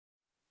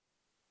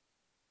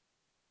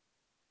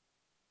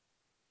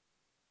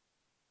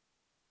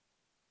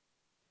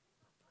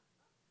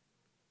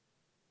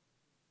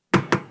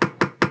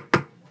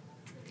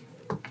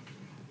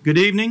Good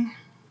evening.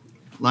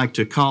 I'd like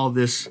to call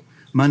this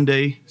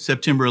Monday,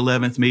 September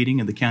 11th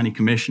meeting of the County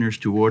Commissioners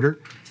to order.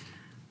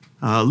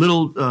 A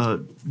little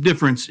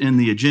difference in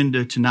the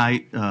agenda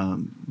tonight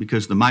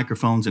because the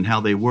microphones and how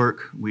they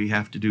work. We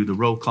have to do the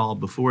roll call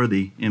before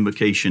the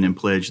invocation and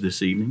pledge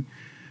this evening.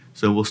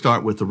 So we'll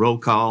start with the roll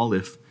call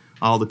if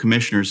all the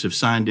commissioners have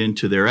signed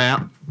into their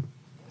app,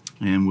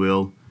 and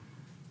will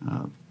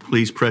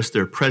please press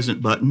their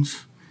present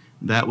buttons.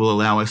 That will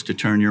allow us to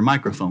turn your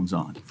microphones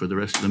on for the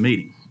rest of the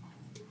meeting.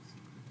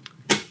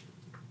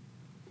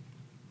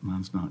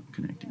 Mine's not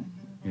connecting.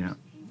 Yeah.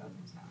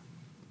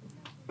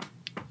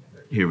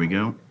 Here we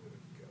go.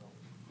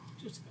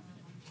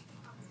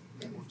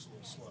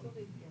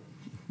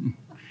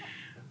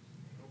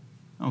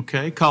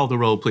 Okay, call the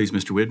roll, please,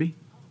 Mr. Whidbey.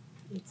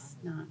 It's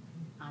not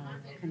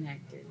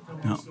connected.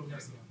 No. It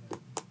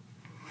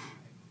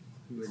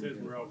says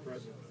we're all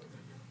present.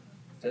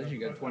 It says you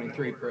got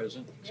 23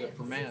 present, except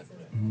for Matt.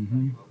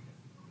 Mm-hmm.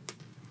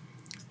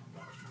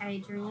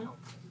 Adrian,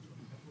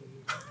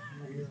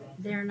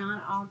 they're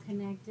not all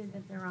connected,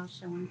 but they're all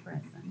showing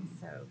present.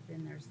 So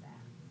then there's that.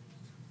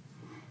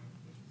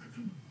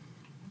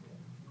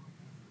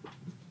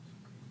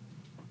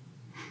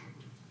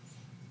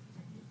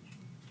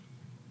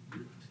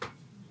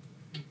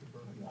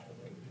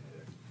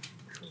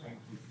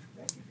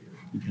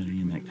 You got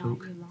any in that No,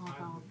 Coke? you log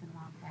off and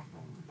log back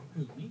on.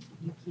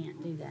 You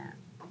can't do that.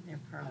 They're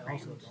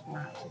programmed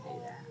not to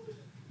do that.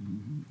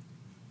 Mm-hmm.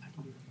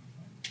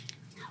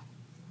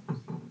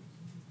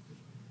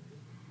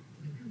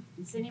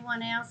 Does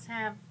anyone else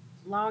have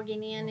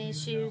logging in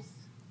issues?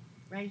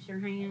 Raise your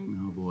hand.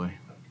 Oh boy,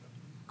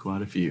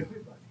 quite a few.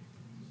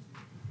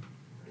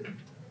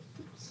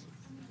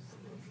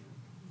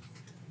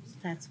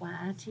 That's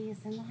why IT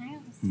is in the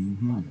house.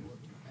 Mm-hmm.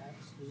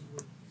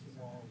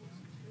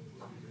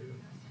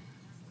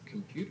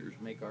 Computers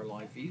make our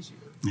life easier.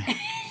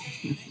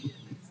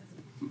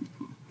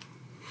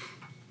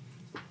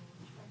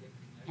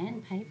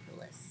 And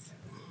paperless.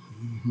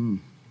 Mm-hmm.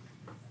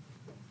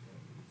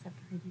 It's a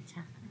pretty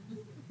time.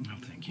 Oh,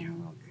 thank And you.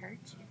 we'll hurt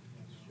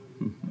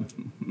you.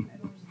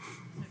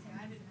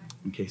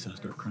 In case I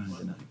start crying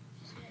tonight.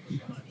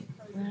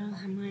 Well,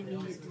 I might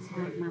need it to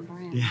break my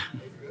breath. Yeah.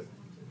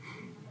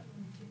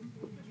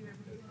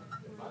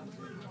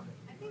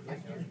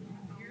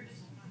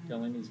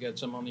 Tell him he's got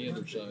some on the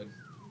other side.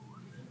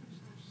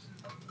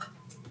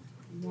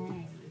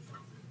 Yay.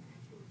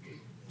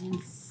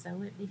 And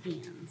so it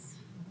begins.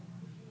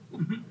 I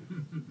never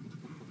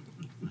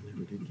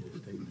did get a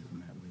statement from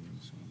Matt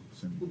Williamson.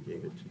 Somebody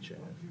gave it to Chad.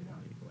 I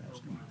need to go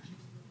ask him.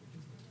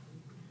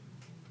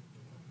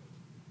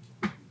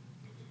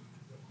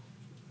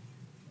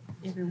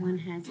 Everyone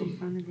has in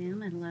front of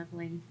them a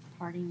lovely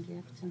parting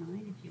gift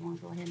tonight. If you want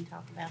to go ahead and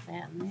talk about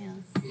that in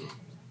this.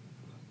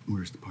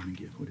 Where's the parting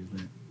gift? What is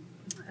that?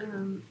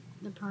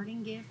 The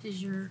parting gift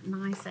is your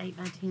nice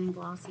 8x10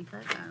 glossy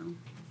photo.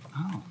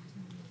 Oh.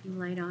 You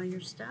laid all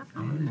your stuff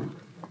on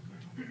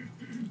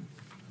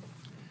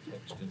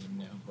Texting him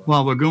now.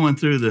 While we're going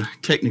through the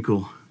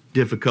technical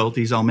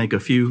difficulties, I'll make a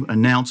few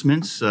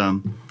announcements.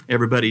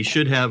 Everybody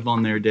should have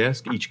on their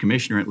desk, each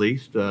commissioner at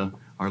least,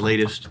 our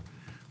latest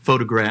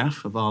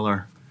photograph of all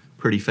our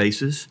pretty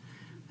faces.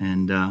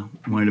 And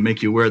wanted to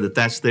make you aware that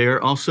that's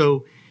there.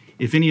 Also,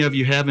 if any of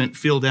you haven't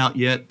filled out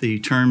yet the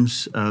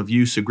Terms of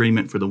Use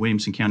Agreement for the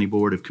Williamson County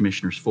Board of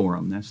Commissioners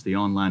Forum, that's the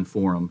online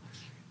forum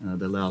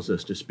that allows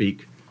us to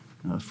speak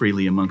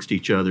freely amongst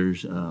each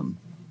others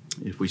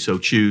if we so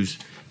choose,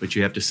 but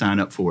you have to sign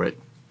up for it.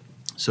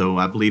 So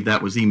I believe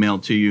that was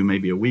emailed to you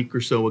maybe a week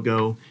or so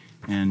ago,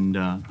 and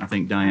I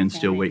think Diane's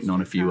still waiting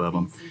on a few of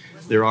them.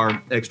 There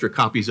are extra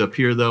copies up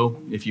here,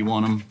 though. If you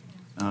want them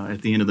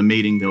at the end of the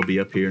meeting, they'll be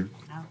up here.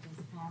 I'll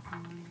just pass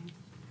them on.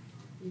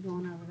 You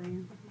going over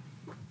there?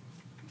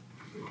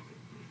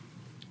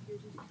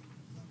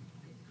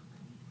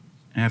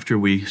 After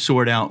we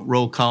sort out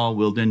roll call,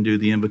 we'll then do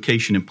the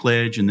invocation and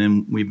pledge, and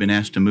then we've been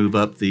asked to move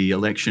up the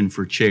election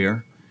for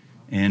chair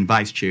and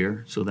vice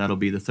chair, so that'll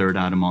be the third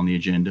item on the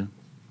agenda.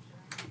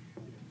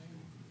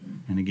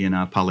 And again,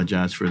 I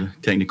apologize for the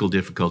technical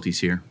difficulties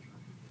here.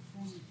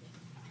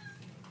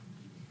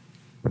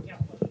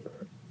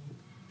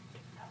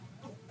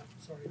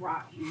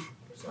 Rocky.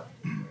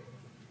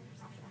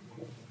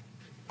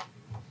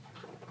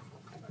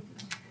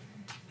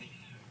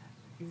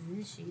 Is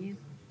this you?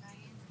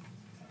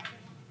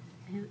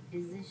 Who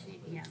is this you?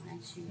 Yeah,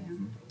 that's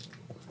you.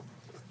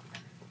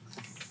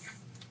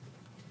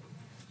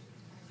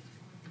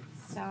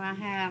 So I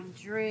have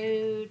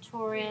Drew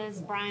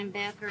Torres, Brian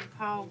Becker,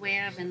 Paul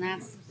Webb, and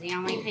that's the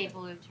only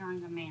people who've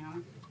turned them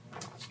in.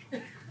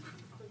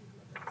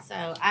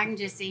 So I can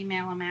just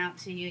email them out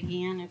to you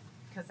again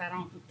because I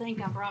don't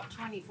think I brought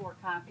 24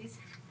 copies.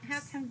 How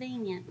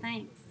convenient,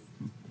 thanks.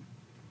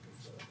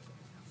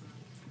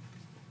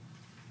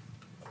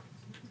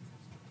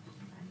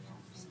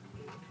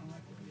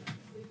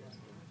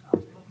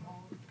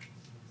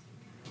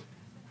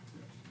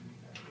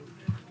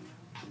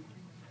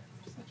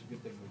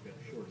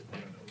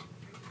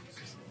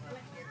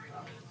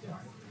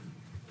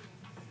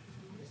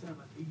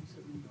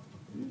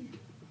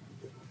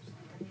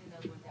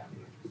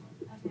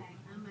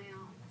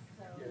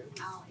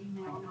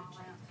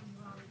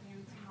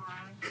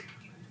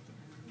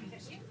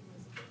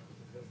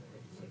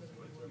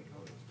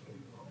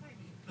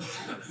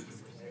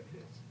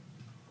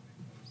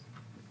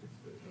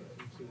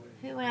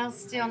 Who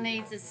else still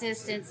needs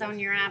assistance on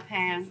your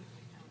iPad?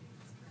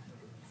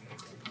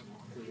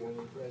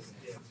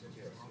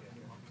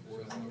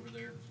 Over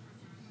there.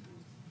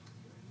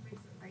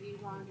 Are you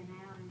logging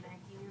out and back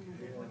in? Is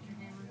that what you're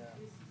doing?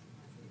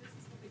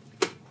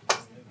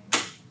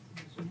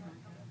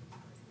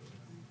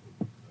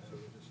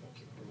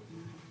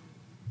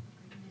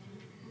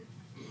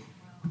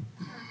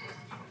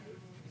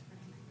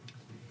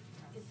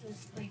 It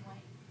says please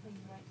wait for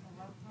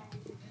roll call.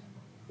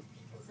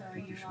 So are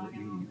you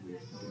logging on?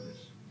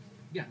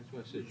 Yeah, that's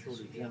what I said, short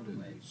agenda,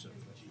 so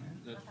that's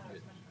good.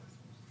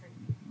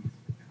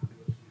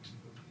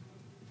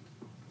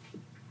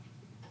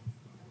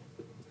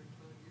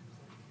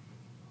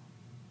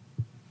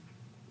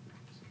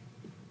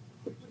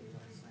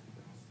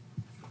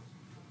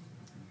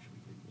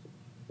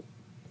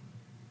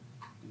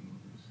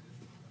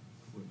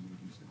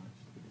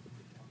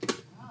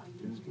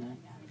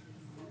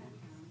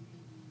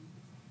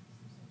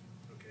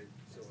 Okay,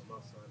 so am I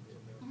signed in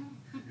now?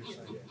 You're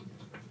signed in.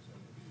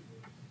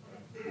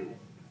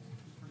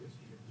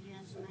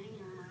 Yes, ma'am.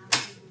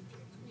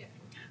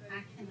 I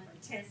can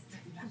attest to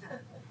that.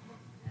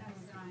 That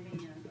was gonna be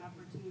an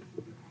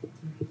opportunity.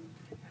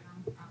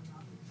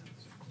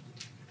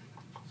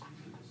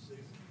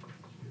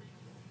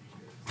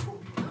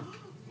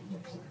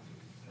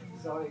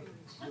 Sorry.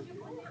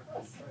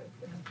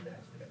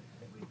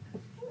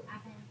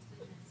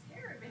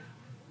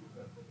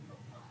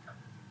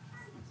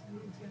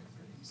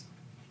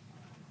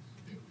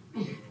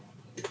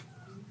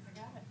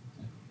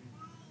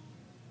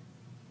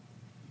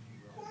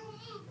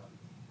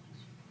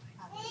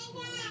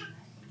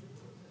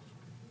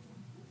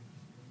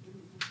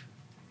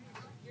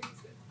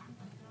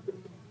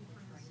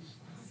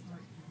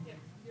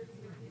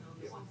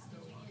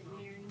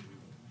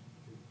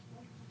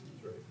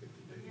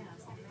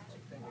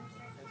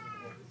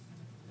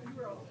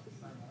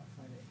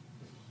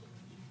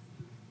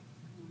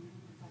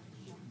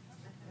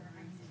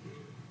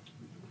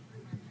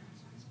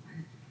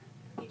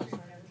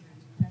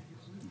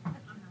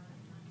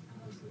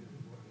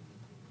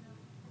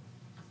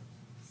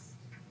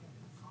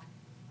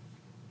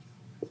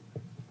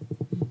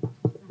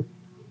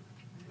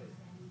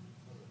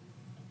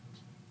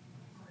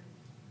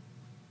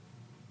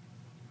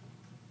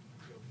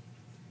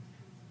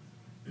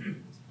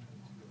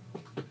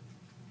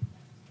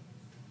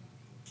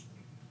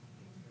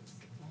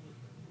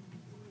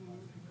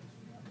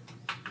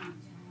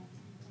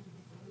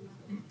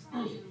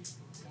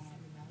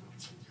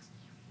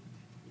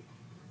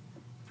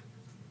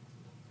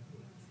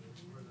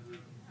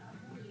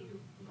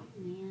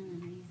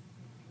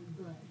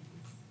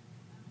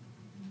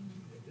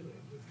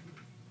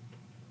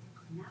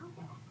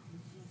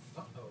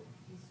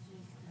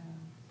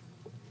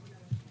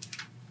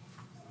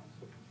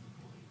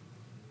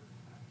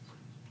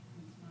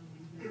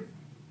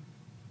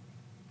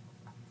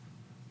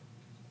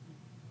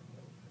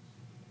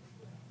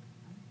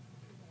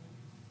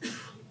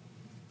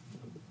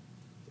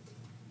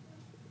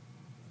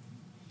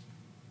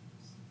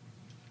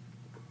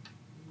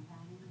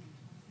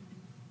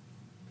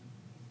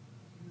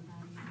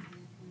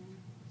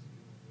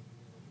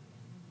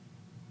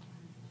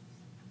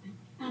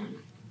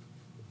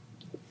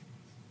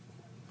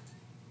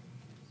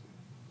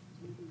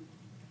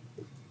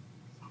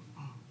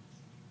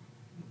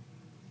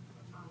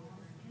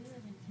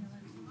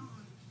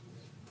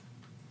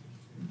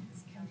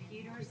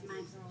 Computers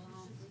might go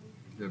off.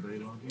 Is everybody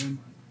logged in?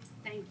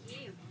 Thank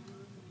you.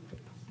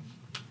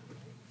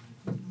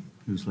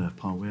 Who's left?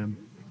 Paul Webb?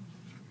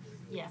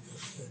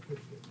 Yes.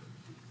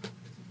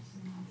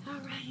 All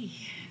righty.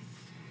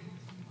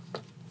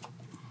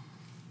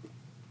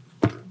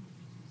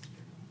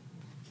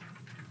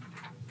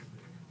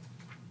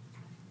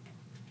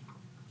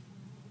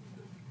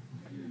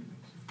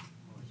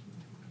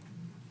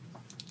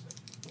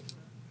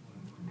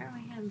 Are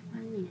we having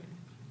fun yet?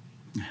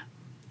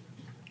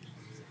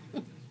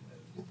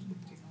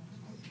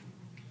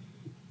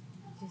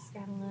 Just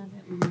gotta love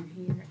it when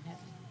you're here at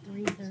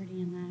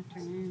 3:30 in the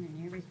afternoon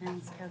and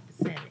everything's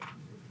copacetic.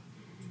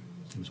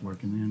 Who's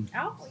working then?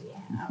 Oh,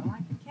 yeah,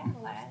 like a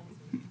Cadillac.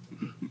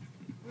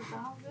 It's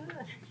all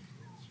good.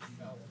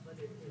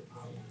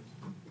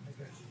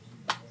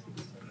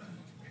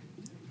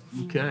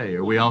 Okay,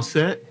 are we all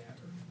set?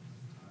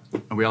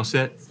 Are we all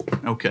set?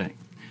 Okay.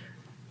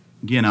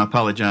 Again, I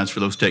apologize for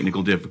those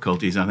technical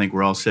difficulties. I think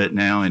we're all set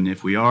now, and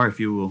if we are, if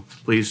you will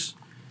please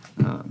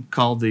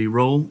call the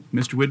roll,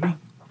 Mr. Whitby.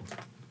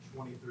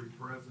 23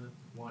 present,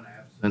 1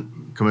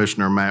 absent.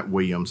 Commissioner Matt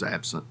Williams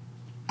absent.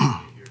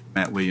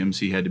 Matt Williams,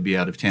 he had to be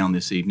out of town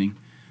this evening.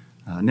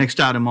 Next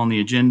item on the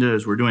agenda,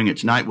 as we're doing it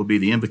tonight, will be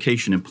the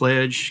invocation and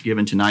pledge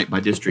given tonight by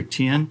District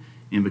 10.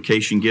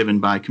 Invocation given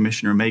by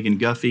Commissioner Megan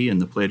Guffey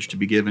and the pledge to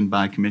be given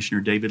by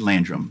Commissioner David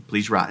Landrum.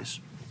 Please rise.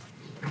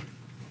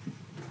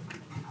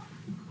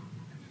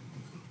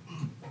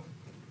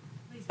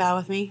 Please bow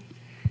with me.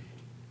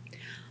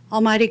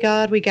 Almighty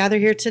God, we gather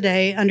here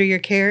today under your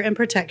care and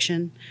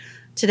protection.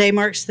 Today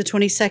marks the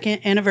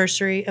 22nd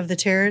anniversary of the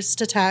terrorist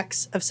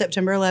attacks of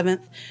September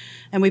 11th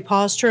and we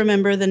pause to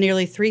remember the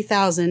nearly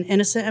 3,000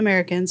 innocent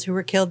Americans who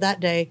were killed that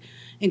day,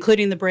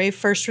 including the brave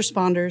first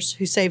responders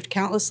who saved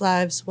countless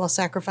lives while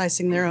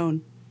sacrificing their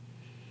own.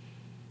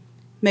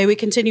 May we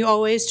continue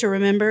always to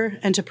remember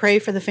and to pray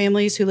for the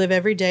families who live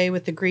every day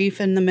with the grief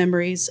and the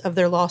memories of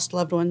their lost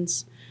loved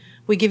ones.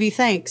 We give you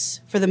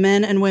thanks for the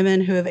men and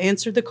women who have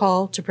answered the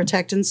call to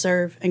protect and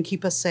serve and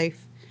keep us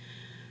safe.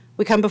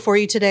 We come before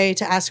you today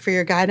to ask for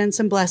your guidance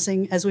and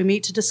blessing as we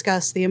meet to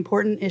discuss the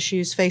important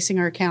issues facing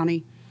our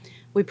county.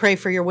 We pray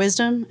for your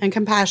wisdom and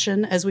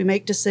compassion as we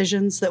make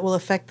decisions that will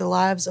affect the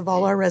lives of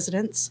all our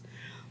residents.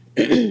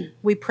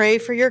 We pray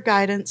for your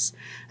guidance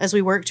as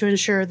we work to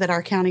ensure that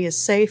our county is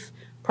safe,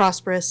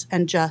 prosperous,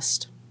 and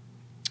just.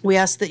 We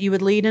ask that you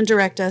would lead and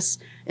direct us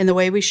in the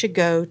way we should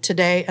go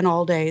today and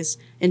all days.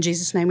 In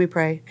Jesus' name we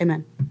pray.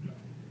 Amen.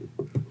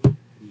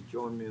 You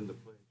join me in the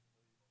pledge.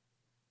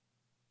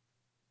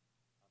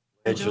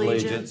 Pledge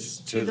allegiance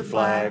to the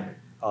flag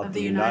of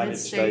the United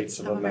States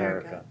of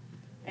America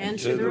and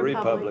to the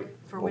republic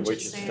for which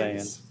it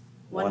stands,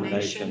 one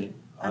nation,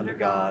 under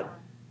God,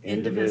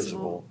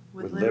 indivisible,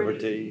 with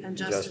liberty and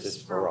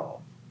justice for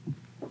all.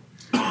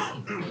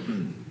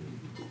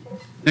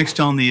 Next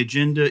on the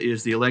agenda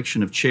is the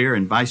election of chair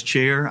and vice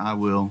chair. I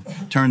will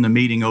turn the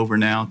meeting over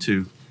now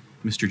to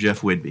Mr.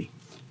 Jeff Whidbey.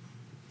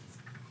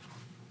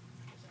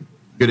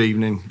 Good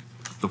evening.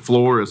 The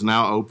floor is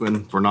now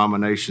open for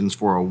nominations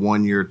for a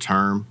one-year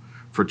term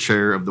for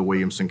Chair of the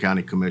Williamson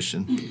County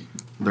Commission.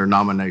 Their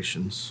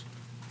nominations.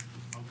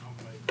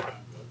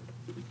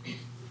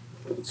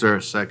 Is there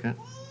a second?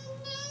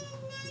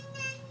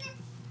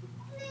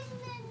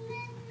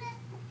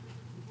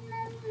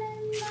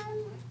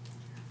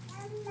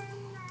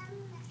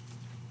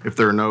 If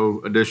there are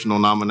no additional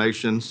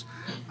nominations,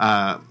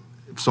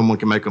 if someone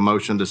can make a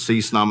motion to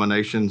cease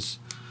nominations.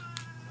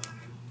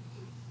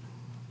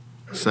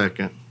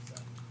 Second.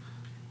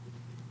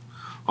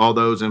 All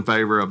those in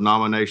favor of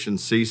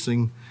nominations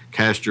ceasing,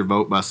 cast your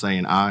vote by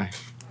saying aye.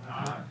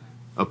 Aye.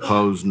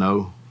 Opposed,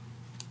 no.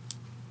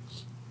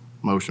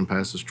 Motion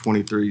passes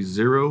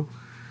 23-0.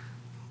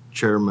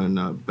 Chairman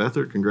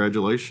Beathard,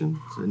 congratulations,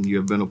 and you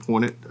have been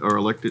appointed, or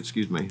elected,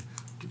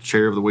 to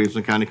Chair of the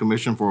Williamson County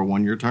Commission for a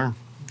one-year term.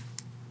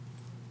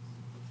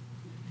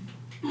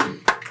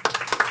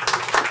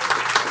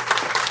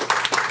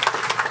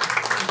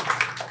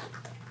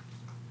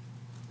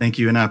 Thank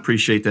you, and I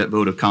appreciate that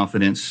vote of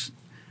confidence.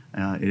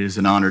 It is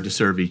an honor to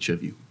serve each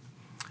of you.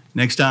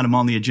 Next item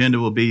on the agenda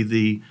will be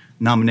the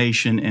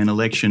nomination and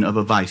election of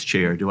a vice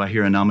chair. Do I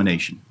hear a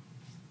nomination?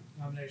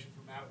 Nomination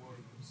for Matt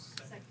Williams.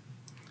 Second.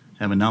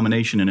 Have a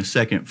nomination and a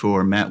second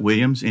for Matt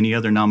Williams. Any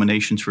other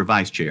nominations for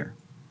vice chair?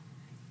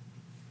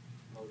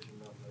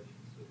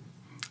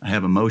 I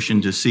have a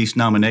motion to cease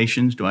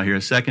nominations. Do I hear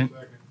a second?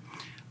 Second.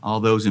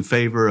 All those in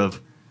favor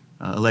of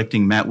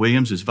electing Matt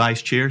Williams as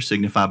vice chair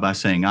signify by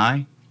saying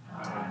aye.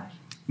 Aye.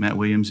 Matt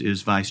Williams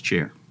is vice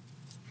chair.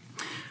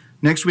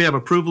 Next, we have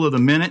approval of the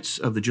minutes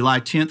of the July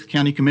 10th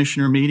County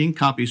Commissioner meeting.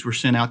 Copies were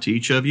sent out to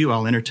each of you.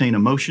 I'll entertain a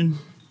motion.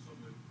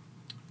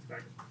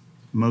 Second.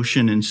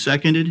 Motion and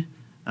seconded.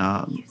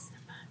 We're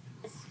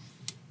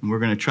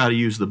going to try to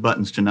use the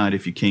buttons tonight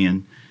if you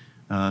can.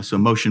 So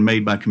motion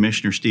made by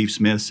Commissioner Steve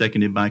Smith,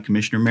 seconded by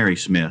Commissioner Mary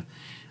Smith.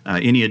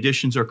 Any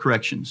additions or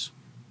corrections?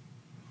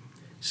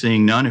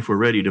 Seeing none, if we're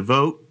ready to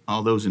vote,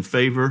 all those in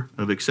favor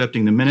of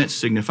accepting the minutes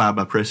signify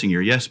by pressing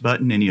your yes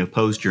button. Any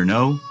opposed, your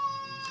no.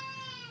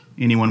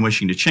 Anyone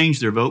wishing to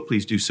change their vote,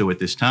 please do so at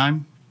this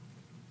time.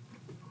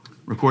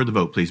 Record the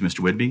vote, please,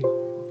 Mr. Whidbey.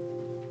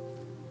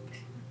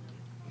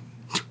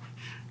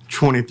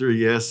 23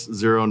 yes,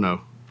 0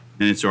 no.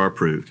 Minutes are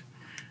approved.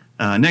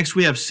 Next,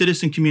 we have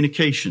citizen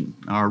communication.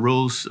 Our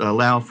rules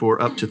allow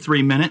for up to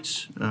 3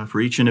 minutes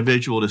for each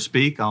individual to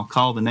speak. I'll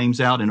call the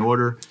names out in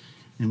order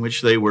in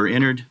which they were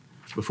entered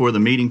before the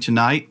meeting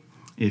tonight.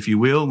 If you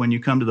will, when you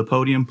come to the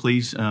podium,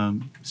 please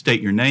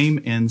state your name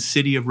and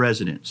city of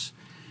residence.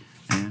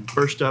 And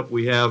first up,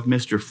 we have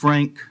Mr.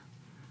 Frank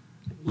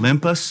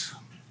Limpus.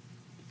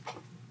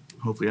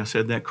 Hopefully I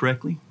said that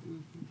correctly.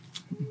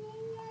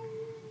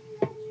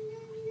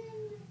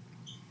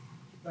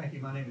 Thank you.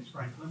 My name is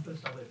Frank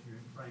Limpus. I live here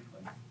in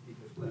Franklin,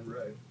 Eagles Glen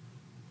Road.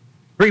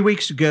 3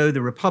 weeks ago,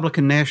 the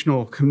Republican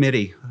National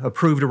Committee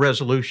approved a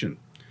resolution,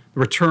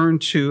 the Return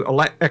to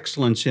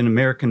Excellence in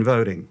American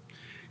Voting.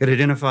 It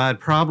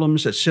identified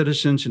problems that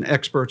citizens and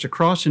experts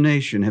across the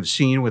nation have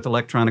seen with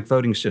electronic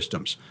voting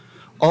systems.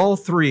 All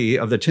 3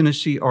 of the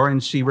Tennessee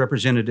RNC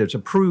representatives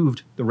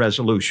approved the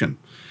resolution.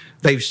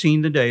 They've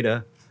seen the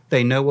data.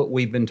 They know what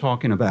we've been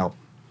talking about.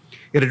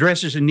 It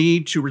addresses a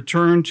need to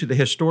return to the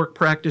historic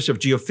practice of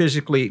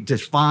geophysically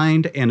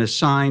defined and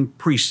assigned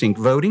precinct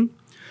voting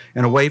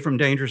and away from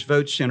dangerous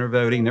vote center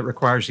voting that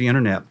requires the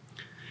internet.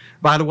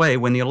 By the way,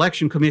 when the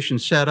Election Commission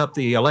set up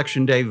the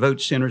Election Day vote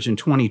centers in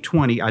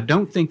 2020, I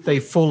don't think they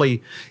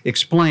fully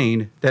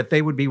explained that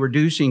they would be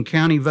reducing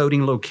county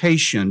voting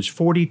locations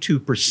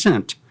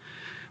 42%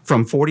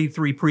 from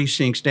 43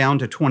 precincts down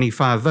to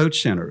 25 vote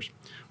centers,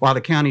 while the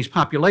county's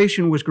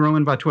population was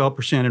growing by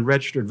 12% and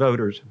registered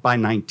voters by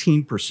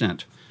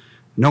 19%.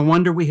 No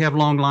wonder we have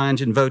long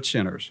lines in vote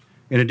centers,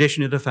 in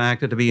addition to the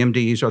fact that the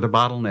BMDs are the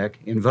bottleneck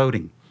in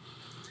voting.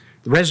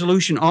 The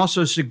resolution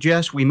also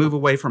suggests we move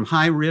away from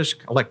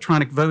high-risk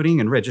electronic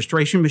voting and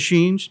registration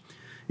machines,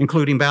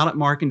 including ballot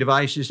marking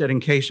devices that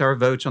encase our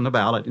votes on the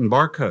ballot in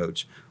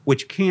barcodes,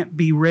 which can't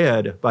be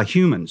read by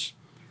humans.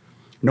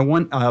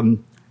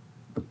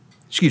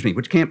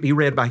 Which can't be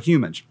read by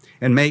humans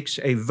and makes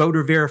a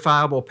voter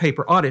verifiable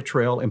paper audit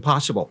trail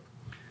impossible.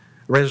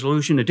 The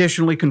resolution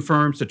additionally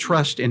confirms the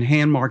trust in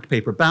hand-marked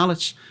paper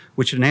ballots,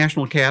 which the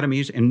national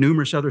academies and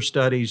numerous other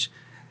studies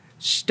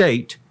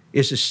state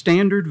is a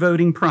standard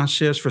voting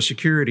process for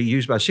security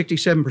used by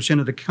 67%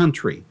 of the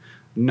country,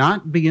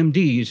 not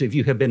BMDs, if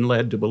you have been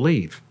led to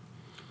believe.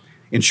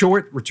 In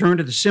short, return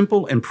to the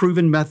simple and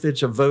proven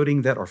methods of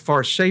voting that are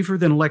far safer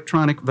than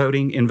electronic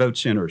voting in vote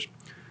centers.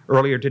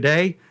 Earlier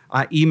today,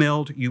 I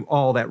emailed you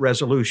all that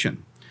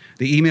resolution.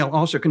 The email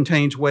also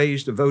contains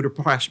ways the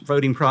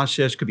voting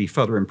process could be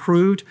further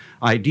improved,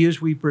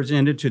 ideas we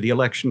presented to the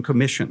Election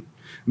Commission.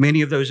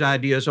 Many of those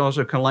ideas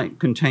also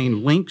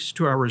contain links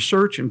to our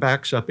research and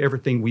backs up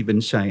everything we've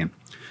been saying.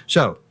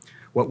 So,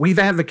 what we've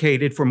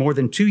advocated for more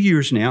than 2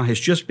 years now has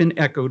just been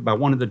echoed by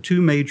one of the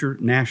two major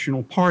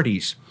national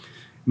parties.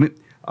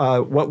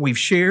 What we've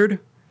shared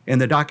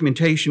and the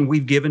documentation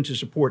we've given to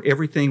support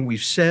everything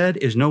we've said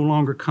is no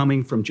longer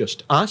coming from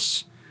just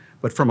us,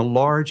 but from a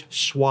large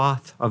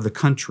swath of the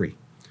country.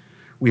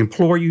 We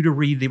implore you to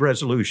read the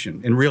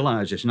resolution and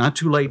realize it's not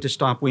too late to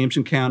stop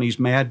Williamson County's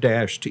mad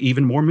dash to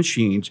even more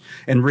machines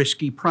and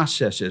risky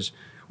processes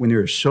when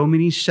there are so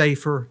many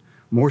safer,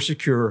 more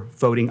secure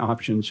voting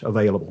options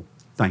available.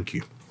 Thank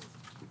you.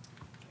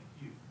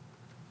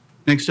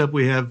 Next up,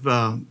 we have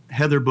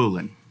Heather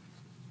Boulin.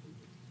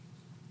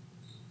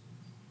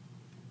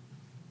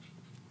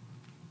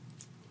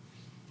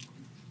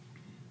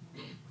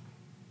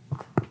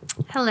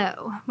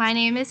 Hello, my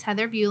name is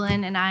Heather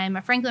Bulin, and I'm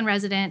a Franklin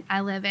resident.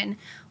 I live in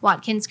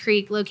Watkins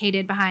Creek,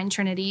 located behind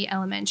Trinity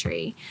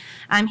Elementary.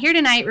 I'm here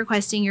tonight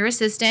requesting your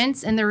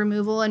assistance in the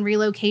removal and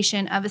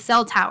relocation of a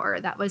cell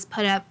tower that was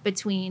put up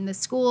between the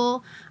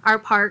school, our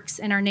parks,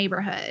 and our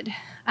neighborhood.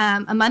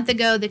 A month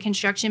ago, the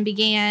construction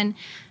began.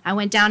 I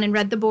went down and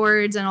read the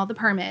boards and all the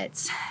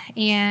permits,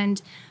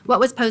 and what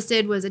was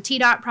posted was a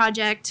TDOT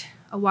project,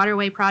 a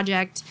waterway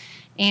project,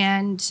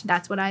 and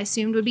that's what I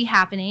assumed would be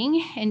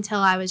happening until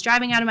I was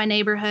driving out of my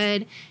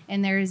neighborhood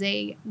and there's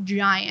a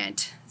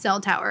giant cell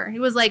tower. It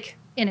was like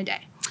in a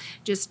day,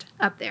 just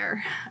up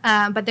there.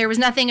 But there was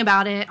nothing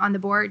about it on the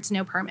boards,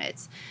 no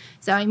permits.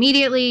 So I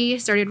immediately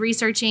started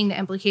researching the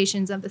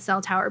implications of the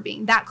cell tower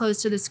being that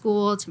close to the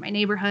school, to my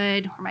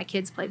neighborhood where my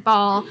kids play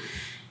ball.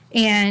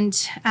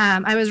 And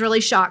I was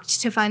really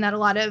shocked to find that a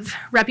lot of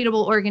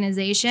reputable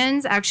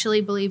organizations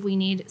actually believe we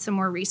need some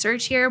more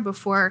research here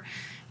before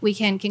we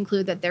can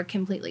conclude that they're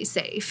completely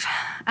safe.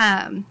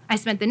 I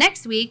spent the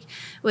next week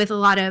with a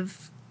lot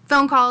of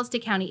phone calls to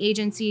county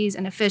agencies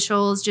and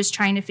officials just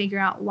trying to figure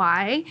out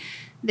why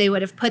they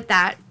would have put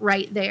that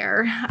right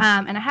there.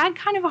 And I had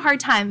kind of a hard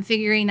time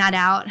figuring that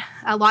out.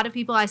 A lot of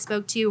people I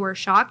spoke to were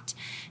shocked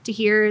to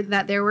hear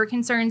that there were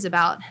concerns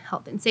about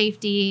health and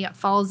safety, a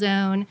fall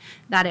zone,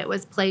 that it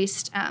was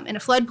placed in a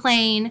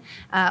floodplain,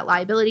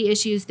 liability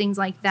issues, things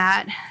like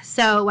that.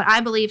 So what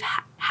I believe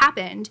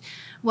happened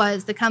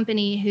was the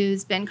company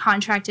who's been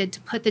contracted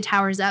to put the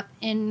towers up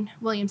in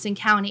Williamson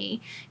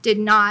County did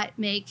not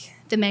make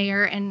the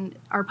mayor and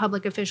our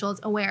public officials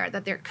aware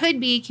that there could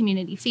be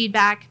community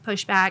feedback,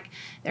 pushback,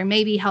 there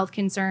may be health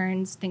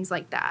concerns, things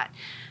like that.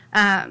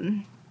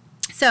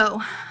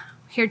 So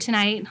here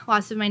tonight,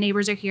 lots of my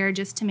neighbors are here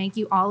just to make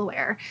you all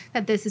aware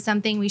that this is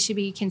something we should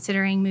be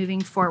considering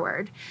moving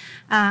forward.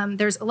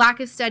 There's a lack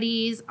of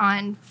studies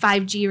on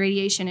 5G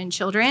radiation in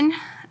children.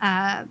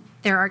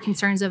 There are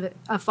concerns of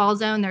a fall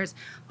zone. There's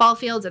ball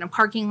fields and a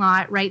parking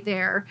lot right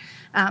there.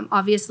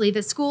 Obviously,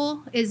 the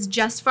school is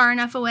just far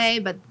enough away,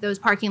 but those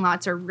parking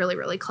lots are really,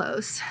 really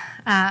close.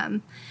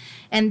 And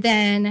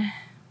then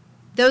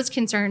those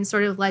concerns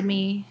sort of led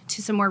me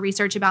to some more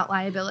research about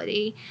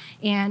liability.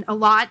 And a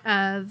lot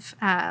of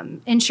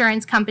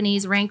insurance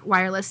companies rank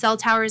wireless cell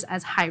towers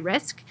as high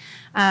risk.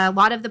 A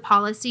lot of the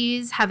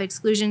policies have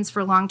exclusions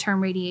for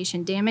long-term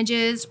radiation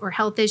damages or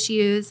health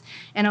issues,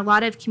 and a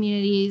lot of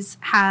communities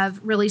have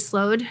really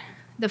slowed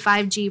the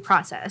 5G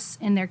process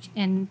in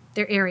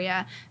their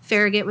area.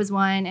 Farragut was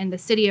one, and the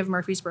city of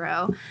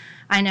Murfreesboro,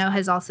 I know,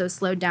 has also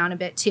slowed down a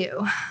bit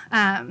too.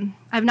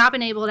 I've not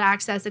been able to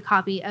access a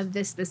copy of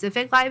this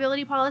specific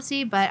liability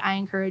policy, but I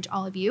encourage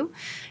all of you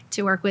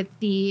to work with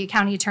the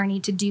county attorney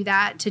to do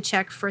that, to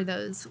check for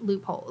those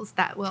loopholes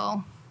that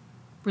will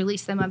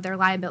release them of their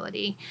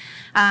liability.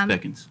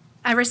 Seconds.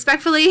 I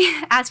respectfully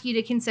ask you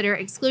to consider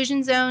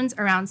exclusion zones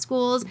around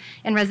schools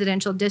and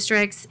residential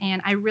districts,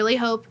 and I really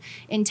hope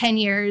in 10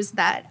 years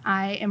that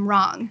I am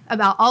wrong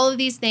about all of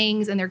these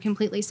things and they're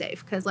completely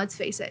safe, because let's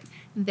face it,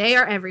 they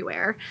are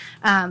everywhere.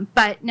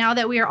 But now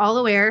that we are all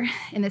aware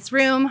in this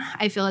room,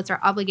 I feel it's our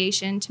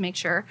obligation to make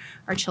sure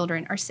our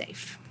children are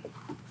safe.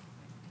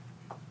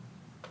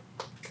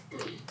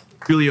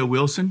 Julia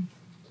Wilson.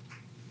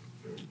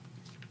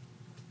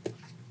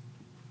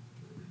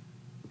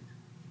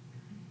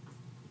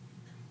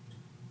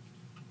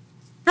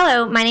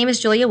 Hello, my name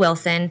is Julia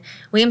Wilson.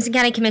 Williamson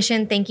County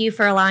Commission, thank you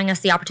for allowing us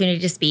the opportunity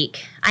to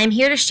speak. I'm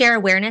here to share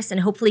awareness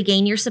and hopefully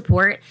gain your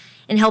support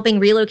in helping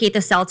relocate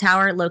the cell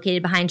tower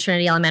located behind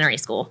Trinity Elementary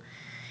School.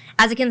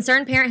 As a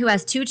concerned parent who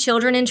has 2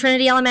 children in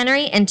Trinity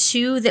Elementary and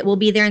 2 that will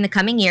be there in the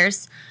coming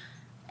years,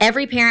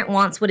 every parent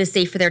wants what is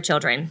safe for their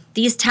children.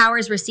 These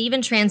towers receive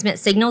and transmit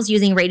signals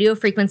using radio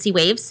frequency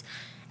waves.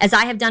 As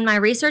I have done my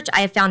research,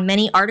 I have found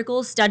many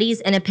articles, studies,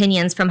 and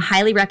opinions from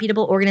highly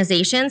reputable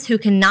organizations who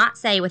cannot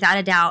say without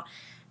a doubt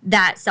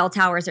that cell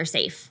towers are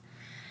safe.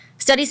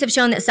 Studies have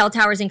shown that cell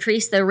towers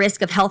increase the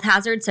risk of health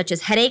hazards such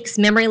as headaches,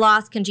 memory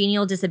loss,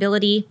 congenital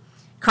disability,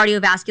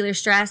 cardiovascular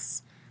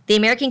stress. The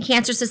American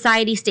Cancer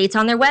Society states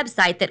on their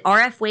website that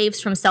RF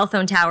waves from cell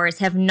phone towers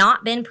have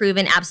not been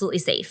proven absolutely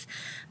safe.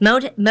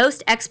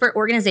 Most expert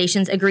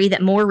organizations agree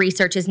that more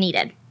research is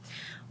needed.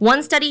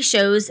 One study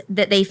shows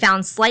that they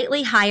found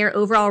slightly higher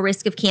overall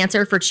risk of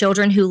cancer for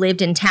children who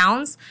lived in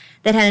towns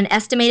that had an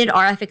estimated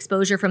RF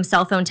exposure from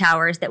cell phone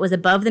towers that was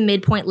above the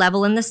midpoint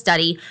level in the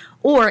study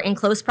or in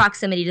close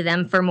proximity to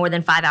them for more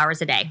than 5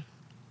 hours a day.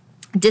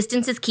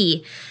 Distance is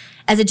key.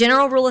 As a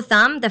general rule of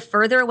thumb, the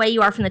further away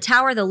you are from the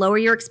tower, the lower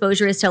your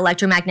exposure is to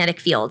electromagnetic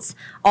fields.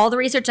 All the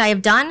research I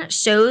have done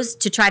shows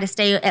to try to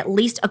stay at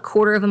least a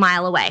quarter of a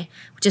mile away,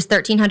 which is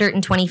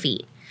 1,320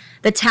 feet.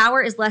 The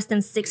tower is less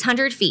than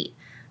 600 feet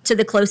to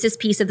the closest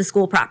piece of the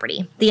school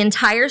property. The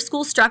entire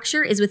school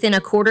structure is within a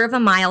quarter of a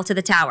mile to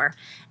the tower,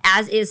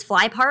 as is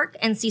Fly Park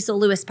and Cecil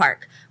Lewis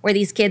Park, where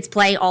these kids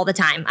play all the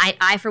time.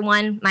 I, for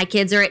one, my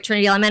kids are at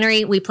Trinity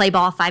Elementary. We play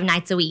ball 5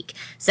 nights a week.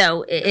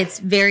 So it's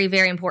very,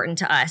 very important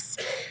to us.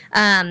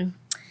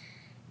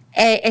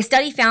 A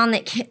study found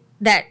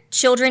that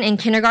children in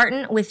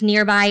kindergarten with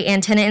nearby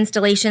antenna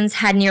installations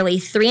had nearly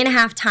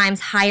 3.5 times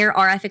higher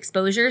RF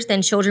exposures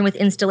than children with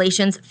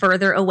installations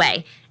further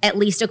away, at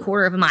least a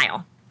quarter of a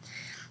mile.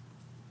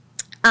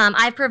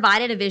 I've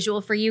provided a visual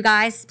for you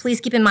guys.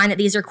 Please keep in mind that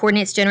these are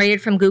coordinates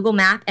generated from Google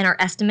Map and our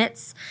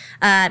estimates.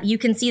 You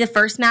can see the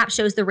first map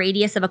shows the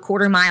radius of a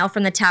quarter mile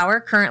from the tower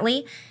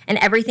currently and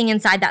everything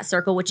inside that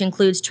circle, which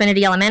includes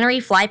Trinity Elementary,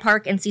 Fly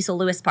Park, and Cecil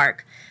Lewis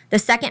Park. The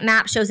second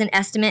map shows an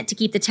estimate to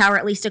keep the tower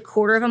at least a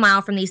quarter of a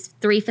mile from these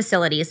 3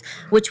 facilities,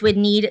 which would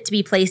need to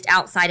be placed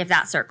outside of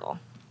that circle.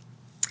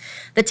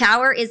 The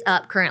tower is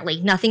up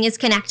currently. Nothing is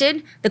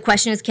connected. The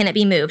question is, can it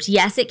be moved?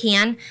 Yes, it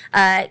can.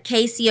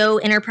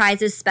 KCO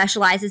Enterprises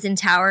specializes in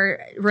tower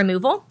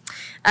removal.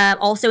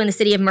 Also in the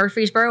city of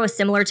Murfreesboro, a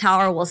similar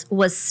tower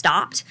was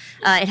stopped.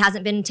 It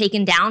hasn't been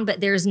taken down,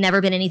 but there's never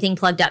been anything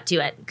plugged up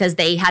to it because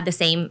they had the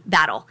same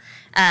battle.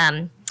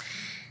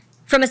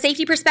 From a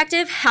safety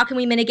perspective, how can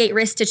we mitigate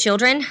risk to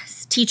children,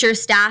 teachers,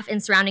 staff,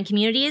 and surrounding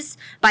communities?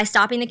 By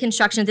stopping the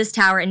construction of this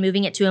tower and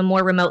moving it to a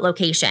more remote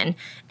location.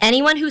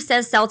 Anyone who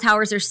says cell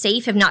towers are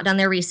safe have not done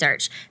their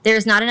research. There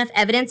is not enough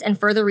evidence and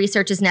further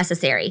research is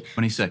necessary.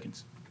 20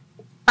 seconds.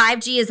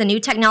 5G is a new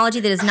technology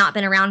that has not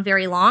been around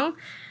very long.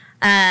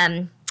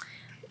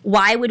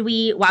 Why would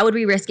we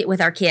risk it with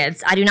our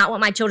kids? I do not want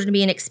my children to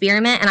be an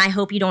experiment, and I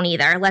hope you don't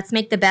either. Let's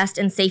make the best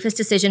and safest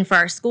decision for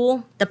our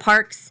school, the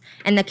parks,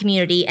 and the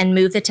community, and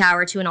move the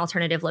tower to an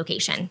alternative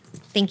location.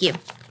 Thank you.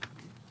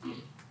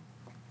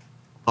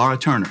 Laura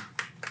Turner.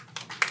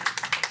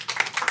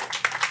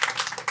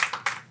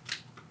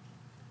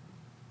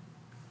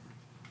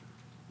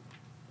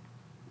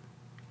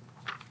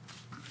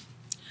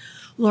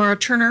 Laura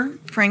Turner,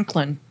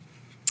 Franklin.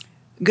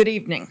 Good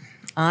evening.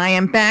 I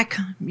am back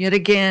yet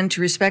again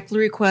to respectfully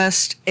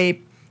request a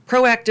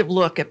proactive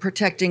look at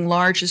protecting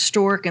large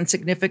historic and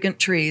significant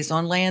trees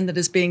on land that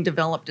is being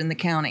developed in the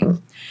county.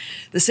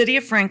 The City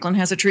of Franklin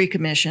has a tree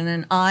commission,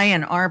 and I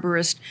and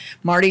arborist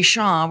Marty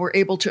Shaw were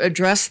able to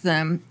address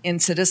them in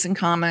citizen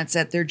comments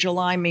at their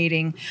July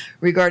meeting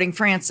regarding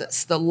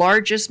Francis, the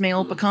largest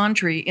male pecan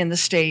tree in the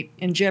state,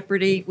 in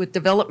jeopardy with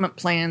development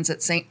plans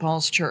at St.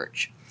 Paul's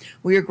Church.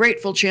 We are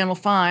grateful Channel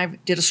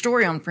 5 did a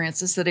story on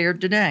Francis that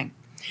aired today.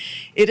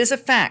 It is a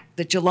fact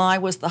that July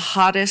was the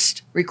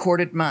hottest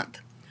recorded month.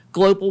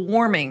 Global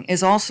warming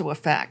is also a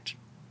fact.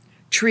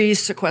 Trees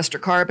sequester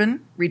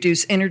carbon,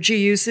 reduce energy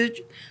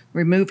usage,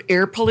 remove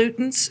air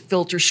pollutants,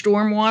 filter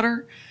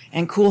stormwater,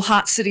 and cool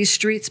hot city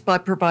streets by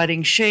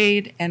providing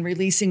shade and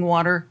releasing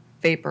water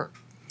vapor.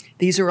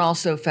 These are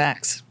also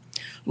facts.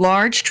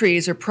 Large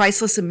trees are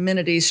priceless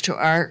amenities to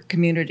our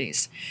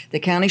communities. The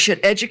county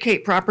should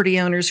educate property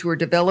owners who are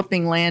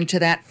developing land to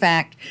that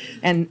fact,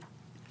 and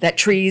that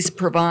trees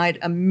provide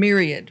a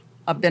myriad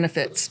of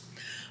benefits.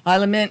 I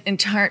lament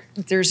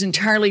there's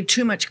entirely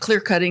too much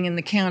clear-cutting in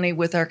the county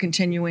with our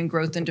continuing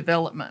growth and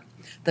development.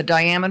 The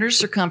diameter,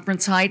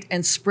 circumference, height,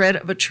 and spread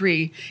of a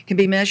tree can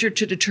be measured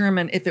to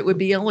determine if it would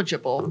be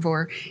eligible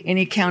for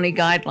any county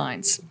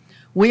guidelines.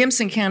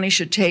 Williamson County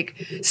should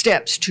take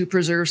steps to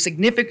preserve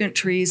significant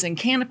trees and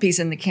canopies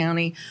in the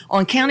county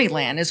on county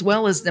land as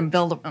well as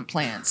development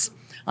plans.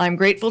 I'm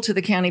grateful to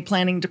the County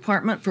Planning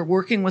Department for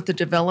working with the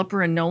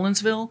developer in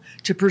Nolensville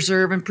to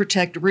preserve and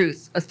protect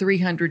Ruth, a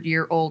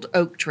 300-year-old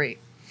oak tree.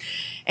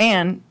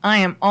 And I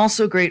am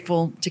also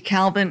grateful to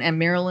Calvin and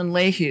Marilyn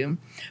Lehue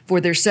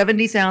for their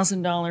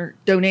 $70,000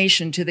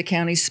 donation to the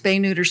county's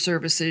spay-neuter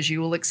services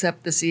you will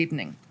accept this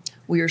evening.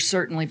 We are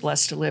certainly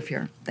blessed to live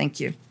here. Thank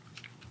you.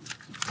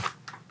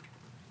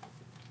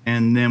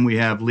 And then we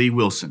have Lee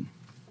Wilson.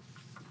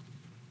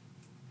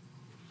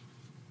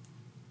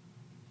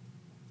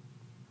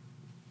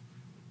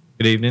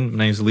 Good evening. My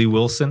name is Lee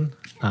Wilson.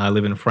 I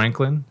live in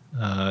Franklin,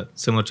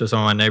 similar to some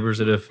of my neighbors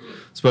that have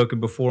spoken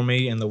before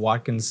me in the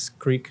Watkins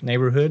Creek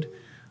neighborhood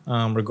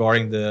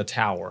regarding the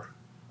tower.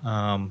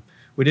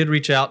 We did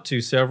reach out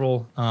to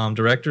several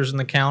directors in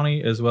the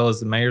county as well as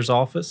the mayor's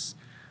office.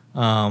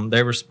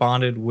 They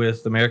responded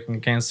with the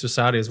American Cancer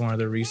Society as one of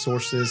their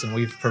resources, and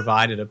we've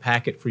provided a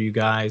packet for you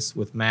guys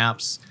with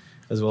maps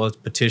as well as a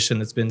petition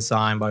that's been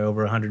signed by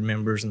over 100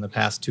 members in the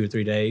past 2 or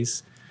 3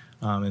 days.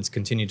 It's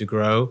continued to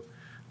grow.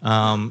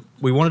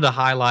 We wanted to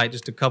highlight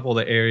just a couple of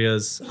the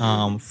areas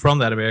from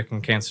that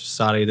American Cancer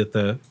Society that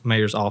the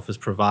mayor's office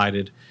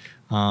provided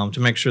to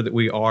make sure that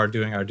we are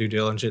doing our due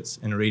diligence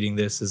in reading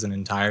this as an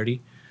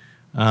entirety.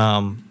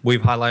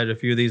 We've highlighted a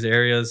few of these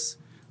areas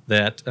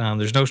that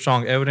there's no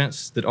strong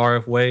evidence that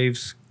RF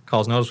waves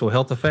cause noticeable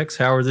health effects.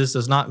 However, this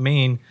does not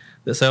mean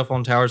that cell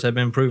phone towers have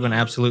been proven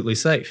absolutely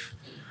safe.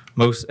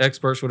 Most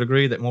experts would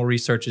agree that more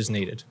research is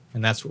needed,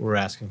 and that's what we're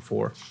asking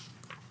for.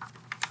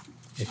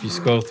 If you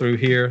scroll through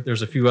here,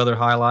 there's a few other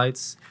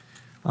highlights.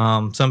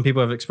 Some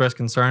people have expressed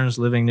concerns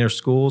living near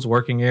schools,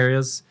 working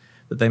areas,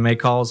 that they may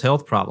cause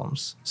health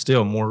problems.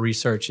 Still, more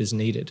research is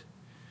needed.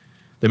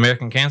 The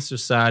American Cancer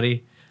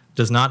Society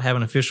does not have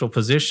an official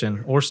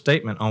position or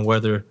statement on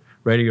whether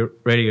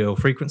radio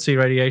frequency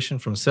radiation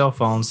from cell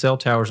phones, cell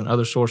towers, and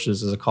other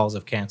sources is a cause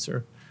of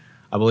cancer.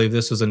 I believe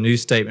this was a new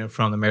statement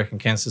from the American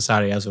Cancer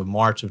Society as of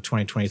March of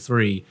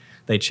 2023.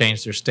 They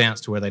changed their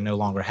stance to where they no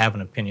longer have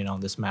an opinion on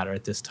this matter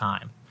at this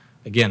time.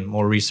 Again,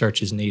 more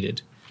research is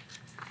needed.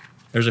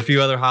 There's a few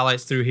other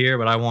highlights through here,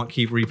 but I won't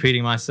keep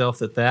repeating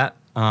myself at that.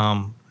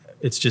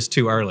 It's just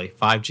too early.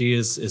 5G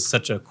is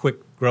such a quick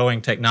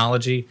growing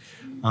technology.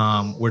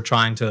 We're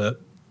trying to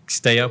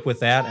stay up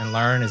with that and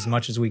learn as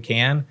much as we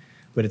can,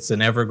 but it's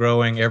an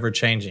ever-growing,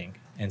 ever-changing.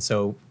 And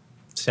so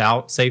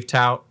cell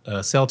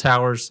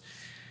towers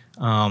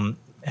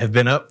have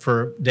been up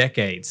for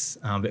decades,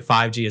 but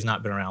 5G has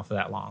not been around for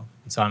that long.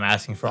 And so I'm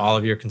asking for all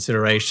of your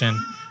consideration,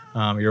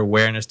 your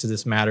awareness to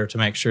this matter to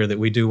make sure that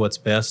we do what's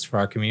best for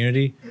our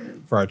community,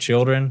 for our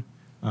children.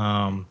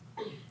 And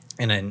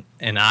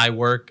I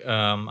work,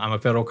 I'm a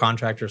federal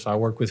contractor, so I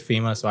work with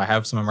FEMA, so I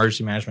have some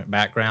emergency management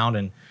background,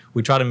 and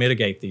we try to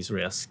mitigate these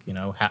risks. You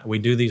know, we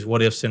do these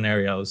what-if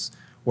scenarios,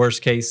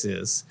 worst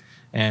cases,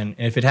 and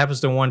if it happens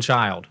to one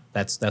child,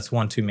 that's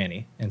one too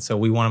many. And so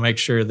we want to make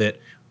sure that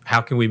how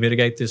can we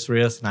mitigate this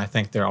risk, and I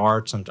think there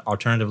are some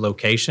alternative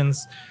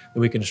locations that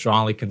we can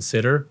strongly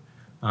consider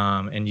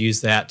and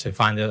use that to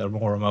find a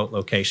more remote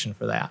location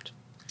for that.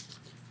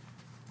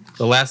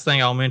 The last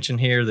thing I'll mention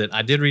here that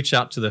I did reach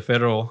out to the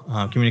Federal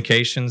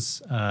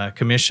Communications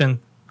Commission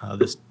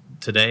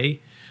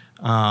today.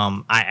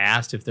 I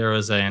asked if there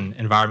was an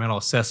environmental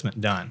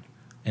assessment done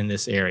in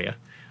this area.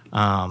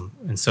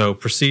 And so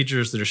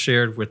procedures that are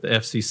shared with the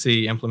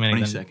FCC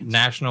implementing the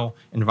National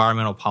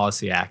Environmental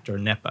Policy Act, or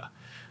NEPA.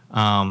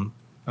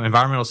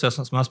 Environmental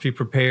assessments must be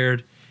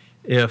prepared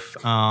if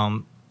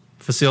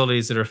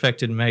facilities that are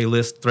affected may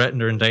list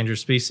threatened or endangered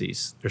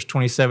species. There's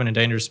 27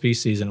 endangered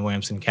species in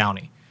Williamson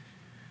County.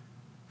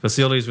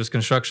 Facilities with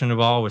construction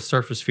involved with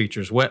surface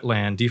features,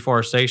 wetland,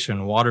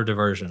 deforestation, water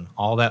diversion,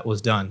 all that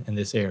was done in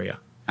this area.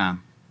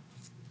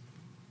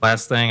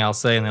 Last thing I'll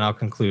say, and then I'll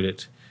conclude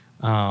it.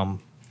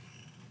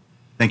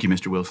 Thank you,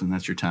 Mr. Wilson.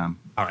 That's your time.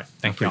 All right.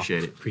 Thank you.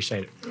 Appreciate it.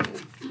 Appreciate it.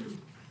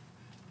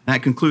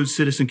 That concludes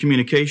citizen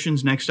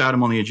communications. Next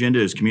item on the agenda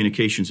is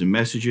communications and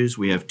messages.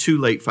 We have 2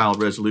 late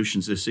filed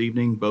resolutions this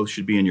evening. Both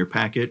should be in your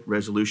packet.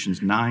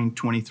 Resolutions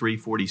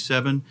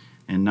 92347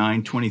 and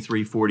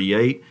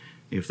 92348.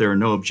 If there are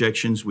no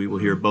objections, we will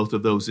hear both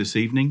of those this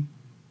evening.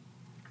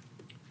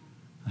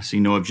 I see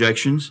no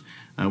objections.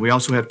 We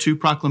also have 2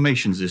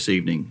 proclamations this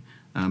evening.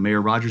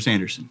 Mayor Rogers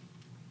Anderson.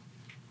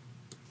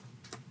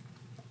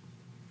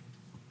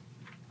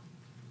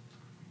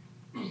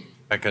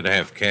 I could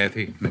have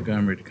Kathy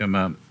Montgomery to come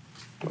up.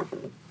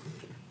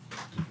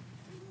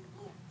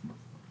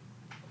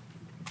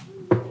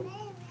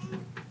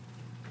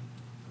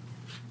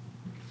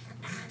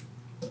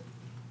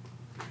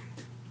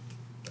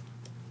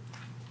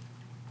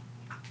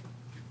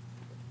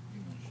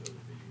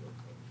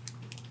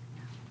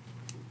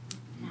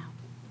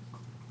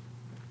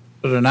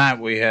 So tonight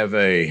we have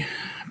a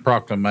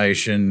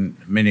proclamation.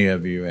 Many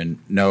of you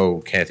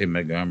know Kathy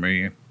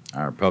Montgomery,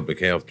 our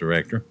public health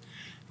director.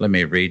 Let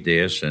me read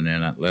this and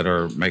then let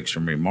her make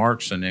some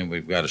remarks, and then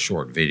we've got a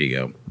short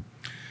video.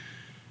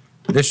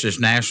 This is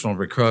National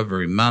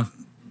Recovery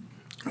Month,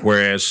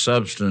 whereas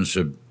substance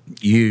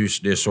use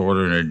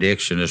disorder and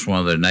addiction is one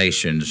of the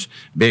nation's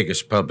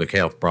biggest public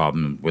health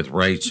problems, with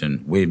rates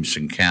in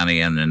Williamson County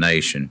and the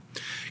nation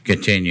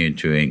continuing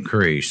to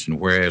increase. And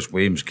whereas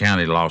Williamson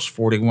County lost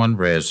 41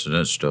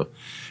 residents to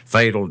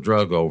fatal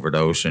drug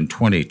overdose in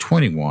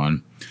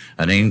 2021,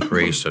 an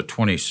increase of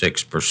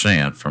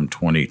 26% from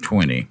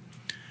 2020.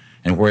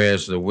 And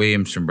whereas the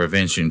Williamson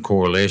Prevention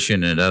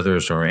Coalition and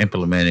others are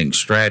implementing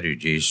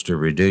strategies to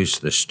reduce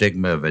the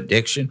stigma of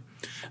addiction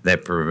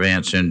that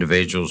prevents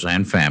individuals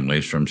and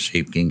families from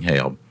seeking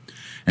help.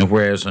 And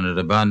whereas an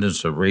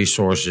abundance of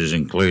resources,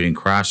 including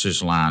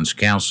crisis lines,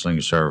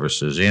 counseling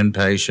services,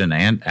 inpatient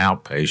and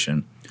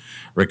outpatient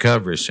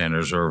recovery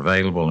centers, are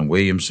available in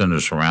Williamson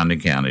and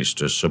surrounding counties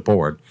to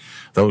support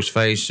those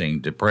facing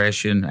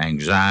depression,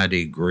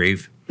 anxiety,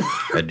 grief,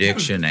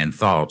 addiction, and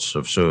thoughts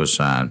of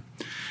suicide.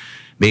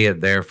 Be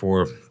it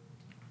therefore,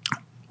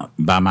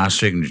 by my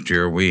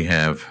signature, we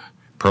have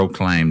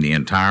proclaimed the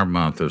entire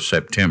month of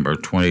September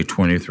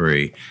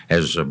 2023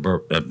 as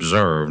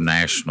Observe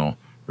National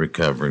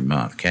Recovery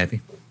Month.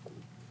 Kathy?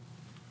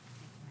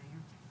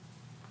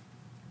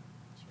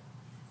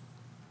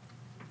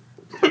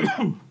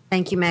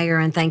 Thank you, Mayor,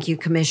 and thank you,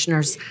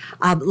 Commissioners.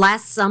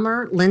 Last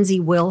summer, Lindsay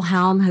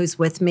Wilhelm, who's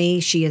with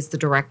me, she is the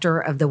director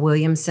of the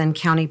Williamson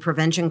County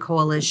Prevention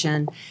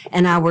Coalition,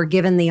 and I were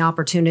given the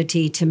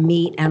opportunity to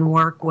meet and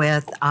work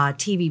with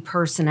TV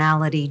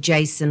personality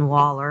Jason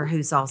Waller,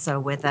 who's also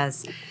with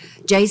us.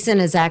 Jason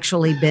has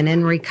actually been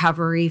in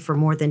recovery for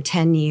more than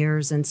 10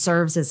 years and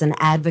serves as an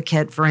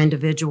advocate for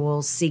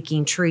individuals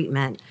seeking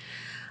treatment.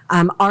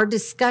 Our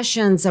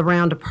discussions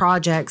around a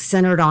project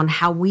centered on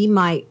how we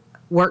might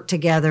work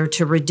together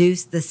to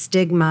reduce the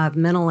stigma of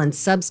mental and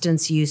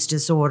substance use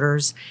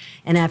disorders.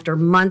 And after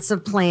months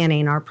of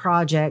planning, our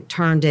project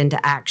turned into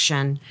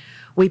action.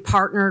 We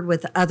partnered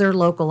with other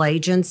local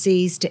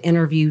agencies to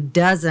interview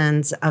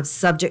dozens of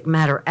subject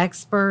matter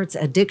experts,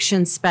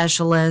 addiction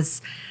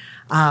specialists,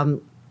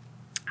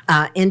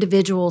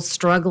 individuals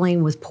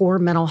struggling with poor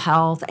mental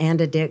health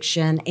and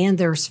addiction, and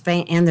their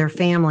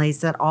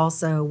families that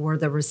also were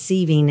the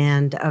receiving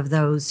end of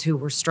those who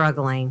were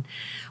struggling.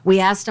 We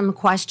asked them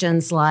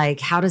questions like,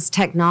 how does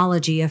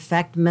technology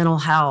affect mental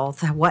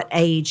health? What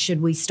age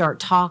should we start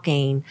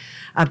talking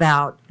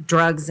about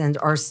drugs and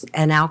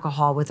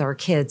alcohol with our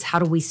kids? How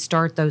do we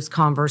start those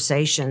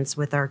conversations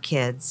with our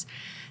kids?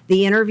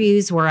 The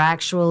interviews were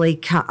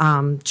actually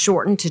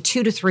shortened to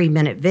 2 to 3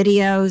 minute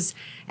videos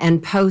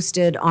and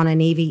posted on an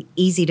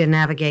easy to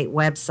navigate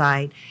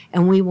website.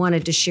 And we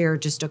wanted to share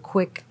just a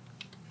quick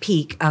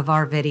peek of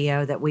our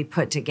video that we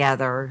put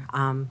together.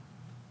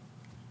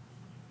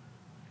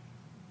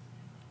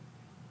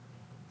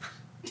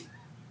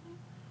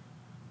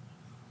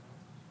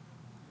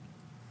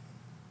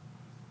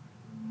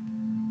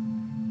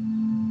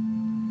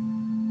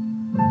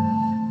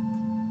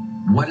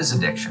 What is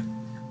addiction?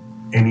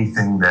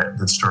 Anything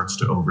that starts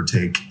to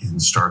overtake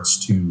and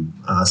starts to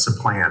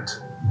supplant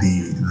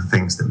the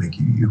things that make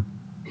you you.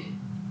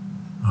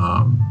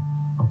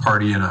 A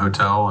party in a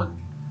hotel,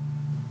 and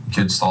the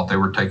kids thought they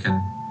were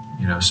taking,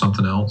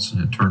 something else,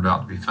 and it turned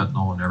out to be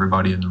fentanyl, and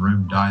everybody in the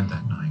room died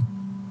that night.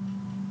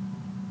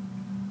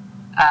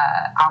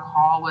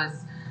 Alcohol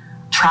was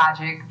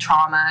tragic,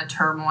 trauma,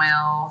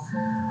 turmoil.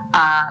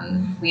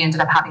 We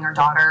ended up having our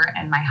daughter,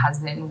 and my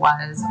husband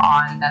was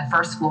on the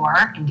first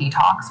floor in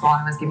detox while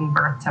I was giving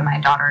birth to my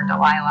daughter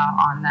Delilah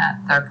on the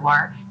third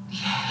floor.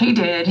 He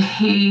did.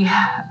 He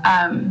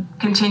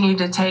continued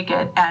to take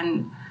it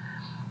and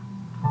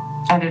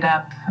ended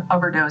up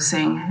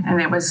overdosing,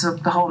 and it was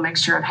the whole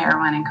mixture of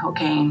heroin and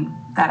cocaine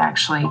that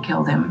actually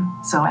killed him.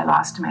 So I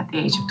lost him at the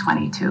age of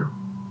 22.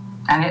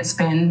 And it's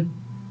been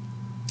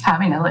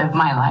having to live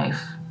my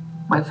life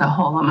with a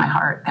hole in my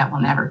heart that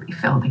will never be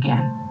filled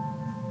again.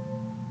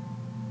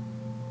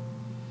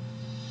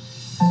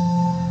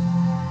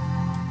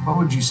 What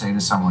would you say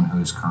to someone who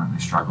is currently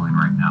struggling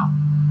right now?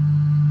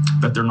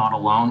 That they're not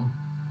alone.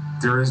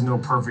 There is no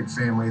perfect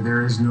family.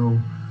 There is no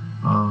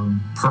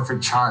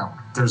perfect child.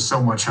 There's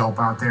so much help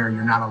out there.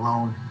 You're not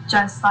alone.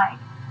 Just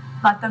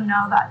let them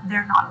know that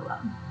they're not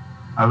alone.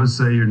 I would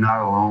say you're not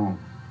alone.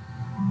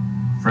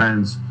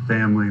 Friends,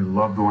 family,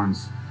 loved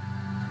ones,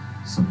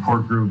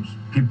 support groups,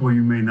 people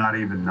you may not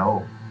even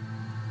know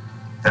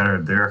that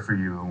are there for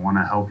you and want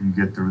to help you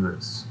get through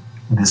this.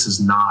 This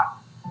is not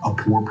a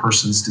poor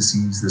person's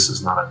disease. This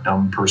is not a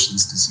dumb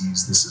person's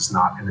disease. This is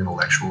not an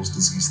intellectual's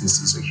disease.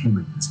 This is a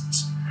human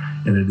disease.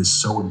 And it is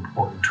so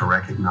important to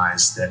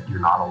recognize that you're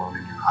not alone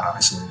and you're not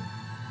isolated.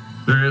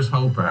 There is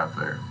hope out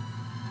there.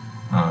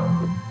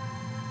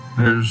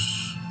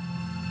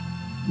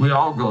 We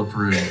all go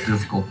through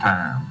difficult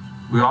times.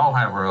 We all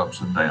have our ups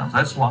and downs.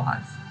 That's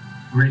life.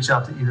 Reach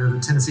out to either the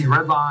Tennessee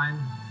Red Line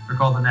or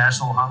call the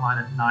national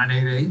hotline at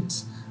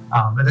 988.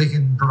 And they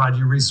can provide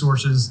you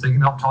resources. They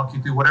can help talk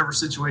you through whatever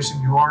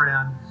situation you are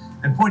in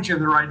and point you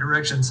in the right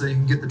direction so you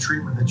can get the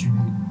treatment that you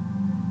need.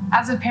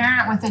 As a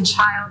parent with a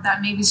child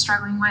that may be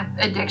struggling with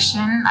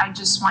addiction, I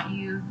just want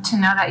you to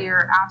know that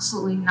you're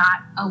absolutely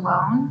not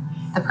alone.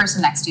 The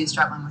person next to you is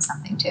struggling with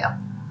something too.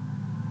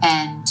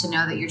 and to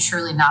know that you're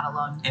truly not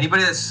alone.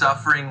 Anybody that's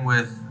suffering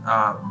with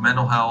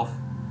mental health,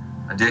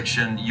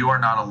 addiction, you are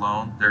not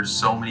alone. There's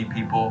so many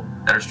people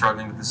that are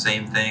struggling with the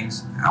same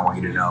things. I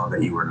want you to know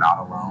that you are not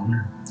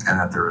alone and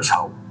that there is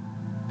hope.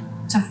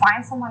 To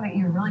find someone that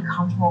you're really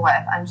comfortable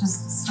with and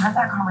just start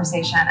that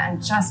conversation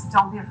and just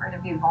don't be afraid to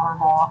be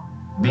vulnerable.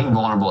 Being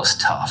vulnerable is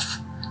tough.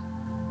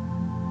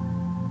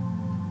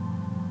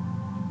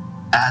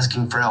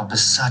 Asking for help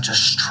is such a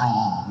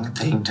strong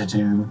thing to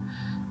do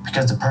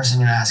because the person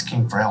you're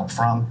asking for help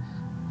from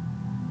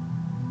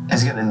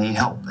is going to need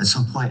help at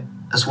some point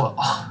as well.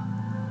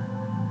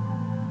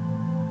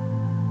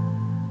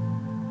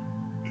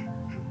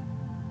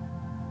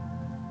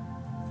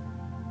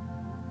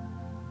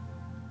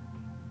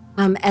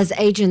 As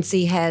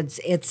agency heads,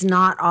 it's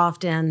not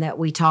often that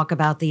we talk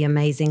about the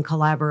amazing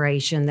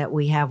collaboration that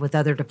we have with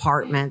other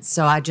departments.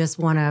 So I just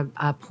want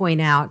to point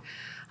out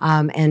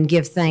and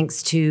give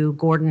thanks to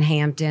Gordon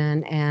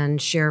Hampton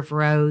and Sheriff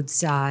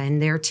Rhodes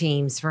and their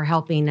teams for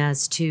helping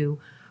us to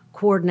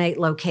coordinate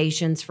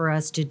locations for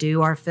us to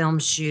do our film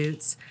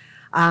shoots.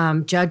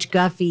 Judge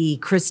Guffey,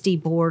 Christy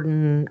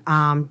Borden,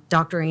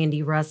 Dr.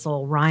 Andy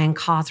Russell, Ryan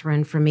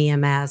Cothran from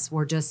EMS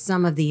were just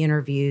some of the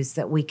interviews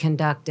that we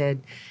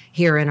conducted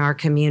here in our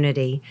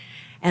community.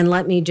 And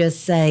let me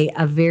just say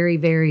a very,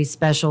 very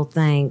special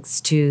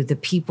thanks to the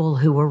people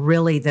who were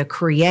really the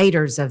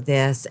creators of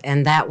this,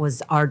 and that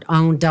was our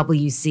own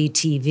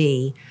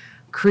WCTV,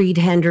 Creed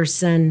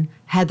Henderson,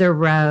 Heather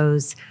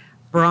Rose,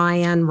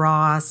 Brian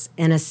Ross,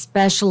 and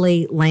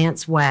especially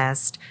Lance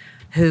West,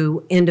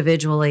 who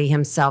individually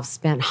himself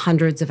spent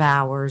hundreds of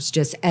hours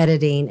just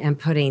editing and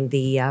putting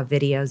the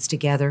videos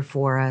together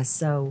for us.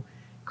 So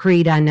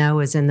Creed, I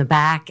know, is in the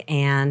back,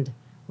 and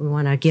we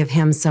want to give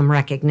him some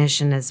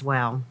recognition as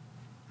well.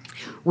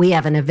 We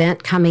have an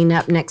event coming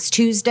up next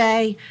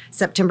Tuesday,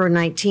 September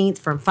 19th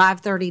from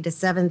 5:30 to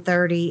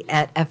 7:30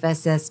 at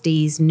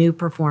FSSD's new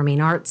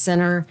Performing Arts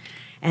Center,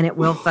 and it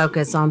will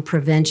focus on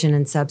prevention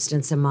and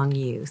substance among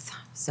youth.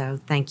 So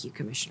thank you,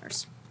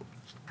 Commissioners.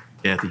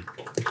 Kathy.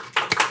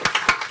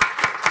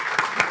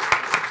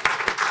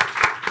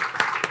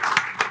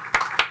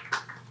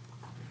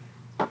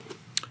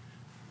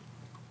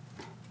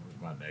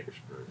 My next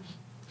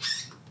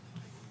verse.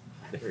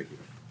 There you go.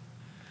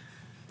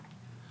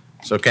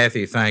 So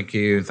Kathy, thank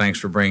you. Thanks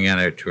for bringing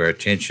it to our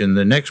attention.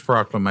 The next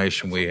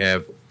proclamation we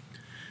have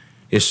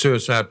is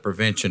Suicide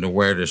Prevention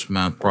Awareness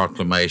Month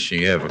proclamation.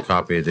 You have a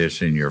copy of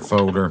this in your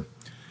folder.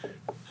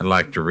 I'd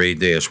like to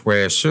read this.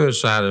 Whereas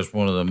suicide is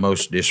one of the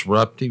most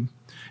disruptive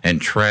and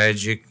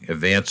tragic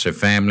events a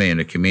family and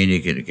a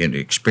community can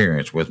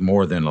experience, with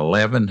more than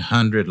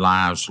 1,100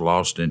 lives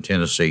lost in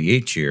Tennessee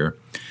each year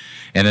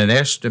and an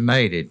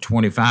estimated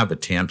 25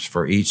 attempts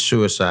for each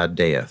suicide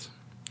death.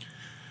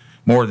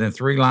 More than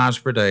 3 lives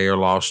per day are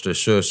lost to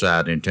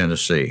suicide in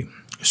Tennessee.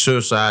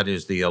 Suicide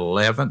is the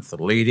 11th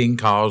leading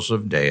cause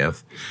of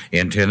death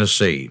in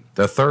Tennessee,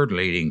 the 3rd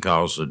leading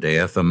cause of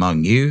death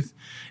among youth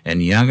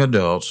and young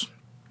adults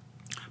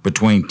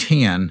between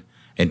 10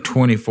 and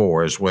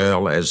 24, as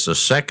well as the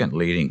 2nd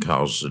leading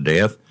cause of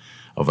death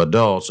of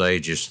adults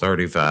ages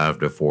 35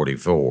 to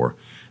 44,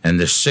 and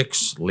the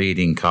 6th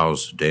leading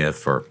cause of death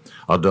for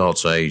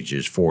adults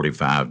ages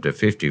 45 to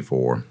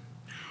 54.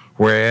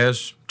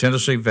 Whereas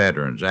Tennessee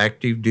veterans,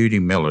 active duty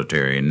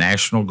military, and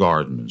National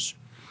Guardsmen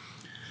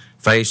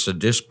face a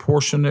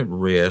disproportionate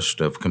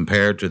risk of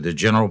compared to the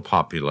general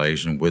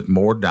population, with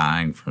more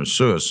dying from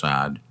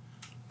suicide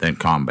than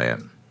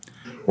combat.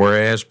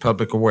 Whereas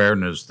public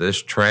awareness of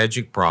this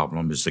tragic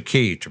problem is the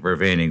key to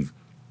preventing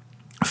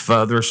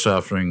further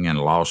suffering and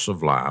loss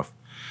of life,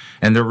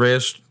 and the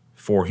risk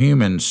for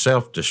human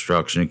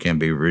self-destruction can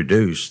be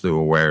reduced through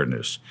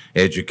awareness,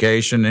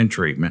 education, and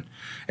treatment,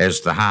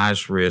 as the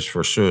highest risk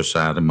for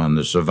suicide among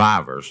the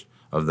survivors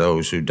of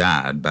those who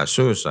died by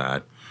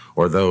suicide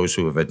or those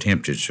who have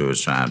attempted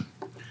suicide.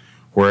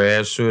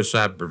 Whereas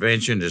suicide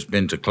prevention has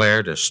been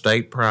declared a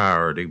state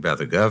priority by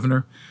the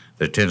governor,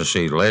 the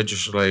Tennessee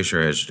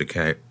legislature has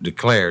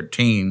declared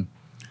teen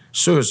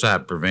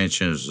suicide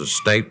prevention as a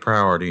state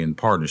priority in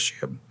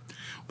partnership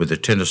with the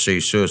Tennessee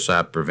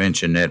Suicide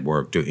Prevention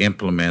Network to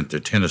implement the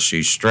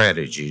Tennessee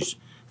strategies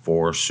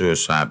for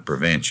suicide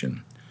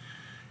prevention.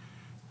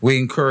 We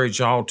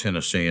encourage all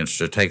Tennesseans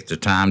to take the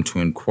time to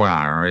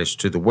inquire as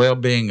to the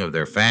well-being of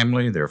their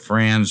family, their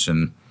friends,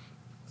 and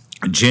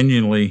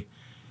genuinely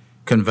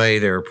convey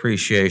their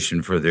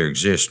appreciation for their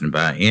existence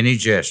by any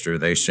gesture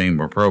they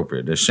seem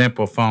appropriate. A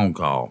simple phone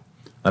call,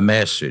 a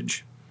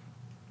message,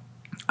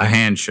 a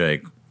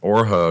handshake,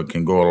 or a hug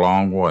can go a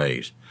long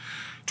ways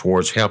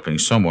towards helping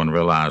someone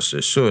realize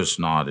that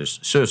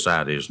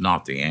suicide is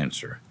not the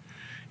answer.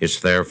 It's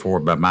therefore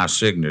by my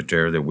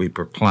signature that we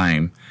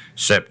proclaim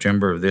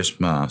September of this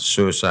month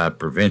Suicide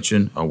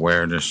Prevention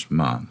Awareness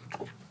Month.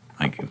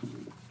 Thank you.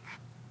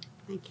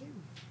 Thank you.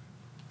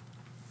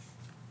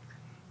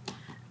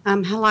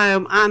 Hello,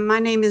 my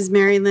name is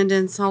Mary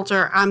Lyndon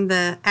Salter. I'm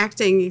the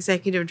acting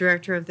executive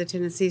director of the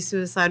Tennessee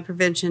Suicide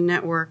Prevention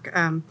Network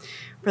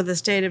for the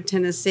state of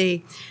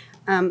Tennessee.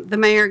 The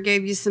mayor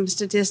gave you some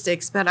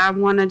statistics, but I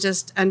want to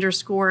just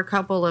underscore a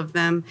couple of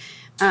them.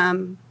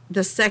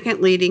 The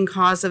second leading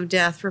cause of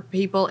death for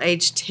people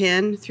aged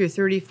 10 through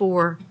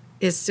 34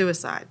 is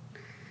suicide.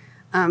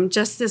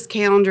 Just this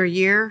calendar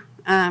year,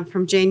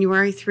 from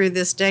January through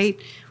this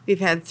date, we've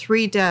had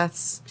 3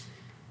 deaths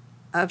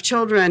of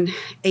children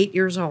 8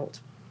 years old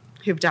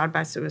who've died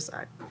by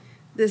suicide.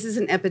 This is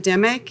an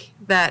epidemic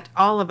that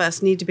all of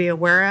us need to be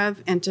aware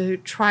of and to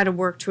try to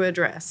work to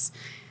address.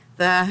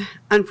 The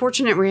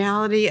unfortunate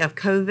reality of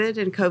COVID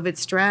and COVID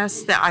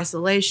stress, the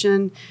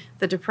isolation,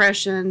 the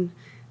depression,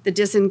 the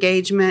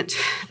disengagement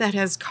that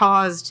has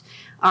caused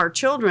our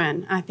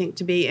children, I think,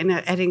 to be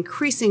at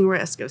increasing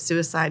risk of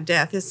suicide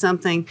death is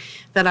something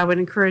that I would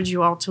encourage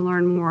you all to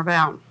learn more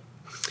about.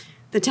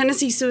 The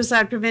Tennessee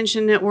Suicide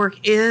Prevention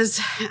Network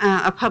is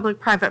a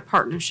public-private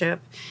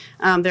partnership.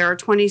 There are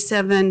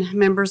 27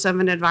 members of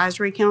an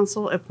advisory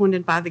council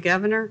appointed by the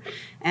governor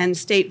and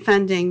state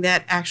funding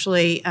that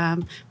actually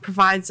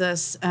provides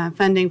us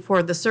funding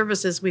for the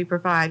services we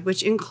provide,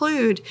 which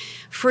include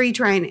free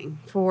training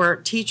for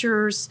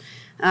teachers,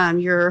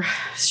 your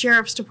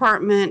sheriff's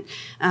department,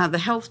 the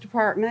health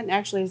department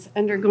actually is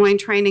undergoing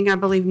training, I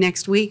believe,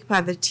 next week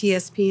by the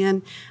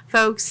TSPN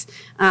folks,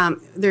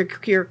 your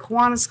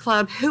Kiwanis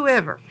Club,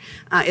 whoever.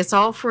 It's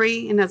all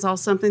free, and that's all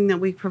something that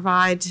we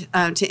provide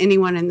to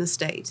anyone in the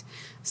state.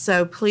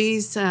 So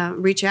please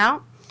reach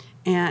out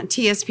at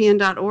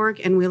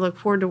tspn.org, and we look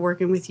forward to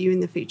working with you in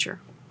the future.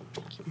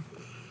 Thank you.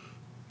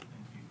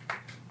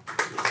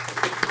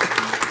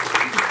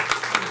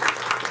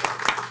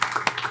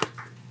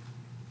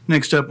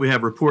 Next up, we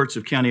have reports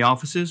of county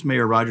offices.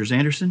 Mayor Rogers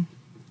Anderson.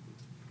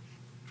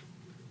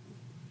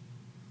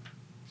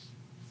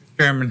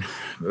 Chairman,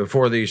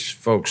 before these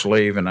folks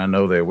leave, and I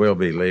know they will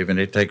be leaving,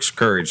 it takes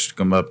courage to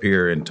come up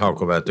here and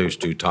talk about those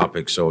 2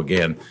 topics. So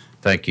again,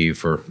 thank you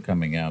for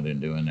coming out and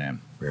doing that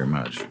very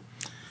much.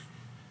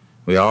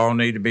 We all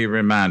need to be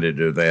reminded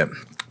of that.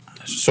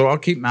 So I'll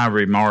keep my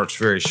remarks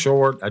very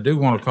short. I do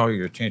want to call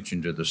your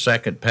attention to the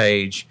second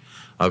page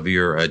of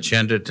your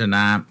agenda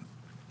tonight.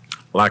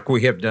 Like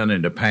we have done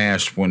in the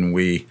past when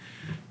we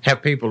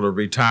have people to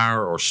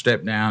retire or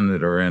step down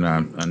that are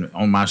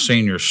on my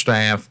senior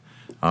staff,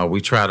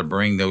 we try to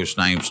bring those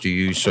names to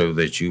you so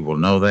that you will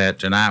know that.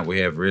 Tonight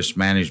we have Risk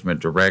Management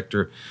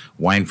Director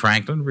Wayne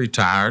Franklin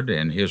retired,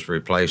 and his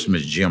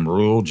replacement is Jim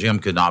Rule. Jim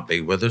could not be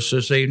with us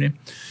this evening.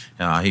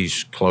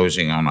 He's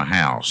closing on a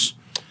house.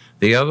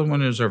 The other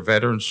one is our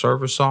Veteran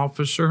Service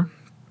Officer.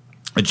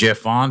 Jeff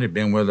Vaughn had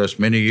been with us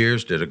many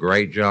years, did a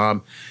great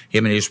job.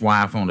 Him and his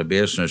wife own a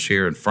business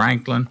here in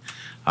Franklin.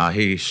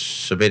 He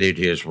submitted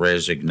his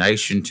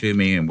resignation to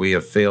me, and we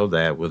have filled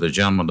that with a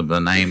gentleman by the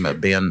name of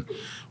Ben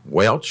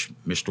Welch.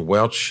 Mr.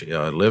 Welch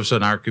lives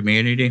in our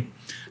community.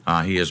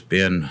 He has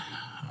been,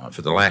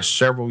 for the last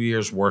several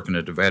years, working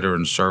at the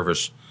Veteran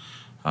Service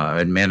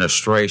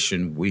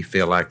Administration. We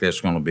feel like that's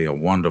going to be a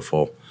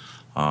wonderful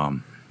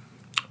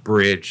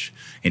bridge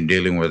in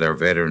dealing with our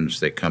veterans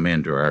that come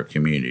into our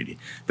community.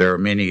 There are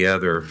many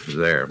others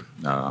there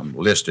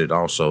listed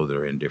also that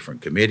are in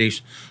different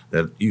committees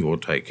that you will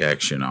take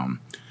action on.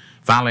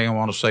 Finally, I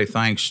want to say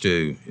thanks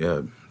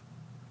to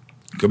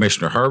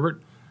Commissioner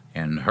Herbert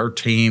and her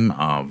team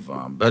of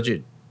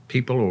budget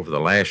people over the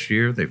last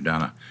year. They've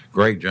done a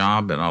great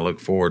job, and I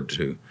look forward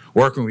to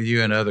working with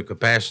you in other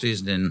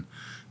capacities. Then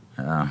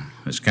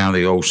it's kind of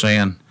the old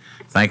saying,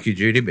 thank you,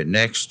 Judy, but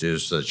next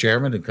is the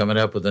chairman and coming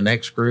up with the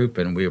next group,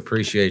 and we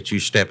appreciate you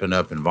stepping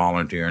up and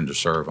volunteering to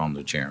serve on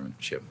the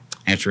chairmanship.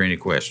 Answer any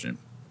question.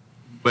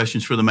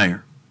 Questions for the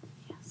mayor?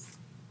 Yes.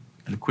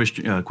 And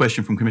a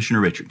question from Commissioner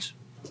Richards.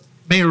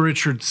 Mayor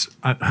Richards,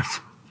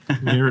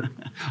 Mayor,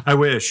 I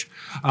wish.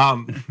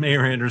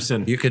 Mayor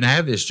Anderson. You can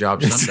have this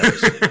job some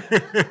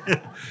days.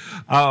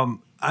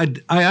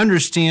 I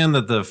understand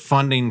that the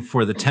funding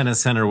for the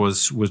tennis center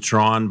was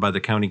withdrawn by the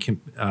county,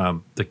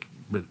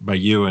 by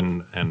you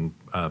and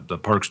the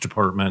Parks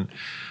Department.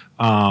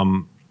 I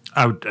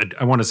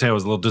want to say I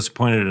was a little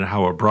disappointed at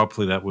how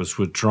abruptly that was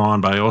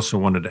withdrawn, but I also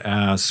wanted to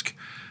ask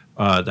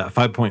that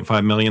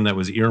 $5.5 million that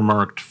was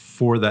earmarked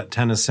for that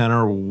tennis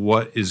center,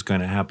 what is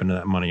going to happen to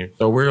that money?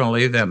 So we're going to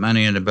leave that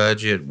money in the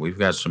budget. We've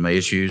got some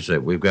issues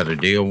that we've got to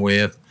deal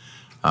with,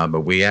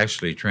 but we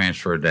actually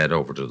transferred that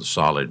over to the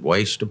Solid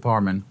Waste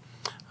Department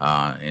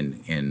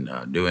in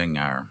doing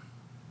our,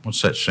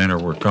 what's that center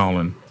we're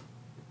calling?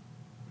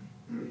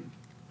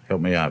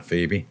 Help me out,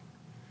 Phoebe.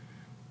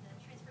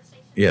 Transfer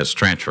station? Yes,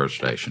 transfer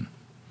station.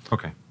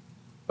 Okay.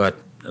 But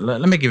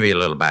let me give you a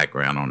little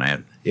background on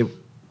that.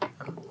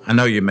 I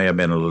know you may have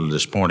been a little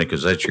disappointed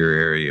because that's your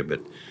area,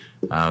 but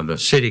the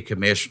city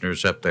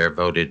commissioners up there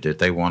voted that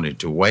they wanted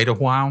to wait a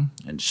while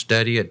and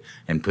study it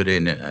and put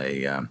in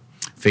a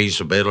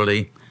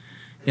feasibility.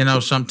 You know,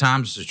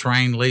 sometimes the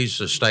train leaves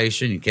the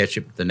station, you catch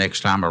it the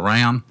next time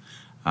around.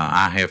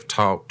 I have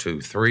talked to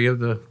 3 of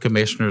the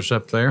commissioners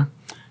up there.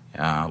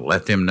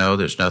 Let them know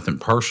there's nothing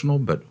personal,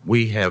 but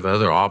we have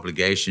other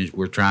obligations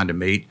we're trying to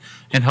meet,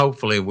 and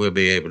hopefully we'll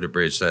be able to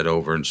bridge that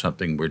over in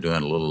something we're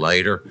doing a little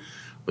later.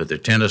 with the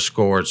tennis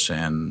courts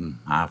and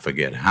I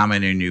forget how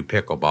many new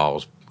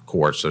pickleball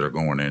courts that are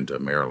going into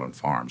Maryland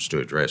Farms to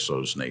address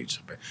those needs.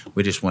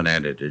 We just went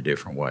at it a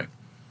different way.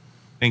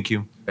 Thank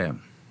you. Yeah.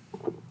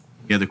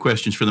 Any other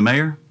questions for the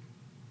mayor?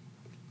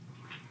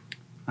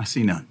 I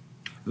see none.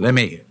 Let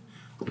me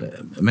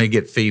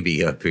get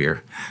Phoebe up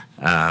here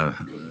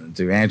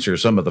to answer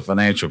some of the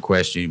financial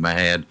questions you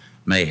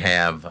may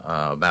have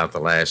about the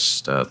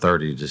last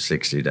 30 to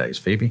 60 days.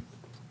 Phoebe?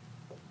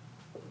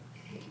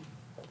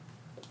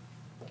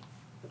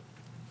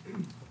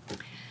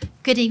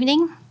 Good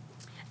evening.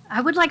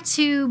 I would like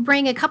to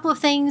bring a couple of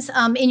things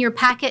in your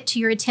packet to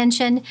your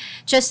attention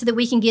just so that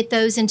we can get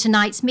those in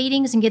tonight's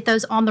meetings and get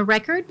those on the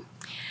record.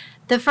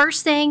 The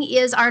first thing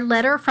is our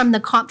letter from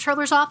the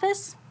Comptroller's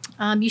Office.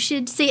 You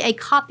should see a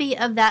copy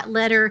of that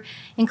letter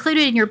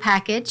included in your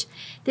package.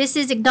 This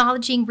is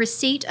acknowledging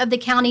receipt of the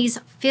county's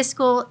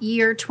fiscal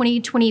year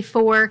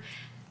 2024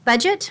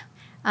 budget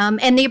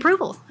and the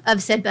approval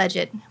of said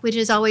budget, which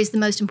is always the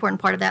most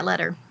important part of that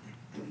letter.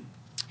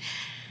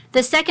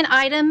 The second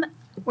item,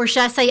 or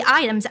should I say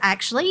items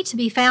actually, to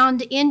be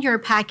found in your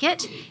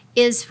packet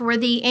is for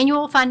the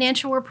annual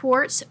financial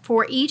reports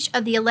for each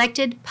of the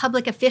elected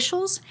public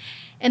officials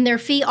and their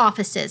fee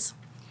offices.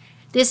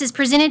 This is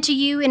presented to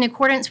you in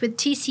accordance with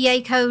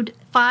TCA Code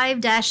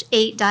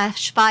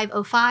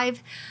 5-8-505.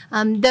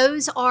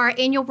 Those are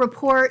annual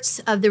reports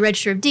of the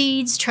Register of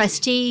Deeds,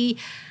 trustee,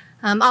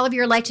 all of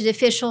your elected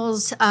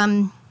officials,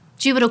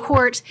 juvenile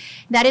court.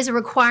 That is a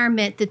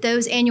requirement that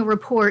those annual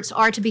reports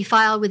are to be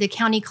filed with the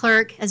county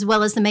clerk as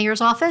well as the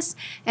mayor's office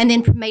and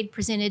then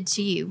presented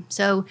to you.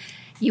 So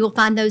you will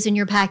find those in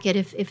your packet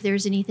if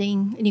there's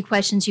any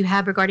questions you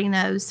have regarding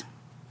those.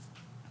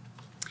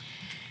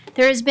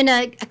 There has been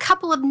a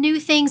couple of new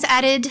things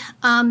added.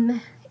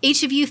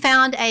 Each of you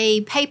found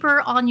a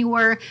paper on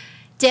your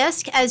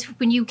desk as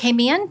when you came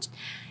in.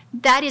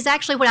 That is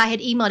actually what I had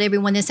emailed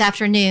everyone this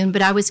afternoon,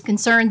 but I was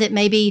concerned that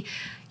maybe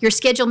your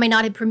schedule may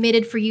not have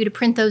permitted for you to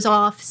print those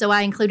off, so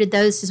I included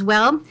those as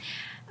well.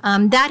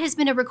 That has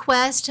been a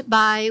request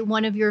by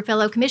one of your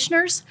fellow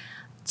commissioners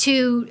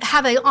to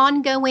have an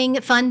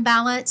ongoing fund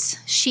balance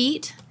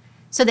sheet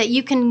so that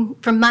you can,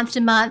 from month to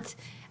month,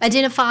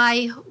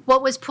 identify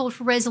what was pulled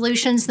for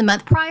resolutions the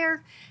month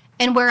prior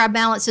and where our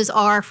balances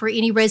are for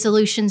any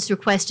resolutions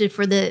requested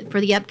for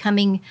the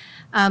upcoming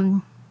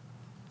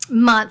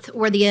month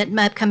or the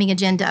upcoming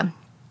agenda.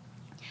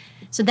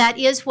 So that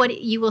is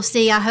what you will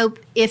see. I hope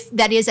if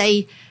that is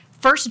a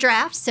first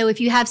draft. So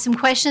if you have some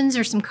questions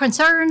or some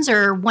concerns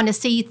or want to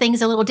see things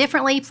a little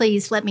differently,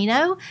 please let me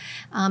know.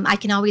 I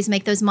can always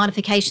make those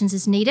modifications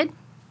as needed.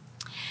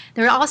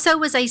 There also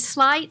was a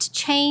slight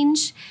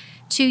change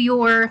to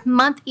your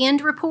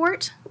month-end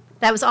report.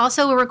 That was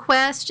also a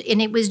request,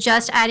 and it was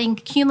just adding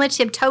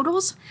cumulative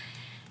totals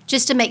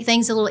just to make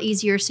things a little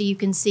easier so you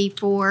can see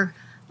for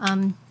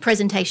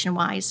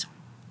presentation-wise.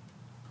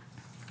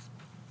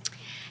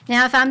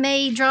 Now, if I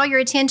may draw your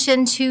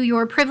attention to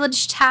your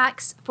privilege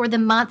tax for the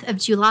month of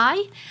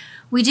July.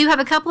 We do have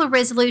a couple of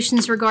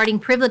resolutions regarding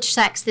privilege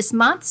tax this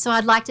month, so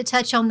I'd like to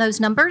touch on those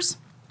numbers.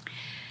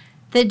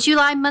 The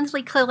July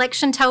monthly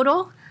collection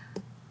total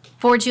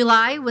for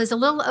July was a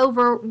little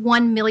over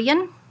 $1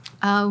 million,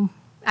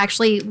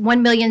 actually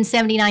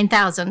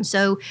 $1,079,000.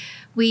 So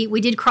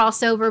we did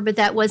cross over, but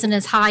that wasn't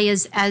as high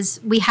as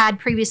we had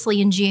previously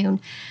in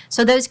June.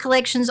 So those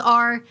collections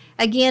are,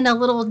 again, a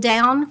little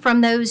down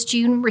from those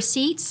June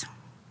receipts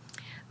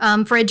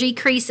for a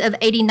decrease of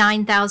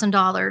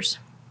 $89,000.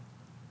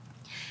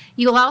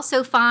 You will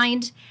also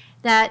find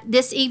that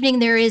this evening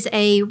there is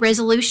a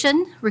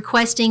resolution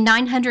requesting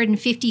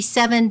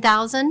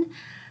 $957,000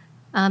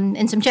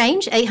 and some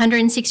change,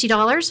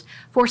 $860,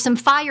 for some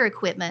fire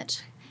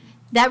equipment.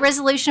 That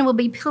resolution will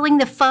be pulling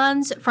the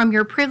funds from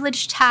your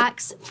privilege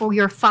tax for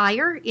your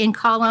fire in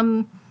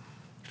column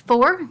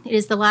 4. It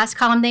is the last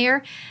column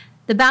there.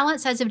 The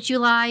balance as of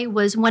July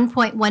was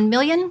 $1.1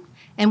 million,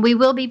 and we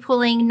will be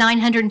pulling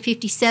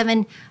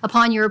 $957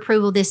 upon your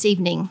approval this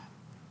evening.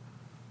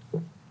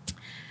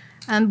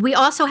 We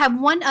also have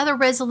one other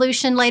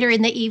resolution later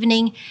in the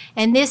evening,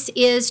 and this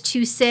is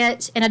to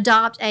set and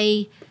adopt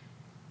a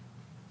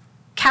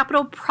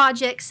capital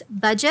projects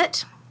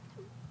budget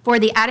for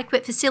the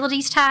adequate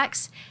facilities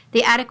tax,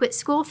 the adequate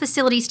school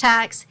facilities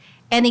tax,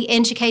 and the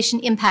education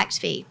impact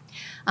fee.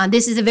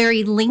 This is a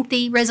very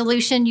lengthy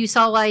resolution. You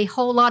saw a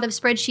whole lot of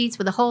spreadsheets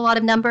with a whole lot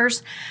of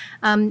numbers.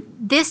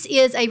 This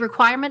is a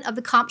requirement of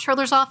the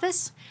Comptroller's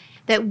Office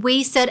that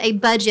we set a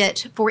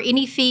budget for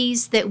any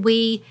fees that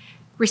we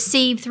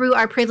receive through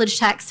our privilege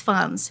tax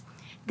funds.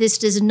 This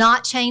does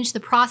not change the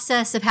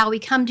process of how we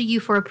come to you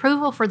for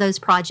approval for those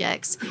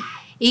projects.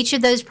 Each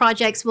of those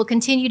projects will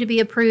continue to be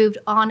approved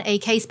on a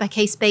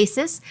case-by-case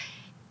basis.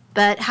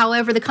 But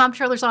however, the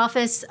Comptroller's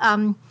Office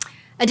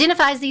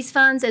identifies these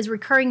funds as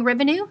recurring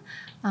revenue.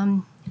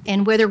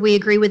 And whether we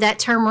agree with that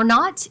term or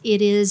not,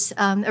 it is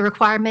a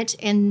requirement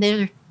and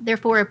they're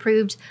therefore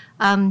approved,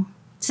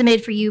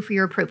 submitted for you for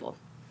your approval.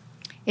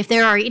 If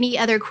there are any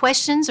other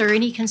questions or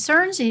any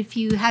concerns, if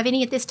you have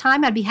any at this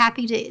time, I'd be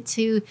happy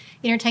to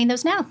entertain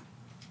those now.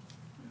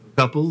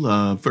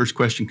 Couple. First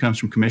question comes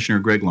from Commissioner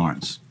Greg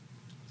Lawrence.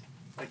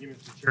 Thank you,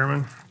 Mr.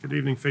 Chairman. Good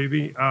evening,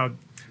 Phoebe.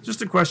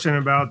 Just a question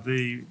about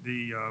the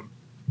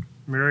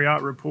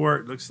Marriott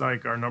report. Looks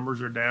like our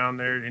numbers are down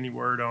there. Any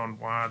word on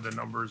why the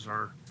numbers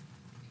are?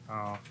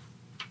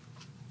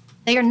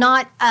 They are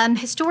not.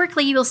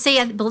 Historically, you will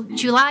see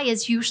July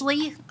is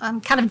usually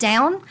kind of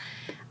down.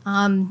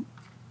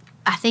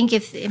 I think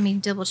let me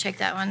double check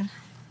that one.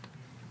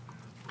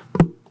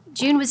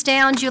 June was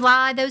down,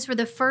 July, those were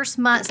the first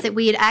months that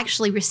we had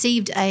actually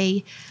received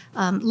a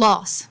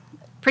loss,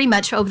 pretty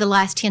much over the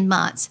last 10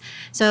 months.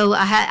 So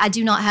I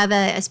do not have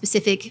a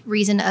specific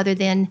reason other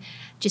than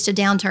just a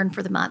downturn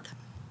for the month.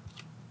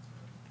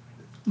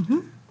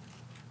 Mm-hmm.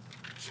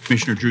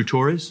 Commissioner Drew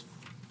Torres.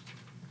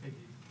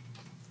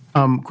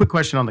 Quick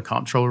question on the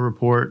comptroller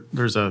report.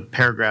 There's a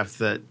paragraph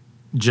that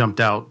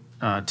jumped out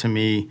to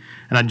me,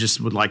 and I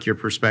just would like your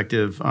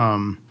perspective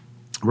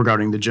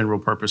regarding the general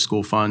purpose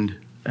school fund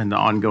and the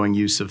ongoing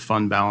use of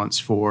fund balance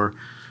for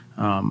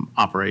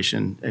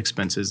operation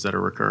expenses that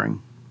are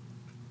recurring.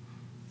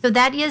 So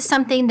that is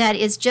something that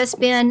has just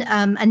been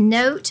a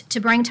note to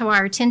bring to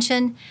our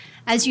attention.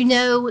 As you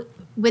know,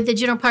 with the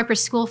general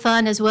purpose school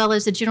fund as well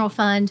as the general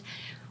fund,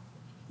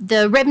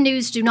 the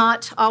revenues do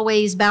not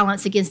always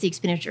balance against the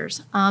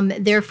expenditures.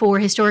 Therefore,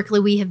 historically,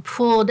 we have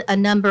pulled a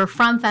number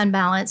from fund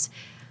balance,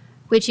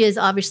 which is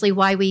obviously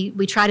why we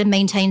try to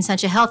maintain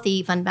such a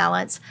healthy fund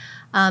balance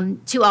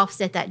to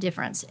offset that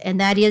difference. And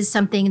that is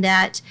something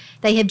that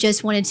they have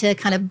just wanted to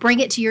kind of bring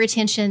it to your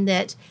attention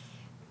that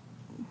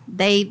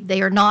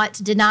they are not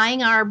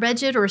denying our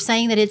budget or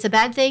saying that it's a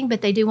bad thing,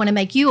 but they do want to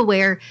make you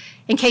aware,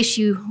 in case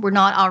you were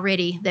not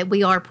already, that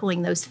we are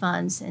pulling those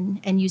funds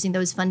and using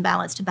those fund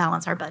balance to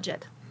balance our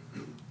budget.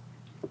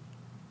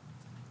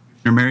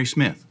 Mary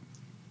Smith.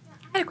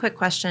 I had a quick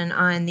question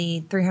on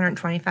the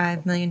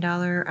 $325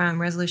 million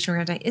resolution.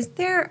 Is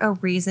there a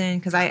reason,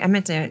 because I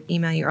meant to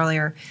email you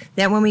earlier,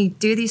 that when we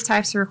do these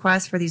types of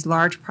requests for these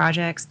large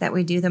projects, that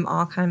we do them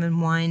all kind of in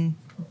one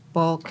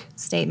bulk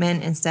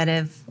statement instead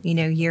of,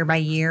 year by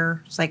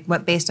year? It's like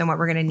based on what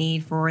we're going to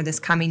need for this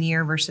coming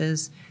year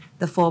versus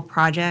the full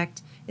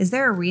project. Is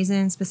there a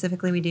reason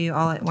specifically we do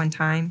all at one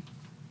time?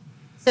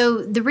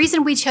 So the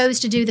reason we chose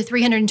to do the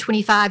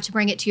 325 to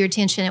bring it to your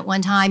attention at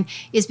one time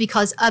is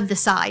because of the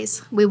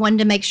size. We wanted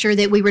to make sure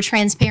that we were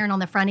transparent on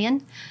the front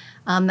end.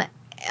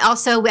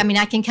 Also,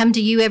 I can come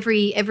to you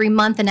every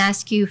month and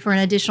ask you for an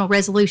additional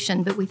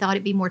resolution, but we thought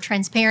it'd be more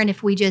transparent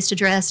if we just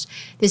addressed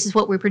this is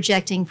what we're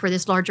projecting for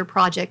this larger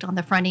project on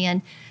the front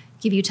end,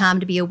 give you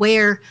time to be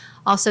aware,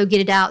 also get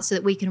it out so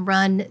that we can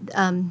run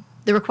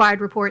the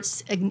required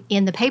reports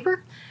in the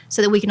paper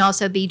so that we can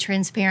also be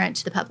transparent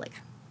to the public.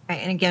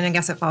 And again, I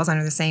guess it falls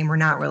under the same, we're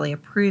not really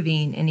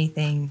approving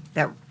anything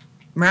we're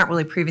not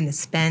really approving the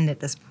spend at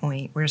this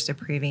point. We're just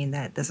approving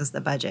that this is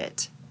the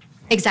budget.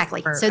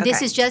 Exactly. So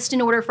this is just in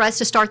order for us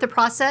to start the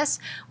process.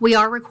 We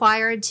are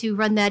required to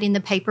run that in the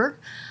paper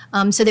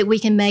so that we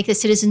can make the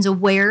citizens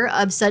aware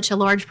of such a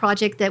large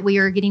project that we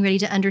are getting ready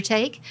to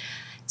undertake.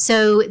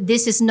 So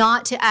this is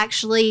not to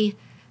actually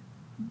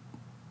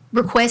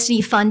request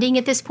any funding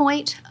at this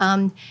point.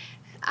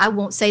 I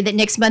won't say that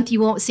next month you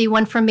won't see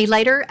one from me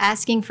later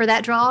asking for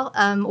that draw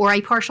or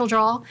a partial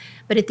draw,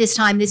 but at this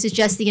time, this is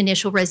just the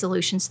initial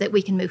resolution so that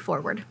we can move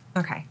forward.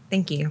 Okay,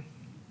 thank you.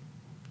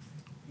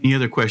 Any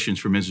other questions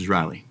for Mrs.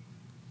 Riley?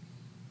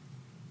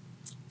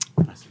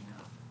 All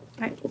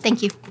right,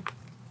 thank you.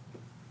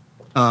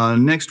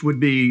 Next would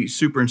be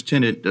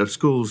Superintendent of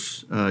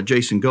Schools,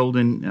 Jason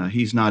Golden.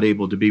 He's not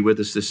able to be with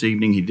us this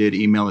evening. He did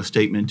email a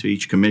statement to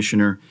each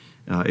commissioner.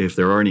 If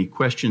there are any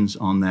questions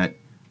on that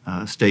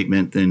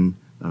statement, then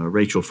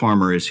Rachel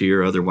Farmer is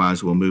here.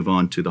 Otherwise, we'll move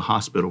on to the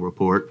hospital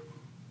report.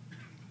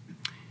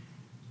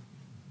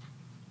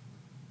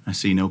 I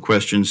see no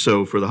questions.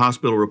 So for the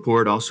hospital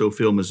report, also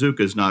Phil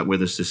Mazuka is not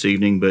with us this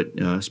evening,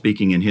 but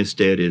speaking in his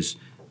stead is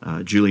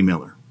Julie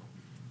Miller.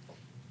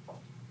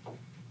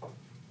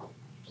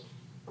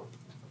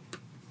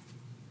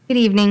 Good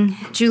evening,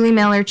 Julie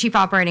Miller, Chief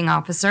Operating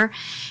Officer,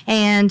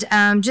 and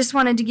just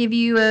wanted to give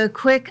you a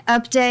quick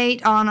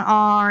update on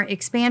our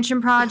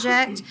expansion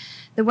project.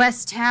 The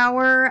West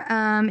Tower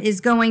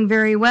is going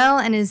very well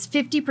and is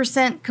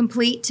 50%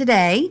 complete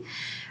today.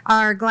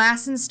 Our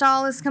glass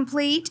install is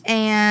complete,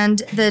 and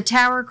the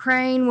tower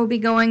crane will be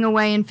going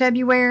away in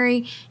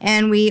February,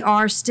 and we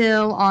are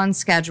still on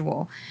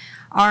schedule.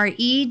 Our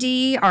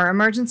ED, our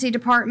emergency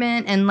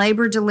department, and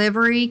labor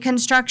delivery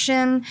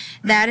construction,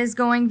 that is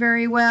going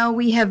very well.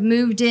 We have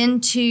moved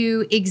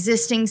into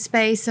existing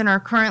space and are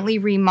currently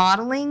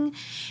remodeling.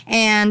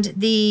 And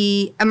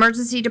the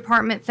emergency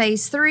department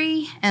phase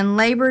 3 and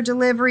labor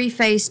delivery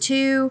phase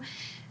 2,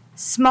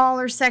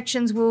 smaller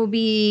sections will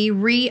be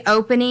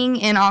reopening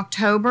in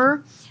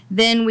October.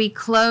 Then we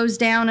close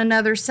down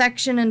another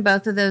section in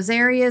both of those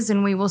areas,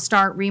 and we will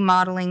start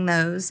remodeling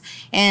those.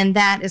 And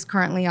that is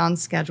currently on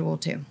schedule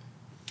too.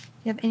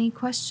 You have any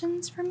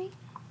questions for me?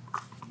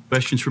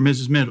 Questions for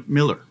Mrs.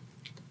 Miller?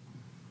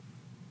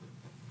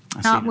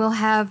 Not, we'll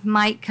have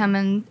Mike come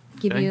and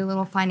give Okay. you a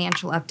little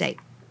financial update.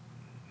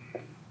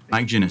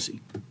 Mike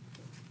Genesee.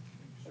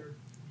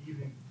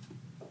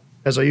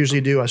 As I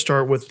usually do, I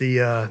start with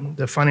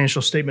the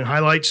financial statement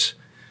highlights.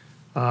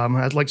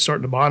 I'd like to start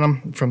at the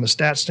bottom from the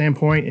stats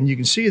standpoint, and you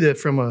can see that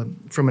from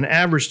an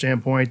average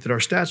standpoint that our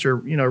stats are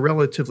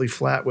relatively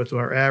flat with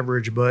our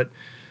average, but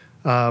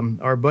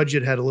our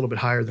budget had a little bit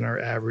higher than our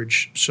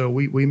average, so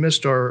we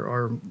missed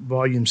our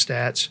volume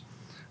stats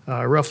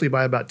roughly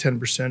by about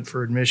 10%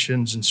 for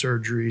admissions and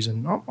surgeries,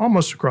 and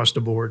almost across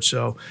the board.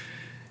 So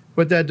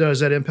what that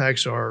does, that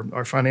impacts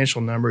our financial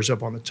numbers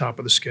up on the top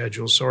of the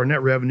schedule. So our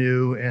net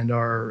revenue and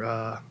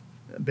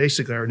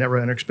basically our net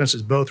revenue and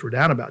expenses both were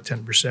down about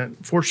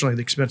 10%. Fortunately,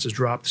 the expenses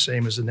dropped the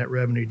same as the net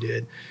revenue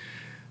did.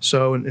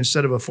 So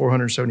instead of a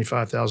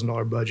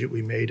 $475,000 budget,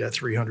 we made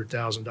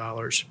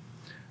 $300,000.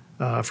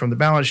 From the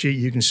balance sheet,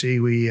 you can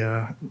see we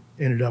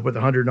ended up with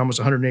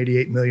almost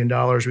 $188 million.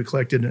 We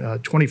collected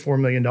 $24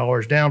 million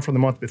down from the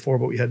month before,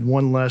 but we had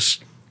one less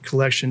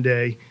collection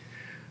day.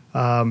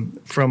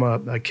 From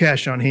a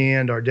cash on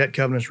hand, our debt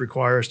covenants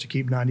require us to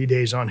keep 90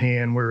 days on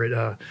hand. We're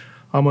at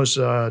almost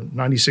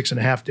 96 and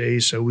a half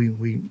days, so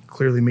we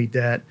clearly meet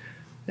that.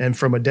 And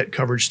from a debt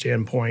coverage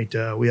standpoint,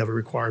 we have a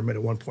requirement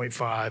of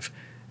 1.5,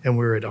 and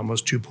we're at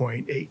almost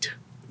 2.8.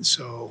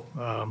 So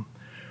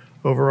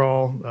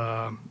overall,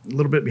 a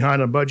little bit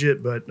behind on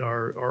budget, but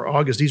our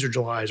August, these are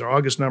July's, our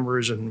August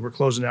numbers, and we're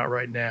closing out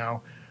right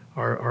now,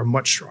 are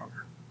much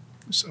stronger.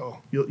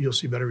 So you'll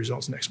see better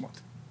results next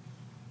month.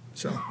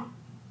 So.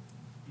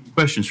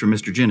 Questions for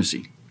Mr.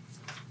 Genesee?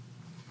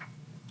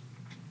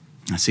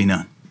 I see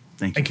none.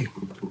 Thank you.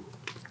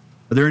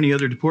 Are there any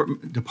other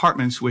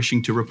departments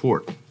wishing to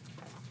report?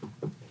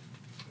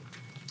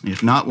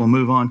 If not, we'll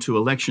move on to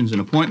elections and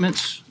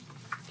appointments.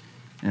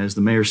 As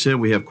the mayor said,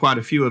 we have quite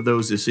a few of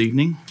those this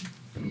evening.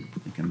 I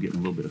think I'm getting a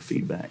little bit of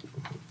feedback.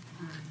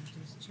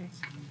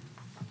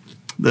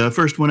 The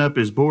first one up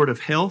is Board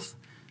of Health.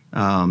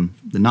 The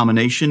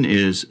nomination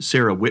is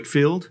Sarah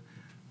Whitfield.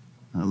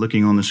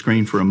 Looking on the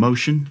screen for a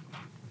motion.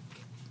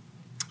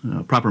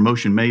 Proper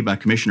motion made by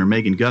Commissioner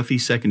Megan Guffey,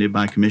 seconded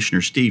by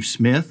Commissioner Steve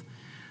Smith.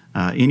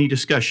 Any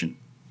discussion?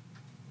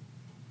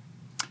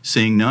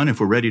 Seeing none, if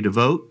we're ready to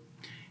vote,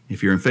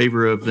 if you're in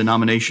favor of the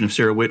nomination of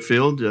Sarah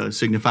Whitfield,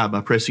 signify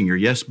by pressing your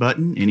yes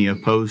button. Any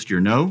opposed,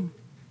 your no.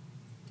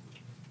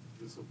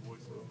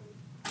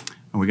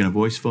 Are we going to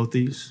voice vote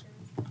these?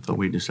 I thought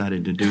we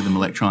decided to do them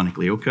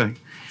electronically. Okay.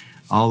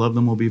 All of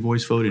them will be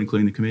voice voted,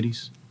 including the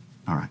committees?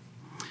 All right.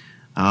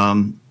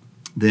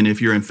 Then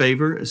if you're in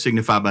favor,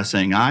 signify by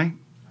saying aye.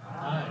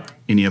 Aye.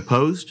 Any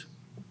opposed?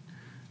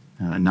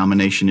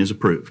 Nomination is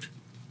approved.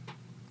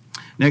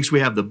 Next, we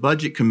have the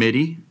Budget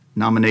Committee.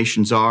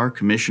 Nominations are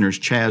Commissioners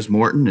Chaz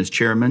Morton as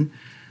chairman,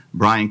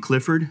 Brian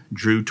Clifford,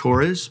 Drew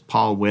Torres,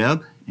 Paul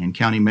Webb, and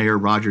County Mayor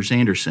Rogers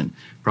Anderson.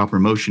 Proper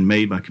motion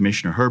made by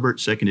Commissioner Herbert,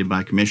 seconded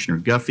by Commissioner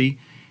Guffey.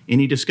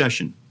 Any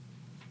discussion?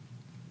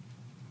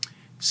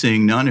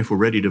 Seeing none, if we're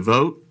ready to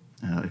vote,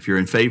 if you're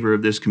in favor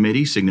of this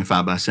committee,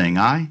 signify by saying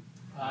aye.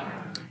 Aye.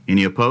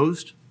 Any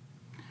opposed?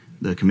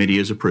 The committee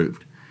is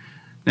approved.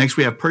 Next,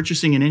 we have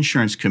Purchasing and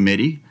Insurance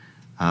Committee.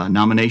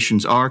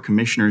 Nominations are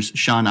Commissioners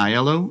Sean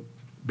Aiello,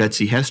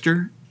 Betsy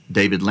Hester,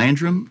 David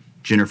Landrum,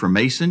 Jennifer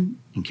Mason,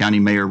 and County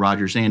Mayor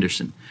Rogers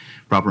Anderson.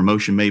 Proper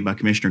motion made by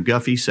Commissioner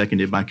Guffey,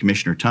 seconded by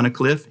Commissioner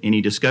Tunnicliffe.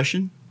 Any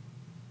discussion?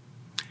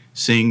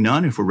 Seeing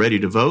none, if we're ready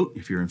to vote,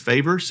 if you're in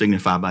favor,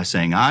 signify by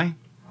saying aye.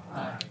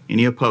 Aye.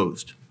 Any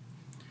opposed?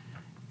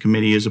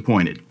 Committee is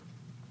appointed.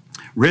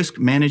 Risk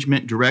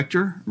Management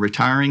Director,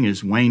 retiring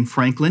is Wayne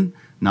Franklin.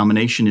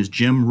 Nomination is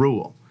Jim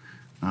Rule.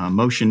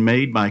 Motion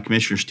made by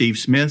Commissioner Steve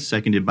Smith,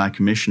 seconded by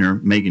Commissioner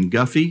Megan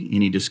Guffey.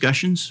 Any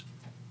discussions?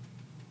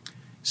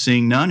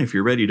 Seeing none, if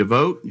you're ready to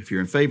vote, if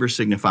you're in favor,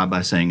 signify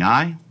by saying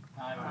aye.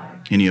 Aye.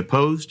 Any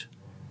opposed?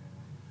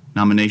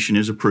 Nomination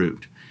is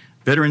approved.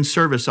 Veteran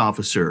Service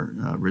Officer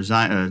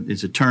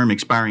is a term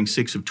expiring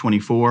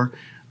 6/24.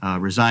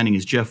 Resigning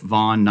is Jeff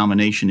Vaughn.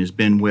 Nomination is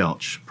Ben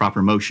Welch.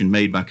 Proper motion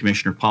made by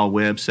Commissioner Paul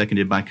Webb,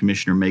 seconded by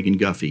Commissioner Megan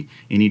Guffey.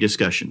 Any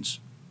discussions?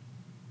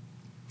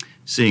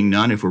 Seeing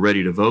none, if we're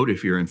ready to vote,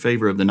 if you're in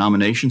favor of the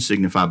nomination,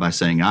 signify by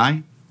saying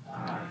aye.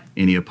 Aye.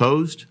 Any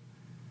opposed?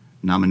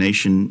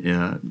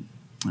 Nomination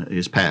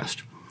is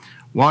passed.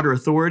 Water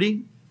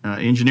Authority,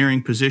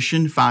 engineering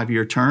position,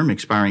 5-year term,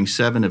 expiring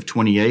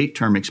 7/28.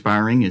 Term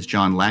expiring is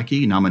John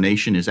Lackey.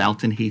 Nomination is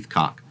Alton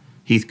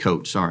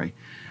Heathcote.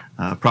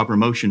 Proper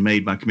motion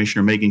made by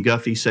Commissioner Megan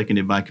Guffey,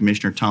 seconded by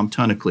Commissioner Tom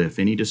Tunnicliffe.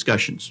 Any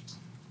discussions?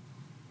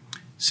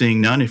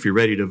 Seeing none, if you're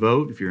ready to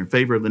vote, if you're in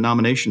favor of the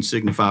nomination,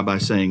 signify by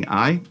saying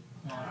aye.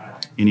 Aye.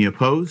 Any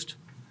opposed?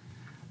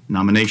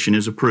 Nomination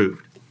is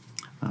approved.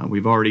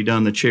 We've already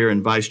done the chair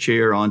and vice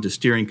chair. On to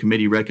steering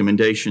committee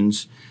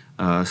recommendations.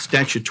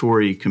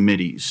 Statutory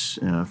committees.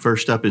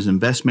 First up is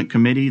Investment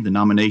Committee. The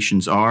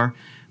nominations are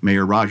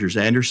Mayor Rogers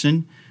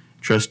Anderson,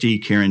 Trustee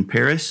Karen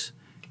Paris,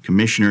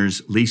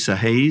 Commissioners Lisa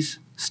Hayes,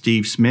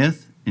 Steve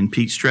Smith, and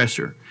Pete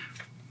Stresser.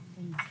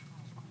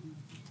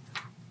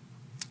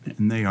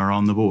 And they are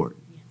on the board.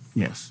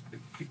 Yes.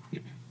 To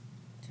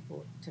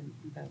vote on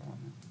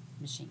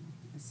the machine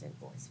instead of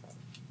voice vote.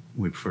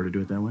 We prefer to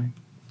do it that way?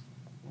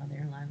 Well,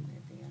 they're allowed to do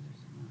the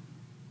others.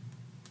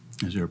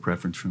 Is there a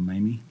preference from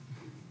Amy?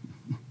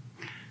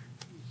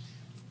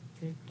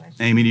 Good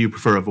question. Amy, do you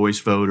prefer a voice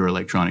vote or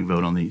electronic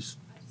vote on these?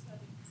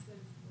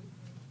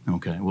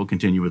 Okay, we'll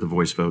continue with the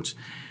voice votes.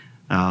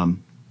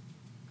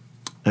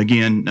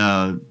 Again,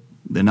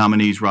 the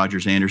nominees,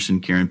 Rogers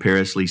Anderson, Karen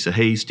Paris, Lisa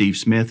Hayes, Steve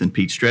Smith, and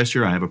Pete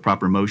Stresser. I have a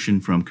proper motion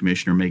from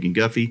Commissioner Megan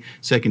Guffey,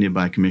 seconded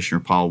by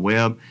Commissioner Paul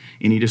Webb.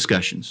 Any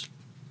discussions?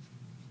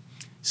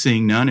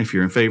 Seeing none, if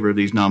you're in favor of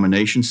these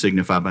nominations,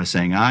 signify by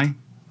saying aye.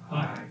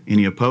 Aye.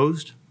 Any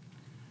opposed?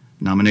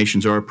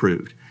 Nominations are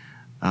approved.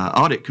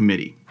 Audit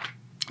Committee.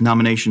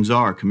 Nominations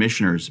are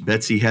Commissioners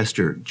Betsy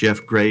Hester,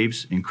 Jeff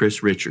Graves, and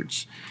Chris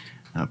Richards.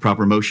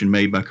 Proper motion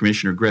made by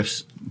Commissioner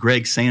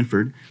Greg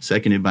Sanford,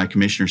 seconded by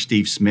Commissioner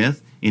Steve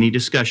Smith. Any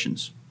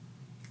discussions?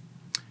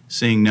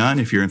 Seeing none,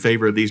 if you're in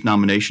favor of these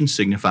nominations,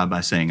 signify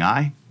by saying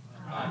aye.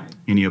 Aye.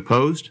 Any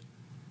opposed?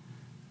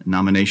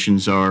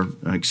 Nominations are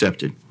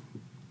accepted.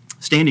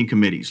 Standing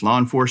committees, Law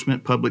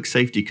Enforcement Public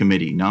Safety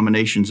Committee.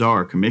 Nominations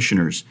are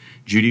Commissioners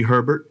Judy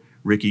Herbert,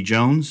 Ricky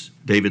Jones,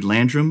 David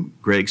Landrum,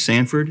 Greg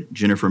Sanford,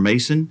 Jennifer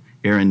Mason,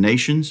 Aaron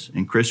Nations,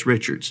 and Chris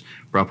Richards.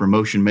 Proper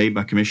motion made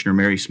by Commissioner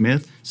Mary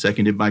Smith,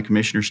 seconded by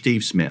Commissioner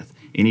Steve Smith.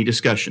 Any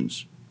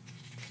discussions?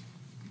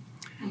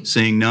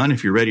 Seeing none,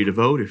 if you're ready to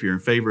vote, if you're in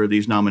favor of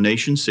these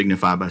nominations,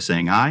 signify by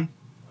saying aye.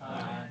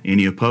 Aye.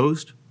 Any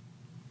opposed?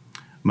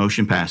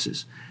 Motion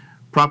passes.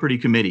 Property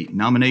Committee.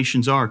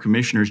 Nominations are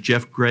Commissioners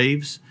Jeff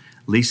Graves,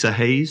 Lisa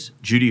Hayes,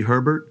 Judy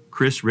Herbert,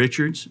 Chris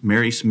Richards,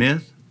 Mary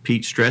Smith,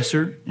 Pete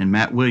Stresser, and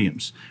Matt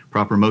Williams.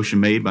 Proper motion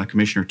made by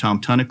Commissioner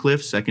Tom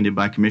Tunnicliffe, seconded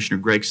by Commissioner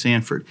Greg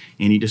Sanford.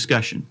 Any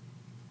discussion?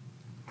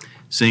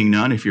 Seeing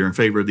none, if you're in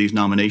favor of these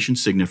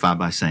nominations, signify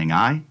by saying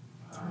aye.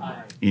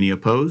 Aye. Any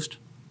opposed?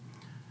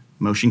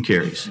 Motion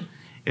carries.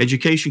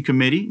 Education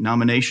Committee.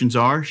 Nominations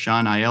are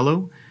Sean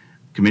Aiello,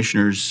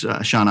 Commissioners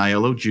Sean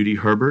Aiello, Judy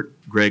Herbert,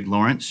 Greg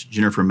Lawrence,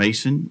 Jennifer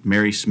Mason,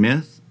 Mary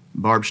Smith,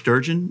 Barb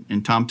Sturgeon,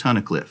 and Tom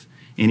Tunnicliffe.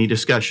 Any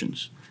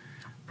discussions?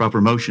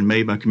 Proper motion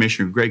made by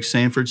Commissioner Greg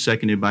Sanford,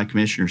 seconded by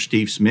Commissioner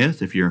Steve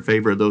Smith. If you're in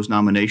favor of those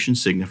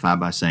nominations, signify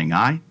by saying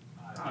aye.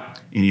 Aye.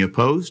 Any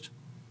opposed?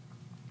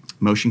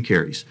 Motion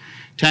carries.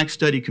 Tax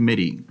Study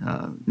Committee.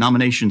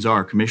 Nominations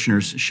are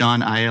Commissioners Sean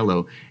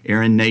Aiello,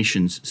 Aaron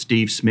Nations,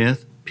 Steve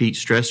Smith, Pete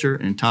Stresser,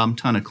 and Tom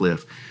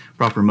Tunnicliffe.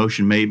 Proper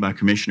motion made by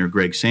Commissioner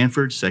Greg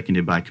Sanford,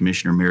 seconded by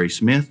Commissioner Mary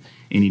Smith.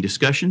 Any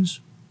discussions?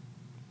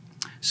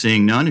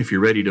 Seeing none, if you're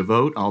ready to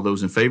vote, all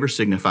those in favor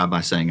signify by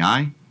saying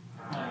aye.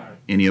 Aye.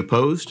 Any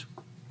opposed?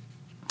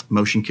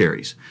 Motion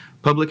carries.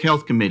 Public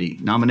Health Committee.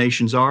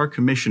 Nominations are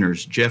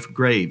Commissioners Jeff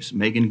Graves,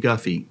 Megan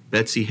Guffey,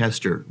 Betsy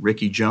Hester,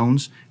 Ricky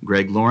Jones,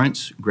 Greg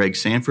Lawrence, Greg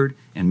Sanford,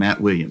 and Matt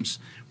Williams.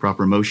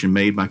 Proper motion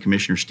made by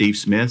Commissioner Steve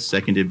Smith,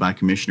 seconded by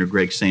Commissioner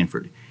Greg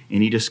Sanford.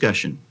 Any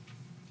discussion?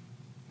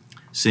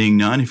 Seeing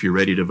none, if you're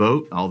ready to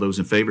vote, all those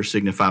in favor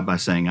signify by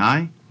saying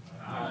aye.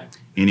 Aye.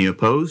 Any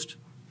opposed?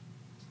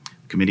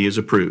 Committee is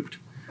approved.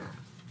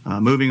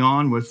 Moving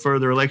on with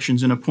further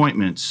elections and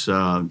appointments,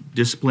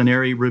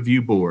 Disciplinary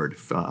Review Board,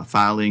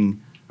 filling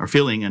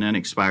an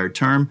unexpired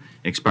term,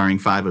 expiring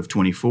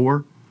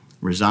 5/24.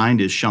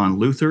 Resigned is Sean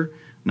Luther.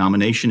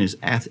 Nomination is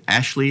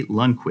Ashley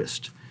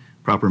Lundquist.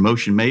 Proper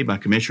motion made by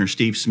Commissioner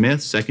Steve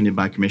Smith, seconded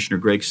by Commissioner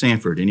Greg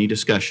Sanford. Any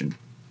discussion?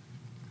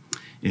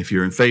 If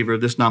you're in favor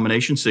of this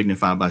nomination,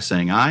 signify by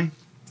saying aye.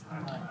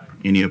 Aye.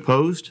 Any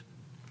opposed?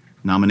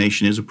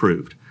 Nomination is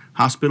approved.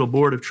 Hospital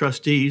Board of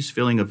Trustees,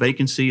 filling a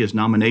vacancy is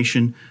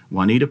nomination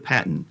Juanita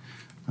Patton.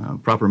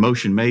 Proper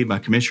motion made by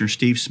Commissioner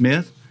Steve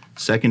Smith,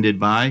 seconded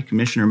by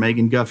Commissioner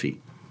Megan Guffey.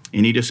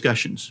 Any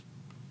discussions?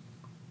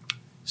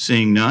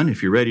 Seeing none,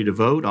 if you're ready to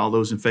vote, all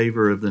those in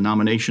favor of the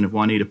nomination of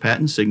Juanita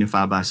Patton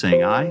signify by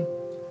saying aye.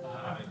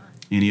 Aye.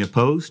 Any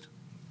opposed?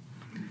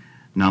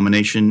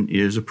 Nomination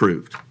is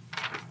approved.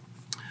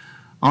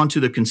 On to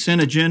the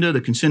consent agenda.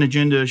 The consent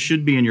agenda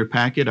should be in your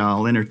packet.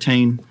 I'll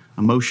entertain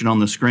a motion on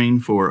the screen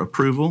for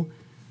approval.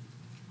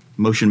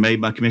 Motion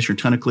made by Commissioner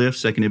Tunnicliffe,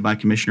 seconded by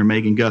Commissioner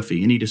Megan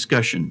Guffey. Any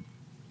discussion?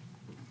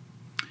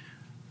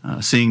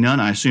 Seeing none,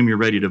 I assume you're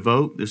ready to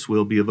vote. This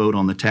will be a vote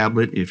on the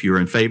tablet. If you're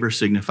in favor,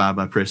 signify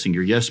by pressing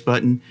your yes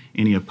button.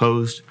 Any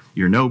opposed,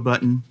 your no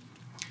button.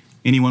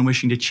 Anyone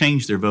wishing to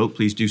change their vote,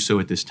 please do so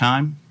at this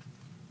time.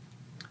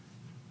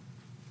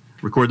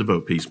 Record the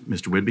vote, please,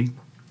 Mr. Whidbey.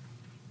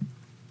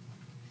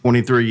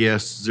 23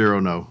 yes, 0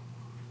 no.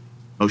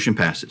 Motion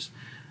passes.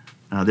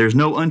 There's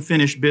no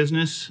unfinished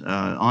business.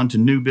 On to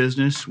new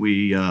business.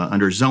 We,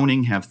 under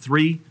zoning, have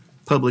 3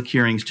 public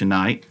hearings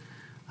tonight.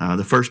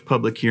 The first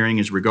public hearing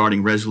is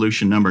regarding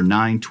resolution number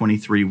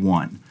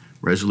 923-1,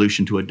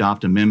 resolution to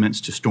adopt amendments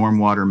to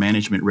stormwater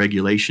management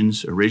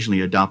regulations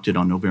originally adopted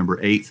on November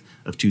 8th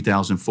of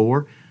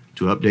 2004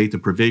 to update the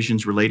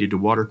provisions related to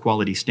water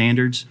quality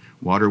standards,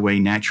 waterway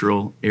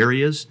natural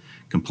areas,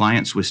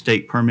 compliance with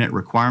state permit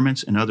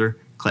requirements, and other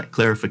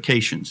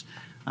clarifications.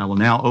 I will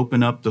now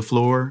open up the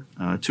floor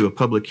to a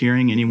public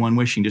hearing. Anyone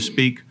wishing to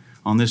speak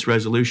on this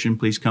resolution,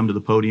 please come to the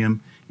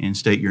podium and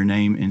state your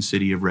name and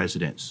city of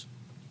residence.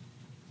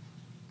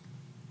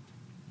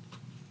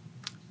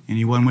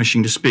 Anyone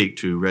wishing to speak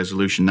to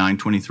resolution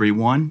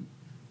 923-1?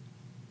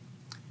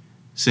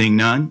 Seeing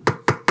none,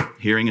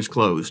 hearing is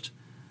closed.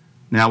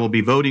 Now we'll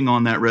be voting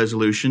on that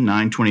resolution,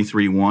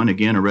 923-1,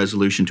 again, a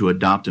resolution to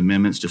adopt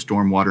amendments to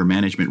stormwater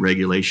management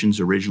regulations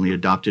originally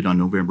adopted on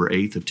November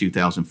 8th of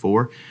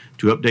 2004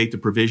 to update the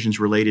provisions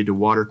related to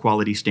water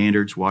quality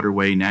standards,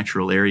 waterway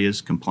natural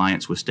areas,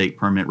 compliance with state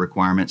permit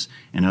requirements,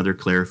 and other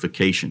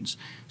clarifications.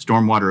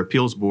 Stormwater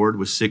Appeals Board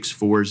was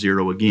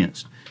 6-4-0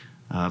 against.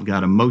 I've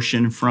got a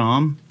motion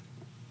from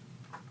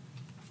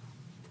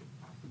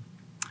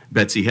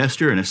Betsy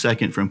Hester and a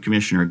second from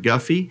Commissioner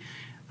Guffey.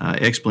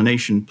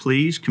 Explanation,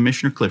 please,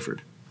 Commissioner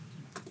Clifford.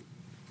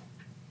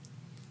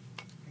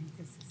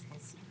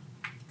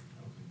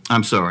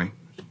 I'm sorry.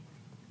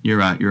 You're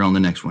right. You're on the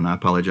next one. I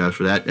apologize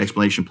for that.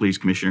 Explanation, please,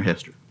 Commissioner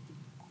Hester.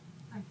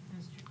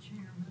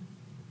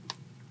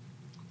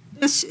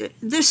 This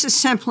is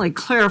simply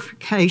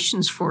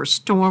clarifications for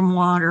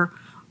stormwater.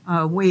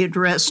 We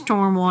address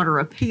Stormwater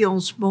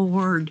Appeals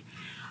Board.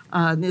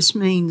 This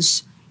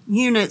means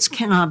units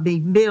cannot be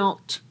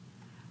built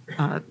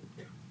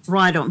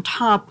right on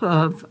top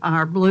of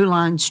our blue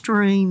line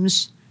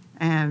streams,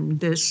 and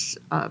this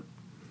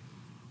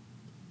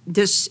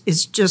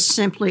is just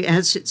simply,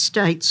 as it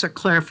states, a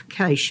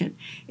clarification.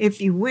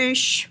 If you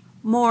wish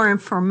more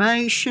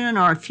information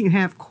or if you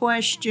have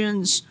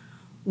questions,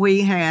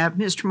 we have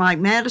Mr. Mike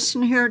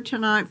Madison here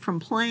tonight from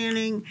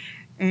Planning,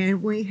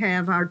 and we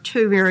have our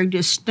two very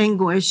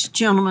distinguished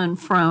gentlemen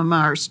from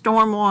our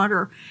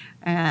Stormwater,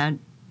 and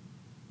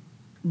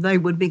they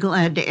would be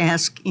glad to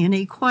ask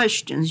any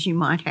questions you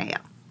might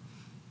have.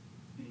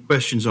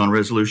 Questions on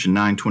Resolution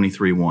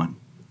 923-1?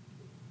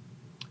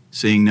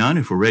 Seeing none,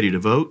 if we're ready to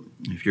vote,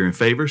 if you're in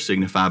favor,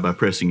 signify by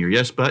pressing your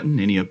yes button.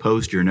 Any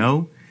opposed, your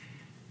no.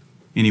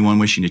 Anyone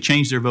wishing to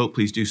change their vote,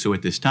 please do so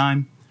at this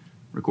time.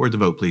 Record the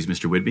vote, please,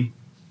 Mr. Whidbey.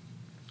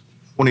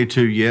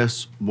 22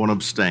 yes, 1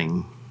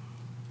 abstain.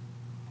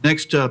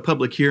 Next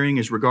public hearing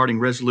is regarding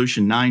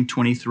Resolution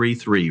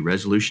 923-3,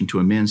 resolution to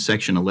amend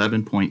Section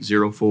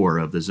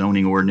 11.04 of the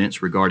zoning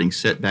ordinance regarding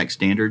setback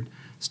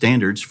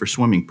standards for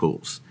swimming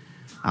pools.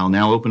 I'll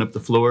now open up the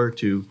floor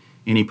to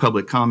any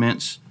public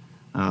comments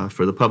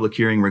for the public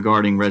hearing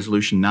regarding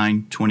Resolution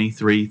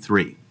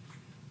 923-3.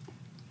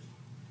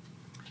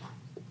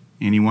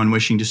 Anyone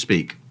wishing to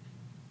speak?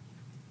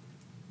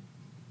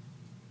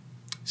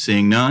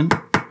 Seeing none,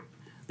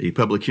 the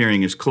public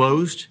hearing is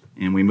closed,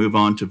 and we move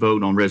on to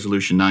vote on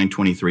Resolution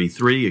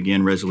 923-3,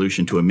 again,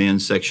 resolution to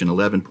amend Section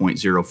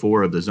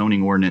 11.04 of the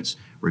zoning ordinance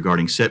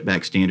regarding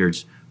setback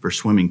standards for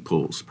swimming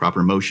pools.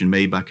 Proper motion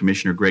made by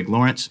Commissioner Greg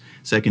Lawrence,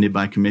 seconded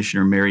by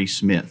Commissioner Mary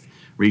Smith.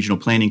 Regional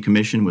Planning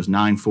Commission was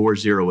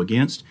 9-4-0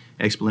 against.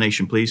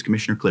 Explanation, please,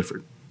 Commissioner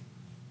Clifford.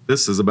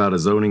 This is about a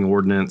zoning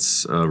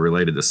ordinance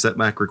related to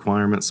setback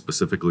requirements,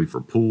 specifically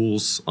for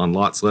pools. On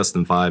lots less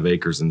than 5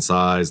 acres in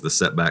size, the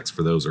setbacks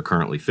for those are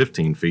currently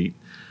 15 feet.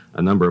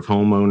 A number of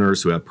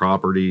homeowners who have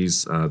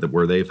properties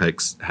where they've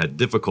had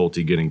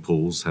difficulty getting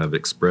pools have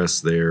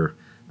expressed their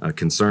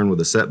concern with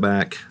the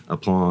setback.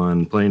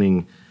 Upon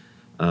planning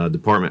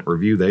department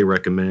review, they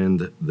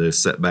recommend the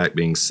setback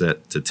being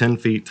set to 10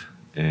 feet,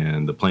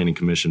 and the Planning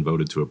Commission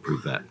voted to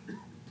approve that.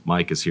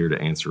 Mike is here to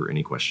answer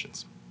any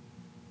questions.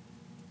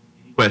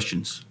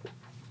 Questions?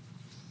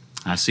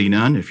 I see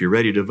none. If you're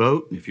ready to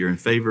vote, if you're in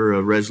favor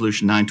of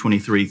Resolution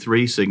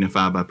 923-3,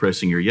 signify by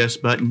pressing your yes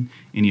button.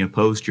 Any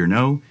opposed, your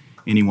no.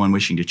 Anyone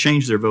wishing to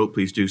change their vote,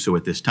 please do so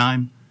at this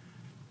time.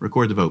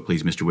 Record the vote,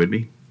 please, Mr.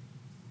 Whidbey.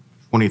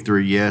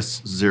 23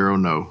 yes, 0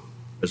 no.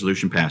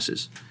 Resolution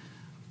passes.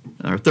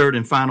 Our third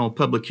and final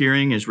public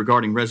hearing is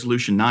regarding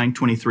Resolution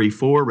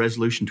 923-4,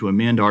 resolution to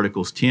amend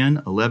Articles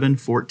 10, 11,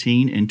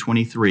 14, and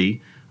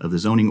 23 of the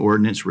zoning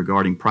ordinance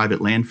regarding private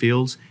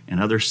landfills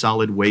and other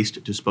solid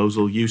waste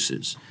disposal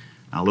uses.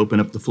 I'll open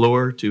up the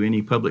floor to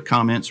any public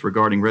comments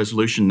regarding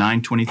Resolution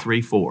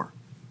 923-4.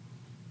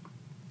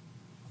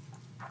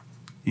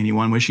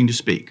 Anyone wishing to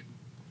speak?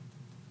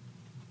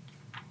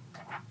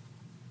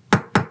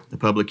 The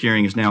public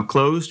hearing is now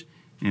closed,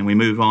 and we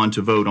move on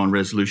to vote on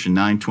Resolution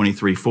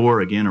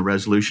 923-4, again, a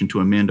resolution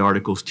to amend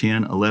Articles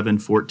 10, 11,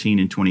 14,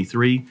 and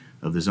 23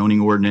 of the zoning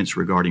ordinance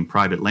regarding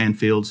private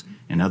landfills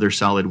and other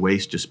solid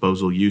waste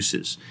disposal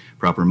uses.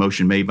 Proper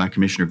motion made by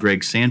Commissioner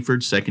Greg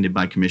Sanford, seconded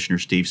by Commissioner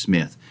Steve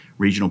Smith.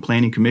 Regional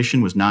Planning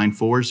Commission was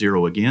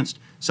 9-4-0 against.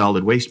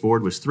 Solid Waste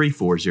Board was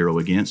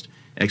 3-4-0 against.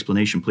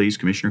 Explanation, please,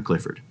 Commissioner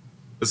Clifford.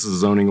 This is a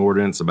zoning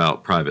ordinance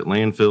about private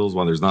landfills.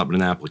 While there's not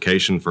been an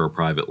application for a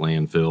private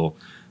landfill,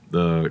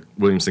 the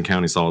Williamson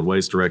County Solid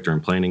Waste Director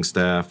and planning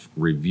staff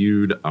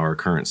reviewed our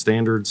current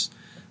standards.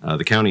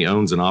 The county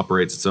owns and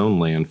operates its own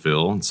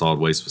landfill and solid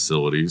waste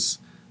facilities,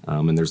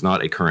 and there's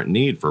not a current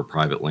need for a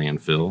private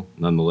landfill.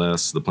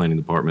 Nonetheless, the planning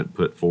department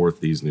put forth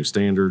these new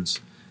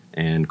standards,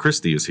 and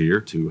Christy is here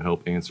to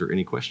help answer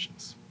any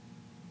questions.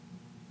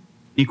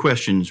 Any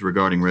questions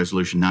regarding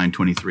Resolution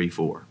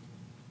 923-4?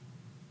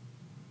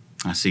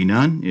 I see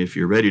none. If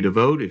you're ready to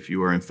vote, if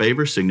you are in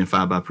favor,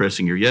 signify by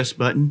pressing your yes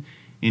button.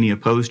 Any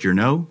opposed, your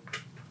no.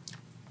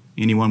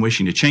 Anyone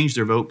wishing to change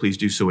their vote, please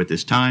do so at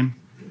this time.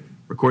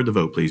 Record the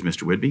vote, please,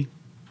 Mr. Whidbey.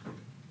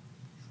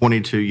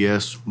 22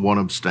 yes, 1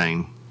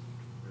 abstain.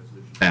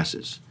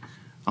 Passes.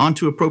 On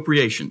to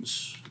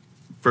appropriations.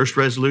 First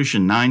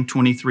resolution,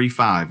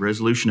 923-5,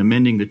 resolution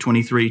amending the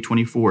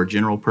 23-24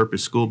 general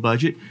purpose school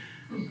budget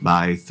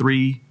by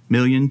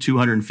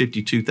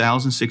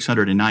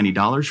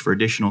 $3,252,690 for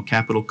additional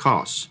capital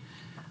costs.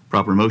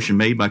 Proper motion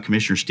made by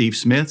Commissioner Steve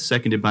Smith,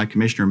 seconded by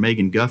Commissioner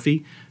Megan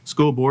Guffey.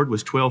 School Board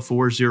was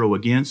 12-4-0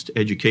 against.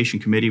 Education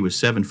Committee was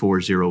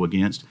 7-4-0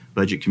 against.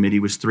 Budget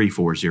Committee was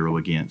 3-4-0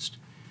 against.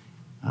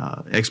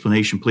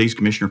 Explanation, please,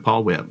 Commissioner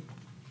Paul Webb.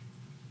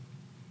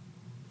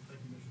 Thank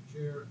you, Mr.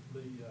 Chair.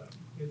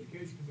 The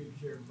Education Committee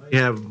Chair may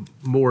have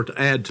more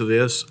to add to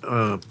this,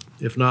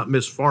 if not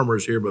Ms.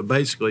 Farmer's here, but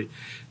basically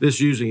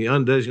this using the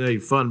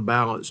undesignated fund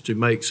balance to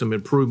make some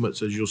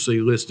improvements, as you'll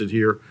see listed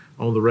here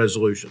on the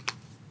resolution.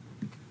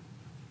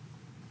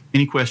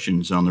 Any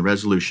questions on the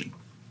resolution?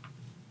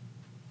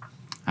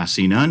 I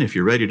see none. If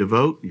you're ready to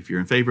vote, if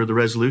you're in favor of the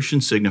resolution,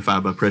 signify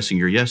by pressing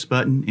your yes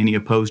button. Any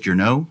opposed, your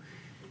no.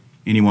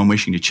 Anyone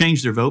wishing to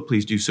change their vote,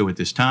 please do so at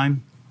this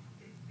time.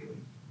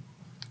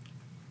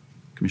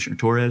 Commissioner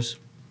Torres?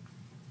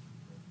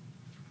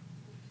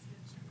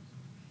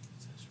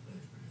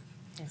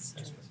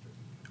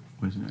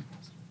 What is that?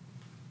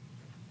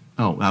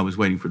 Oh, I was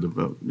waiting for the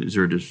vote. Is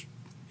there just,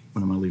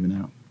 what am I leaving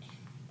out?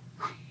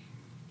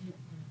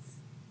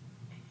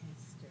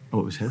 Oh,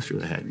 it was Hester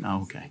that had it.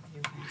 Oh, okay.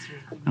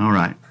 All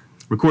right.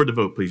 Record the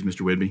vote, please,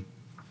 Mr. Whidbey.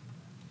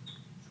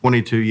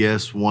 22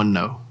 yes, 1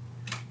 no.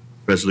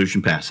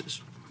 Resolution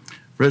passes.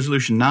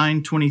 Resolution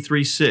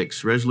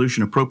 923-6,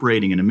 resolution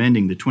appropriating and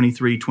amending the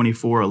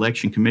 23-24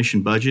 Election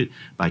Commission budget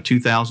by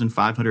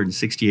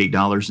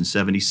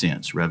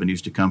 $2,568.70.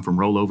 Revenues to come from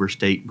rollover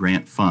state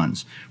grant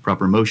funds.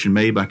 Proper motion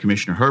made by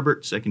Commissioner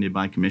Herbert, seconded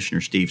by Commissioner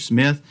Steve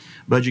Smith.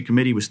 Budget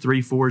Committee was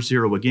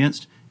 3-4-0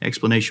 against.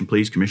 Explanation,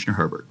 please, Commissioner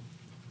Herbert.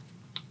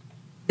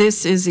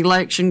 This is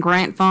election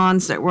grant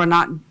funds that were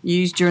not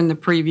used during the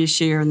previous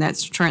year, and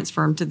that's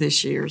transferred to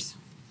this year's.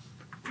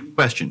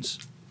 Questions?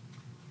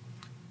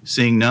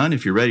 Seeing none,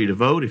 if you're ready to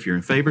vote, if you're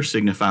in favor,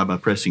 signify by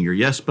pressing your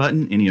yes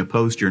button. Any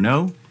opposed, your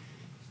no.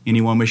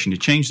 Anyone wishing to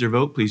change their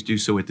vote, please do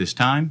so at this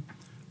time.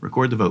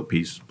 Record the vote,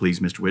 please,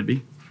 Mr.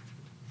 Whidbey.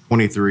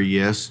 23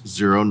 yes,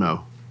 0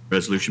 no.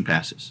 Resolution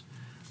passes.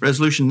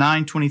 Resolution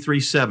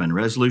 923-7,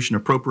 resolution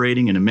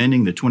appropriating and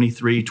amending the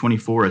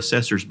 23-24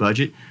 assessor's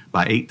budget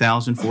by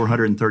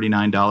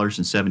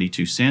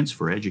 $8,439.72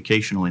 for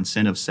educational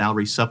incentive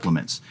salary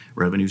supplements.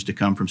 Revenues to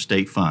come from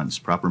state funds.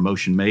 Proper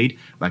motion made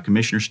by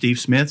Commissioner Steve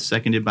Smith,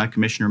 seconded by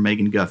Commissioner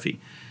Megan Guffey.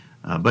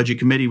 Budget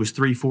Committee was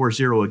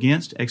 3-4-0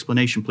 against.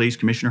 Explanation, please,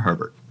 Commissioner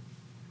Herbert.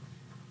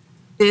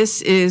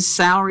 This is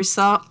salary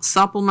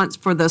supplements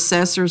for the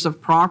assessors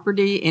of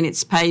property, and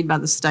it's paid by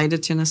the state of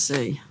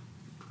Tennessee.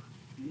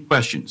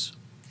 Questions?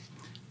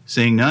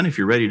 Seeing none, if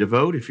you're ready to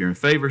vote, if you're in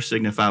favor,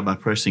 signify by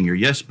pressing your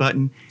yes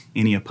button.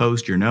 Any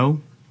opposed, your no.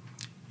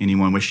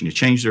 Anyone wishing to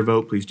change their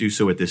vote, please do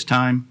so at this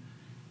time.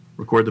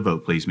 Record the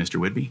vote, please, Mr.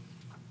 Whidbey.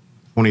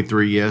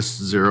 23 yes,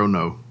 0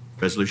 no.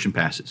 Resolution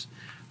passes.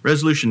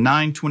 Resolution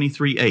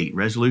 923-8,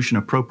 resolution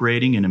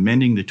appropriating and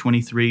amending the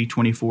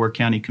 23-24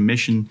 County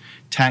Commission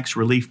Tax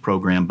Relief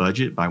Program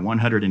budget by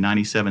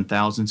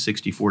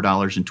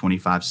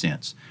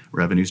 $197,064.25.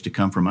 Revenues to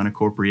come from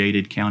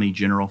unappropriated county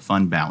general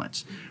fund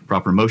balance.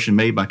 Proper motion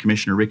made by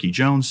Commissioner Ricky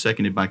Jones,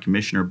 seconded by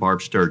Commissioner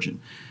Barb Sturgeon.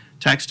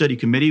 Tax Study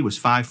Committee was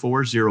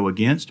 5-4-0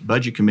 against.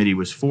 Budget Committee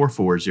was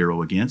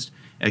 4-4-0 against.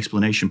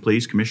 Explanation,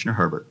 please, Commissioner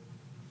Herbert.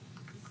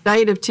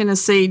 State of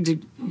Tennessee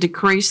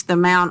decreased the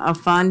amount of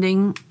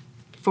funding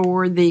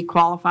for the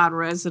qualified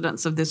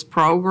residents of this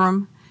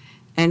program,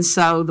 and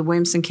so the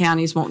Williamson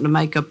County is wanting to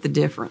make up the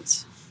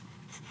difference.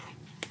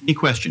 Any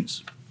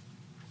questions?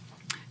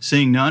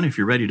 Seeing none, if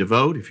you're ready to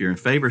vote, if you're in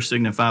favor,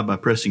 signify by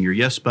pressing your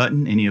yes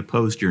button. Any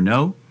opposed, your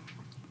no.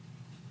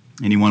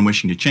 Anyone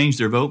wishing to change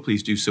their vote,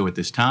 please do so at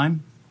this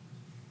time.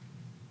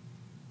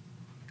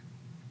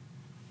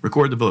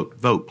 Record the vote.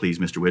 Vote, please,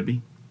 Mr. Whidbey.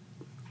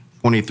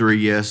 23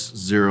 yes,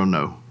 0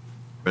 no.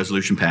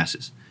 Resolution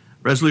passes.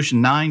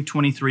 Resolution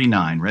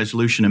 923-9,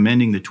 resolution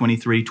amending the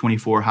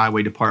 23-24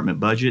 Highway Department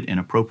budget and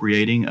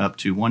appropriating up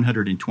to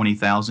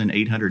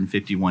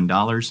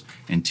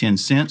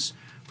 $120,851.10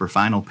 for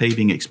final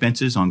paving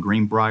expenses on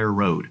Greenbrier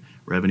Road.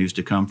 Revenues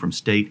to come from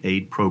state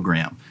aid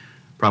program.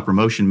 Proper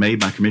motion made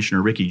by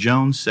Commissioner Ricky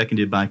Jones,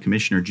 seconded by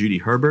Commissioner Judy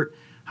Herbert.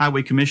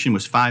 Highway Commission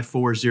was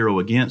 5-4-0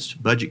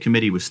 against. Budget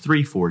Committee was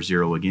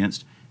 3-4-0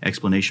 against.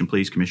 Explanation,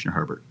 please, Commissioner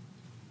Herbert.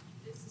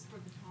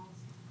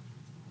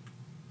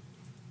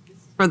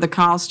 For the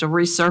cost of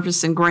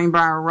resurfacing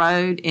Greenbrier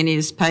Road, and it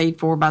is paid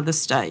for by the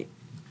state.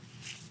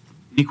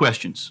 Any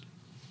questions?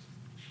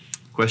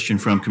 Question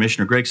from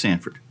Commissioner Greg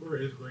Sanford. Where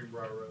is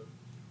Greenbrier Road?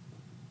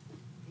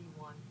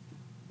 D1.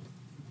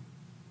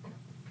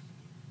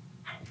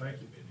 Thank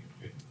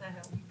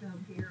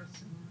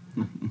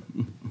you,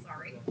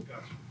 Sorry.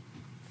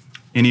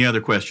 Any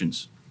other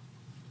questions?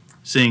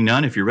 Seeing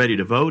none, if you're ready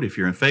to vote, if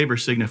you're in favor,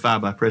 signify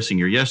by pressing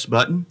your yes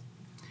button.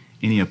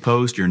 Any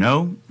opposed, your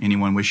no.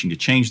 Anyone wishing to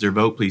change their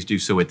vote, please do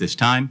so at this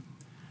time.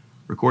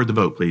 Record the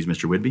vote, please,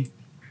 Mr. Whidbey.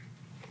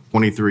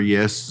 23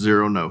 yes,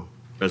 0 no.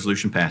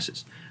 Resolution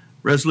passes.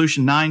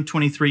 Resolution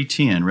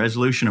 92310,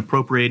 resolution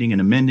appropriating and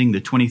amending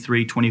the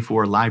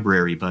 23-24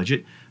 library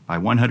budget by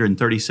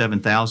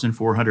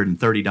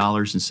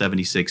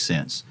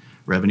 $137,430.76.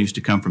 Revenues to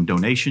come from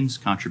donations,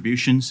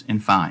 contributions,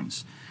 and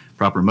fines.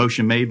 Proper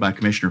motion made by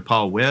Commissioner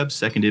Paul Webb,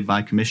 seconded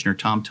by Commissioner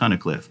Tom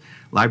Tunnicliffe.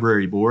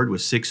 Library Board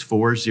was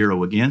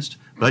 6-4-0 against.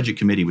 Budget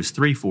Committee was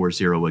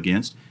 3-4-0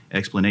 against.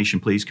 Explanation,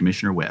 please,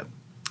 Commissioner Webb.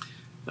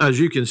 As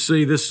you can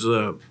see, this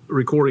is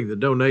recording the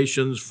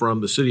donations from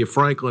the city of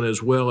Franklin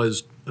as well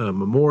as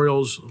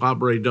memorials,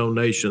 library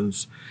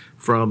donations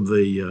from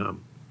the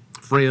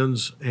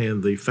Friends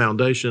and the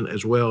Foundation,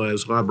 as well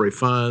as library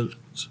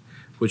funds,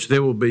 which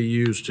then will be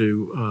used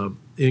to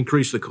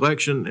increase the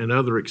collection and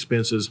other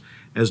expenses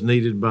as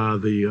needed by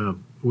the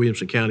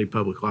Williamson County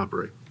Public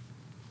Library.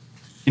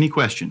 Any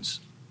questions?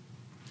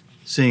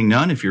 Seeing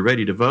none, if you're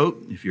ready to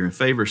vote, if you're in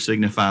favor,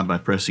 signify by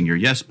pressing your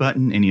yes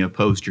button. Any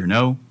opposed, your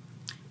no.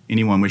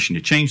 Anyone wishing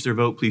to change their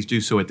vote, please do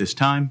so at this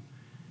time.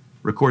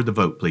 Record the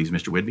vote, please,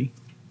 Mr. Whidbey.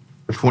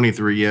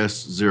 23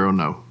 yes, 0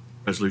 no.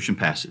 Resolution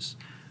passes.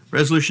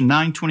 Resolution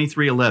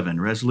 92311,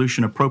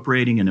 resolution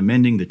appropriating and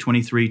amending the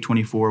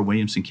 23-24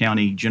 Williamson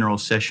County General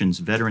Sessions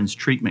Veterans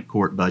Treatment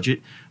Court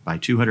budget by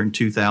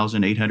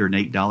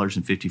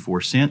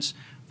 $202,808.54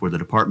 for the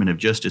Department of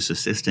Justice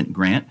Assistant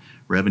Grant,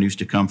 revenues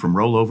to come from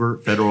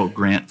rollover federal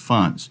grant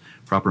funds.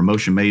 Proper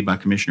motion made by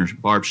Commissioner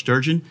Barb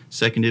Sturgeon,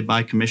 seconded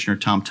by Commissioner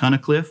Tom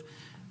Tunnicliffe.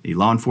 The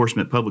Law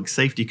Enforcement Public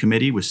Safety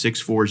Committee was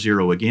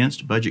 6-4-0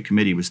 against. Budget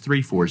Committee was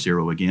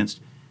 3-4-0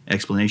 against.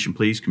 Explanation,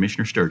 please,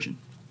 Commissioner Sturgeon.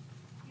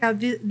 Yeah,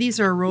 these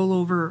are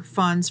rollover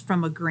funds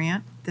from a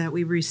grant that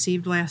we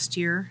received last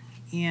year,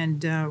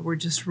 and we're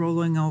just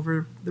rolling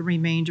over the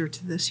remainder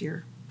to this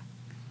year.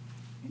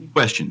 Any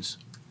questions?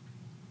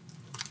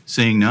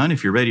 Seeing none,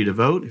 if you're ready to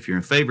vote, if you're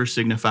in favor,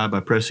 signify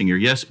by pressing your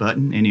yes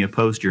button. Any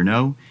opposed, your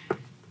no.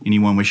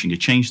 Anyone wishing to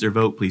change their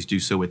vote, please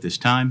do so at this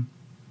time.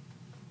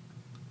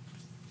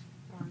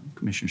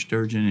 Commissioner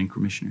Sturgeon and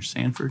Commissioner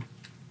Sanford.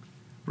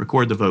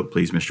 Record the vote,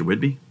 please, Mr.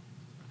 Whidbey.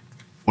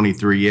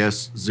 23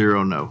 yes,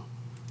 0 no.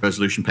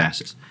 Resolution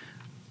passes.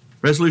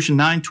 Resolution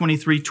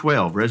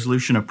 92312,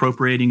 resolution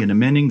appropriating and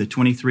amending the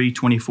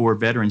 23-24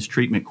 Veterans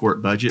Treatment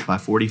Court budget by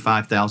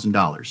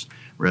 $45,000.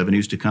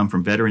 Revenues to come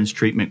from Veterans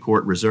Treatment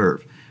Court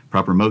Reserve.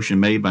 Proper motion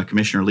made by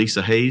Commissioner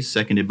Lisa Hayes,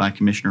 seconded by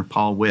Commissioner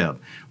Paul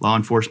Webb. Law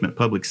Enforcement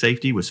Public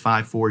Safety was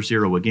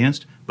 5-4-0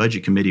 against.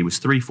 Budget Committee was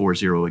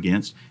 3-4-0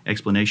 against.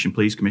 Explanation,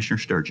 please, Commissioner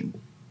Sturgeon.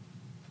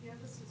 Yeah,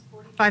 this is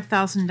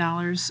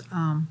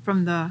 $5,000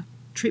 from the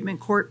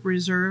Treatment Court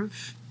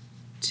Reserve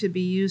to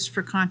be used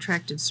for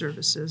contracted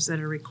services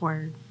that are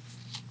required.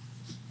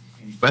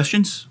 Any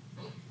questions?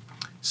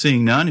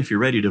 Seeing none, if you're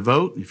ready to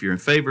vote, if you're in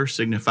favor,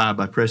 signify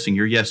by pressing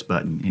your yes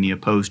button. Any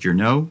opposed, your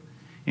no.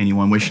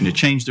 Anyone wishing to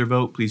change their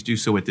vote, please do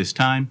so at this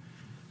time.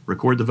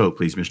 Record the vote,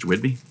 please, Mr.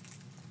 Whidbey.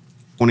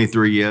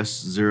 23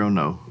 yes, 0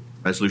 no.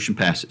 Resolution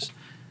passes.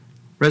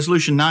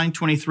 Resolution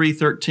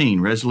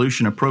 92313,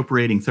 resolution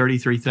appropriating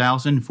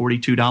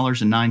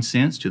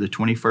 $33,042.09 to the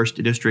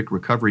 21st District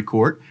Recovery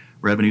Court,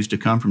 revenues to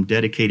come from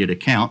dedicated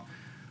account.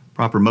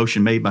 Proper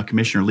motion made by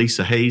Commissioner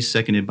Lisa Hayes,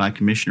 seconded by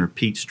Commissioner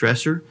Pete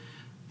Stresser.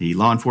 The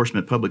Law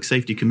Enforcement Public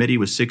Safety Committee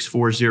was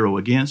 6-4-0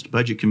 against.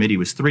 Budget Committee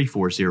was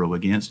 3-4-0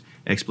 against.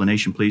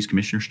 Explanation, please,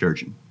 Commissioner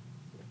Sturgeon.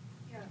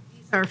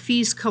 These are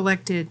fees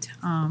collected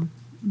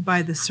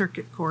by the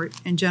Circuit Court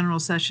and General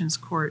Sessions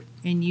Court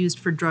and used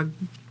for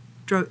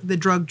the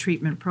drug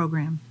treatment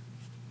program.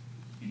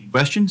 Any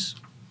questions?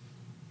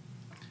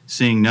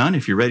 Seeing none,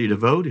 if you're ready to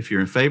vote, if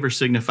you're in favor,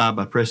 signify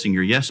by pressing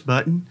your yes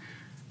button.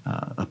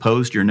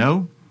 Opposed, your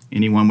no.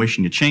 Anyone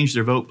wishing to change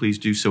their vote, please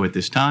do so at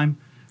this time.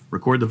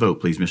 Record the vote,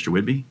 please, Mr.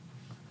 Whidbey.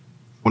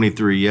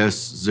 23 yes,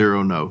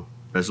 0 no.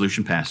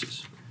 Resolution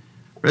passes.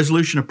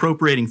 Resolution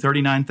appropriating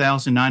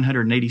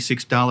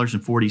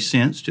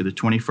 $39,986.40 to the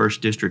 21st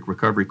District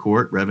Recovery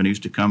Court, revenues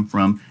to come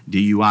from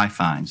DUI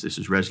fines. This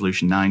is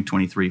Resolution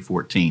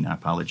 92314. I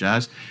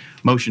apologize.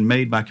 Motion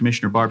made by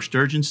Commissioner Barb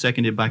Sturgeon,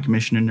 seconded by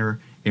Commissioner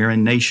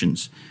Aaron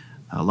Nations.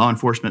 Law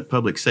Enforcement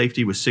Public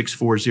Safety was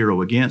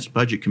 6-4-0 against.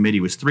 Budget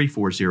Committee was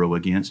 3-4-0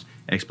 against.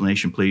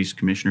 Explanation, please,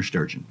 Commissioner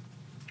Sturgeon.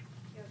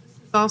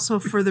 It's also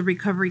for the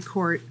recovery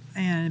court,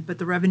 but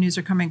the revenues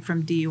are coming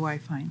from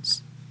DUI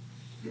fines.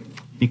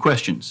 Any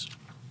questions?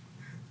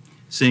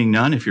 Seeing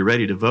none, if you're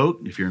ready to vote,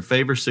 if you're in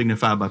favor,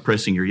 signify by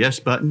pressing your yes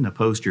button.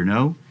 Opposed, your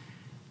no.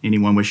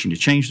 Anyone wishing to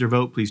change their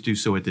vote, please do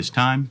so at this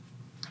time.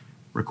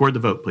 Record the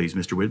vote, please,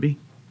 Mr. Whidbey.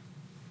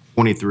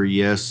 23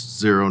 yes,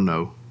 0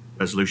 no.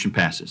 Resolution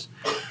passes.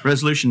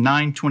 Resolution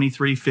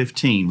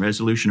 92315,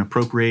 resolution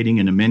appropriating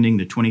and amending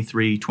the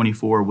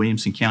 23-24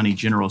 Williamson County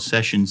General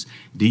Sessions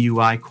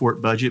DUI court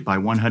budget by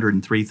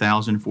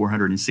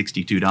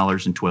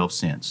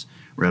 $103,462.12.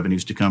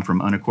 Revenues to come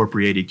from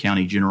unappropriated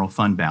county general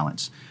fund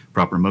balance.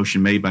 Proper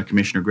motion made by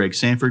Commissioner Greg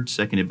Sanford,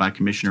 seconded by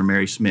Commissioner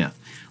Mary Smith.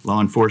 Law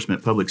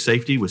Enforcement Public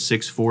Safety was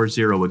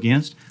 6-4-0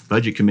 against.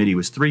 Budget Committee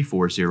was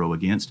 3-4-0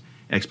 against.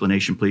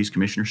 Explanation, please,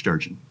 Commissioner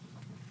Sturgeon.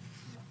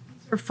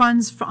 For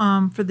funds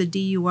for the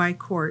DUI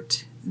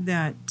court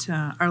that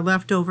are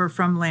left over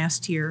from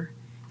last year,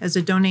 as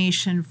a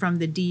donation from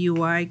the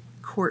DUI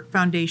Court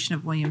Foundation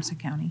of Williamson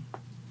County.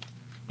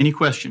 Any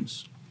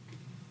questions?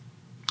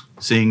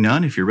 Seeing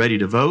none, if you're ready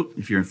to vote,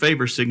 if you're in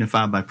favor,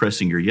 signify by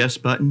pressing your yes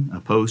button.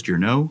 Opposed, your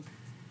no.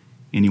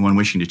 Anyone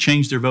wishing to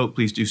change their vote,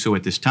 please do so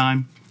at this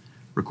time.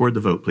 Record the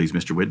vote, please,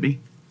 Mr. Whitby.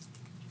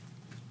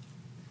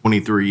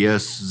 23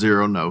 yes,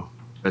 0 no.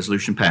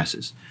 Resolution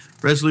passes.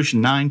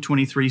 Resolution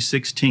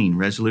 92316,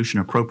 resolution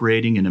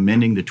appropriating and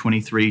amending the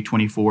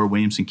 23-24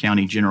 Williamson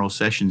County General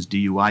Sessions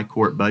DUI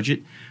Court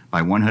budget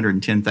by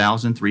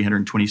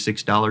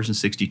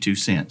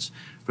 $110,326.62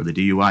 for the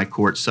DUI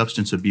Court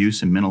Substance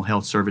Abuse and Mental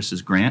Health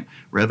Services Grant,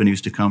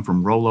 revenues to come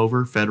from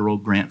rollover federal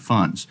grant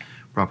funds.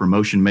 Proper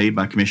motion made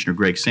by Commissioner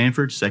Greg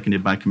Sanford,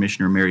 seconded by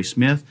Commissioner Mary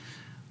Smith.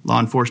 Law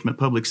Enforcement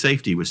Public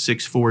Safety was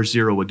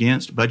 6-4-0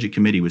 against. Budget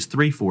Committee was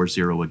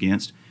 3-4-0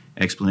 against.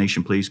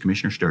 Explanation, please,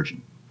 Commissioner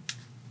Sturgeon.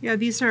 Yeah,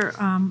 these are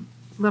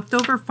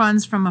leftover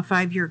funds from a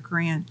 5-year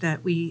grant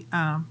that we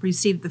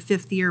received. The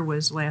 5th year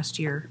was last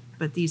year,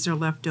 but these are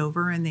left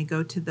over and they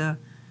go to the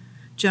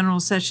General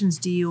Sessions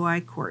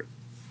DUI Court.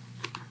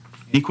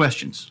 Any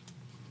questions?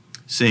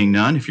 Seeing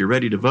none, if you're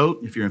ready to vote,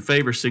 if you're in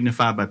favor,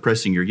 signify by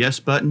pressing your yes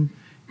button.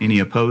 Any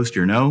opposed,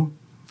 your no.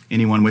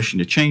 Anyone wishing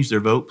to change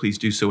their vote, please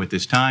do so at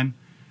this time.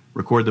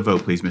 Record the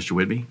vote, please, Mr.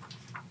 Whitby.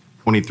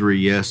 23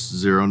 yes,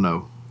 0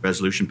 no.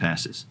 Resolution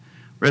passes.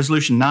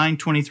 Resolution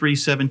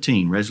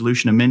 92317,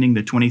 resolution amending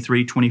the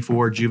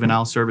 23-24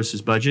 Juvenile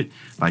Services budget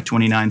by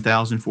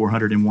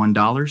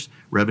 $29,401,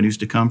 revenues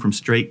to come from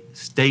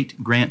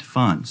state grant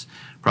funds.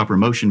 Proper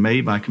motion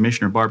made by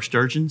Commissioner Barb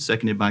Sturgeon,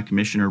 seconded by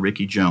Commissioner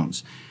Ricky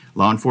Jones.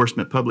 Law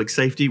Enforcement Public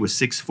Safety was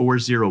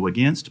 6-4-0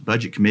 against.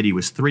 Budget Committee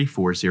was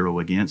 3-4-0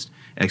 against.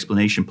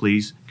 Explanation,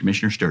 please,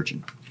 Commissioner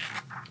Sturgeon.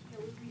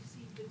 We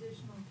received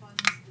additional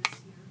funds this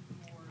year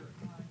for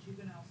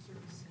juvenile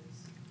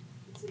services.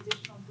 It's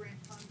additional grant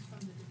funds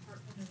from the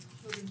Department of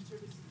Children's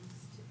Services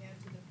to add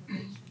to the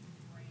probation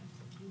grant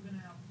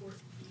juvenile court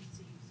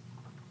receives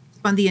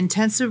on the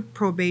Intensive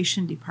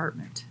Probation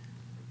Department.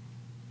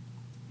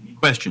 Any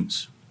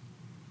questions?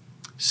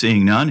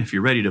 Seeing none, if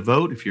you're ready to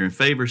vote, if you're in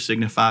favor,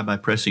 signify by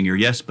pressing your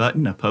yes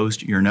button.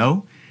 Opposed, your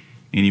no.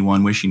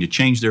 Anyone wishing to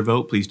change their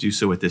vote, please do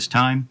so at this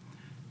time.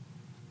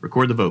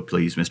 Record the vote,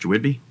 please, Mr.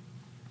 Whitby.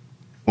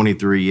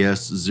 23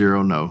 yes,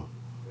 0 no.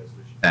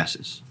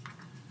 Passes.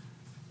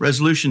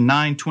 Resolution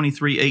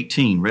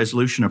 92318,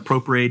 resolution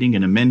appropriating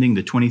and amending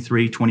the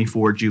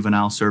 23-24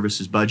 Juvenile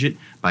Services budget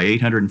by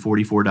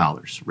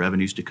 $844,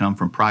 revenues to come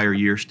from prior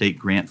year state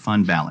grant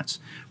fund balance.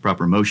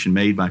 Proper motion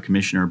made by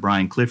Commissioner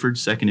Brian Clifford,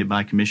 seconded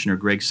by Commissioner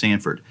Greg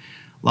Sanford.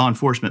 Law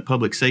Enforcement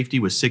Public Safety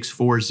was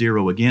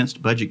 6-4-0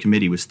 against. Budget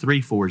Committee was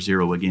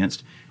 3-4-0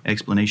 against.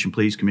 Explanation,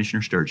 please,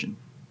 Commissioner Sturgeon.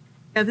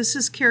 Yeah, this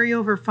is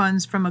carryover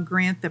funds from a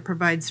grant that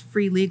provides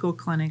free legal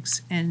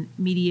clinics and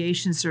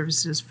mediation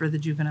services for the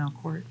juvenile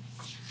court.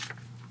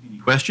 Any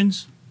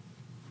questions?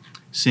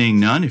 Seeing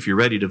none, if you're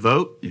ready to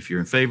vote, if you're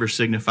in favor,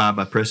 signify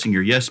by pressing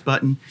your yes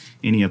button.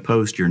 Any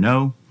opposed, your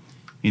no.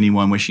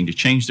 Anyone wishing to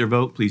change their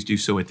vote, please do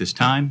so at this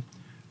time.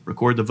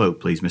 Record the vote,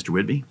 please, Mr.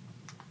 Whitby.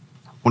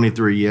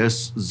 23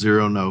 yes,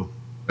 0 no.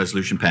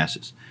 Resolution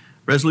passes.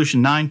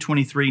 Resolution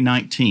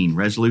 92319,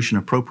 resolution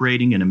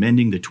appropriating and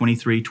amending the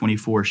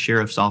 23-24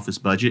 Sheriff's Office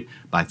budget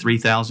by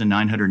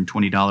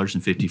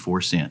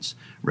 $3,920.54.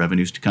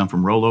 Revenues to come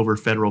from rollover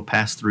federal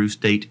pass-through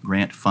state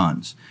grant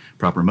funds.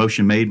 Proper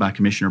motion made by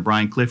Commissioner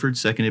Brian Clifford,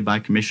 seconded by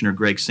Commissioner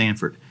Greg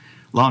Sanford.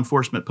 Law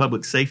Enforcement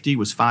Public Safety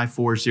was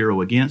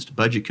 5-4-0 against.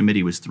 Budget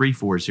Committee was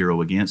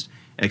 3-4-0 against.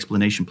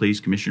 Explanation, please,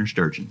 Commissioner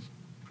Sturgeon.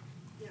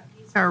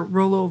 Our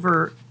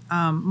rollover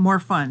more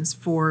funds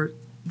for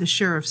the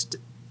sheriff's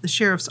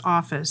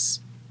office.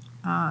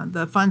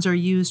 The funds are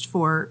used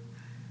for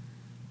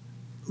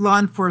law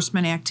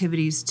enforcement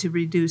activities to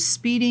reduce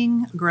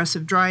speeding,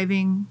 aggressive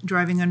driving,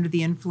 driving under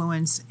the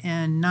influence,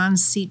 and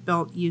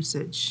non-seatbelt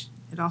usage.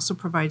 It also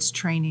provides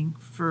training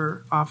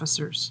for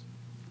officers.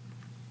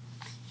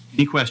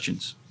 Any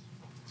questions?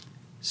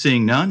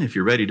 Seeing none, if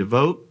you're ready to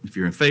vote, if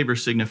you're in favor,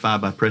 signify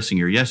by pressing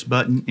your yes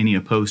button. Any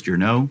opposed, your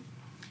no.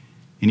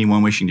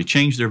 Anyone wishing to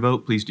change their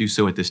vote, please do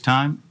so at this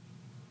time.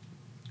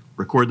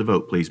 Record the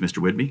vote, please, Mr.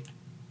 Whitby.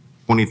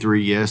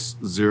 23 yes,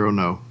 0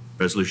 no.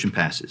 Resolution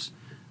passes.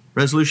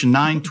 Resolution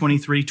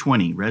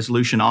 92320,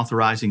 resolution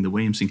authorizing the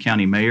Williamson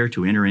County Mayor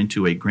to enter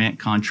into a grant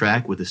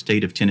contract with the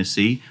State of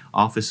Tennessee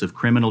Office of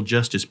Criminal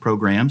Justice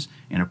Programs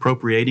and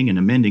appropriating and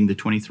amending the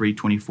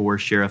 23-24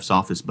 Sheriff's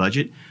Office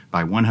budget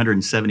by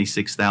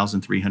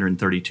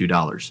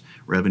 $176,332.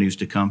 Revenues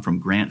to come from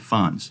grant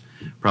funds.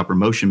 Proper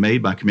motion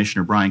made by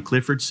Commissioner Brian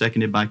Clifford,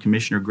 seconded by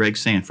Commissioner Greg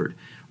Sanford.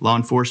 Law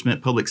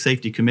Enforcement Public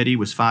Safety Committee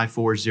was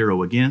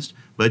 5-4-0 against.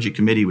 Budget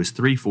Committee was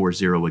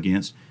 3-4-0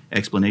 against.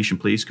 Explanation,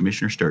 please,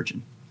 Commissioner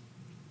Sturgeon.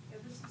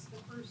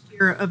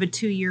 Of a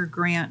 2-year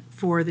grant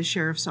for the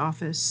sheriff's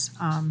office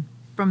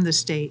from the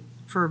state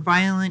for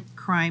Violent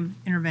Crime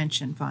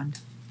Intervention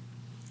Fund.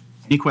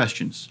 Any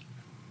questions?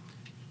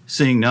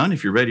 Seeing none,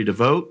 if you're ready to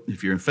vote,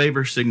 if you're in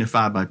favor,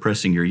 signify by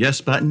pressing your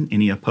yes button.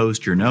 Any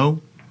opposed, your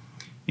no.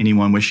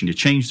 Anyone wishing to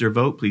change their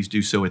vote, please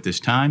do so at this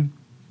time.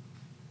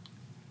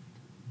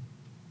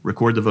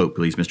 Record the vote,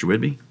 please, Mr.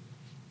 Whitby.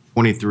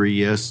 23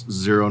 yes,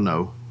 0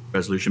 no.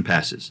 Resolution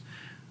passes.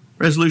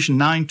 Resolution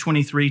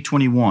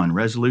 92321,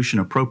 resolution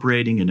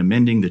appropriating and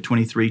amending the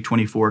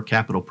 23-24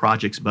 capital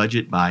projects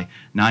budget by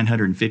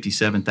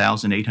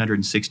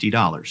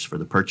 $957,860 for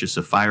the purchase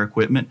of fire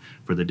equipment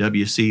for the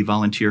WC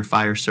Volunteer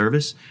Fire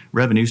Service,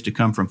 revenues to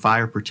come from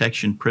fire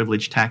protection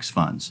privilege tax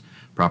funds.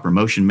 Proper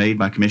motion made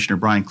by Commissioner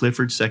Brian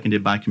Clifford,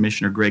 seconded by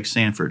Commissioner Greg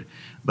Sanford.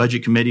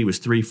 Budget Committee was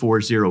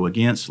 3-4-0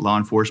 against. Law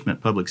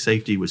Enforcement Public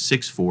Safety was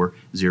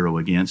 6-4-0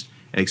 against.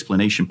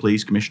 Explanation,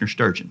 please, Commissioner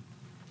Sturgeon.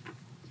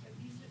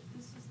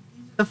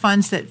 The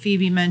funds that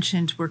Phoebe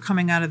mentioned were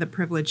coming out of the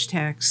privilege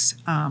tax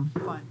fund.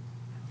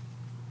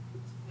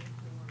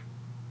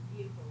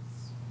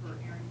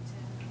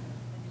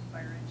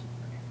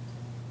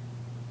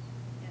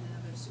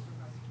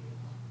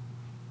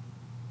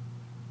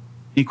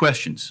 Any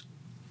questions?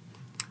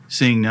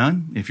 Seeing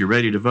none, if you're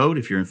ready to vote,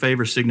 if you're in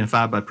favor,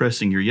 signify by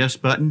pressing your yes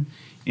button.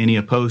 Any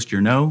opposed,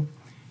 your no.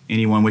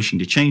 Anyone wishing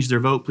to change their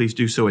vote, please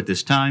do so at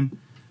this time.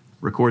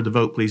 Record the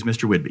vote, please,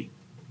 Mr. Whitby.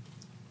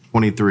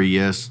 23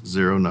 yes,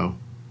 0 no.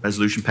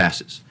 Resolution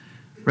passes.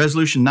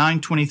 Resolution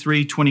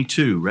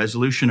 92322,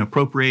 resolution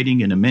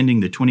appropriating and amending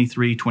the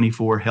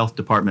 23-24 Health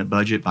Department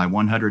budget by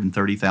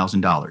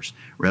 $130,000.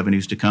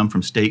 Revenues to come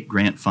from state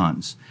grant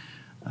funds.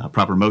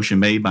 Proper motion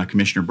made by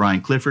Commissioner Brian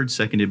Clifford,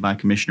 seconded by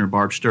Commissioner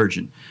Barb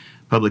Sturgeon.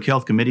 Public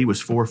Health Committee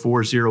was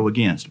 4-4-0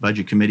 against.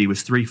 Budget Committee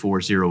was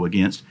 3-4-0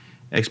 against.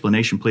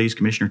 Explanation, please,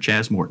 Commissioner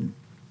Chaz Morton.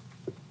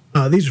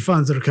 These are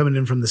funds that are coming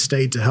in from the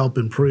state to help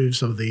improve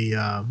some of the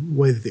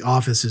way that the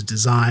office is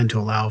designed to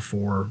allow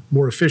for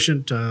more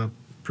efficient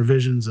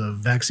provisions of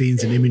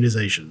vaccines and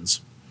immunizations.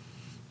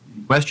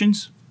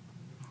 Questions?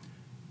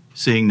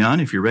 Seeing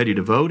none, if you're ready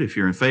to vote, if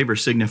you're in favor,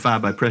 signify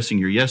by pressing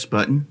your yes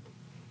button.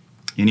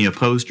 Any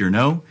opposed, your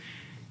no.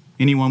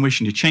 Anyone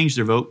wishing to change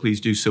their vote, please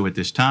do so at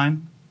this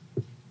time.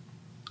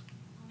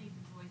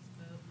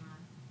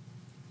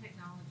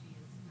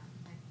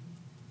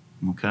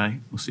 Okay,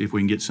 we'll see if we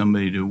can get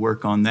somebody to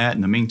work on that. In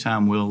the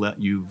meantime, we'll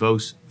let you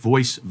voice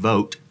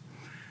vote.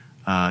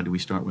 Do we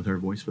start with her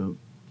voice vote?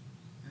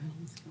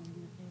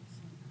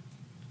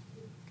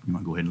 You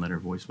want to go ahead and let her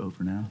voice vote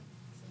for now?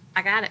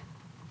 I got it.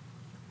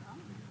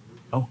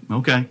 Oh,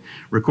 okay.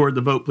 Record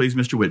the vote, please,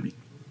 Mr. Whitby.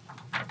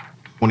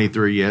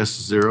 23 yes,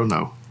 0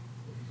 no.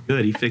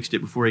 Good, he fixed it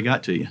before he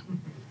got to you.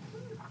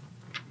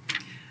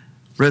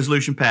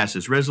 Resolution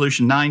passes.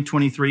 Resolution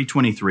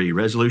 92323,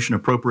 resolution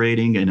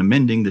appropriating and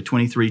amending the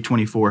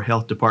 23-24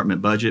 Health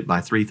Department budget by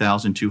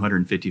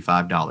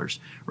 $3,255.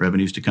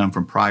 Revenues to come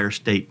from prior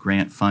state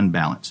grant fund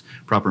balance.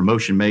 Proper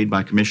motion made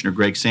by Commissioner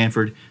Greg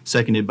Sanford,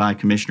 seconded by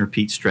Commissioner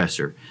Pete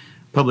Stresser.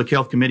 Public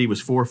Health Committee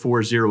was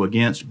 4-4-0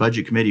 against.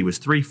 Budget Committee was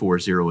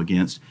 3-4-0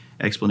 against.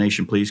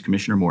 Explanation, please,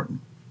 Commissioner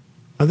Morton.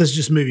 This is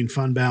just moving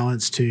fund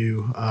balance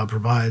to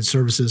provide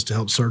services to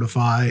help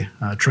certify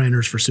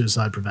trainers for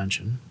suicide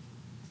prevention.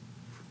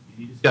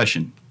 Any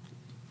discussion?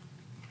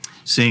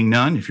 Seeing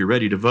none, if you're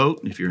ready to vote,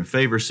 if you're in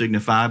favor,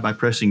 signify by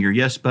pressing your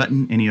yes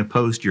button. Any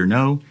opposed, your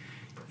no.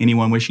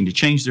 Anyone wishing to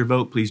change their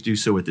vote, please do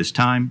so at this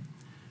time.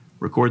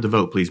 Record the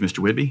vote, please, Mr.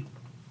 Whitby.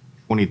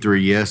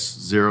 23 yes,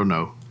 0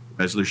 no.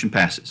 Resolution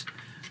passes.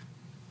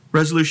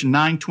 Resolution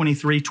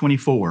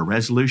 92324,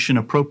 resolution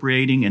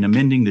appropriating and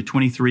amending the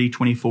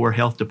 23-24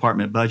 Health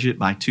Department budget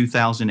by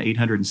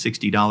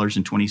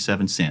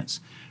 $2,860.27.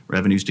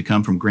 Revenues to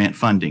come from grant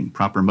funding.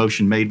 Proper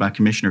motion made by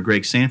Commissioner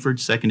Greg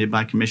Sanford, seconded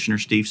by Commissioner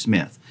Steve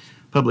Smith.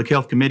 Public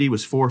Health Committee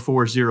was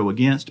 4-4-0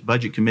 against.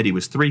 Budget Committee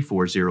was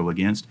 3-4-0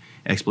 against.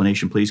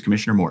 Explanation, please,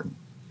 Commissioner Morton.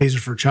 These are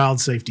for child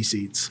safety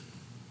seats.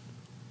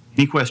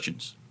 Any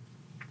questions?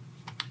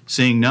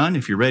 Seeing none,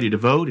 if you're ready to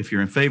vote, if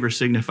you're in favor,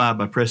 signify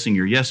by pressing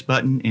your yes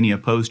button. Any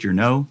opposed, your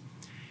no.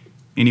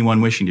 Anyone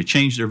wishing to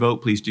change their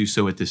vote, please do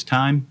so at this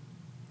time.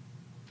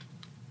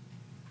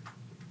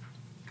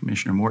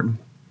 Commissioner Morton.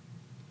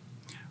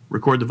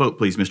 Record the vote,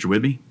 please, Mr.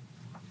 Whitby.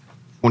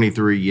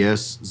 23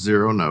 yes,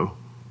 0 no.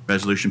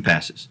 Resolution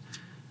passes.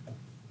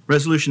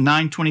 Resolution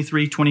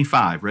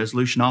 92325,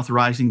 resolution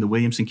authorizing the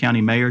Williamson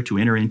County Mayor to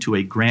enter into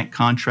a grant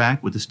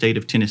contract with the State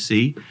of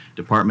Tennessee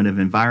Department of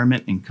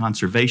Environment and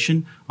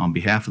Conservation on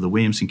behalf of the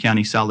Williamson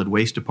County Solid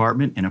Waste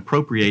Department and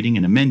appropriating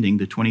and amending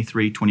the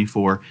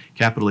 23-24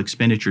 capital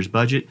expenditures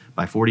budget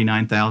by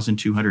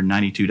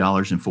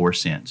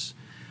 $49,292.04.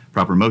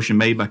 Proper motion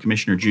made by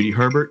Commissioner Judy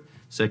Herbert,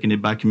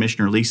 seconded by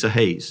Commissioner Lisa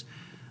Hayes.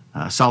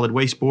 Solid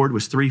Waste Board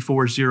was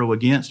 3-4-0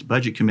 against.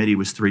 Budget Committee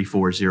was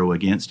 3-4-0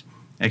 against.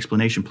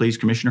 Explanation, please,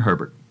 Commissioner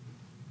Herbert.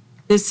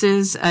 This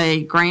is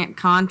a grant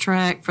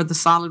contract for the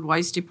Solid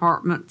Waste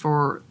Department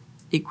for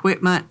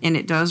equipment, and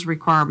it does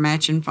require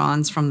matching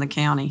funds from the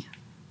county.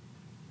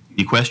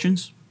 Any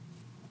questions?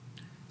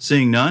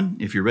 Seeing none,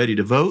 if you're ready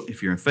to vote,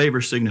 if you're in favor,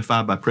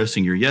 signify by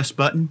pressing your yes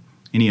button.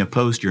 Any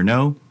opposed, your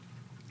no.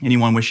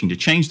 Anyone wishing to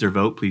change their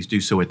vote, please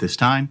do so at this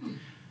time.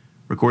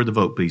 Record the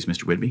vote, please,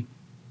 Mr. Whitby.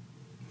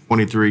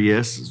 23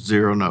 yes,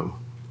 0 no.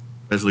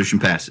 Resolution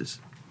passes.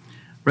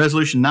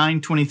 Resolution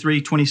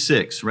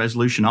 92326,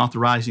 resolution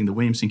authorizing the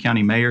Williamson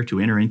County Mayor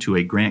to enter into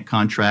a grant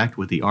contract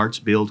with the Arts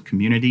Build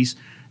Communities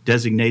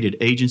designated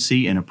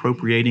agency and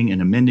appropriating and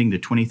amending the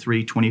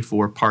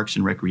 23-24 Parks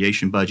and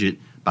Recreation budget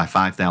by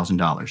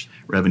 $5,000.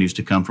 Revenues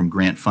to come from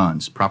grant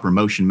funds. Proper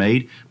motion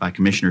made by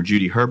Commissioner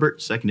Judy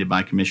Herbert, seconded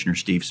by Commissioner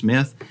Steve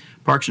Smith.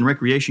 Parks and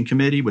Recreation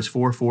Committee was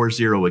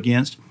 4-0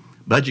 against.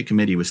 Budget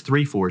Committee was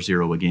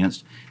 3-0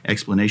 against.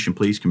 Explanation,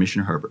 please,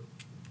 Commissioner Herbert.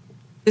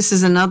 This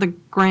is another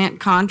grant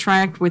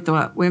contract with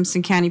the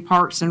Williamson County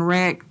Parks and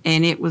Rec,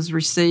 and it was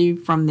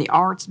received from the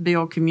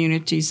Artsville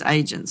Communities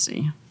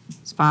Agency.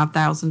 It's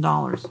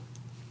 $5,000.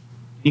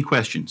 Any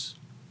questions?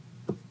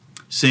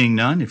 Seeing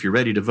none, if you're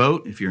ready to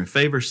vote, if you're in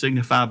favor,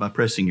 signify by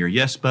pressing your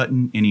yes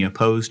button. Any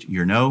opposed,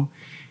 your no.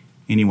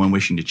 Anyone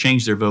wishing to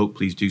change their vote,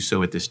 please do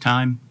so at this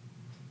time.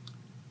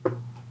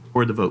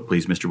 Record the vote,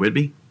 please, Mr.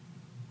 Whitby.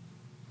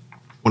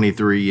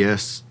 23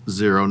 yes,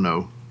 0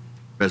 no.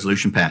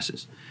 Resolution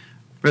passes.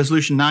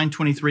 Resolution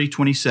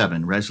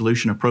 92327,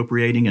 resolution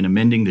appropriating and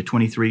amending the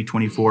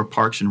 23-24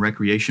 Parks and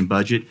Recreation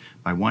budget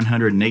by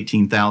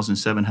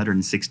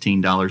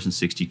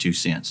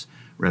 $118,716.62.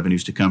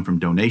 Revenues to come from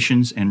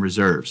donations and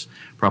reserves.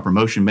 Proper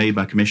motion made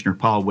by Commissioner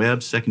Paul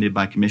Webb, seconded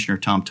by Commissioner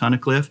Tom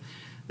Tunnicliffe.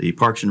 The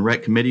Parks and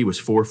Rec Committee was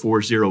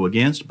 4-0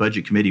 against.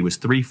 Budget Committee was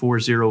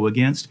 3-0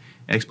 against.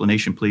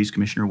 Explanation, please,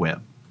 Commissioner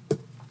Webb.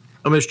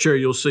 Mr. Chair,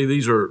 you'll see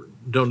these are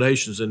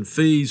donations and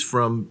fees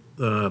from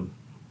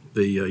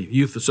the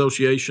Youth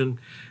Association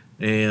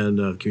and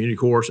community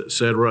course, et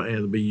cetera,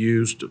 and will be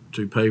used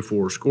to pay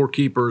for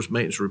scorekeepers,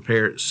 maintenance,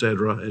 repair, et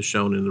cetera, as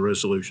shown in the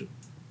resolution.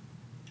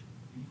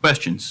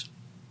 Questions?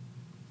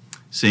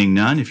 Seeing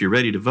none, if you're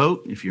ready to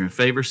vote, if you're in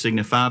favor,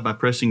 signify by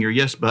pressing your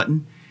yes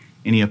button.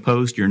 Any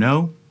opposed, your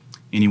no.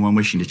 Anyone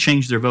wishing to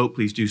change their vote,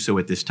 please do so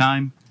at this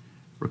time.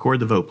 Record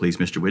the vote, please,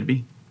 Mr.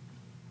 Whitby.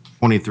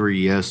 23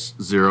 yes,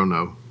 0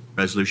 no.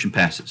 Resolution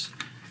passes.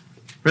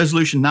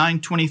 Resolution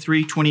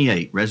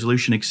 92328,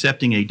 resolution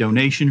accepting a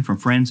donation from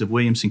Friends of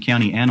Williamson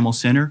County Animal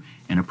Center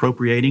and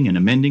appropriating and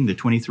amending the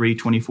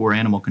 23-24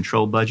 animal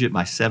control budget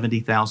by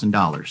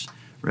 $70,000.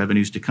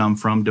 Revenues to come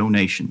from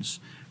donations.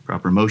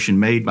 Proper motion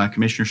made by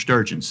Commissioner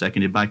Sturgeon,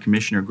 seconded by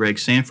Commissioner Greg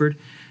Sanford.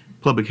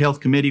 Public Health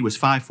Committee was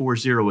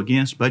 5-4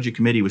 against. Budget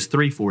Committee was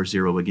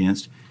 3-4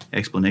 against.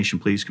 Explanation,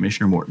 please,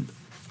 Commissioner Morton.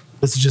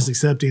 This is just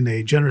accepting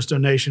a generous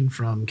donation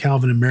from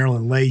Calvin and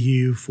Marilyn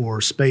Lehue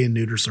for spay and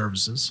neuter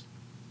services.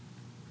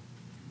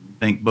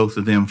 Thank both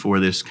of them for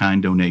this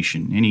kind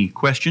donation. Any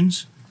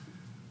questions?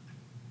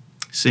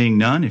 Seeing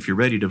none, if you're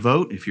ready to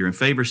vote, if you're in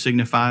favor,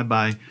 signify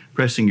by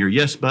pressing your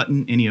yes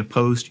button. Any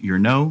opposed, your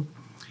no.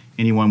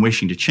 Anyone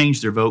wishing to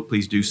change their vote,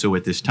 please do so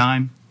at this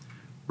time.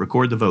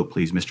 Record the vote,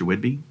 please, Mr.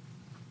 Whitby.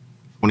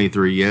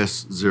 23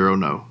 yes, 0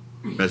 no.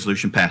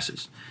 Resolution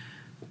passes.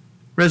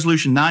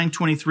 Resolution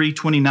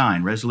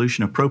 92329,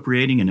 resolution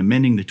appropriating and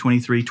amending the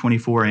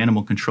 23-24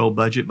 animal control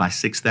budget by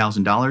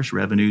 $6,000.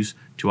 Revenues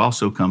to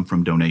also come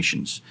from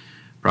donations.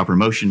 Proper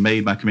motion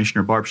made by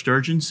Commissioner Barb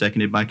Sturgeon,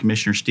 seconded by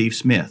Commissioner Steve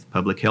Smith.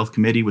 Public Health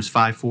Committee was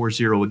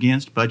 5-4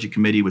 against. Budget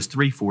Committee was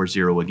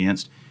 3-4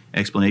 against.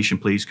 Explanation,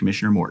 please,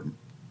 Commissioner Morton.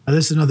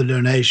 This is another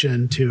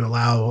donation to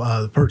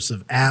allow the purchase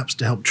of apps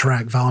to help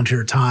track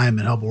volunteer time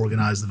and help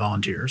organize the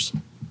volunteers.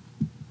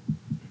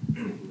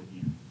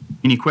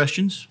 Any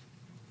questions?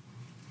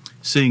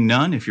 Seeing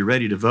none, if you're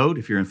ready to vote,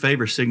 if you're in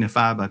favor,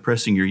 signify by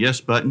pressing your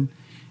yes button.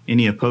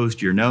 Any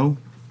opposed, your no.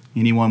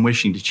 Anyone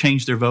wishing to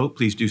change their vote,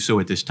 please do so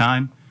at this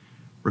time.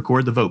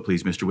 Record the vote,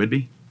 please, Mr.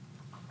 Whitby.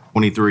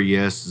 23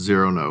 yes,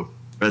 0 no.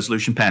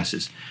 Resolution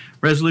passes.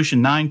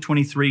 Resolution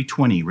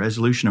 92320,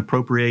 resolution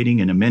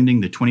appropriating and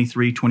amending the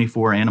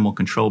 23-24 animal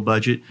control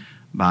budget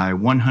by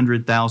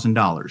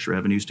 $100,000.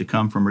 Revenues to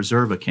come from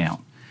reserve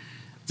account.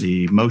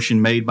 The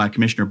motion made by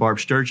Commissioner Barb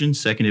Sturgeon,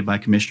 seconded by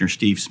Commissioner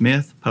Steve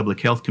Smith.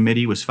 Public Health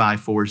Committee was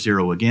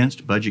 5-4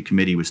 against. Budget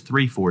Committee was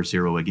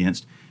 3-4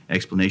 against.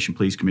 Explanation,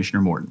 please,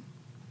 Commissioner Morton.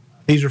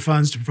 These are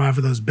funds to provide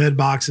for those bed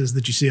boxes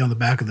that you see on the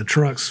back of the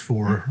trucks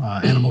for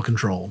animal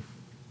control.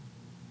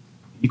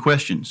 Any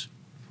questions?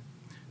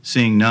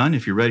 Seeing none,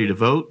 if you're ready to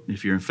vote,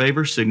 if you're in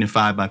favor,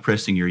 signify by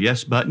pressing your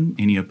yes button.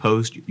 Any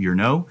opposed, your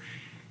no.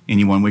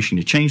 Anyone wishing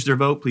to change their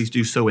vote, please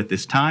do so at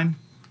this time.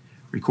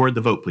 Record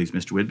the vote, please,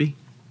 Mr. Whitby.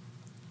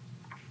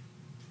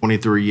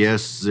 23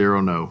 yes,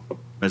 0 no.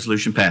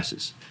 Resolution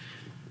passes.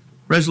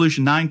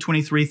 Resolution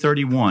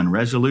 92331,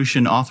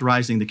 resolution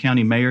authorizing the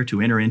county mayor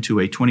to enter into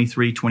a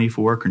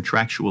 23-24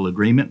 contractual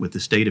agreement with the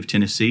state of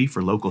Tennessee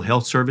for local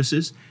health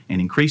services and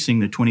increasing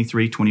the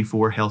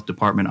 23-24 health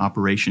department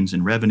operations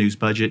and revenues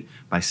budget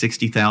by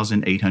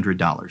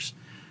 $60,800.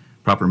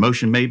 Proper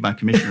motion made by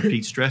Commissioner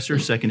Pete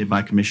Stresser, seconded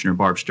by Commissioner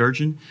Barb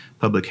Sturgeon.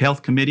 Public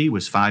Health Committee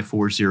was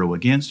 5-4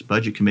 against.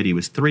 Budget Committee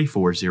was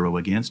 3-4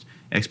 against.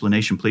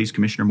 Explanation, please,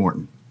 Commissioner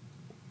Morton.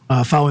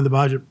 Following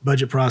the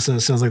budget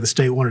process, sounds like the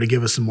state wanted to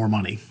give us some more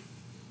money.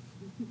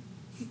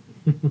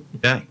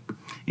 Okay.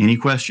 Any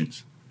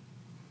questions?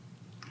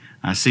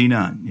 I see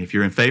none. If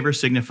you're in favor,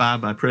 signify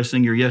by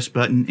pressing your yes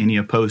button. Any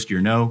opposed,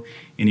 your no.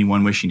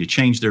 Anyone wishing to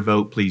change their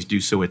vote, please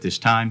do so at this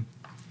time.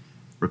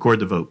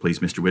 Record the vote, please,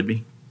 Mr.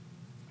 Whitby.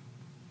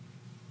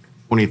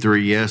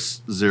 23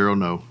 yes, 0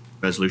 no.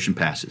 Resolution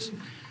passes.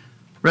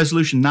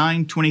 Resolution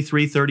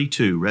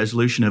 92332,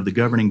 resolution of the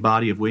governing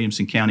body of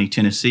Williamson County,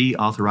 Tennessee,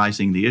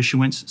 authorizing the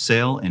issuance,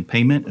 sale, and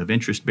payment of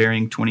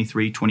interest-bearing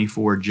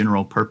 23-24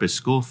 general purpose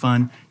school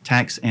fund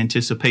tax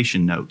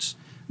anticipation notes,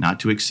 not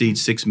to exceed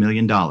 $6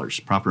 million.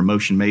 Proper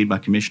motion made by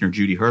Commissioner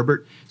Judy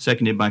Herbert,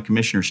 seconded by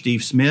Commissioner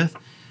Steve Smith.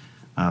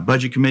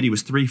 Budget Committee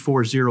was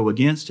 3-4-0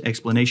 against.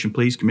 Explanation,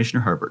 please,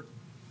 Commissioner Herbert.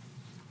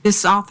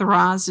 This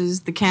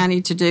authorizes the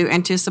county to do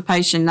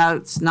anticipation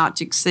notes not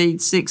to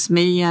exceed $6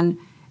 million.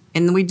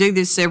 And we do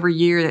this every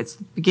year. That's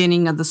the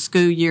beginning of the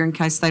school year in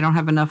case they don't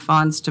have enough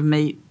funds to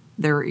meet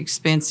their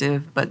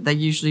expensive, but they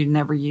usually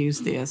never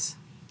use this.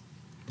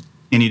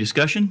 Any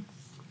discussion?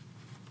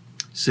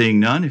 Seeing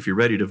none, if you're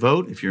ready to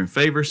vote, if you're in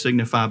favor,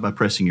 signify by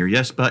pressing your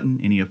yes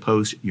button. Any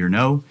opposed, your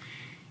no.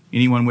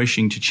 Anyone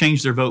wishing to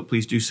change their vote,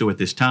 please do so at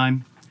this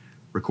time.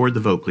 Record the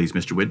vote, please,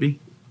 Mr. Whitby.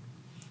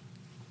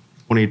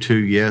 22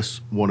 yes,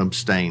 1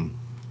 abstain.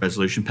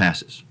 Resolution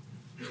passes.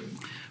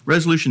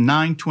 Resolution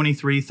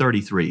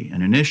 92333,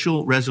 an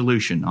initial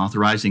resolution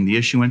authorizing the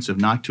issuance of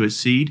not to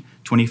exceed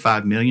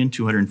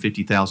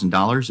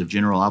 $25,250,000 of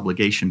general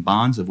obligation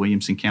bonds of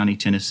Williamson County,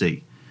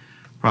 Tennessee.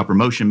 Proper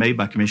motion made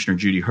by Commissioner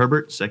Judy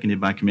Herbert, seconded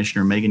by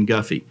Commissioner Megan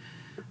Guffey.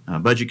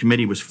 Budget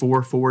Committee was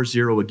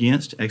 4-4-0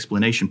 against.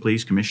 Explanation,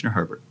 please, Commissioner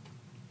Herbert.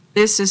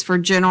 This is for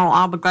general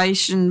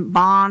obligation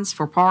bonds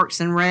for Parks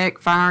and Rec,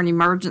 Fire and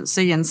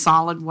Emergency, and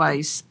solid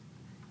waste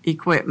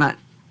equipment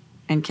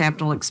and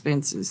capital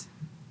expenses.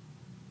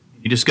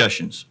 Any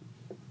discussions?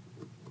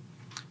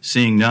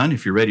 Seeing none,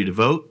 if you're ready to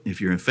vote,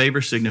 if you're in favor,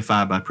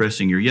 signify by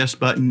pressing your yes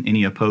button.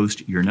 Any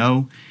opposed, your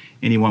no.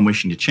 Anyone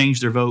wishing to change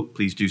their vote,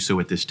 please do so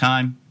at this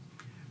time.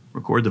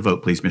 Record the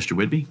vote, please, Mr.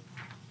 Whitby.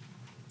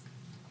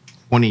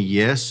 20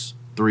 yes,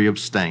 3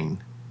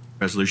 abstain.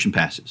 Resolution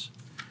passes.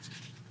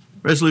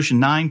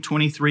 Resolution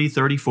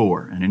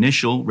 92334, an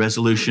initial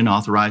resolution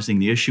authorizing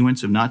the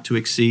issuance of not to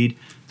exceed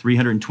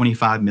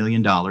 $325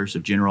 million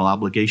of general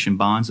obligation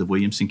bonds of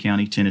Williamson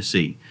County,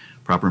 Tennessee.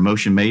 Proper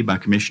motion made by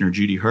Commissioner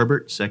Judy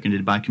Herbert,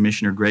 seconded by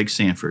Commissioner Greg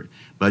Sanford.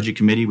 Budget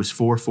Committee was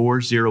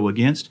 4-4-0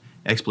 against.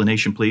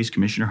 Explanation, please,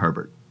 Commissioner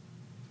Herbert.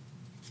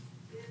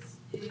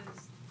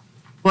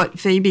 What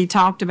Phoebe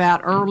talked about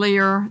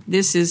earlier,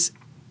 this is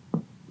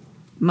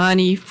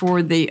money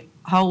for the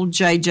whole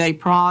JJ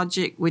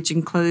project, which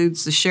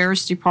includes the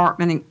Sheriff's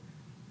Department and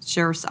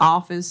Sheriff's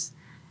Office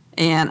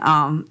and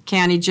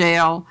County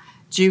Jail,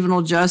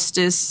 Juvenile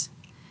Justice.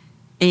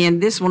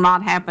 And this will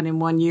not happen in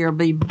 1 year,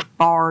 be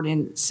barred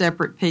in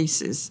separate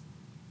pieces.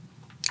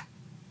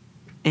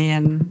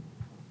 And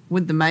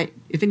with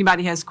if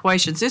anybody has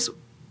questions,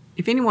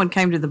 if anyone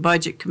came to the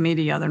Budget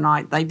Committee the other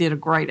night, they did a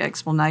great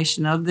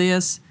explanation of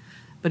this.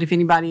 But if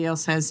anybody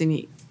else has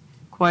any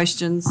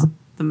questions,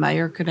 the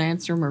mayor could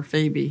answer them, or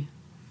Phoebe.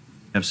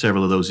 I have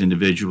several of those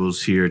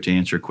individuals here to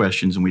answer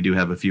questions, and we do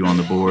have a few on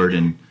the board.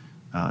 And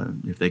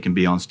if they can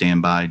be on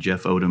standby,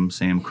 Jeff Odom,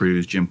 Sam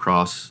Cruz, Jim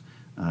Cross,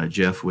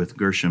 Jeff with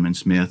Gershom and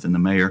Smith, and the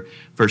mayor.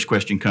 First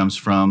question comes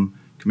from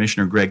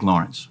Commissioner Greg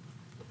Lawrence.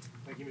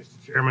 Thank you,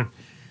 Mr. Chairman.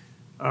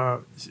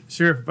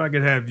 Sheriff, if I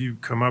could have you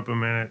come up a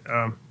minute.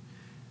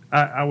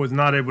 I was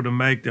not able to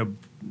make the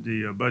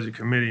Budget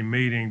Committee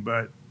meeting,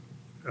 but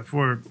I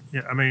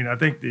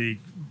think the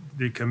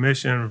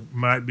commission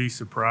might be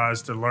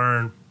surprised to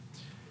learn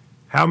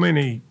how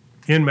many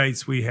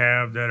inmates we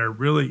have that are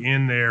really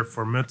in there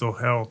for mental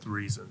health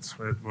reasons.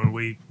 When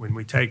we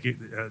take it,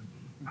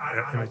 I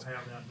don't have that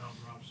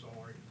number, I'm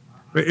sorry.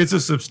 but it's a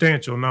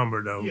substantial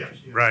number, though. Yes,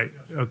 right?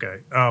 yes. Okay.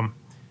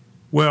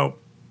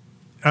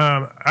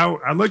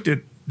 I looked at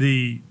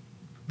the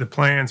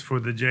plans for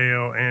the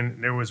jail,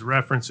 and there was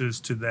references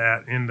to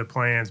that in the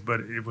plans,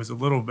 but it was a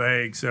little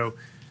vague. So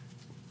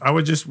I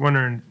was just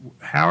wondering,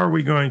 how are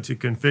we going to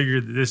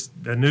configure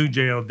the new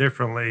jail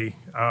differently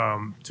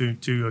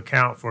to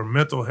account for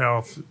mental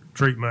health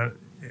treatment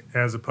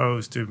as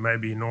opposed to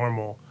maybe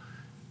normal,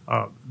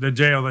 the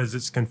jail as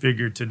it's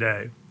configured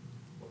today?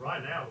 Well,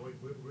 right now, we're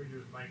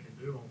just making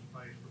do on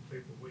space for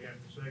people we have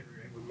to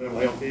segregate with mental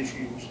health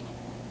issues.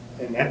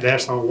 And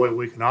that's the only way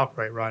we can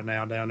operate right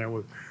now down there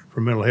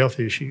for mental health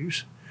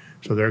issues.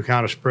 So they're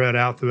kind of spread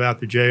out throughout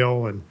the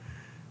jail.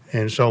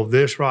 And so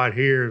this right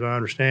here, as I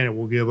understand it,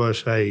 will give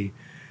us I'm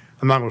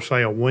not going to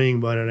say a wing,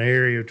 but an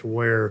area to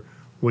where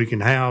we can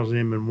house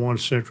them in one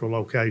central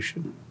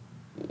location.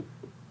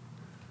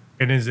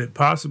 And is it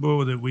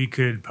possible that we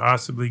could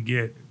possibly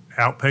get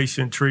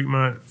outpatient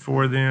treatment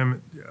for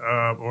them,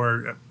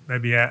 or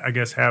maybe, I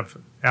guess, have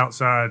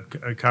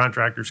outside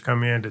contractors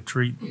come in to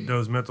treat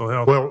those mental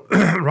health? Well,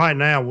 right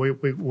now, we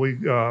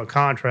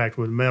contract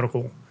with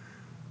medical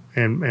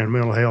and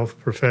mental health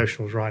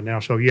professionals right now.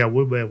 So, yeah,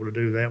 we'll be able to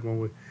do that when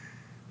we'll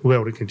be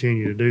able to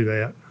continue to do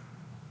that.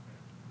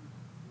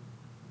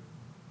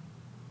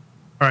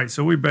 All right,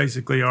 so we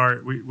basically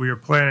we are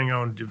planning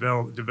on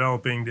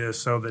developing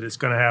this so that it's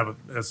going to have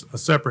a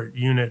separate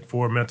unit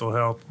for mental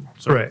health.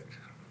 Correct.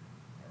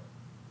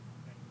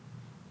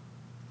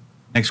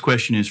 Next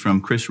question is from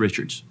Chris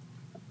Richards.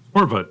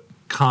 More of a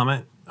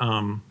comment.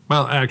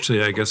 Well,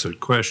 actually, I guess a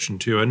question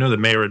too. I know the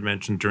mayor had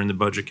mentioned during the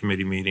Budget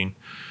Committee meeting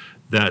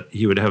that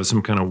he would have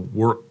some kind of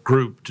work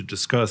group to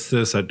discuss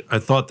this. I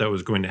thought that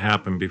was going to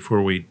happen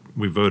before we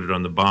voted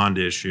on the bond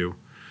issue.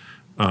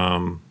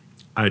 I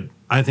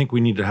think we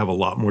need to have a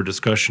lot more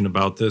discussion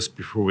about this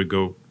before we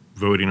go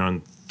voting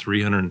on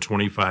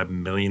 $325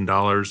 million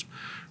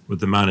with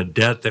the amount of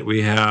debt that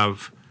we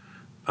have,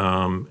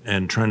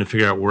 and trying to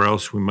figure out where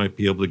else we might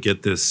be able to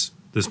get this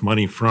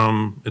money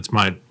from. It's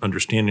my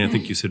understanding, I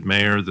think you said,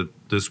 Mayor, that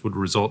this would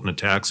result in a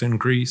tax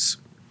increase.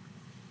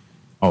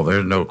 Oh,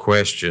 there's no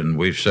question.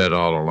 We've said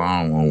all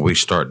along when we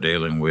start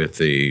dealing with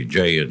the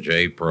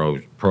J&J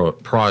project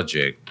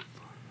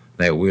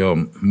that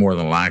we'll more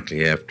than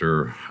likely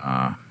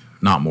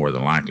not more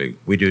than likely,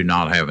 we do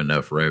not have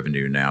enough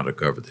revenue now to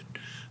cover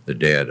the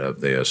debt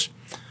of this.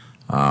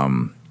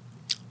 I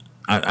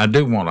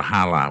do want to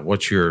highlight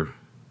what you're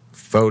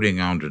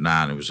voting on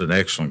tonight. It was an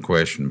excellent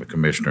question by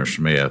Commissioner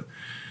Smith.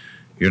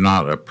 You're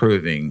not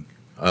approving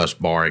us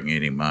borrowing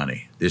any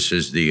money. This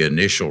is the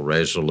initial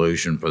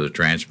resolution for the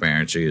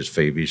transparency, as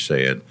Phoebe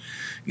said.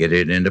 Get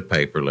it into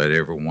paper, let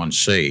everyone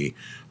see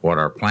what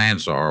our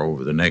plans are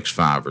over the next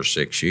 5 or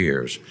 6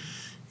 years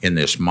in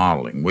this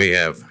modeling. We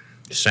have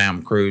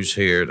Sam Cruz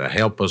here to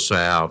help us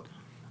out.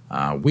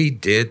 We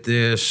did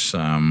this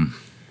 8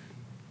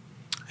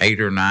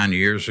 or 9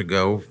 years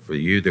ago, for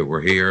you that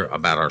were here,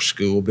 about our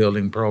school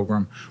building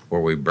program,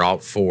 where we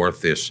brought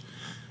forth this,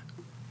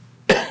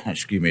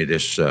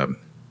 this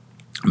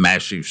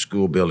massive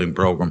school building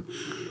program.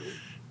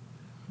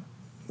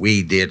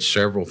 We did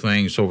several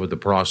things over the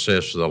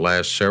process of the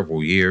last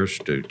several years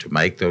to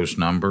make those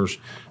numbers,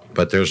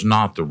 but there's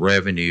not the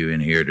revenue in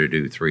here to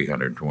do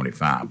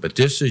 325. But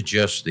this is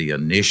just the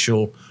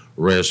initial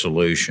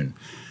resolution.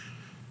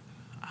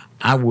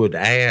 I would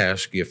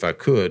ask, if I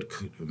could,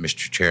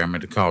 Mr.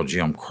 Chairman, to call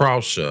Jim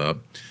Cross up.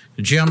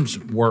 Jim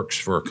works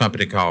for a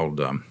company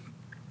called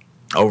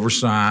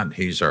Oversight.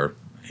 He's our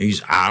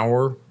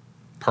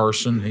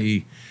person.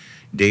 He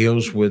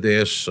deals with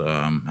this,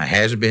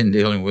 has been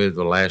dealing with it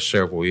the last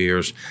several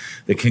years,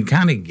 that can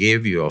kind of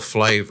give you a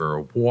flavor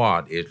of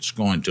what it's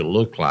going to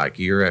look like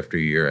year after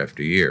year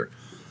after year.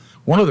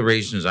 One of the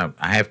reasons I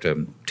have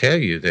to tell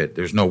you that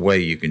there's no way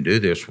you can do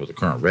this with the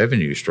current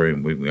revenue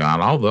stream we've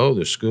got, although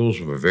the schools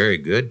were very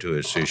good to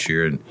us this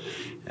year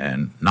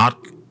and not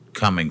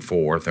coming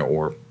forth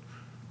or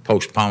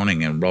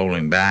postponing and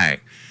rolling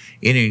back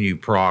any new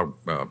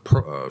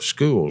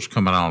schools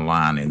coming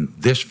online in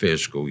this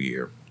fiscal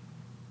year.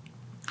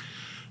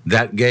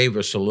 That gave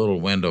us a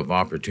little window of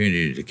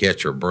opportunity to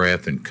catch our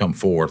breath and come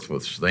forth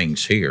with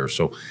things here.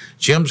 So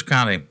Jim's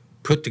kind of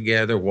put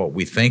together what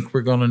we think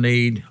we're going to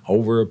need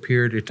over a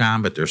period of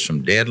time, but there's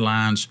some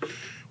deadlines.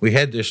 We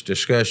had this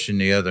discussion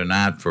the other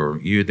night for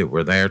you that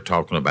were there,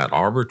 talking about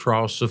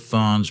arbitrage of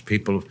funds.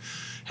 People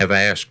have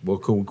asked, well,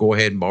 could we go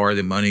ahead and borrow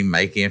the money,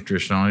 make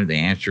interest on it? The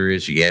answer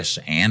is yes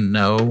and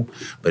no,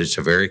 but it's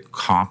a very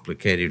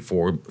complicated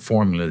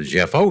formula that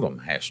Jeff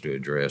Odom has to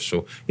address.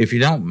 So if you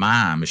don't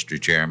mind,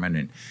 Mr.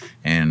 Chairman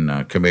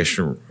and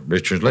Commissioner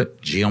Richards,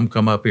 let Jim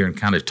come up here and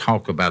kind of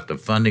talk about the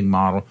funding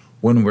model,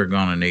 when we're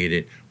going to need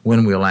it,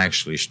 when we'll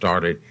actually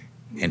start it,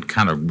 and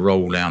kind of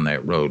roll down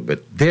that road.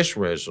 But this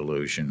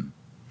resolution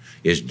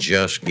is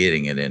just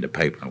getting it into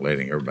paper and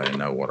letting everybody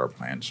know what our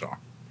plans are.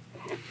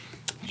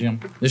 Jim,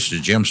 this is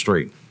Jim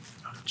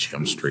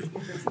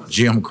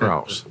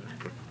Cross.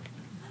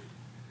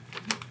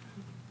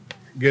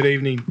 Good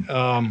evening.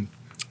 To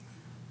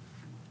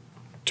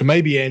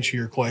maybe answer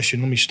your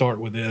question, let me start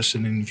with this,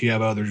 and then if you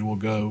have others, we'll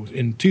go.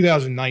 In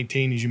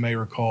 2019, as you may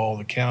recall,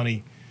 the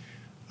county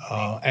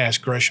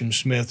asked Gresham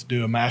Smith to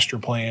do a master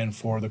plan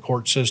for the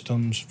court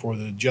systems, for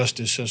the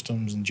justice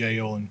systems and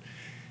jail,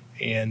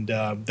 and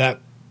that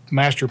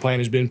master plan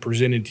has been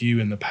presented to you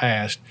in the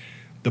past.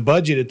 The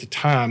budget at the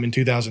time in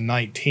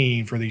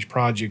 2019 for these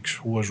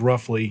projects was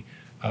roughly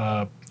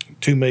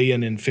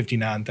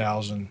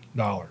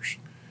 $2,059,000.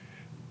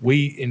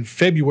 We, in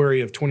February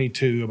of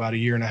 22, about a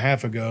year and a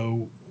half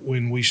ago,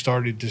 when we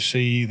started to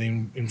see the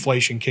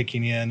inflation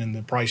kicking in and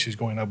the prices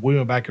going up, we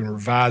went back and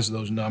revised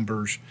those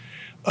numbers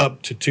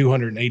up to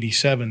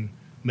 $287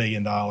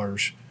 million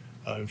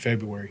in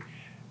February.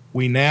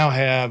 We now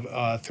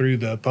have, through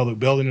the Public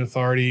Building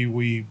Authority,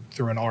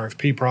 through an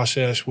RFP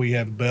process, we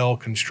have Bell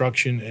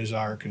Construction as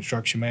our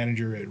construction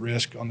manager at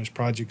risk on this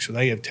project. So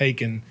they have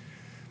taken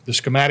the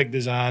schematic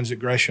designs that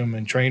Gresham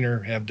and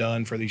Traynor have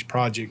done for these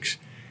projects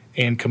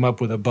and come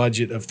up with a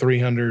budget of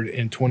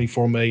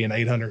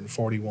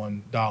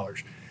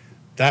 $324,841.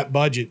 That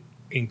budget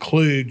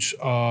includes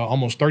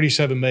almost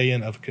 $37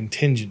 million of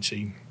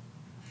contingency.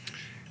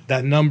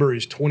 That number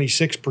is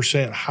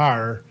 26%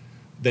 higher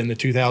than the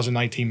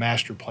 2019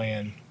 master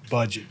plan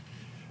budget.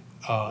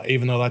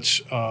 Even though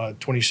that's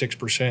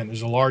 26%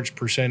 is a large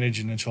percentage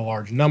and it's a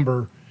large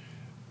number,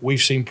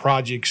 we've seen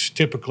projects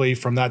typically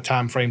from that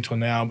time frame till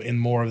now in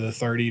more of the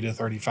 30 to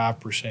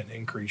 35%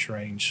 increase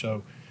range.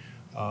 So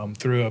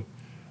through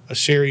a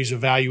series of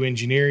value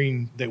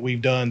engineering that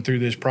we've done through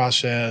this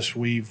process,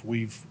 we've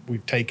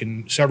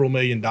taken several $1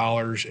 million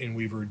and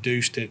we've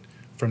reduced it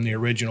from the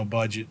original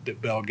budget that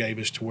Bell gave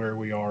us to where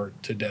we are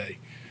today.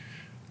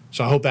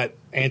 So I hope that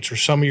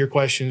answers some of your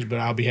questions, but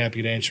I'll be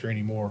happy to answer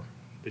any more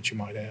that you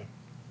might have.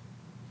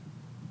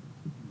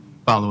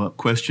 Follow-up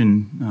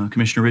question,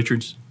 Commissioner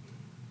Richards?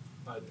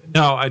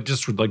 No, I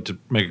just would like to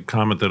make a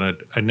comment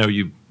that I know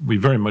we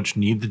very much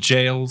need the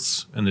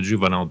jails and the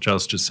Juvenile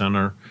Justice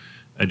Center.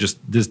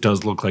 This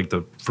does look like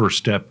the first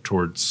step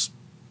towards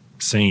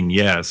saying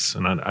yes,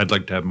 and I'd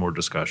like to have more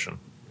discussion.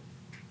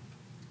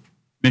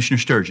 Commissioner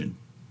Sturgeon?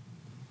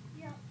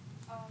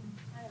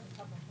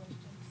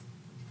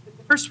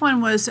 The first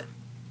one was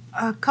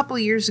a couple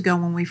of years ago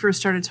when we first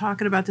started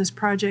talking about this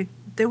project.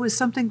 There was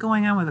something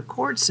going on with the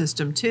court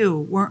system too.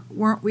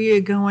 Weren't we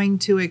going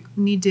to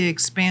need to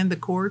expand the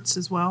courts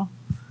as well?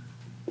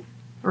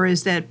 Or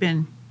has that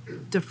been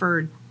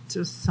deferred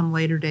to some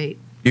later date?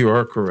 You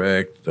are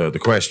correct. The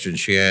question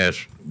she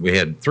asked, we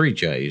had three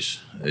J's,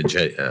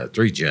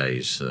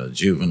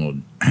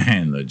 juvenile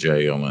and the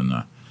jail and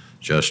the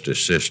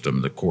justice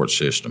system, the court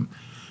system.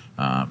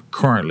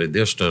 Currently,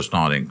 this does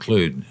not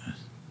include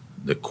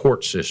the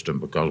court system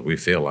because we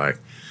feel like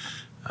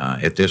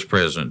at this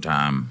present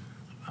time,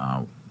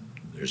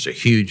 there's a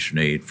huge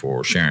need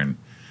for Sharon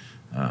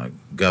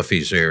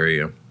Guffey's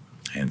area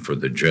and for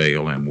the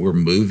jail, and we're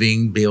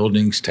moving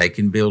buildings,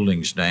 taking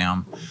buildings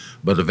down,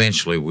 but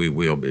eventually we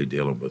will be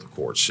dealing with the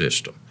court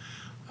system.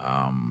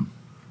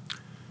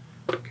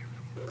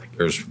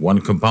 There's one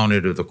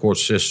component of the court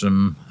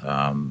system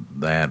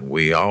that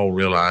we all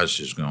realize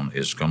is going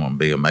to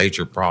be a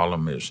major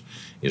problem is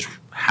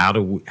how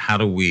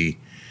do we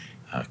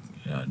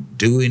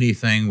do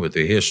anything with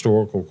the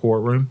historical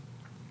courtroom?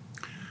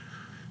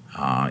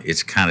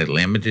 It's kind of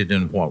limited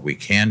in what we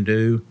can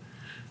do.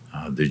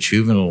 The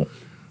juvenile,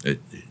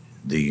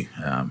 the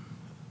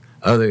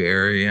other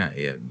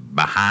area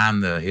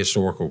behind the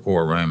historical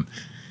courtroom,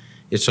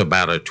 it's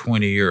about a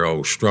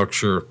 20-year-old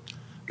structure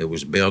that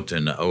was built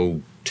in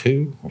the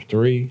 02 or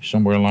 03,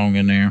 somewhere along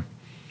in there.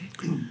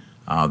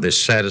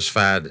 This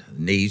satisfied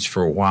needs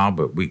for a while,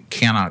 but we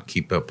cannot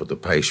keep up with the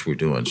pace we're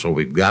doing. So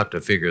we've got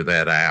to figure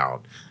that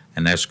out,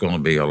 and that's going to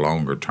be a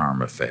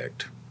longer-term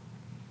effect.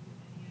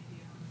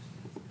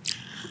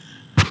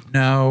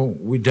 No,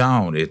 we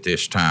don't at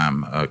this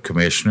time,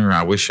 Commissioner.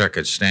 I wish I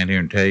could stand here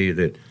and tell you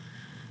that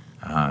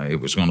it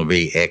was going to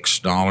be X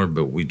dollar,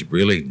 but we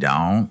really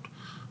don't.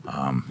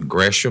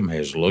 Gresham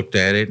has looked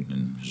at it,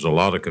 and there's a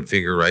lot of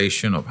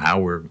configuration of how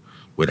we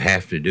would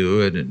have to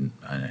do it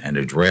and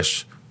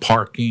address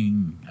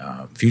parking,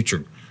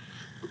 future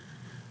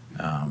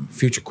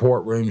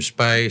courtroom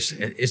space.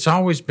 It's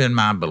always been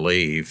my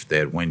belief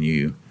that when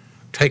you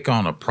take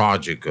on a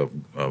project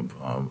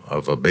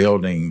of a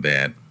building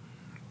that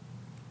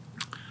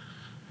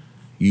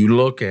you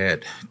look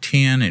at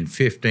 10 and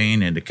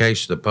 15, in the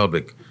case of the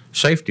public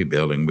safety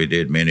building we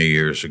did many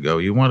years ago,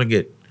 you want to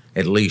get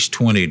at least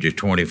 20 to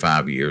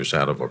 25 years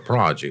out of a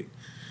project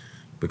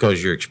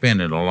because you're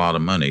expending a lot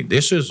of money.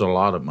 This is a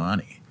lot of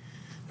money.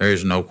 There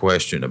is no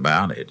question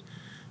about it.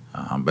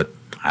 But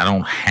I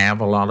don't have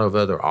a lot of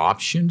other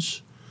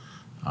options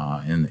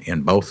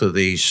in both of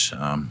these,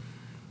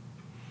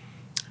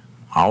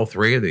 all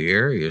three of the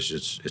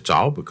areas. It's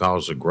all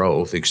because of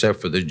growth, except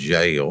for the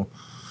jail.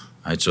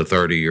 It's a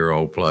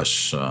 30-year-old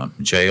plus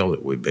jail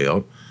that we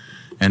built.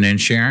 And in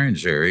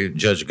Sharon's area,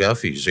 Judge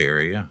Guffey's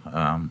area,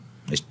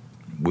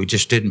 we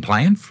just didn't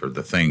plan for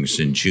the things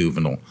in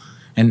juvenile.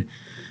 And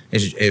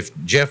if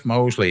Jeff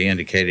Mosley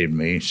indicated to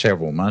me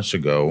several months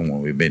ago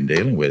when we've been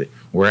dealing with it,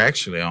 we're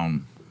actually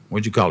on,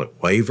 what'd you call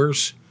it,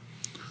 waivers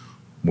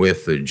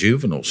with the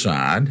juvenile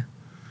side.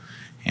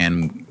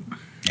 And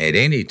at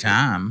any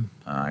time,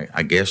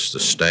 I guess the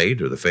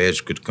state or the feds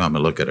could come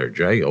and look at our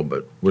jail,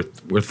 but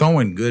we're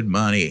throwing good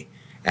money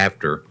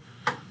at the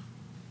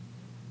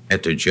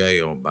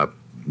jail by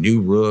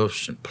new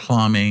roofs and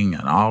plumbing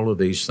and all of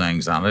these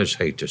things. I just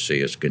hate to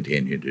see us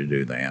continue to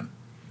do that.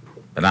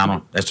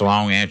 But that's a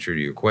long answer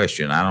to your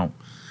question. I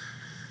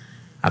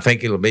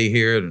think it'll be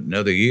here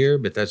another year,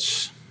 but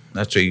that's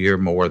a year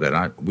more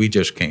that we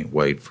just can't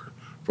wait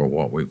for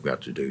what we've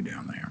got to do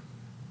down there.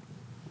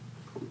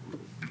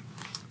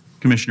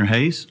 Commissioner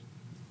Hayes?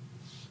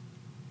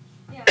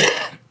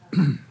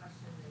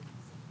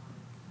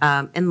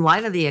 In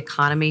light of the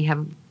economy,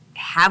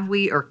 have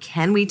we or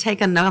can we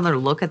take another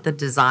look at the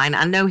design?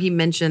 I know he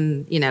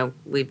mentioned,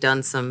 we've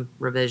done some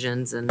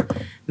revisions and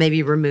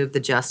maybe removed the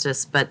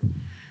justice, but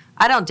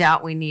I don't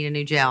doubt we need a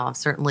new jail. I've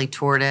certainly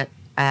toured it,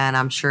 and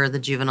I'm sure the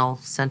juvenile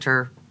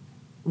center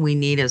we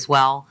need as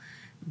well.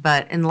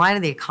 But in light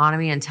of the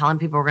economy and telling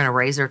people we're going to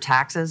raise their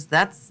taxes,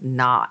 that's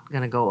not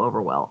going to go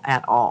over well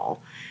at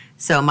all.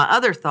 So my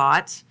other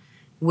thought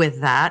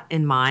with that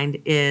in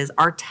mind is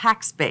our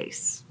tax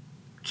base.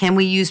 Can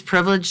we use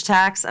privilege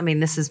tax? I mean,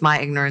 this is my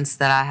ignorance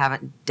that I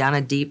haven't done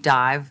a deep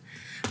dive,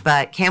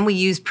 but can we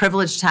use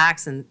privilege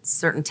tax and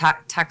certain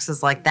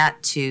taxes like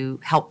that to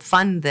help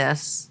fund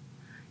this?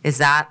 Is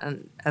that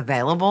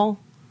available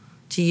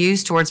to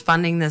use towards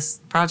funding this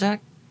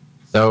project?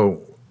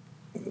 So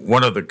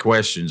one of the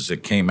questions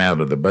that came out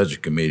of the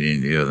budget committee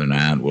the other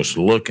night was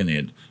looking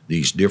at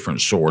these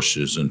different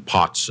sources and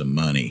pots of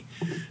money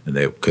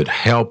that could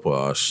help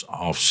us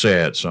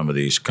offset some of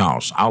these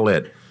costs. I'll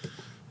let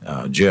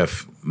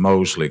Jeff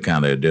Mosley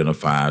kind of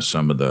identify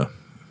some of the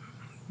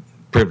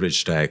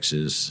privilege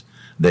taxes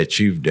that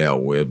you've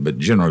dealt with, but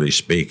generally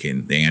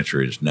speaking, the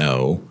answer is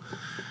no.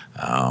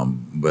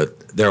 But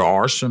there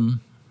are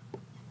some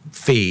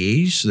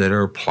fees that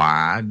are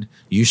applied.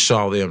 You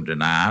saw them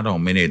tonight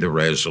on many of the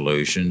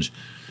resolutions,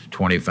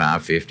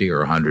 25, 50, or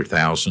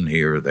 100,000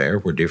 here or there,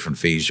 where different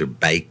fees are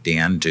baked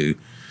into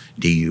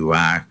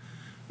DUI,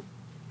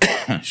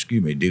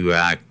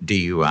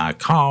 DUI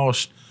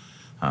cost,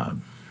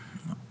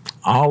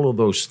 all of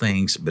those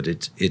things, but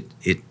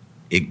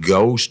it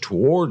goes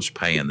towards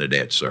paying the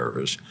debt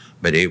service,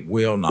 but it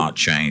will not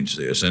change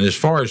this. And as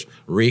far as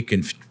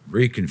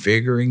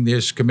reconfiguring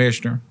this,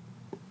 Commissioner,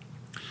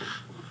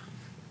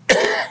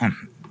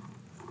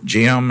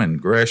 Jim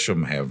and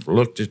Gresham have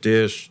looked at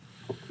this.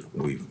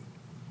 We've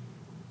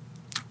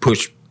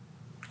pushed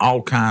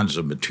all kinds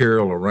of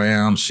material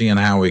around, seeing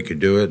how we could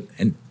do it.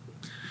 And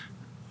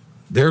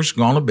there's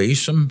going to be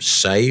some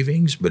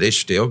savings, but it's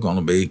still going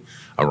to be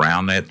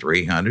around that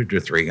 $300 to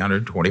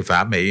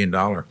 $325 million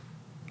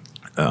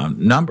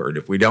number. And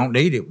if we don't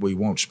need it, we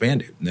won't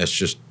spend it. And that's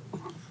just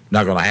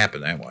not going to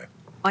happen that way.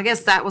 I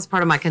guess that was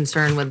part of my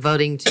concern with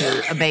voting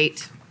to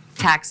abate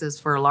taxes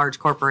for a large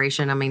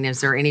corporation. I mean,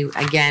 is there any,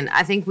 again,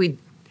 I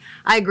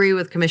agree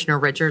with Commissioner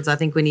Richards. I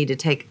think we need to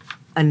take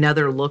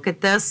another look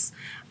at this.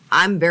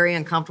 I'm very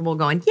uncomfortable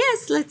going,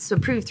 yes, let's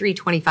approve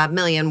 $325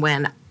 million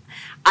when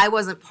I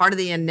wasn't part of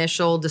the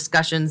initial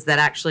discussions that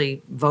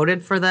actually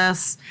voted for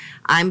this.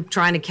 I'm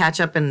trying to catch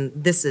up, and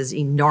this is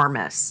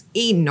enormous.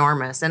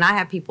 And I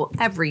have people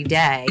every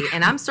day,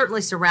 and I'm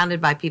certainly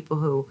surrounded by people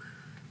who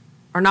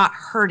are not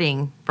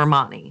hurting for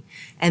money,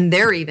 and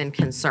they're even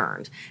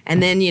concerned.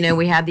 And then,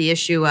 we have the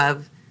issue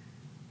of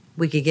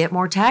we could get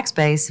more tax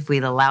base if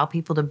we'd allow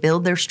people to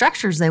build their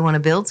structures they want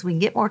to build so we can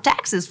get more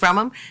taxes from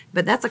them.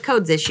 But that's a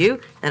codes issue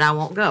that I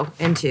won't go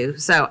into.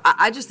 So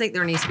I just think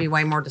there needs to be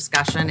way more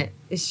discussion.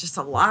 It's just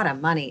a lot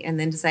of money. And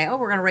then to say, oh,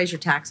 we're going to raise your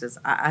taxes.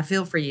 I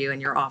feel for you in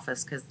your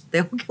office because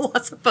they'll get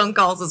lots of phone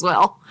calls as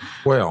well.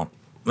 Well,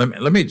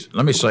 let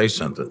me say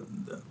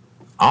something.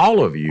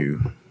 All of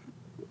you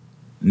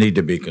need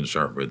to be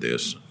concerned with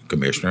this,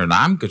 Commissioner, and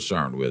I'm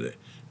concerned with it.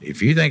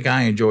 If you think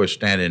I enjoy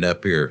standing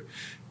up here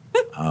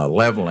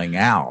leveling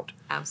out,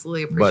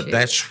 absolutely appreciate but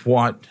that's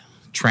what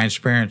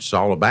transparency is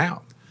all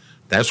about.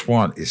 That's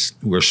what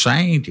we're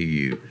saying to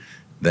you,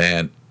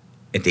 that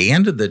at the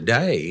end of the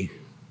day,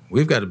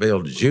 we've got to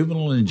build a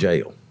juvenile in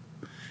jail,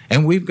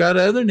 and we've got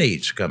other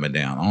needs coming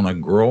down on a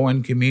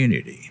growing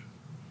community.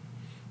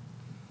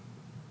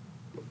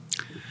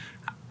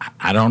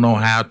 I don't know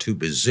how to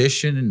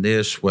position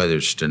this, whether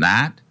it's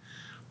tonight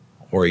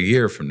or a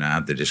year from now,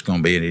 that it's going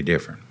to be any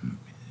different,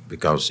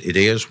 because it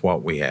is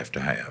what we have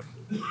to have.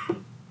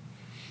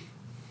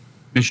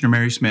 Commissioner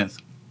Mary Smith.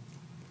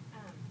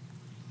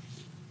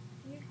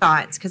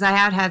 Thoughts, because I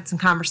had some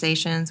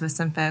conversations with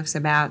some folks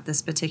about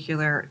this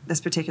particular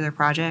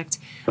project,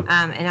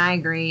 and I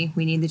agree.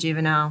 We need the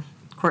juvenile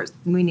court.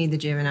 We need the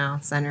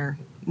juvenile center.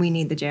 We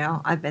need the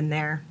jail. I've been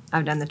there.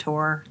 I've done the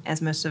tour,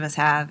 as most of us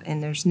have,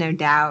 and there's no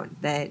doubt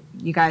that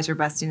you guys are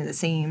busting at the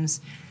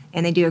seams,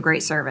 and they do a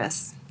great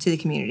service to the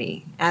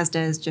community, as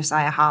does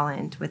Josiah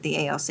Holland with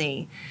the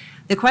ALC.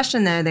 The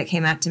question, though, that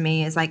came up to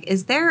me is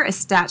is there a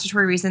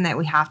statutory reason that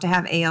we have to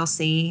have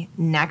ALC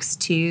next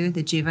to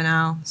the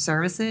juvenile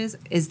services?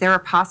 Is there a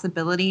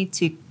possibility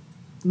to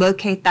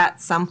locate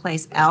that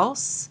someplace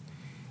else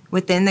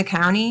within the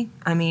county?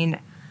 I mean,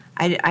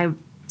 I've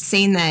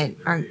seen that.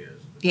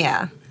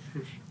 Yeah.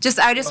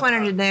 I just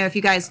wanted to know if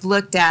you guys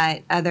looked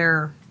at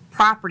other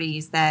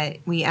properties that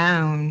we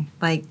own,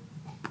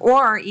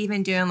 or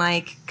even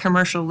doing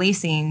commercial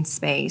leasing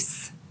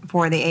space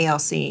for the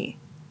ALC.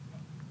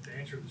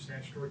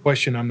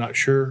 Question, I'm not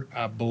sure.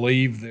 I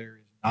believe there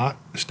is not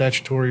a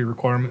statutory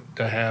requirement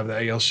to have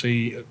the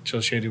ALC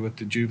associated with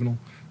the juvenile.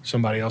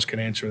 Somebody else can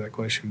answer that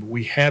question. But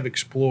we have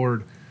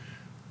explored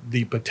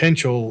the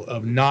potential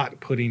of not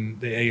putting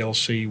the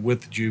ALC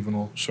with the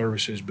juvenile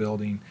services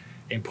building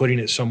and putting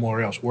it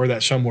somewhere else. Where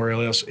that somewhere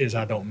else is,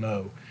 I don't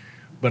know.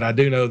 But I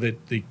do know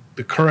that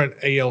the current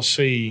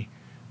ALC,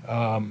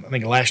 I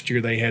think last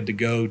year they had to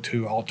go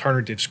to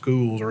alternative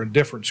schools or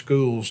different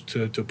schools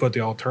to put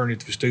the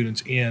alternative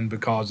students in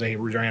because they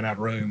ran out of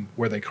room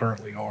where they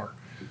currently are.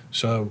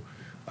 So,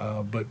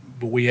 but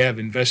we have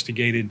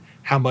investigated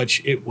how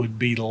much it would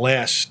be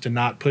less to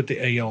not put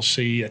the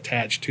ALC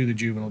attached to the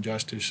juvenile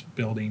justice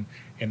building,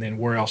 and then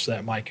where else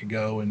that might could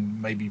go,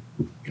 and maybe,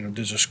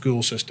 does a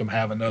school system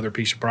have another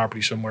piece of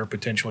property somewhere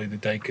potentially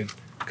that they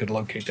could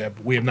locate that?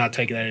 But we have not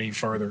taken that any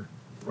further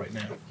right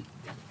now.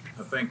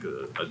 I think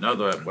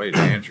another way to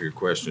answer your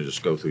question is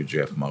just go through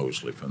Jeff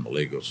Mosley from the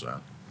legal side.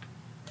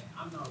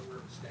 I'm not aware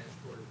of the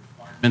statutory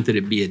requirement that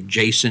it be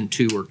adjacent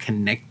to or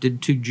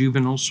connected to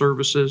juvenile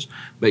services,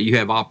 but you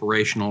have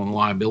operational and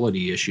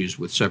liability issues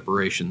with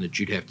separation that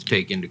you'd have to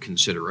take into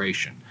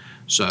consideration.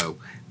 So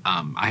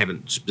I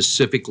haven't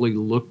specifically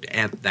looked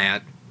at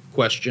that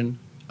question,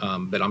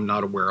 but I'm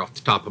not aware off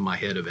the top of my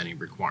head of any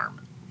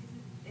requirement.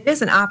 It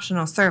is an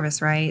optional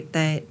service, right,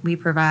 that we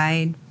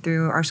provide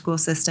through our school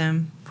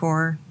system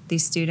for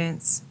these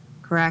students,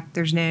 correct?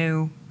 There's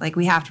no, like,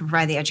 we have to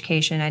provide the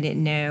education. I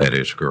didn't know. That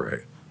is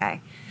correct.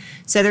 Okay.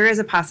 So there is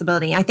a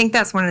possibility. I think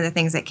that's one of the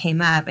things that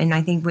came up. And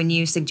I think when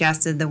you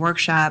suggested the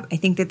workshop, I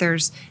think that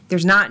there's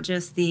not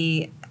just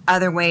the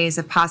other ways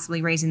of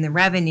possibly raising the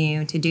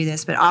revenue to do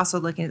this, but also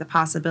looking at the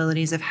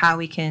possibilities of how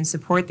we can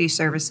support these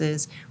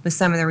services with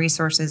some of the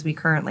resources we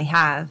currently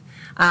have.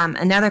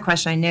 Another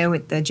question, I know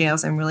with the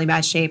jail's in really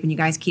bad shape and you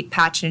guys keep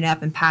patching it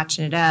up and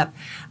patching it up,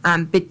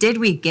 but did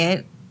we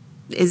get,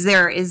 was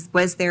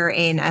there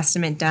an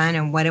estimate done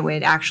on what it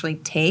would actually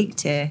take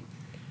to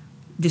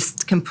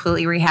just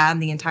completely rehab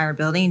the entire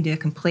building, do a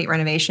complete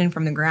renovation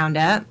from the ground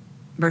up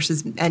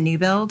versus a new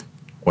build?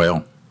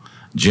 Well,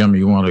 Jim,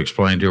 you want to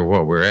explain to her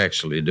what we're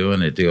actually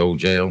doing at the old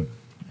jail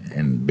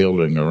and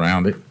building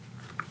around it?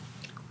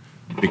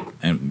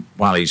 And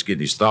while he's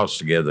getting his thoughts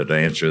together to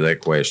answer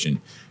that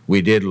question,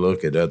 we did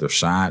look at other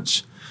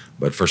sites,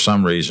 but for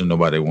some reason,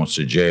 nobody wants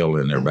a jail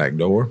in their back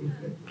door.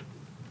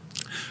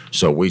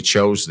 So we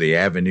chose the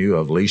avenue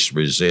of least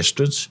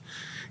resistance,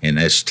 and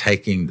that's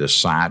taking the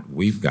site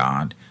we've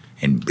got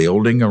and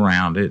building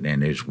around it.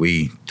 And as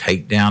we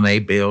take down a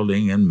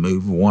building and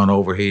move one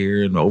over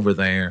here and over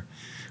there,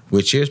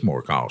 which is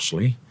more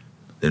costly,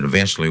 then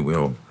eventually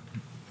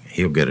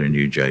he'll get a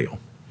new jail.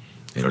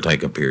 It'll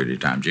take a period of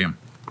time. Jim?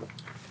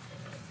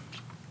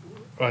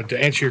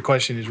 To answer your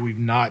question, is we've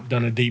not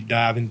done a deep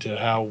dive into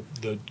how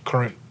the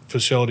current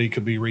facility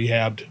could be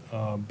rehabbed,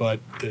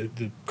 but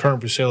the current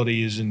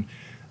facility is in,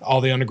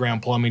 all the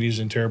underground plumbing is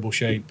in terrible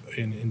shape,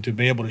 and to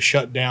be able to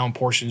shut down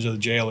portions of the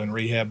jail and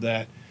rehab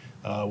that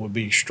would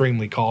be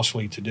extremely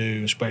costly to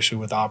do, especially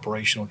with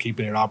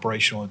keeping it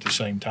operational at the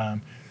same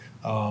time.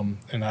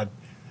 And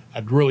I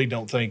really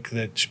don't think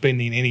that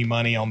spending any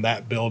money on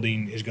that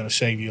building is going to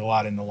save you a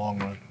lot in the long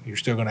run. You're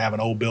still going to have an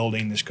old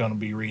building that's going to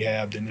be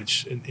rehabbed, and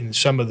it's in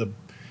some of the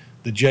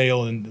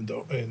jail,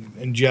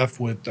 and Jeff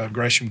with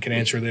Gresham can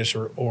answer this,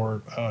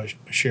 or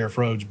Sheriff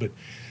Rhodes, but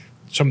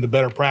some of the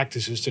better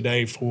practices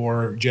today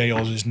for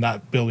jails is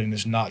building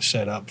is not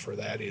set up for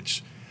that.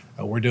 It's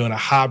we're doing a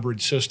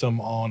hybrid system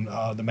on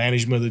the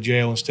management of the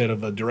jail instead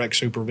of a direct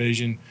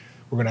supervision.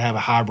 We're going to have a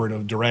hybrid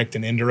of direct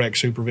and indirect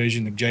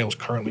supervision. The jail is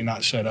currently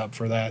not set up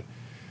for that.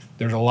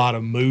 There's a lot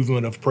of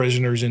movement of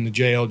prisoners in the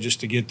jail just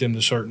to get them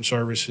to certain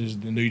services.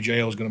 The new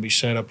jail is going to be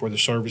set up where the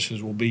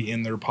services will be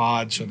in their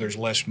pod, so there's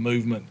less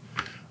movement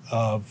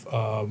of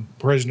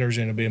prisoners,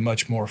 and it'll be a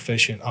much more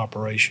efficient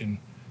operation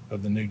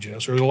of the new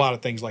jail. So there's a lot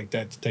of things like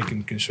that to take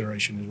into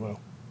consideration as well.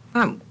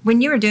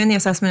 When you were doing the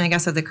assessment, I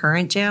guess, of the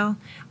current jail,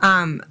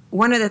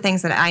 one of the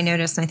things that I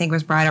noticed, and I think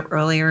was brought up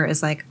earlier,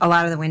 is like a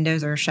lot of the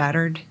windows are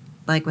shattered,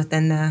 like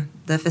within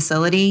the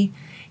facility.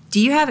 Do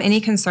you have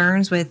any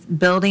concerns with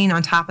building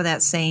on top of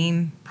that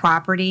same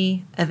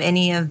property of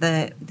any of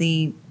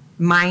the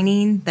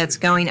mining that's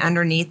going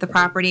underneath the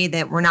property,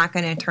 that we're not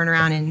going to turn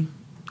around and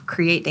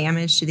create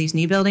damage to these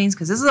new buildings?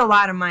 Because this is a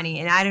lot of money,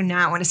 and I do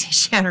not want to see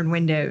shattered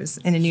windows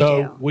in a new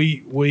jail. So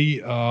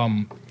we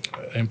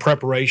in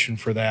preparation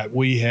for that,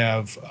 we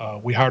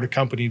hired a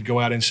company to go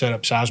out and set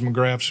up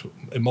seismographs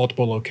in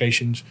multiple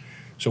locations.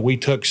 So we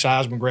took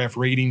seismograph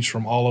readings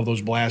from all of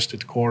those blasts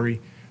at the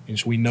quarry, and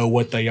so we know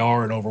what they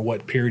are and over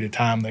what period of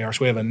time they are.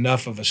 So we have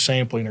enough of a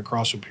sampling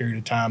across a period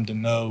of time to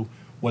know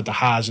what the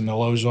highs and the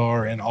lows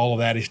are, and all of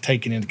that is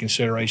taken into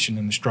consideration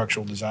in the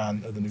structural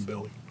design of the new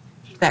building.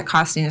 Is that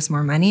costing us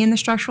more money in the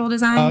structural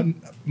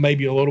design?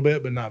 Maybe a little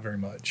bit, but not very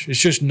much. It's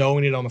just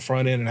knowing it on the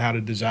front end and how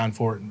to design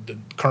for it. The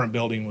current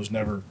building was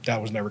never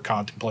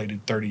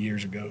contemplated 30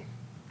 years ago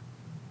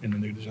in the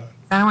new design.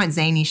 I don't want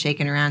zany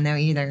shaking around though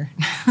either.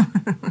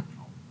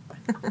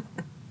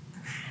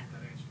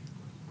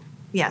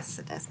 Yes,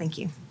 it does. Thank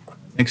you.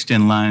 Next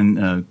in line,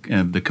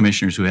 the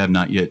commissioners who have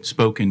not yet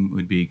spoken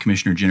would be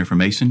Commissioner Jennifer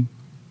Mason.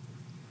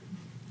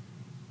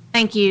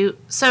 Thank you.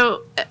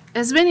 So,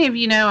 as many of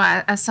you know,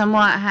 I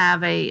somewhat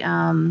have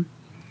a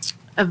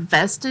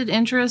vested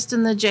interest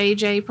in the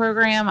JJ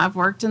program. I've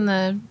worked in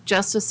the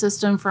justice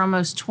system for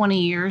almost 20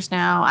 years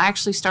now. I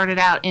actually started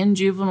out in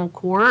juvenile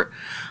court.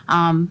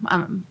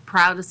 I'm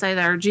proud to say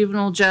that our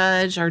juvenile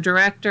judge, our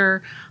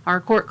director, our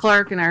court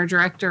clerk, and our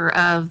director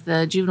of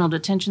the juvenile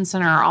detention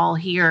center are all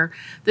here.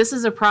 This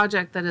is a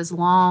project that is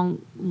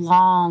long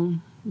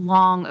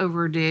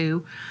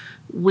overdue.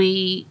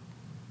 We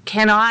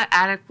cannot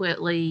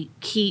adequately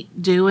keep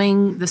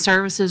doing the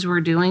services we're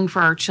doing for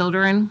our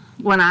children.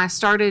 When I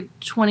started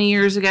 20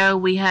 years ago,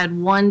 we had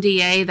one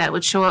DA that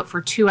would show up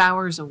for 2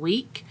 hours a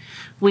week.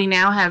 We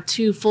now have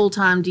 2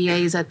 full-time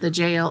DAs at the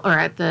jail or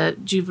at the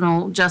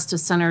juvenile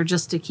justice center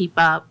just to keep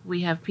up.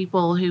 We have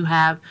people who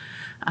have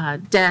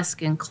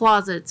desks and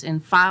closets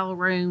and file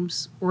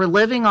rooms. We're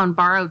living on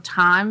borrowed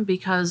time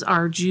because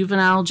our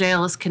juvenile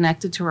jail is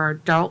connected to our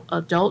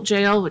adult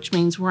jail, which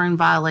means we're in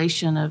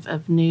violation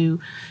of new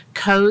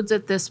codes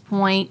at this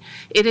point.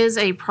 It is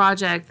a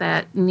project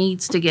that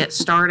needs to get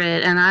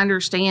started, and I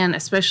understand,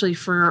 especially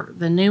for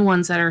the new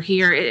ones that are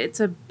here, it's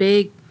a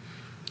big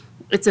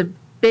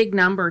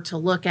number to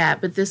look at,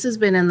 but this has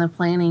been in the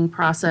planning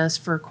process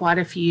for quite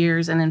a few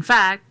years. And in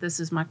fact, this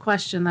is my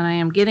question that I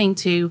am getting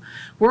to.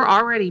 We're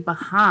already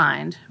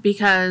behind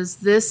because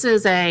this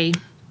is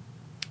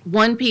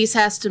one piece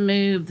has to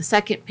move, the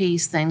second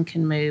piece then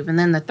can move, and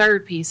then the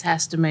third piece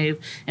has to move.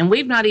 And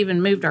we've not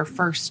even moved our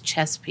first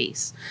chess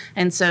piece.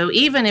 And so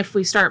even if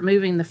we start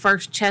moving the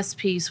first chess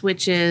piece,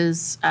 which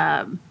is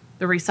the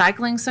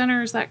recycling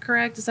center, is that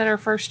correct? Is that our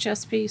first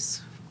chess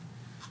piece?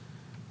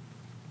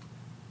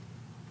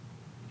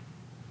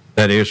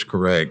 That is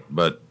correct,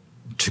 but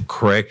to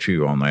correct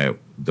you on that,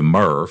 the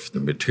MRF, the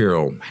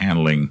material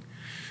handling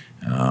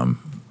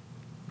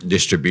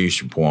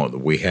distribution point that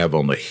we have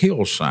on the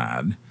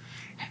hillside,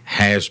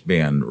 has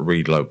been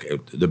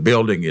relocated. The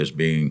building is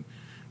being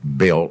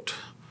built,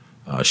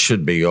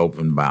 should be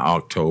open by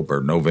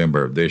October,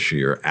 November of this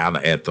year,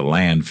 out at the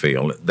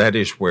landfill. That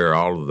is where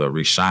all of the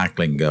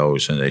recycling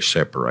goes, and they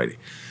separate it.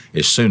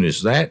 As soon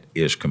as that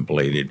is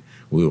completed,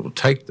 we will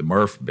take the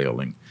MRF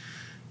building,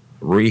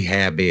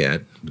 rehab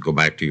it, go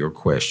back to your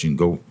question,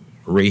 go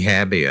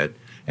rehab it,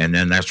 and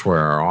then that's where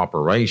our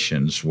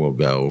operations will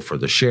go for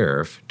the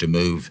sheriff to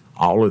move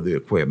all of the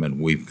equipment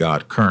we've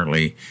got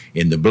currently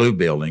in the blue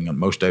building, and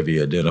most of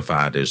you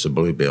identified as the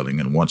blue building.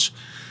 And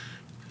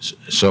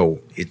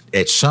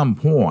at some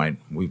point,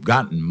 we've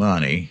gotten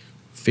money.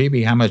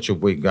 Phoebe, how much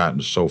have we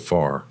gotten so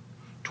far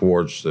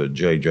towards the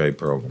JJ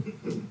program?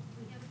 We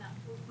have about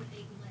 4.8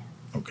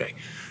 left. Okay.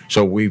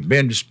 So we've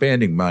been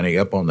spending money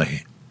up on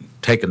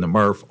taking the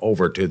MRF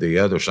over to the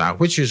other side,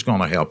 which is going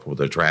to help with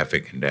the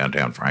traffic in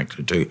downtown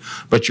Franklin too.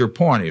 But your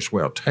point is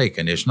well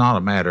taken. It's not a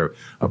matter of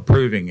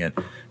approving it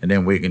and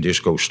then we can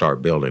just go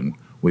start building.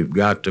 We've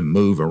got to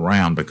move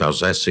around because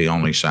that's the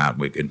only site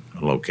we could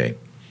locate.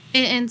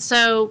 And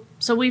so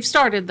we've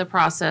started the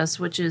process,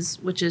 which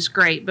is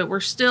great, but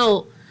we're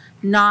still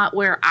not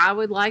where I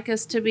would like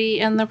us to be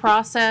in the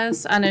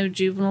process. I know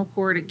juvenile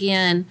court,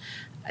 again,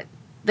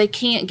 they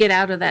can't get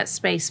out of that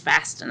space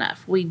fast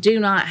enough. We do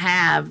not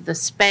have the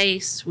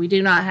space. We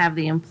do not have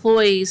the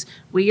employees.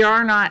 We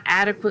are not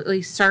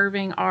adequately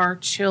serving our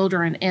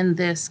children in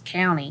this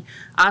county.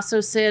 I also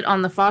sit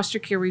on the foster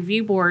care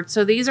review board.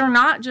 So these are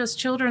not just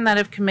children that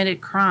have committed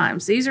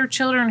crimes. These are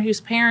children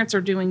whose parents are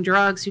doing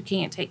drugs who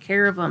can't take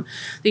care of them.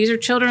 These are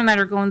children that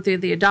are going through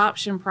the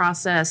adoption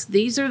process.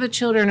 These are the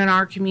children in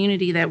our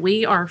community that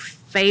we are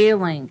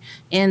failing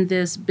in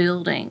this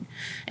building.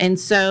 And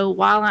so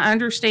while I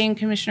understand,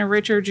 Commissioner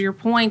Richards, your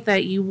point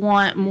that you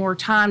want more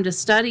time to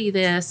study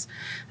this,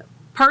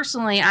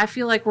 personally, I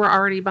feel like we're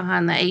already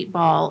behind the 8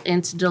 ball,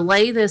 and to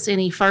delay this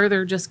any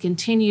further just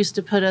continues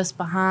to put us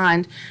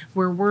behind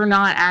where we're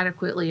not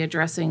adequately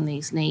addressing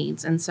these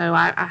needs. And so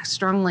I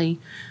strongly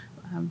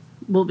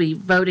will be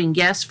voting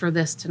yes for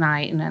this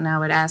tonight, and I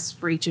would ask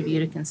for each of you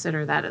to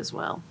consider that as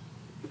well.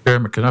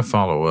 Chairman, can I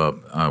follow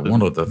up?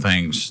 One of the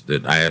things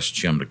that I asked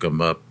Jim to come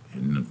up,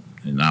 and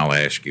I'll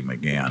ask him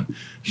again.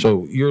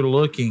 So you're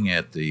looking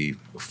at the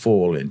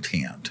full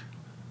intent,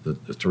 the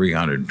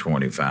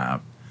 325.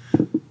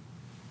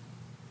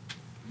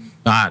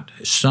 Got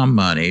some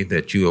money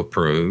that you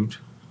approved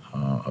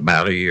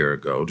about a year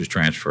ago to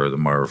transfer the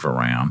MRF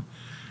around.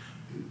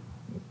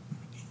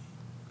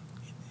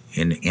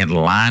 In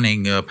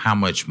lining up how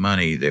much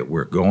money that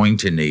we're going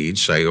to need,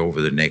 say,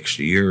 over the next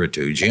year or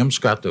two, Jim's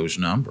got those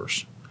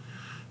numbers.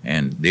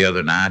 And the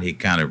other night, he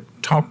kind of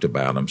talked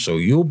about them. So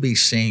you'll be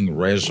seeing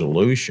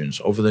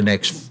resolutions over the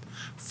next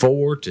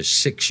 4 to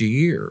 6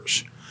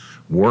 years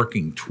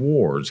working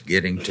towards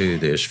getting to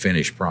this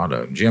finished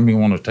product. Jim, you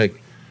want to take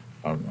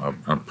an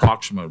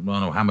approximate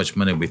run of how much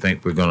money we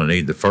think we're going to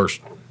need the first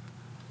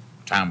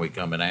time we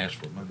come and ask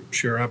for money?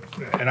 Sure.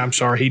 And I'm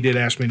sorry, he did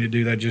ask me to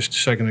do that just a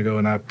second ago,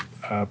 and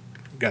I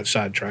got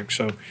sidetracked.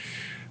 So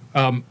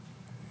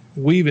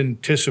we've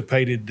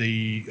anticipated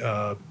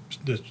the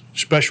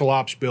special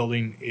ops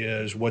building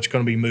is what's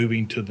going to be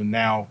moving to the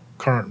now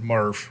current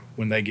MRF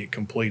when they get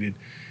completed.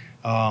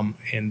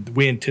 And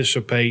we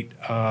anticipate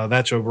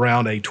that's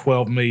around a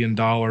 $12 million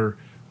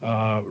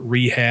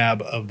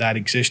rehab of that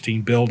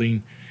existing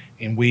building.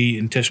 And we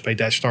anticipate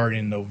that starting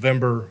in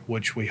November,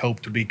 which we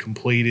hope to be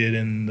completed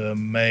in the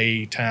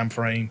May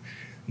timeframe.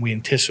 We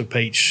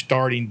anticipate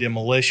starting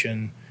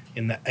demolition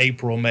in the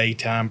April-May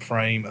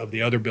timeframe of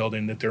the other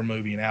building that they're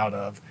moving out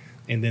of.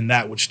 And then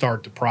that would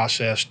start the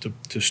process to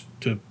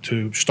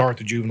start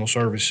the juvenile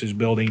services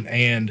building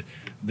and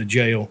the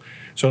jail.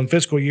 So in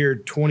fiscal year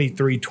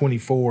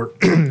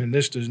 23-24, and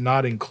this does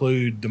not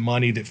include the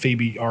money that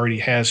Phoebe already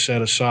has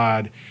set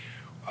aside,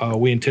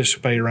 we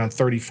anticipate around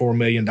 $34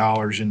 million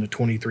in the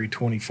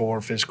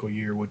 23-24 fiscal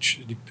year,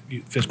 which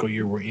fiscal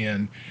year we're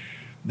in.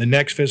 The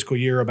next fiscal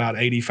year, about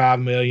 85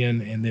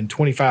 million, and then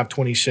 25,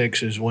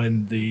 26 is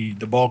when the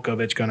bulk of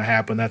it's going to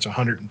happen. That's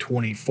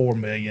 124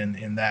 million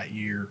in that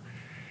year.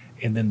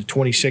 And then the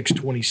 26,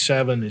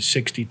 27 is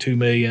 62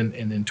 million,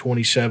 and then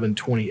 27,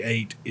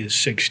 28 is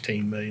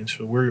 16 million.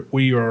 So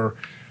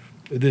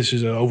this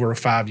is over a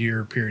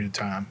 5-year period of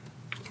time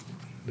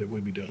that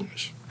we'll be doing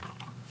this.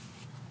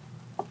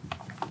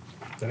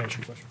 Does that answer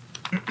your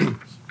question?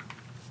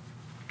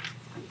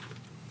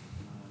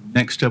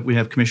 Next up, we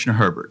have Commissioner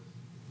Herbert.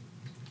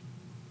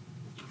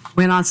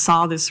 When I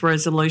saw this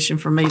resolution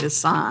for me to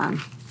sign,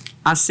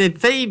 I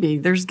said, Phoebe,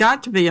 there's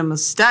got to be a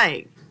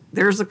mistake.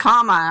 There's a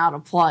comma out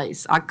of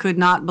place. I could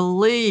not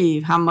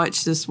believe how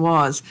much this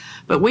was.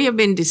 But we have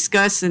been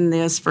discussing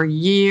this for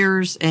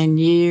years and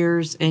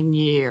years and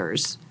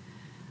years.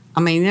 I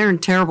mean, they're in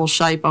terrible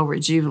shape over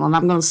at Juvenile, and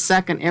I'm going to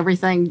second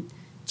everything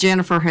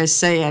Jennifer has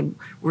said.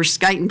 We're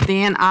skating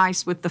thin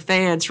ice with the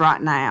feds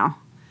right now.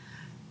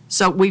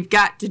 So we've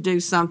got to do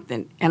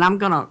something. And I'm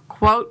going to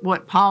quote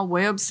what Paul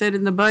Webb said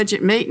in the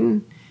budget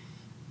meeting.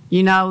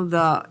 You know,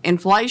 the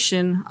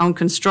inflation on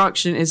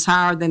construction is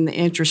higher than the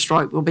interest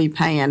rate we'll be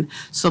paying.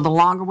 So the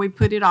longer we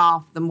put it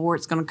off, the more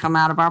it's going to come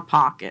out of our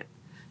pocket.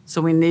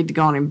 So we need to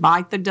go on and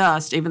bite the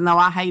dust. Even though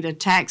I hate a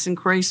tax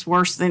increase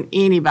worse than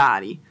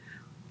anybody,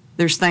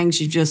 there's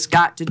things you just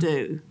got to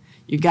do.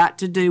 You got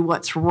to do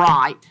what's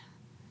right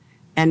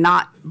and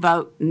not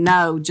vote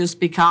no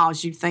just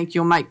because you think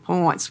you'll make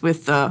points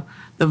with the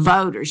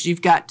voters.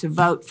 You've got to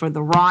vote for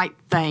the right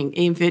thing,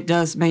 even if it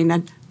does mean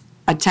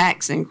a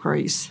tax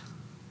increase.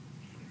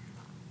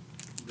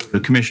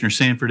 Commissioner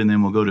Sanford, and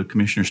then we'll go to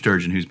Commissioner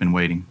Sturgeon, who's been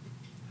waiting.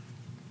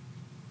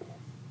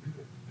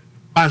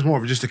 Mine's more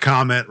of just a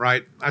comment,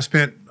 right? I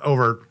spent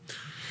over,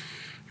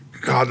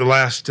 the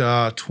last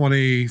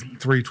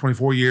 23,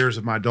 24 years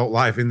of my adult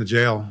life in the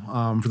jail.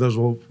 For those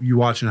of you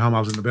watching at home, I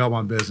was in the bail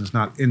bond business,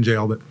 not in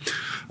jail, but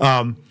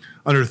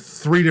under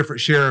 3 different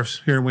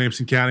sheriffs here in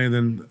Williamson County, and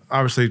then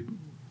obviously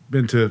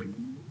been to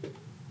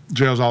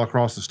jails all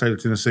across the state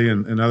of Tennessee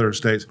and other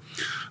states.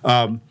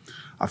 I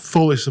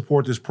fully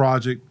support this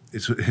project.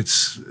 It's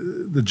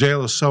the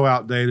jail is so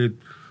outdated.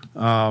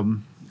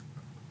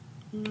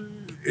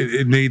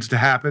 It needs to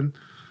happen.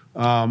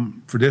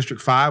 For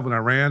District 5, when I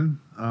ran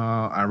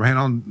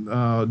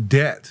on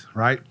debt,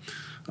 right?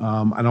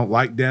 I don't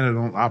like debt. I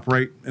don't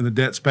operate in the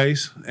debt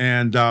space.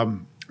 And I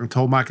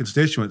told my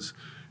constituents,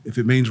 if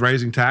it means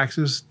raising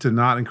taxes to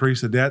not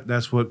increase the debt,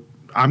 that's what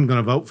I'm going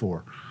to vote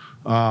for.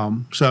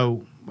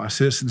 So my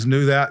citizens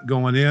knew that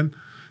going in,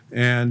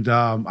 and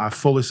I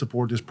fully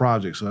support this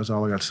project. So that's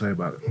all I got to say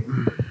about it.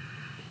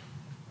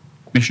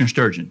 Commissioner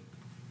Sturgeon.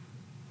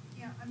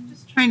 Yeah, I'm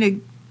just trying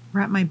to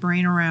wrap my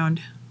brain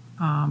around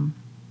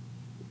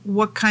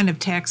what kind of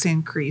tax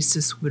increase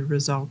this would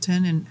result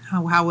in, and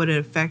how would it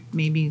affect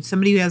maybe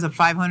somebody who has a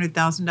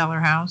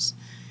 $500,000 house.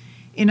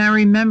 And I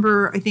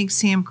remember, I think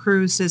Sam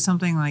Cruz says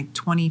something like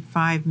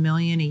 $25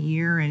 million a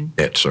year in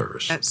Debt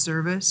service. debt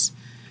service.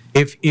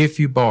 If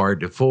you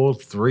borrowed the full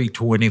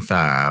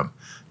 325,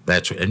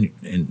 and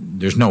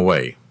there's no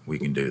way we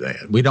can do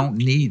that. We don't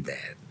need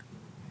that.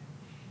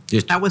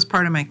 That was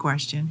part of my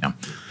question. Yeah.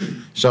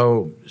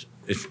 So,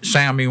 if,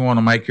 Sam, you want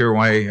to make your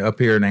way up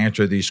here and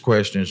answer these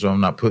questions so I'm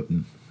not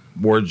putting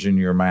words in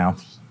your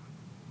mouth?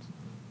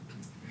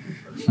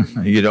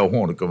 You don't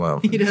want to come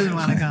up. He doesn't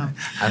want to come.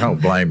 I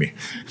don't blame you.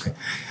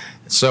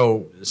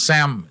 So,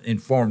 Sam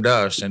informed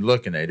us in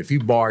looking at it, if you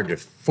borrowed the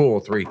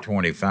full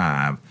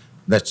 325,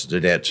 that's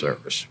the debt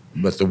service.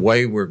 But the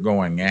way we're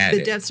going at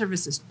The it. debt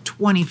service is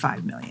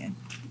 $25 million.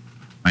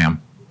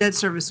 Ma'am, Debt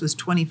service was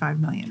 $25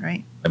 million,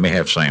 right? let me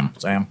have Sam.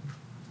 Sam?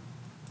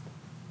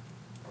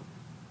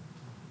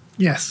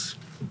 Yes.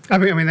 I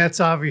mean, that's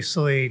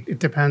obviously, it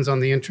depends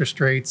on the interest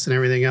rates and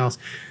everything else.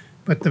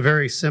 But the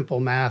very simple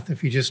math,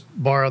 if you just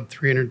borrowed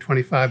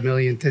 $325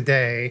 million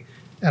today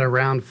at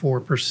around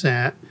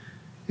 4%,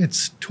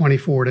 it's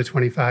 $24 to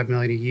 $25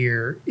 million a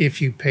year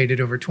if you paid it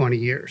over 20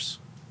 years.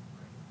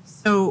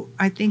 So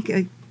I think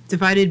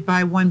divided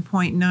by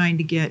 1.9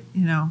 to get,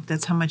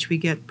 that's how much we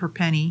get per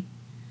penny.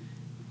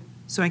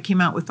 So I came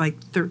out with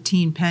like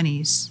 13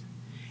 pennies.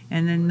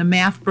 And then the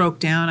math broke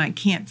down. I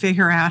can't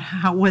figure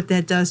out what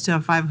that does to a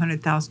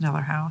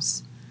 $500,000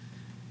 house.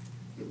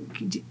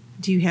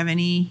 Do you have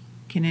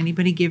can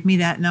anybody give me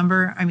that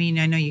number? I mean,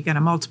 I know you got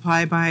to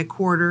multiply by a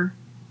quarter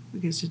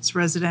because it's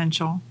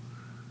residential.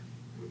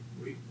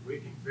 We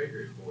can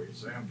figure it for you.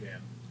 Sam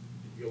can.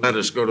 If you let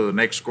us go to the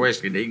next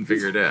question, he can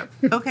figure it out.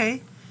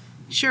 Okay,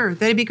 sure,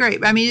 that'd be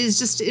great. I mean, it's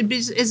just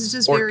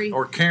very.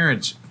 Or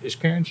Karen's, is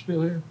Karen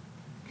still here?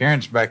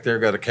 Karen's back there,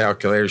 got a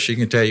calculator. She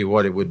can tell you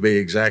what it would be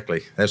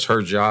exactly. That's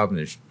her job.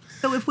 And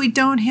So if we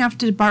don't have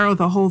to borrow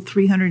the whole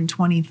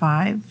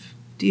 325,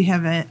 do you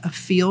have a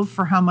feel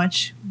for how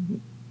much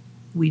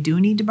we do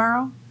need to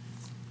borrow?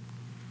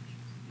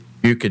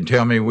 you can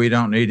tell me we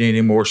don't need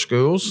any more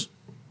schools,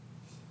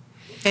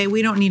 Hey,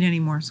 we don't need any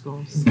more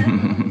schools.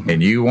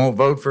 and you won't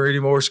vote for any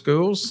more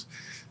schools.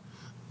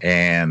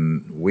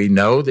 And we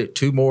know that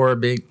two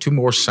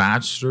more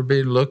sites are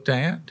being looked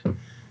at.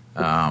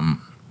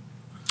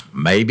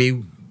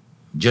 Maybe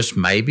just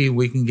maybe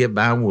we can get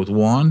by with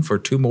one for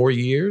 2 more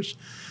years.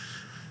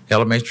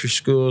 Elementary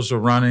schools are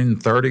running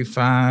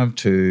 35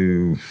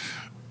 to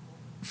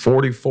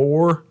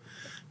 44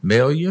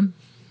 million.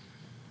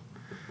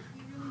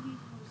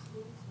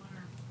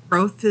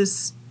 Growth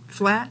is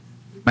flat?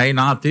 May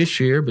not this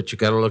year, but you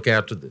got to look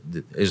out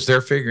to as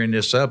they're figuring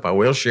this up. I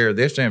will share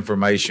this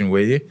information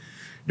with you.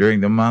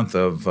 During the month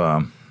of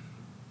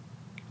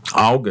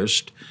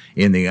August,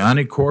 in the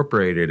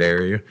unincorporated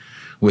area,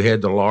 we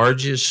had the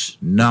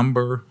largest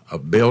number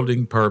of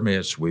building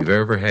permits we've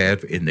ever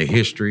had in the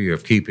history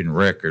of keeping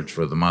records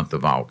for the month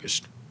of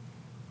August.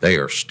 They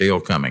are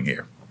still coming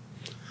here.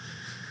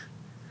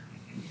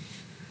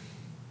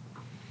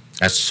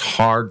 That's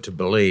hard to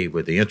believe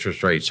with the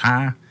interest rates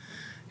high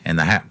and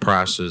the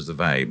prices of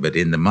value. But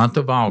in the month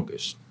of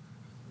August,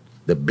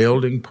 the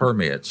building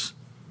permits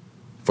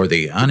for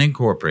the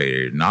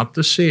unincorporated, not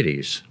the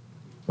cities,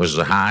 was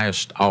the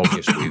highest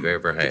August we've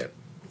ever had,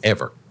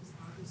 ever.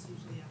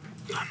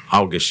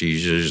 August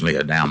is usually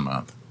a down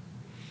month.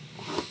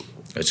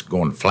 It's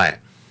going flat.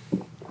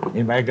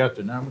 Anybody got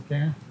the number,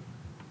 Karen?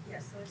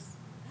 Yes,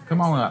 Come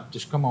on up.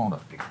 Just come on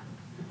up.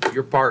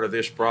 You're part of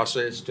this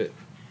process too.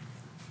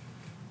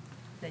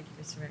 Thank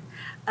you, Mr.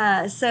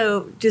 Mayor.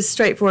 So just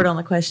straightforward on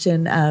the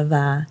question of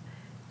on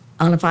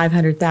a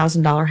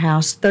 $500,000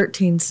 house,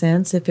 13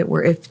 cents if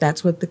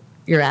that's what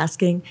you're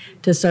asking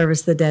to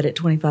service the debt at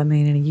 $25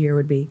 million in a year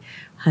would be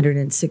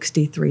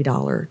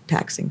 $163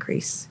 tax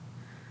increase.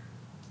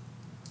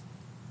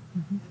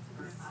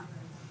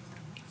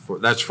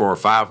 That's for a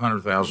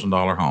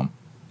 $500,000 home.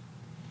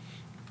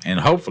 And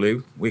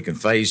hopefully we can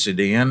phase it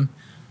in.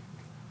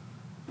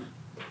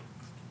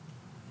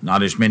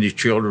 Not as many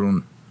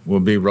children will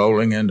be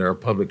rolling into our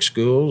public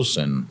schools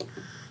and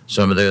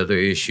some of the other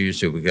issues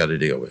that we got to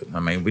deal with. I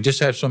mean, we just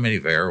have so many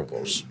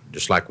variables,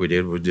 just like we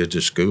did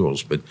the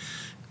schools. But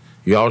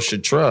y'all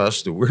should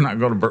trust that we're not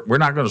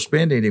going to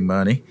spend any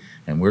money,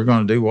 and we're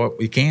going to do what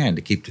we can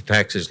to keep the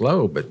taxes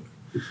low. But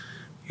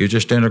you're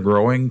just in a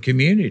growing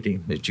community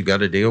that you got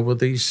to deal with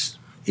these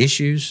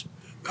issues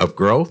of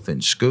growth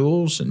in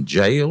schools and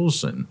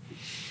jails and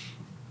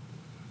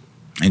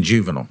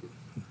juvenile.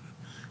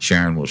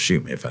 Sharon will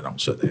shoot me if I don't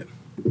say that.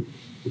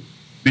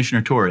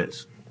 Commissioner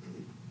Torres.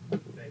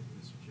 Thank you,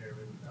 Mr.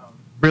 Chairman.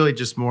 Really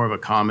just more of a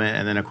comment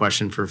and then a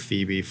question for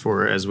Phoebe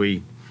for as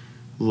we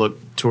look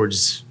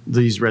towards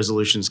these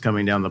resolutions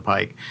coming down the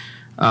pike.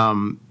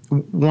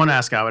 One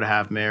ask I would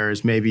have, Mayor,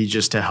 is maybe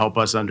just to help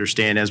us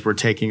understand as we're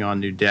taking on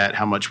new debt,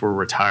 how much we're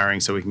retiring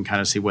so we can kind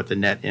of see what the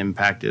net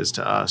impact is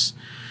to us.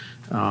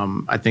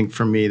 I think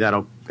for me,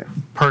 that'll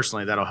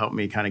help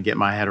me kind of get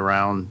my head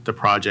around the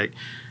project.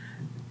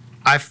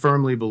 I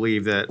firmly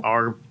believe that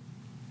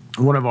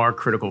one of our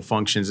critical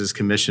functions as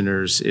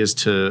commissioners is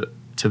to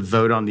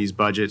vote on these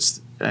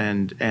budgets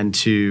and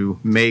to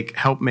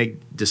help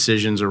make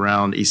decisions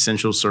around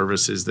essential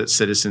services that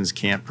citizens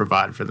can't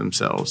provide for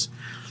themselves.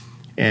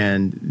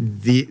 And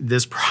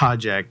this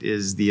project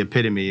is the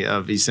epitome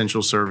of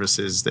essential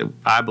services that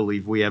I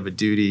believe we have a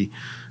duty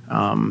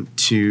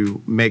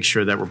to make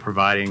sure that we're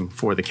providing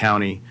for the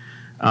county.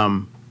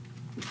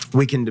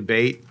 We can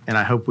debate, and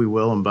I hope we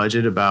will in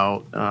budget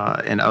about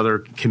and other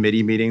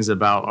committee meetings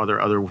about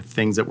other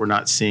things that we're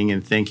not seeing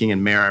and thinking.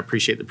 And Mayor, I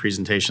appreciate the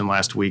presentation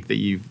last week that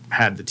you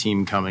had the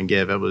team come and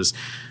give. It was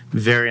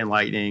very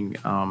enlightening,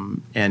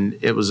 and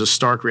it was a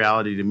stark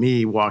reality to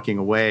me walking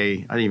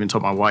away. I even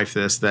told my wife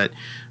this, that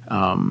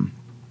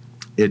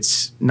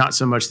it's not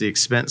so much the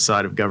expense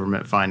side of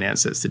government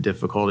finance that's the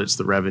difficult, it's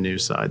the revenue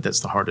side that's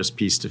the hardest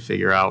piece to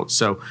figure out.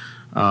 So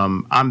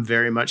I'm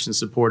very much in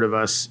support of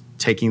us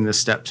taking this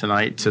step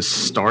tonight to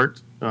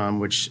start,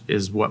 which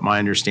is what my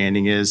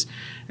understanding is.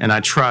 And I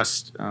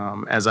trust,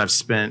 as I've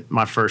spent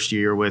my first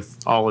year with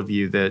all of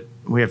you, that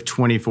we have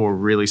 24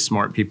 really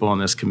smart people on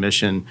this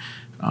commission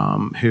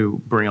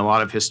who bring a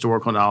lot of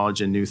historical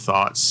knowledge and new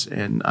thoughts.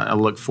 And I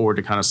look forward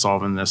to kind of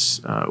solving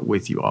this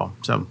with you all.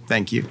 So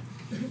thank you.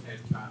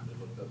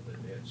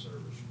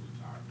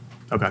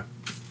 Okay.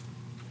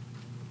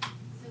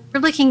 We're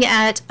looking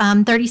at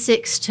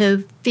 36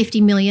 to 50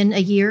 million a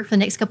year for the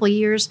next couple of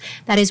years.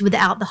 That is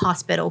without the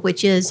hospital,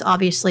 which is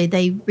obviously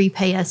they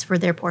repay us for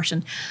their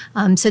portion.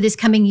 So this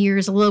coming year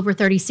is a little over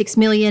 36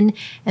 million,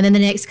 and then the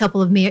next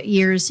couple of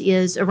years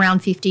is around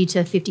 50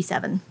 to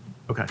 57.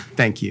 Okay,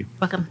 thank you.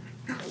 Welcome.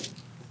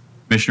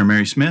 Commissioner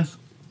Mary Smith.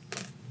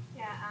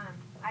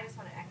 I just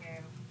want to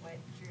echo what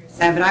Drew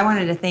said, but I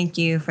wanted to thank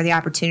you for the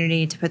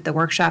opportunity to put the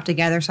workshop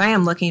together. So I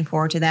am looking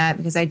forward to that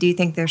because I do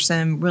think there's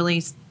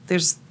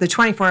the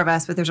 24 of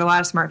us, but there's a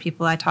lot of smart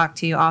people I talk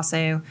to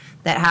also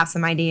that have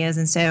some ideas.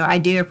 And so I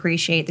do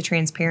appreciate the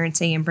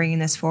transparency in bringing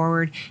this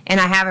forward. And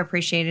I have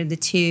appreciated the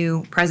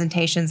 2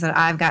 presentations that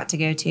I've got to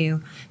go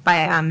to by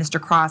Mr.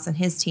 Cross and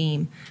his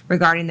team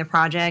regarding the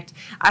project.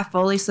 I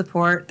fully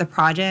support the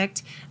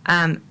project.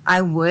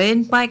 I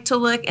would like to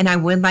look, and I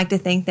would like to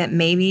think that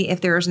maybe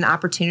if there was an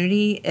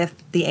opportunity, if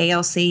the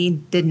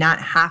ALC did not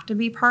have to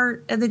be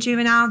part of the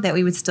juvenile, that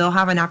we would still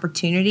have an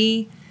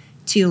opportunity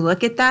to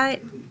look at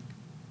that.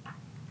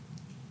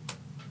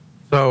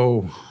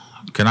 So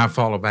can I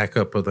follow back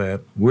up with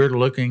that? We're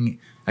looking,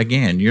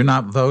 again, you're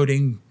not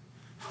voting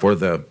for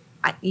the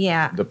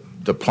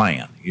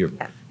plan.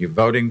 You're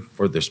voting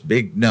for this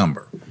big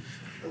number.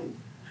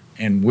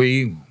 And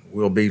we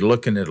will be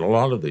looking at a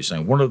lot of these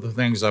things. One of the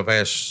things I've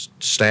asked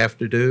staff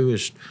to do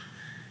is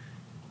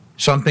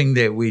something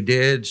that we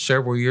did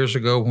several years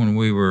ago when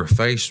we were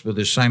faced with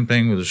the same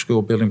thing with the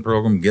school building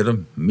program, get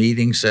a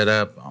meeting set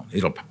up.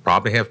 It'll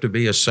probably have to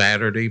be a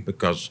Saturday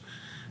because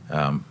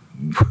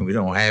we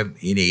don't have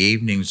any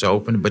evenings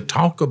open, but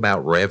talk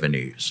about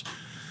revenues.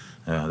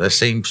 That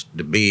seems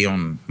to be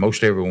on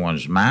most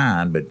everyone's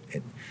mind, but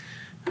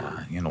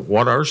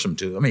what are some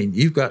tools? I mean,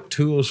 you've got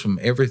tools from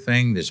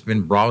everything that's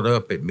been brought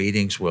up at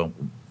meetings. Well,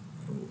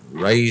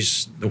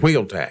 raise the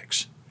wheel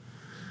tax.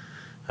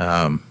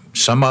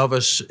 Some of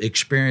us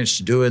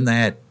experienced doing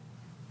that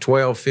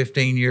 12,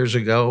 15 years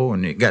ago,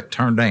 and it got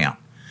turned down.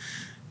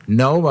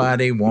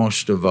 Nobody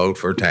wants to vote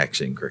for a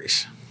tax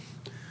increase.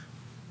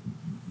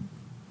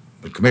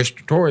 But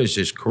Commissioner Torres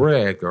is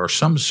correct. There are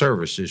some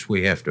services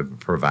we have to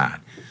provide.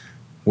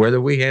 Whether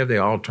we have the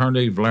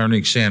Alternative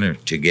Learning Center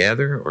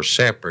together or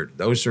separate,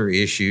 those are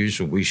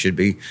issues we should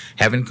be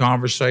having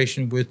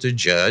conversation with the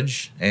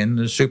judge and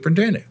the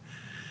superintendent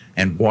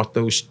and what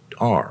those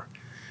are.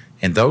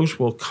 And those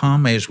will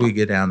come as we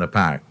get down the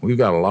pike. We've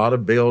got a lot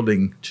of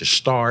building to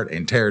start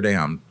and tear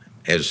down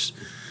as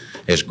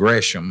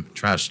Gresham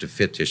tries to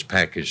fit this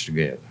package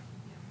together.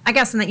 I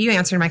guess that you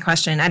answered my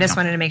question. I just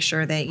wanted to make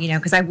sure that,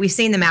 because we've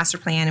seen the master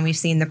plan and we've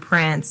seen the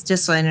prints,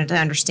 just wanted to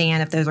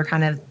understand if those are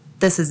kind of,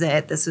 this is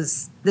it, this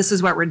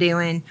is what we're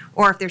doing,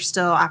 or if there's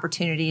still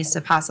opportunities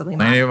to possibly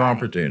modify. Plenty of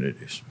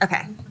opportunities.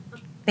 Okay.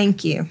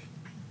 Thank you.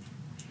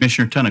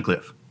 Commissioner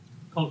Tunnicliffe.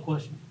 Call the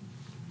question.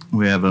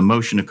 We have a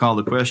motion to call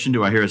the question.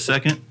 Do I hear a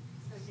second?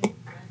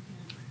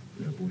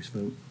 Voice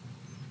vote.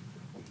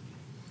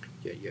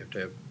 Yeah, you have to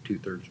have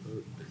 2/3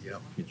 vote. Yeah,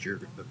 it's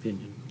your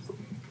opinion.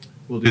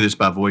 We'll do this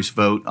by voice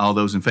vote. All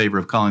those in favor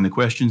of calling the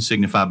question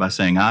signify by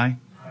saying aye.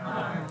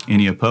 Aye.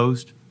 Any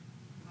opposed?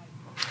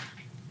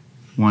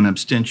 One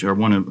abstention or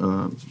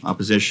one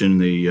opposition.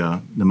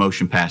 The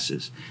motion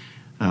passes.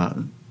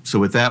 So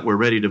with that, we're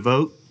ready to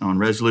vote on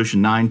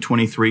Resolution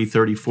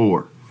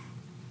 92334.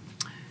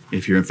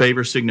 If you're in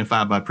favor,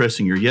 signify by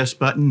pressing your yes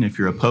button. If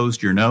you're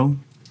opposed, your no.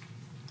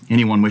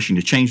 Anyone wishing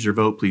to change their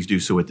vote, please do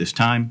so at this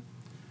time.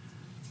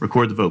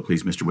 Record the vote,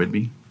 please, Mr.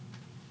 Whitby.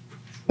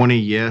 20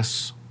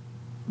 yes,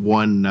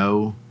 1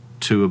 no,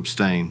 2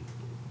 abstain.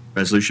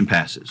 Resolution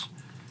passes.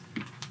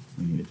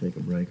 We need to take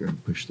a break or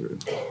push through.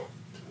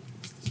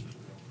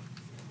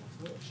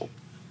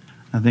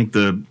 I think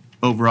the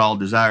overall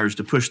desire is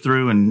to push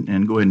through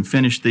and go ahead and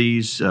finish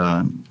these.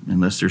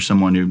 Unless there's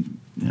someone who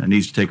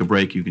needs to take a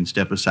break, you can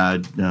step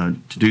aside to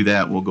do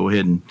that. We'll go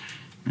ahead and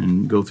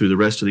go through the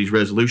rest of these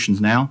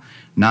resolutions now.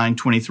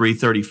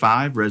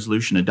 92335,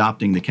 resolution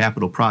adopting the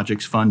capital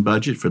projects fund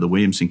budget for the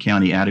Williamson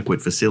County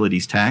Adequate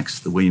Facilities Tax,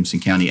 the Williamson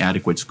County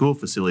Adequate School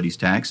Facilities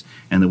Tax,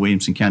 and the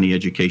Williamson County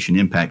Education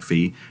Impact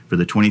Fee for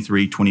the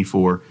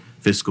 23-24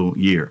 fiscal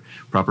year.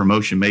 Proper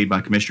motion made by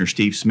Commissioner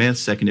Steve Smith,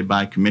 seconded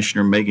by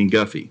Commissioner Megan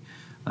Guffey.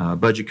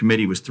 Budget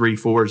Committee was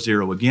 3-4,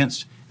 0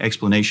 against.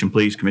 Explanation,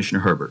 please,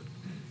 Commissioner Herbert.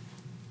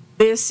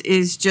 This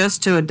is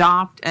just to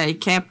adopt a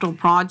capital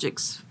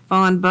projects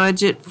fund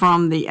budget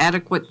from the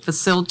Adequate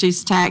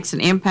Facilities Tax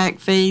and Impact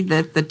Fee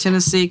that the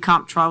Tennessee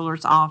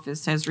Comptroller's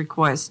Office has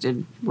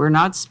requested. We're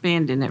not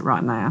spending it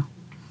right now.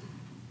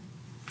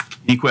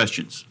 Any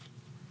questions?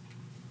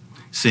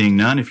 Seeing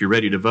none, if you're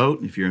ready to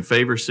vote, if you're in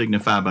favor,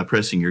 signify by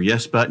pressing your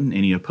yes button.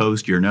 Any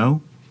opposed, your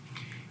no.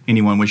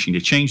 Anyone wishing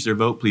to change their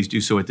vote, please do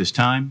so at this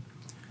time.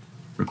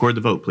 Record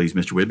the vote, please,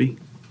 Mr. Whitby.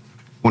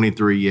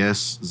 23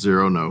 yes,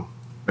 0 no.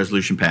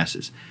 Resolution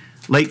passes.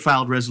 Late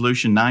filed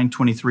resolution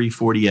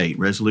 92348,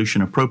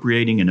 resolution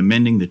appropriating and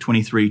amending the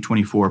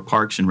 23-24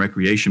 Parks and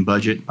Recreation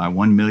budget by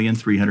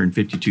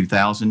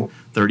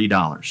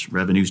 $1,352,030.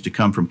 Revenues to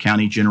come from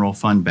county general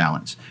fund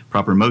balance.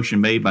 Proper motion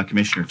made by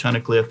Commissioner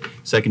Tunnicliffe,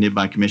 seconded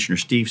by Commissioner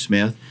Steve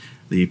Smith.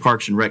 The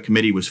Parks and Rec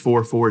Committee was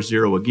 4-4,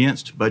 0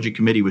 against. Budget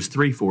Committee was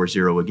 3-4,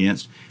 0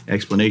 against.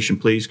 Explanation,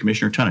 please,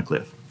 Commissioner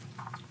Tunnicliffe.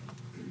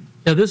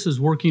 Yeah, this is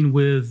working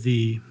with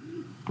the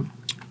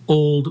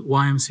old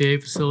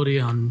YMCA facility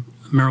on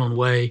Maryland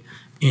Way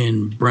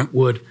in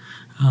Brentwood,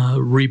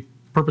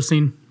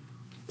 repurposing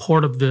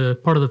part of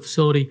the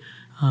facility,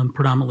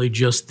 predominantly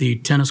just the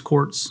tennis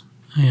courts,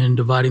 and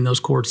dividing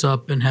those courts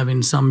up and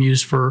having some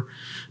used for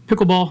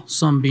pickleball,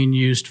 some being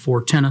used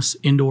for tennis,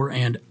 indoor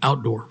and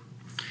outdoor.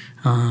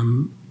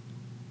 Gordon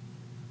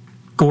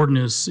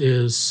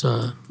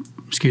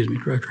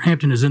Director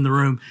Hampton is in the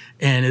room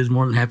and is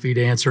more than happy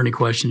to answer any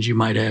questions you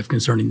might have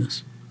concerning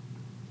this.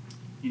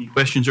 Any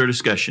questions or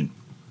discussion?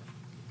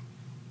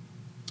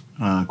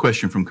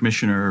 Question from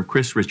Commissioner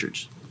Chris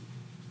Richards.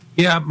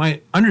 Yeah,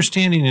 my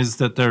understanding is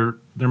that there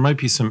might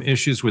be some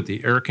issues with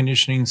the air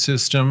conditioning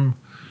system,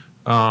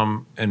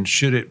 and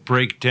should it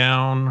break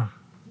down,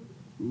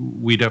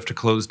 we'd have to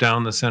close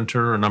down the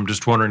center, and I'm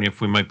just wondering if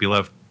we might be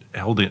left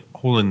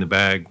holding the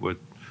bag with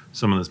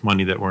some of this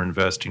money that we're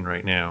investing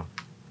right now.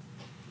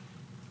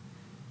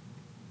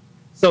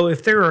 So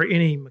if there are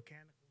any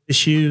mechanical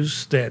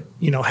issues that,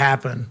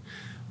 happen,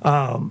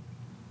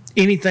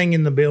 anything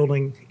in the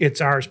building,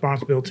 it's our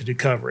responsibility to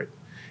cover it.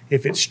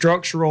 If it's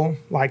structural,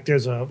 like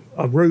there's a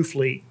roof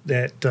leak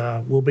that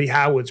will be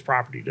Highwood's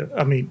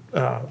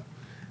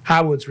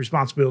Highwood's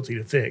responsibility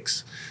to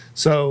fix.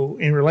 So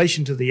in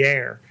relation to the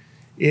air,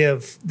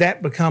 if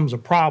that becomes a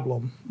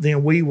problem,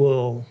 then we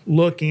will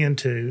look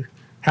into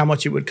how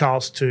much it would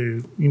cost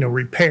to,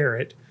 repair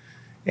it.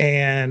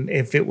 And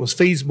if it was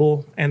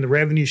feasible and the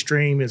revenue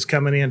stream is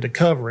coming in to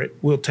cover it,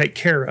 we'll take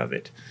care of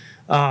it.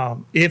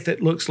 If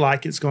it looks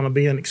like it's going to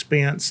be an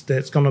expense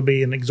that's going to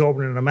be an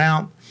exorbitant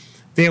amount,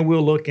 then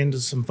we'll look into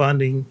some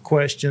funding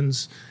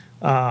questions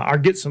or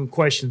get some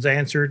questions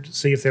answered,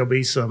 see if there'll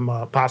be some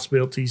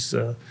possibilities.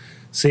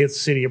 See if the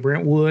city of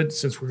Brentwood,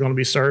 since we're going to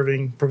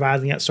be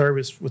providing that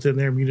service within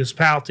their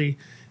municipality,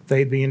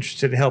 they'd be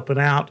interested in helping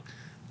out.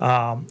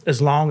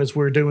 As long as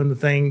we're doing the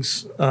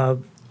things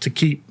to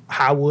keep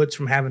Highwoods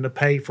from having to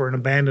pay for an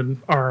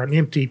abandoned or an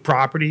empty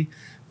property,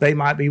 they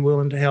might be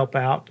willing to help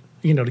out,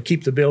 to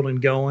keep the building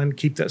going,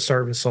 keep that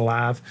service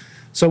alive.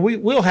 So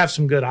we'll have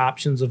some good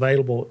options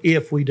available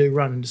if we do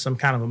run into some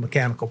kind of a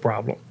mechanical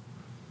problem.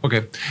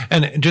 Okay.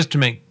 And just to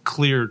make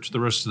clear to the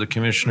rest of the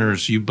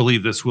commissioners, you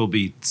believe this will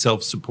be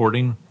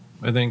self-supporting,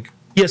 I think?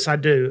 Yes, I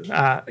do.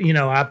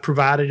 I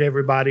provided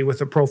everybody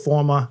with a pro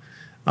forma.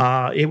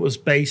 It was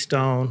based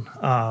on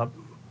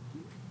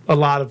a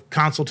lot of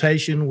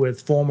consultation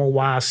with former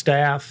Y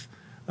staff,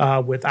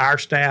 with our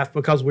staff,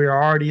 because we're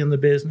already in the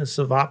business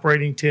of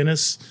operating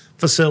tennis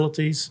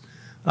facilities.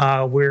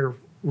 We're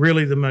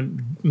really the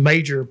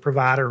major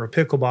provider of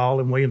pickleball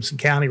in Williamson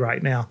County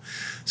right now.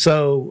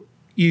 So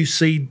you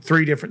see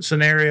 3 different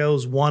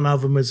scenarios. One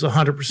of them is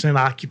 100%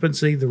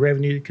 occupancy, the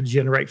revenue you could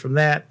generate from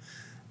that,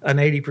 an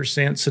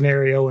 80%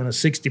 scenario, and a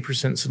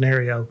 60%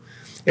 scenario.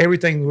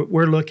 Everything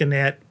we're looking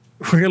at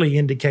really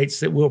indicates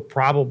that we'll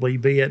probably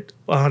be at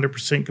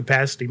 100%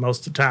 capacity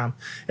most of the time,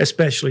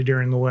 especially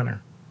during the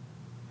winter.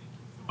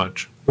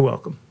 Much. You're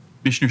welcome.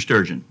 Commissioner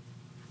Sturgeon.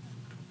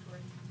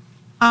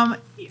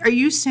 Are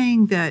you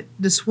saying that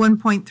this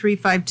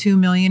 1.352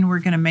 million, we're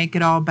going to make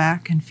it all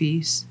back in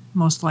fees,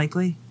 most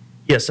likely?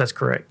 Yes, that's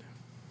correct.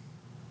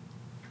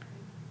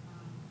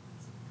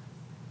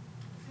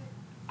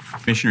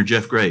 Commissioner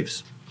Jeff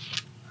Graves.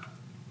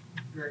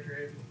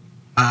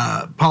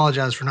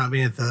 Apologize for not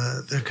being at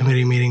the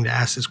committee meeting to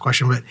ask this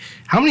question, but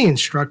how many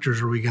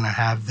instructors are we going to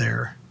have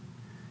there?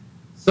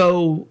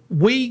 So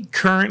we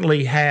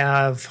currently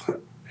have,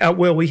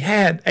 we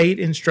had 8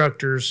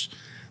 instructors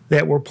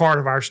that were part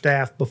of our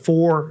staff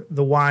before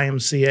the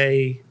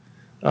YMCA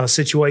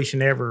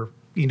situation ever,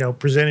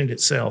 presented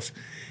itself.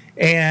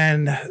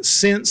 And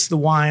since the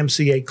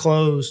YMCA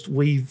closed,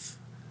 we've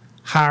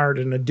hired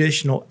an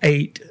additional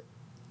 8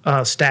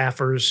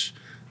 staffers,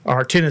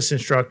 or tennis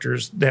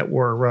instructors that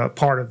were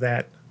part of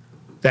that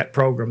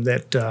program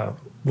that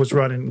was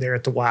running there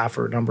at the Y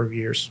for a number of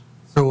years.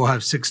 So we'll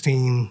have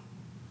 16.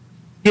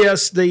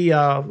 Yes,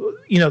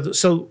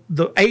 so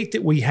the 8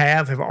 that we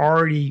have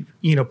already,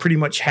 pretty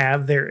much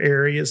have their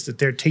areas that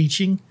they're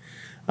teaching,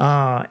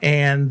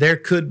 and there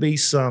could be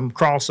some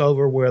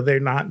crossover where they're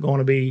not going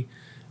to be.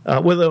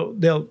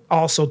 They'll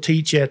also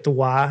teach at the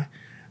Y,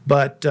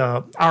 but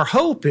our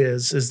hope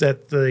is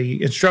that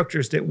the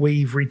instructors that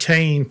we've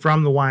retained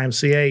from the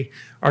YMCA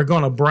are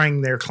going to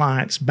bring their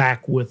clients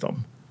back with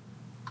them.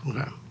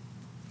 Okay.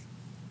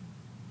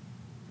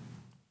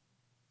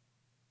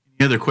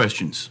 Any other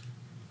questions?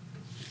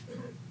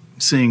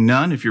 Seeing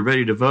none, if you're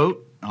ready to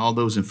vote, all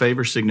those in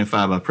favor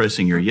signify by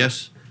pressing your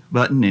yes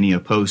button. Any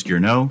opposed, your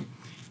no.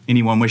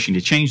 Anyone wishing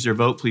to change their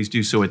vote, please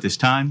do so at this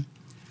time.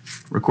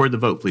 Record the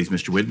vote, please,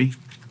 Mr. Whidbey.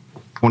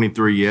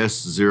 23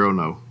 yes, 0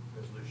 no.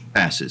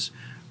 Passes.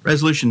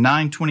 Resolution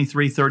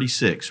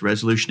 92336,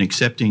 resolution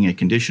accepting a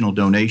conditional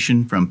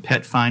donation from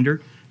Pet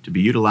Finder to be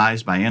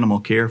utilized by animal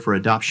care for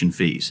adoption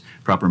fees.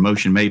 Proper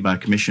motion made by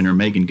Commissioner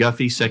Megan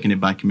Guffey,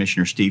 seconded by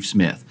Commissioner Steve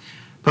Smith.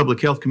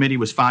 Public Health Committee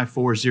was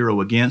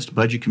 5-4-0 against.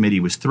 Budget Committee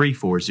was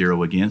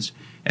 3-4-0 against.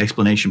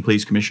 Explanation,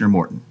 please, Commissioner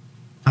Morton.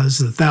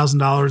 This is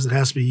 $1,000 that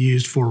has to be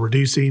used for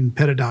reducing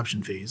pet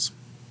adoption fees.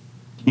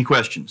 Any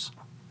questions?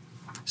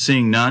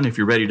 Seeing none, if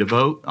you're ready to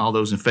vote, all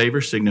those in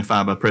favor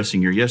signify by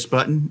pressing your yes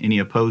button. Any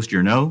opposed,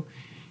 your no.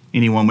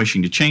 Anyone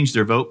wishing to change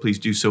their vote, please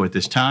do so at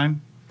this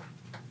time.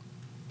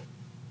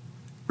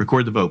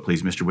 Record the vote,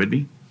 please, Mr.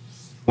 Whidbey.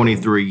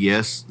 23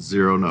 yes,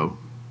 0 no.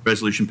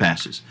 Resolution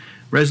passes.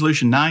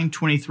 Resolution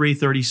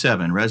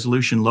 92337,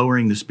 resolution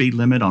lowering the speed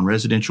limit on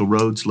residential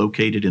roads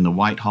located in the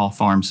Whitehall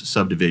Farms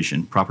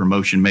subdivision. Proper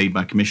motion made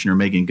by Commissioner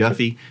Megan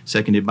Guffey,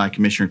 seconded by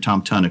Commissioner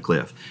Tom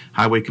Tunnicliffe.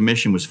 Highway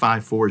Commission was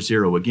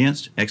 5-4-0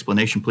 against.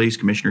 Explanation, please,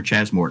 Commissioner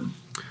Chaz Morton.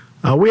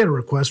 We had a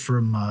request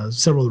from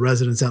several of the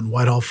residents out in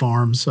Whitehall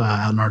Farms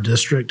out in our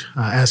district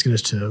asking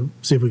us to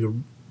see if we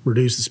could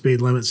reduce the speed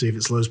limit, see if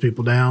it slows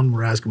people down.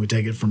 We're asking we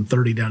take it from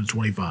 30 down to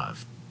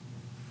 25.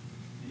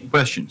 Any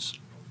questions?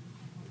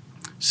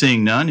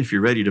 Seeing none, if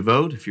you're ready to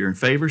vote, if you're in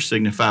favor,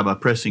 signify by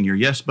pressing your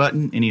yes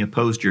button. Any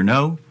opposed, your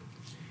no.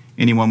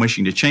 Anyone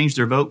wishing to change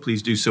their vote,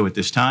 please do so at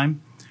this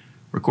time.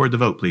 Record the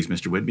vote, please,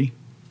 Mr. Whitby.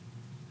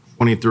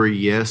 23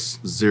 yes,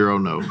 0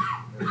 no.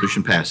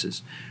 Resolution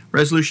passes.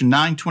 Resolution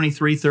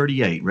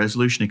 92338,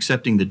 resolution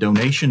accepting the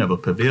donation of a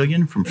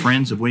pavilion from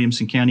Friends of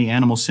Williamson County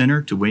Animal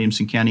Center to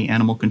Williamson County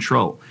Animal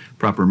Control.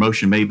 Proper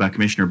motion made by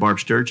Commissioner Barb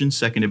Sturgeon,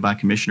 seconded by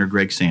Commissioner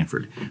Greg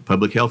Sanford.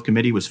 Public Health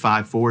Committee was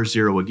 5-4,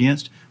 0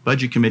 against.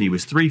 Budget Committee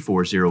was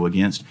 3-4, 0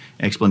 against.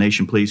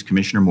 Explanation, please,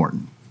 Commissioner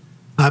Morton.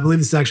 I believe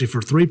this is actually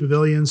for 3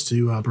 pavilions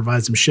to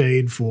provide some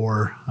shade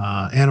for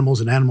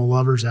animals and animal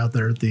lovers out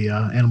there at the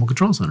Animal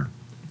Control Center.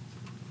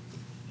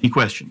 Any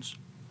questions?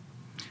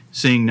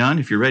 Seeing none,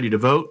 if you're ready to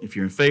vote, if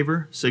you're in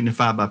favor,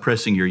 signify by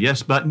pressing your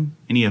yes button.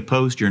 Any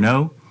opposed, your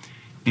no.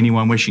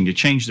 Anyone wishing to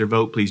change their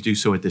vote, please do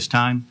so at this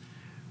time.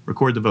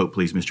 Record the vote,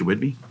 please, Mr.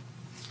 Whitby.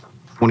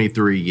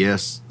 23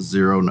 yes,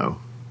 0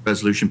 no.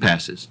 Resolution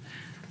passes.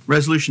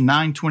 Resolution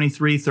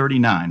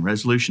 92339,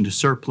 resolution to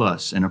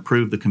surplus and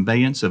approve the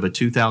conveyance of a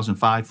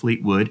 2005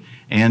 Fleetwood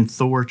and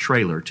Thor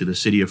trailer to the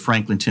city of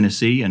Franklin,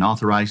 Tennessee, and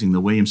authorizing the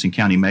Williamson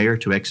County Mayor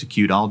to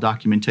execute all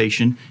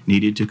documentation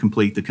needed to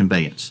complete the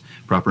conveyance.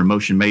 Proper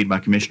motion made by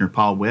Commissioner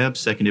Paul Webb,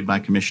 seconded by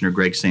Commissioner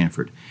Greg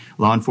Sanford.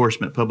 Law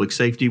Enforcement Public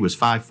Safety was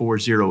 5-4,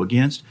 0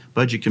 against.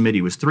 Budget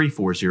Committee was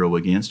 3-4, 0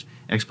 against.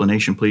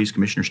 Explanation, please,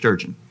 Commissioner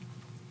Sturgeon.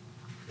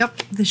 Yep,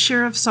 the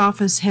sheriff's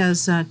office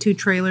has 2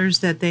 trailers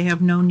that they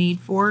have no need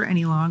for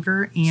any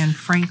longer, and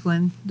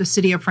Franklin, the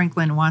city of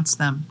Franklin wants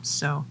them.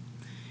 So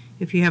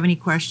if you have any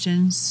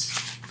questions,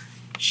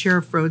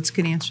 Sheriff Rhodes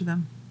can answer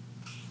them.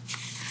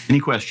 Any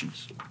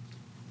questions?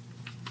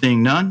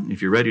 Seeing none, if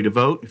you're ready to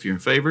vote, if you're in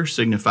favor,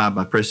 signify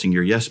by pressing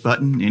your yes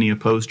button. Any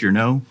opposed, your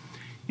no.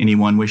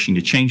 Anyone wishing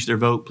to change their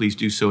vote, please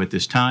do so at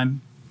this time.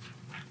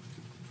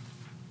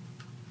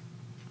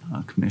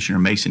 Commissioner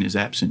Mason is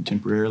absent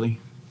temporarily.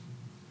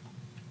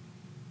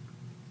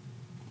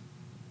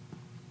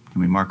 Can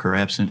we mark her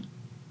absent?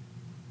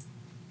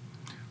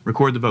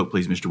 Record the vote,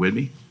 please, Mr.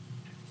 Whitby.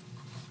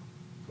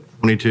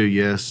 22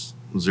 yes,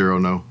 0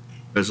 no.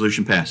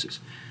 Resolution passes.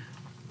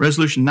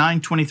 Resolution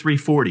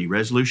 92340,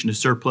 resolution to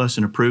surplus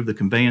and approve the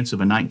conveyance of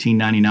a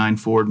 1999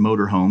 Ford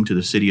motorhome to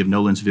the city of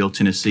Nolensville,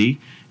 Tennessee,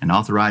 and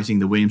authorizing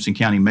the Williamson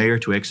County Mayor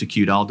to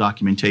execute all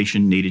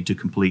documentation needed to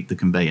complete the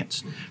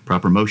conveyance.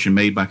 Proper motion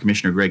made by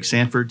Commissioner Greg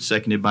Sanford,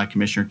 seconded by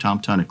Commissioner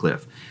Tom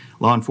Tunnicliffe.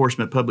 Law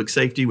Enforcement Public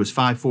Safety was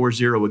 5-4,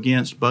 0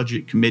 against.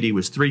 Budget Committee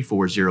was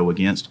 3-4, 0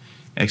 against.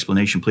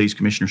 Explanation, please,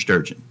 Commissioner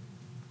Sturgeon.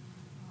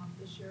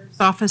 The sheriff's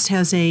office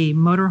has a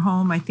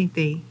motorhome. I think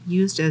they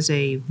used as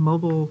a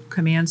mobile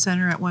command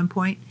center at one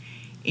point,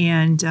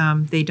 and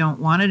they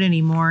don't want it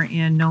anymore,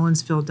 and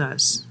Nolensville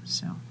does.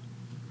 So,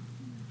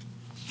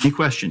 any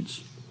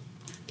questions?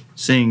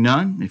 Seeing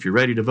none, if you're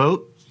ready to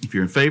vote, if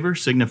you're in favor,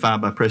 signify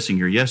by pressing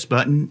your yes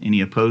button.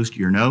 Any opposed,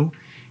 your no.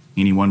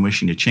 Anyone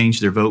wishing to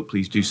change their vote,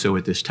 please do so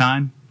at this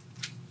time.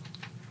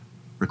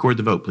 Record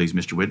the vote, please,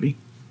 Mr. Whitby.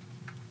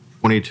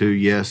 22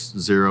 yes,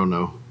 0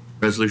 no.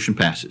 Resolution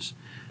passes.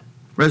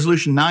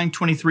 Resolution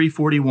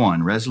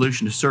 92341,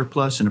 resolution to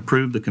surplus and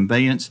approve the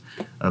conveyance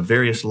of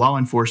various law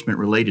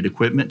enforcement-related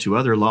equipment to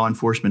other law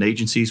enforcement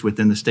agencies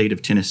within the state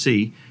of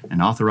Tennessee,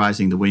 and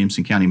authorizing the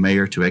Williamson County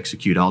Mayor to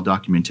execute all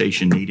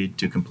documentation needed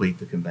to complete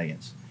the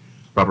conveyance.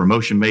 Proper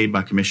motion made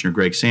by Commissioner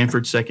Greg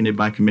Sanford, seconded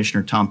by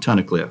Commissioner Tom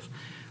Tunnicliffe.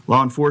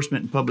 Law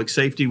Enforcement and Public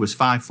Safety was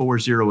 5-4,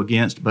 0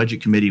 against.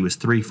 Budget Committee was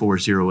 3-4,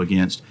 0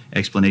 against.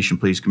 Explanation,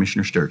 please,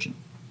 Commissioner Sturgeon.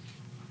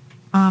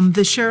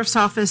 the sheriff's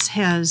office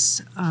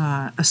has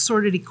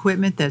assorted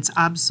equipment that's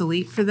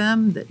obsolete for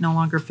them, that no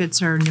longer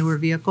fits our newer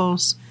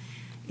vehicles,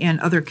 and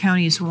other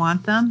counties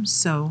want them,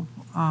 so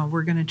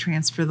we're going to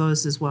transfer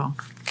those as well.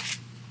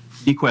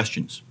 Any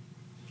questions?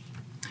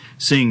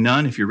 Seeing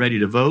none, if you're ready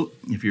to vote,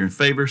 if you're in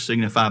favor,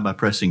 signify by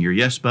pressing your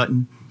yes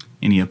button.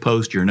 Any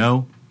opposed, your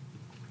no.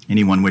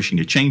 Anyone wishing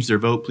to change their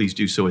vote, please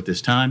do so at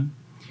this time.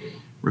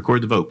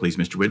 Record the vote, please,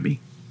 Mr. Whitby.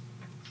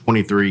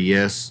 23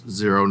 yes,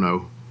 0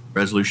 no.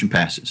 Resolution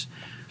passes.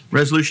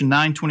 Resolution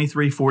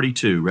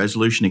 92342,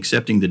 resolution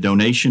accepting the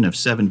donation of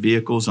 7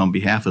 vehicles on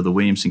behalf of the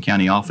Williamson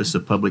County Office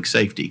of Public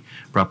Safety.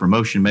 Proper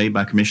motion made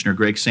by Commissioner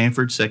Greg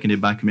Sanford,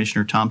 seconded by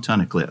Commissioner Tom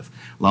Tunnicliffe.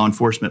 Law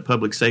Enforcement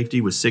Public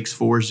Safety was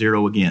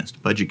 6-4-0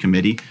 against. Budget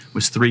Committee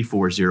was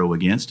 3-4-0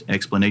 against.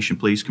 Explanation,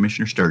 please,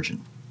 Commissioner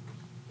Sturgeon.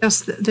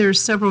 Yes,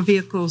 there's several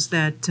vehicles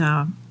that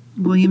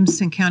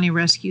Williamson County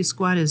Rescue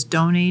Squad is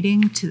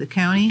donating to the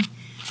county,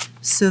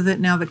 so that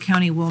now the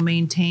county will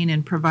maintain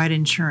and provide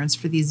insurance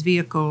for these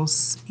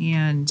vehicles,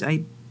 and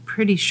I'm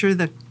pretty sure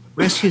the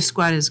rescue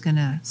squad is going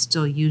to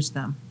still use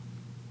them.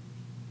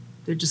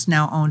 They're just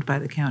now owned by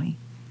the county.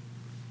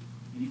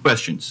 Any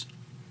questions?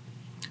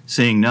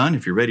 Seeing none,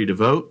 if you're ready to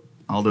vote,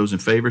 all those in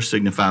favor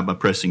signify by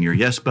pressing your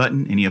yes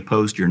button. Any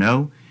opposed, your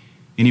no.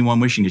 Anyone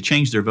wishing to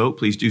change their vote,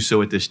 please do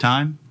so at this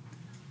time.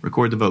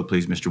 Record the vote,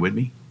 please, Mr.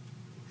 Whitby.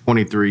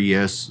 23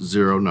 yes,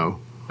 0 no.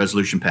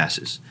 Resolution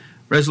passes.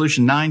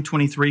 Resolution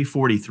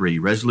 92343,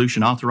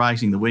 resolution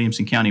authorizing the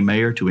Williamson County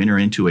Mayor to enter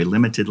into a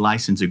limited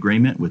license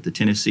agreement with the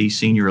Tennessee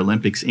Senior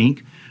Olympics,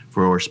 Inc.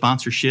 for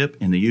sponsorship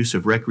and the use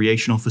of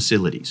recreational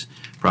facilities.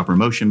 Proper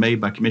motion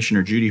made by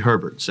Commissioner Judy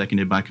Herbert,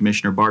 seconded by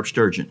Commissioner Barb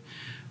Sturgeon.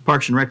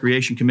 Parks and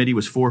Recreation Committee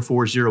was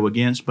 4-4-0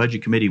 against.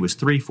 Budget Committee was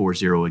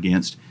 3-4-0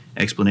 against.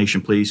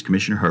 Explanation, please,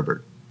 Commissioner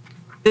Herbert.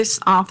 This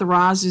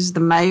authorizes the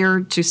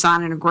mayor to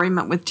sign an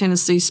agreement with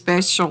Tennessee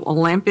Special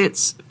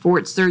Olympics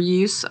for their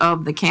use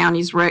of the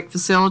county's rec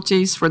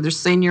facilities for their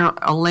senior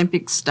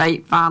Olympic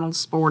state final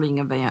sporting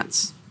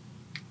events.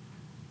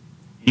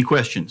 Any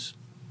questions?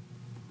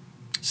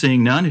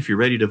 Seeing none, if you're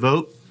ready to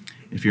vote,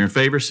 if you're in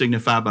favor,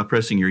 signify by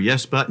pressing your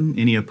yes button.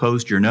 Any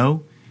opposed, your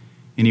no.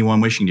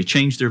 Anyone wishing to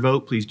change their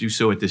vote, please do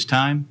so at this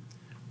time.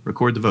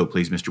 Record the vote,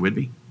 please, Mr.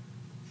 Whitby.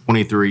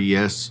 23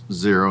 yes,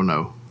 0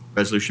 no.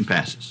 Resolution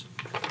passes.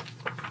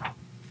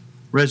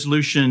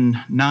 Resolution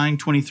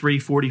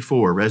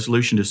 92344,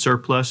 resolution to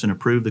surplus and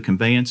approve the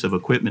conveyance of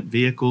equipment,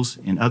 vehicles,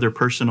 and other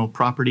personal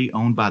property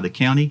owned by the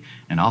county,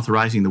 and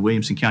authorizing the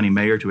Williamson County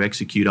Mayor to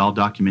execute all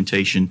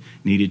documentation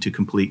needed to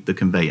complete the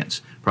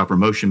conveyance. Proper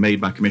motion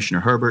made by Commissioner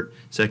Herbert,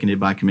 seconded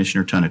by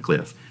Commissioner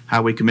Tunnicliffe.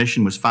 Highway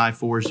Commission was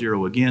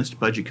 5-4-0 against.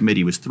 Budget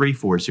Committee was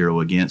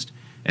 3-4-0 against.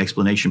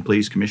 Explanation,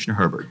 please, Commissioner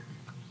Herbert.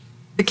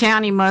 The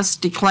county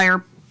must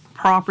declare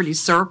property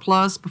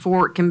surplus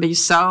before it can be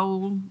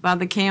sold by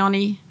the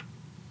county.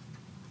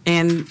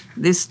 And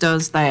this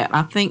does that.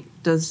 I think,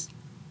 does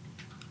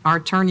our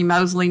Attorney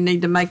Mosley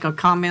need to make a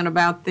comment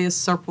about this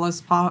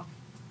surplus property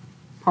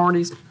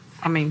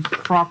being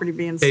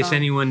In case sold?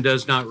 anyone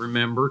does not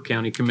remember,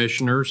 county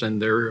commissioners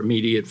and their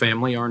immediate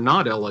family are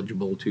not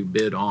eligible to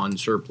bid on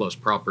surplus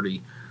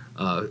property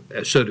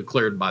so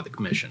declared by the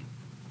commission.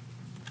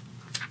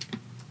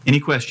 Any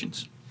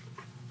questions?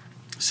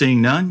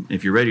 Seeing none,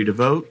 if you're ready to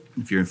vote,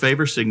 if you're in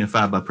favor,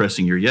 signify by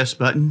pressing your yes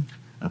button.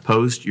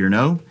 Opposed, your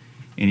no.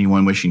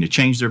 Anyone wishing to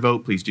change their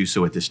vote, please do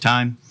so at this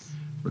time.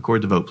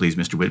 Record the vote, please,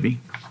 Mr. Whitby.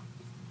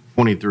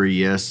 23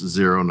 yes,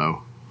 0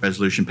 no.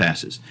 Resolution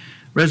passes.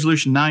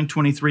 Resolution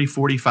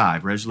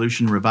 92345,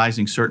 resolution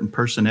revising certain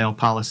personnel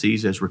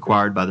policies as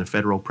required by the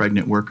Federal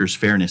Pregnant Workers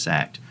Fairness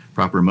Act.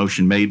 Proper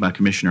motion made by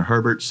Commissioner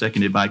Herbert,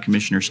 seconded by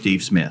Commissioner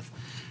Steve Smith.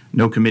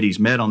 No committees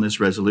met on this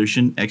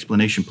resolution.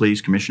 Explanation,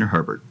 please, Commissioner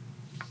Herbert.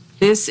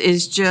 This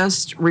is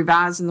just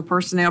revising the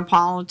personnel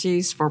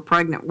policies for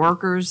pregnant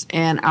workers,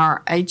 and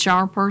our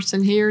HR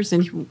person here, if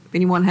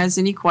anyone has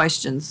any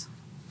questions.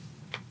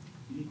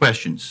 Any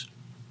questions?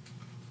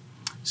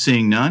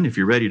 Seeing none, if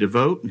you're ready to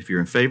vote, if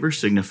you're in favor,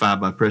 signify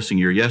by pressing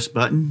your yes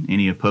button.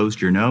 Any opposed,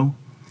 your no.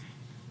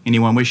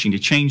 Anyone wishing to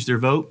change their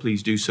vote,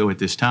 please do so at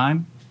this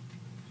time.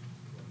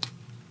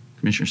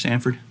 Commissioner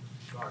Sanford?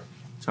 Sorry.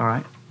 It's all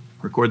right.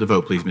 Record the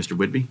vote, please, Mr.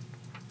 Whitby.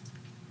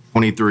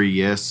 23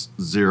 yes,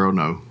 0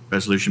 no.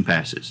 Resolution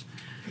passes.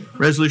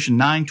 Resolution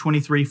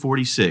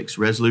 92346,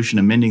 resolution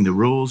amending the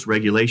rules,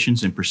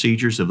 regulations, and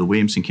procedures of the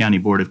Williamson County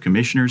Board of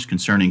Commissioners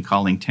concerning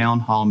calling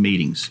town hall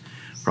meetings.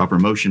 Proper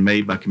motion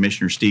made by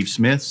Commissioner Steve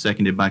Smith,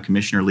 seconded by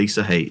Commissioner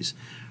Lisa Hayes.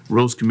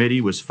 Rules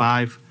Committee was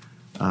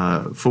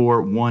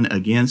 5-4-1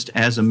 against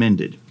as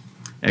amended.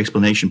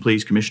 Explanation,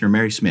 please, Commissioner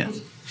Mary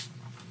Smith.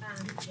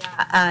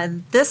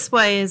 This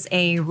was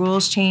a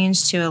rules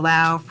change to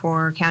allow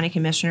for county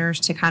commissioners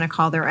to kind of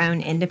call their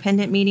own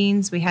independent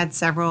meetings. We had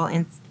several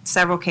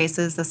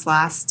cases this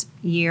last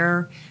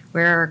year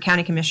where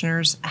county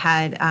commissioners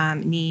had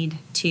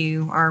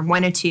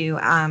wanted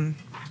to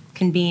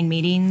convene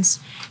meetings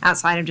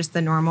outside of just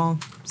the normal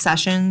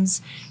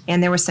sessions,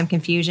 and there was some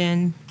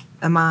confusion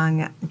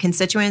among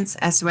constituents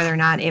as to whether or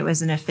not it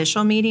was an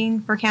official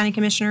meeting for county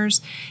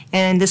commissioners.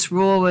 And this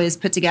rule was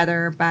put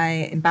together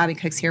by Bobby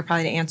Cook's here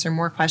probably to answer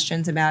more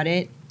questions about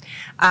it.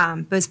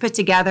 But it's put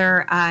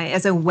together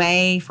as a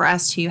way for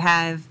us to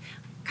have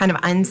kind of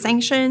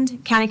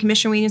unsanctioned county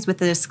commission meetings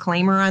with a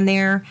disclaimer on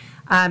there.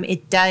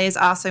 It does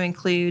also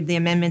include, the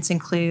amendments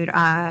include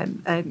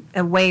a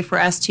way for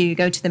us to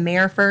go to the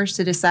mayor first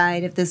to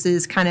decide if this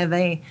is kind of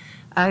a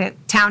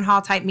town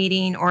hall type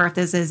meeting or if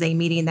this is a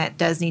meeting that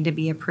does need to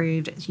be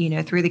approved,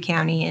 through the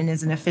county and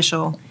is an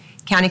official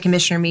county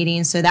commissioner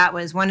meeting. So that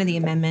was one of the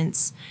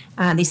amendments.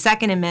 The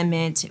second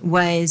amendment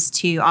was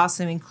to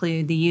also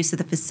include the use of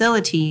the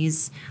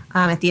facilities.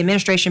 If the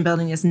administration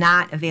building is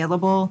not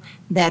available,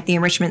 that the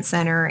enrichment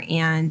center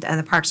and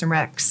the Parks and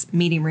Recs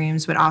meeting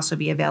rooms would also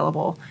be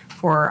available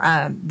for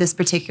this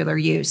particular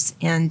use.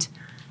 And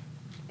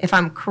if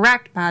I'm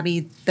correct,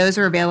 Bobby, those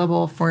are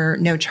available for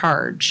no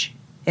charge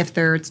if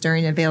it's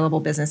during available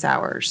business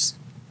hours.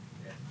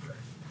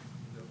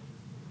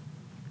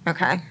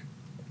 Okay.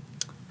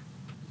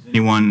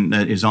 Anyone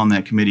that is on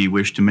that committee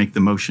wish to make the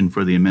motion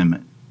for the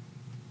amendment?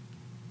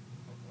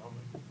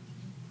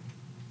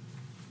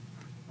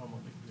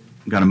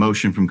 Got a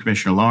motion from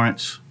Commissioner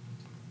Lawrence.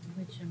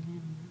 Which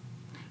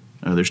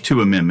amendment? There's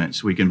two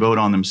amendments. We can vote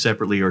on them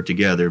separately or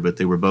together, but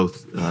they were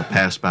both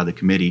passed by the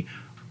committee.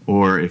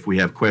 Or if we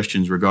have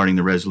questions regarding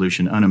the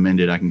resolution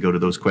unamended, I can go to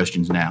those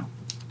questions now.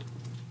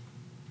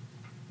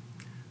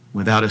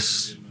 Without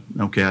us,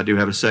 okay, I do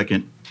have a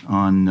second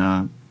on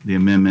the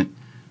amendment.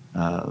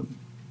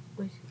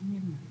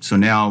 So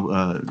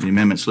now the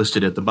amendment's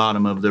listed at the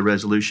bottom of the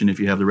resolution, if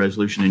you have the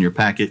resolution in your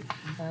packet.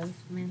 Both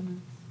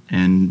amendments?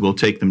 And we'll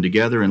take them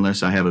together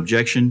unless I have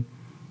objection.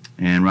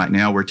 And right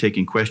now, we're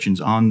taking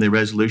questions on the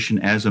resolution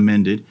as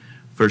amended.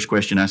 First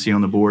question I see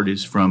on the board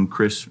is from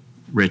Chris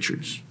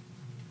Richards.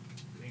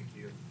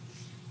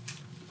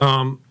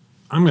 I'm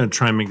going to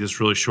try and make this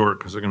really short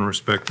because I'm going to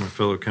respect my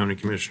fellow county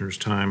commissioners'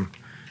 time.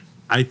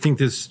 I think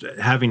this,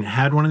 having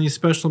had one of these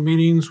special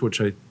meetings, which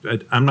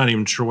I'm not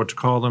even sure what to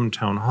call them,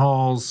 town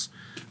halls,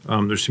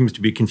 there seems to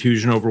be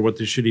confusion over what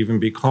they should even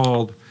be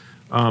called.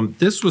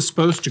 This was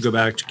supposed to go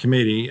back to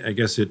committee. I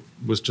guess it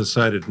was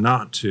decided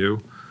not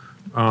to.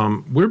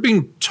 We're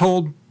being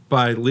told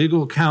by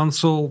legal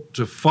counsel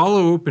to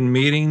follow open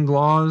meeting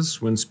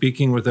laws when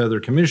speaking with other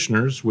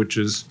commissioners, which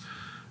is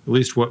at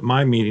least what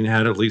my meeting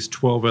had, at least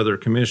 12 other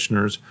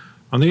commissioners.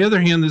 On the other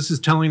hand, this is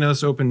telling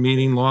us open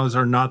meeting laws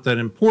are not that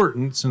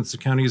important since the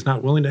county is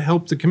not willing to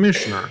help the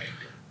commissioner.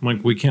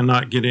 Like, we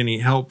cannot get any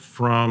help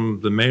from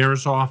the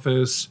mayor's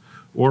office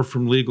or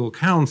from legal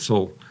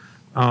counsel.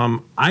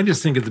 I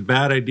just think it's a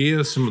bad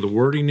idea, some of the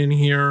wording in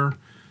here.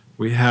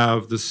 We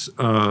have this,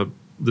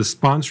 the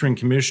sponsoring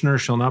commissioner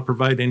shall not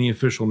provide any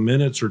official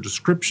minutes or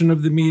description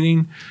of the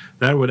meeting.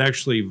 That would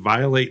actually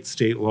violate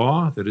state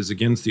law. That is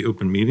against the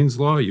open meetings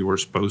law. You are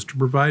supposed to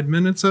provide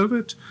minutes of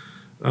it.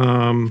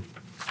 And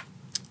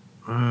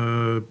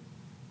I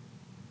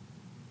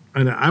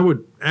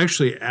would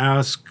actually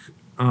ask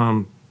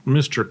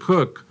Mr.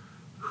 Cook,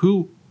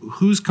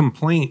 whose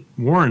complaint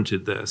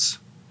warranted this?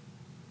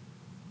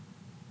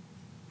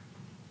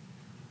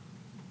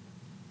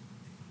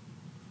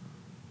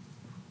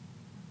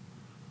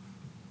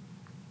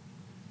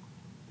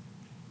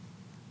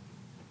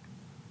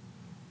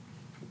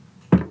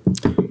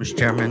 Mr.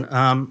 Chairman,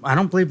 I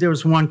don't believe there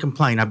was one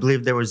complaint. I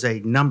believe there was a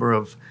number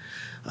of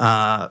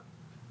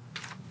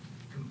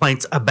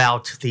complaints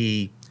about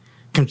the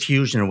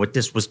confusion of what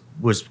this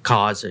was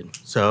causing.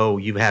 So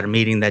you had a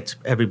meeting that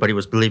everybody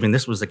was believing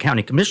this was a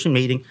county commission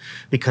meeting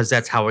because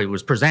that's how it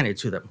was presented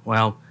to them.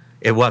 Well,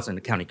 it wasn't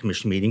a county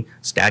commission meeting.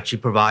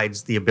 Statute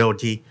provides the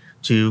ability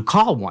to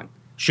call one,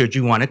 should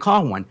you want to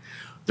call one.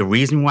 The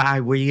reason why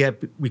we have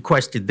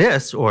requested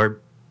this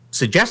or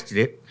suggested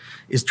it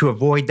is to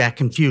avoid that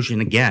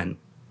confusion again.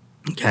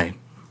 Okay.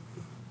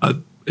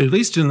 At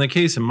least in the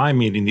case of my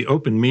meeting, the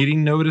open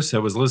meeting notice that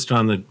was listed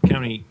on the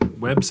county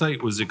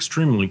website was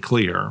extremely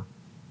clear.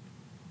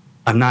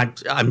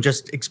 I'm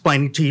just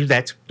explaining to you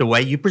that the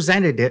way you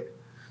presented it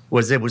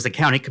was a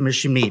county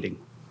commission meeting.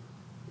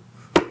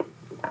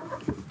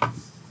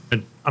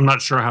 I'm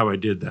not sure how I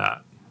did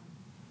that.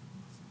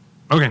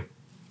 Okay.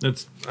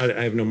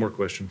 I have no more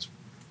questions.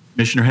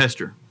 Commissioner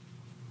Hester.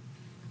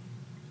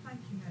 Thank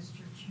you,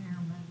 Mr.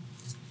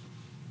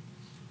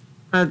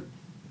 Chairman.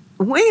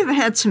 We have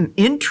had some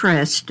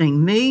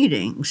interesting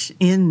meetings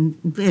in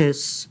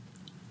this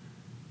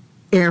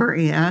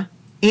area,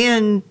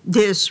 in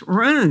this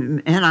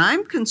room, and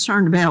I'm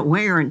concerned about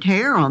wear and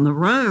tear on the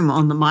room,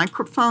 on the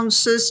microphone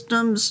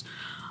systems,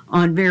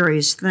 on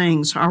various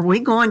things. Are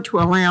we going to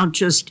allow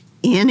just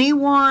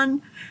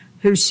anyone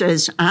who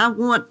says, I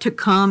want to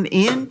come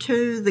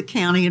into the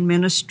county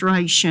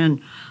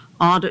administration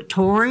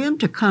auditorium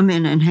to come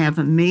in and have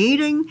a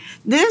meeting?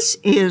 This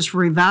is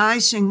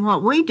revising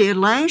what we did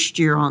last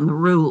year on the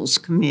Rules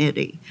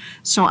Committee.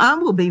 So I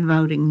will be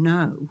voting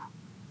no.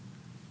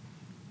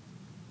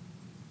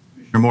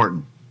 Commissioner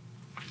Morton.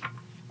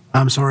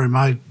 I'm sorry,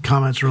 my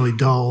comment's really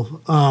dull.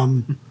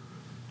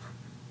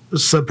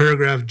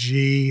 Subparagraph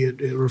G,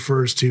 it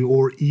refers to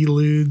or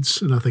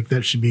eludes, and I think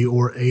that should be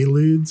or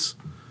eludes.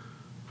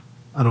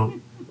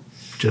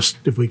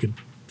 If we could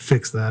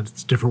fix that,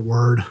 it's a different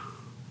word.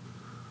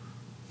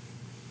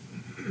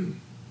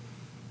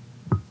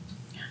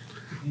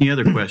 Any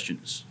other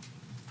questions?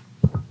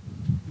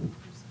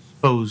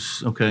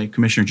 Okay,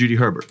 Commissioner Judy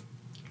Herbert.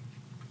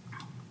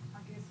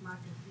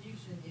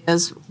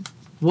 Is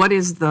what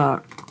is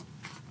the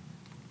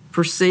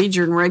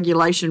procedure and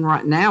regulation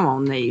right now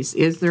on these?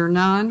 Is there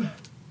none?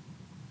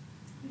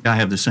 I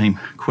have the same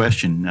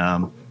question.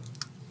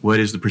 What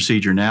is the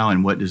procedure now,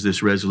 and what does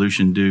this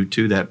resolution do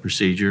to that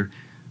procedure?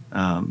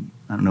 I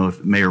don't know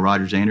if Mayor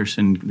Rogers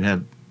Anderson could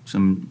have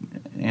some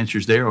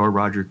answers there, or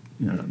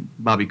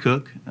Bobby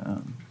Cook.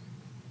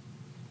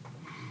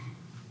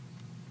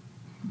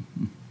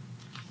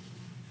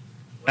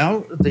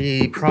 Well,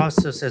 the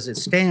process as it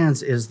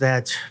stands is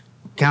that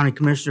county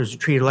commissioners are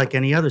treated like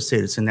any other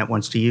citizen that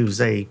wants to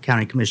use a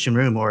county commission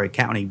room or a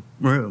county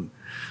room.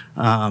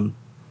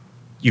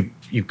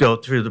 You go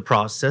through the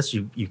process,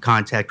 you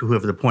contact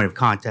whoever the point of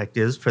contact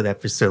is for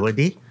that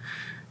facility,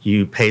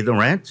 you pay the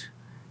rent,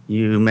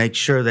 you make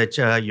sure that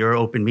your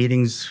open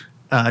meetings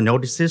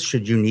notices,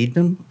 should you need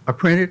them, are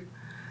printed.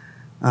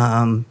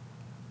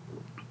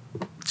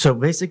 So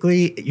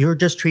basically, you're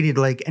just treated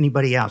like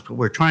anybody else. What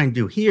we're trying to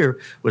do here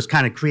was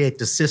kind of create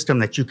the system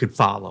that you could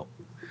follow,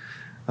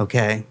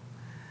 okay?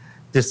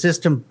 The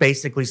system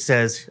basically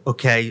says,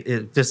 okay,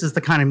 if this is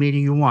the kind of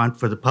meeting you want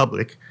for the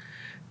public.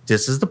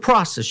 This is the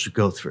process you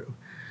go through.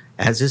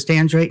 As it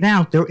stands right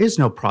now, there is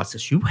no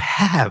process. You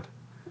have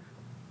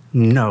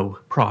no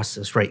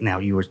process right now.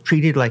 You are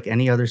treated like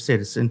any other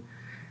citizen,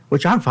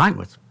 which I'm fine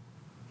with.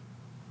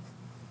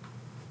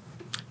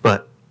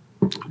 But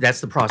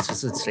that's the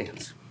process that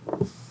stands.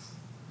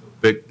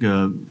 But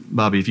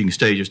Bobby, if you can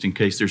stay just in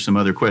case there's some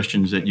other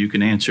questions that you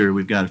can answer.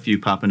 We've got a few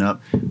popping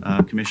up.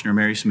 Commissioner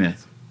Mary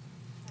Smith.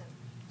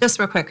 Just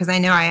real quick, because I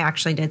know I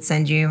actually did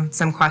send you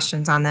some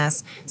questions on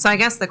this. So I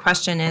guess the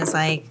question is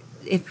like,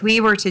 if we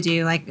were to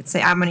do, like,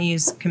 say, I'm going to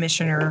use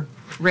Commissioner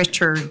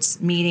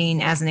Richards'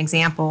 meeting as an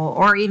example,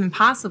 or even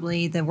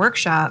possibly the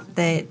workshop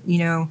that,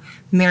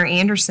 Mayor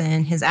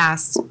Anderson has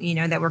asked,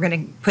 that we're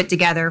going to put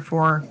together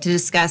to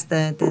discuss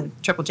the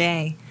Triple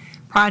J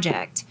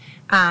project.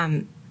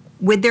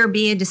 Would there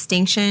be a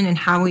distinction in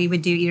how we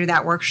would do either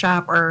that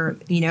workshop or,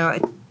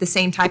 the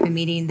same type of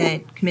meeting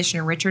that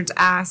Commissioner Richards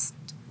asked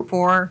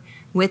for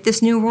with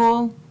this new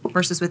rule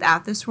versus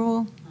without this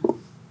rule?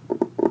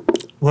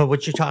 Well,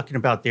 what you're talking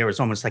about there is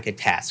almost like a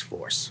task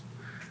force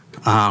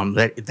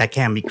that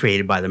can be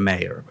created by the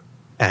mayor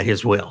at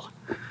his will.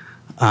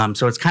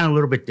 So it's kind of a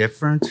little bit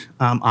different.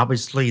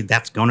 Obviously,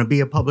 that's going to be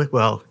a public,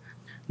 well,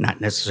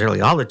 not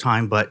necessarily all the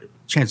time, but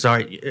chances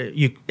are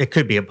it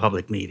could be a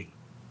public meeting.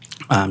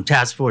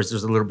 Task force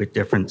is a little bit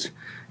different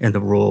in the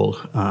rule.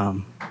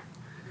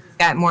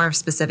 Got more of a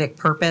specific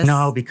purpose?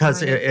 No,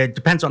 because it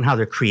depends on how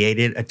they're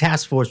created. A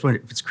task force,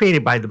 if it's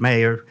created by the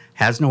mayor,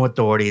 has no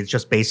authority. It's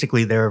just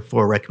basically there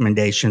for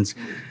recommendations.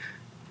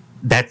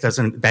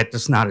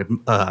 That's not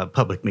a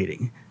public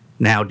meeting.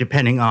 Now,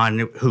 depending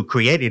on who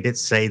created it,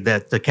 say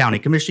that the county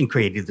commission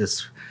created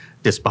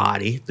this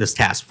body, this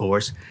task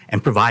force,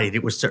 and provided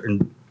it with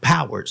certain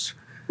powers.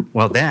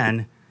 Well,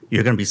 then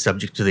you're going to be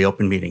subject to the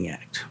Open Meeting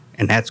Act,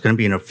 and that's going to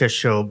be an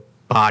official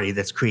body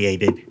that's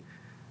created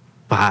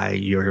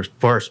by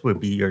first would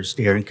be your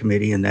steering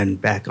committee and then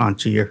back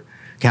onto your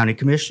county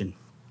commission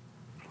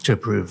to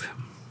approve.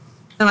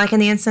 So like in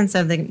the instance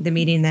of the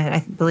meeting that I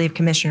believe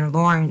Commissioner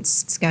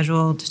Lawrence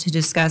scheduled to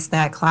discuss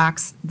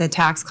the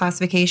tax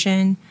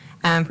classification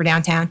for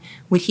downtown,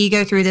 would he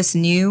go through this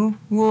new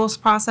rules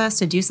process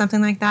to do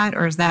something like that,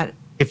 or is that?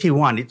 If he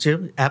wanted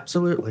to,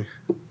 absolutely.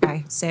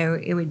 Okay, so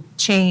it would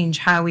change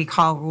how we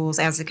call rules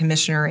as a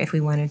commissioner if we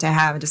wanted to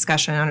have a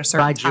discussion on a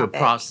certain Provides you a topic.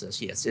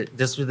 process, yes.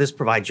 This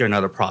provides you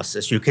another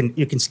process. You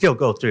can still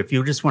go through, if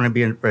you just want to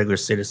be a regular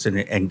citizen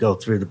and go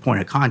through the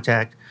point of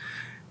contact,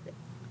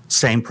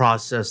 same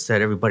process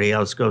that everybody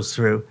else goes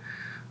through,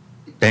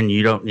 then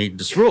you don't need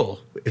this rule.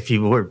 If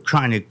you were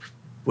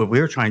what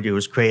we were trying to do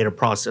is create a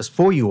process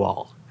for you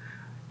all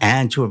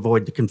and to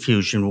avoid the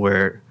confusion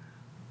where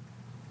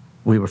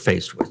we were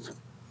faced with.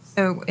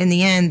 So in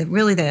the end,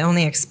 really the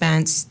only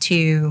expense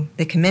to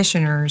the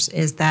commissioners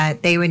is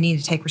that they would need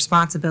to take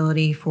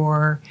responsibility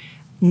for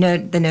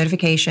the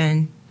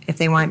notification. If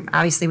they want,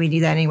 obviously we do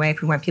that anyway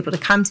if we want people to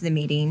come to the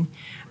meeting.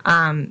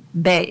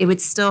 But it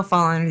would still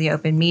fall under the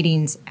Open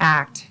Meetings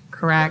Act,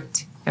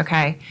 correct?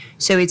 Okay.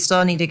 So we'd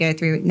still need to go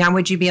through. Now,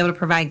 would you be able to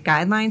provide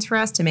guidelines for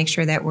us to make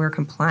sure that we're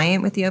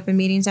compliant with the Open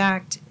Meetings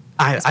Act?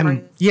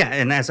 Yeah,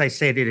 and as I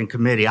stated in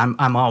committee,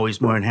 I'm always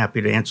more than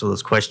happy to answer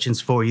those questions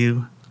for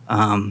you.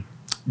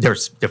 They're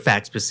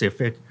fact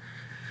specific,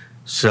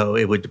 so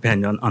it would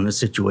depend on the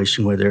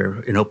situation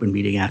whether an Open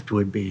Meeting Act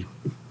would be.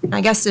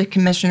 I guess to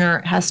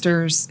Commissioner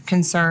Hester's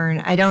concern,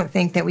 I don't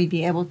think that we'd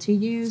be able to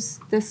use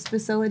this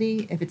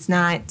facility if it's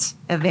not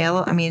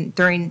available. I mean,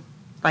 during,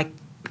 like,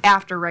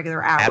 after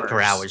regular hours.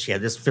 After hours, yeah.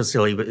 This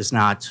facility is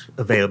not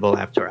available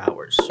after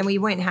hours. And we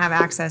wouldn't have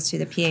access to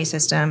the PA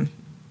system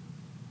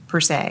per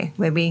se,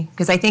 would we?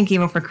 Because I think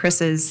even for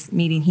Chris's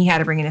meeting, he had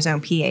to bring in his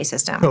own PA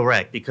system.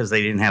 Correct, because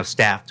they didn't have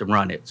staff to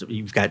run it. So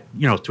you've got,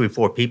 3 or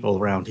 4 people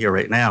around here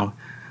right now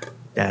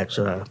that,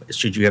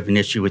 should you have an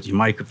issue with your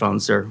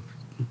microphones, So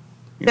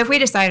if we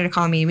decided to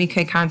call a meeting, we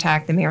could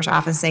contact the mayor's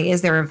office and say,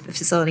 is there a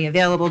facility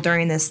available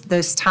during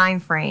this time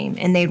frame?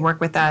 And they'd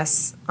work with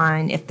us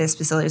on if this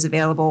facility is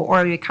available,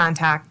 or we would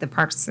contact the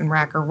Parks and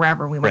Rec or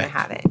wherever we want to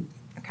have it.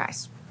 Okay.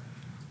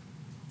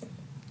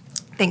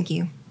 Thank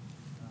you.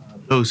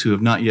 Those who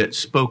have not yet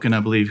spoken,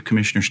 I believe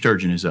Commissioner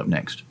Sturgeon is up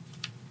next.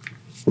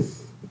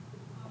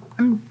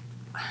 I'm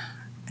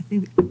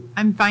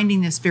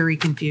finding this very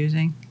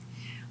confusing.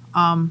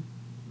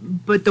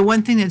 But the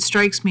one thing that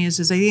strikes me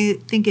is I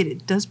think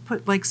it does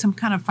put like some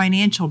kind of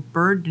financial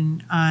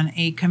burden on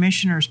a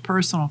commissioner's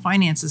personal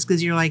finances,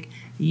 because you're like,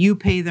 you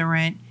pay the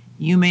rent,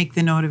 you make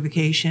the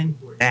notification.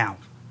 Now,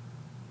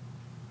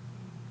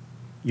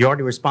 you're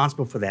already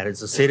responsible for that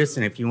as a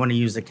citizen. If you want to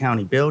use the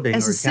county building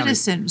As or a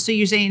citizen, so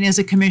you're saying as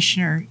a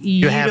commissioner,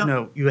 you have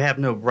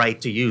no right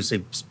to use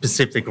a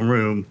specific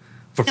room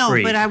for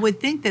free. No, but I would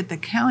think that the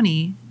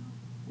county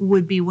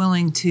would be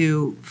willing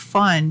to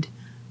fund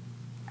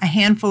a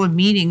handful of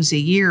meetings a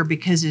year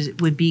because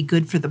it would be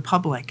good for the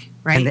public,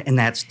 right? And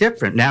that's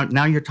different.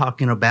 Now you're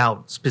talking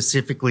about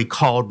specifically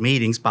called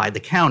meetings by the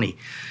county.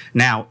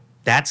 Now,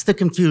 that's the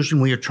confusion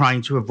we are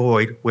trying to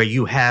avoid, where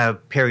you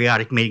have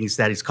periodic meetings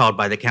that is called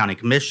by the county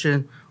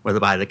commission, whether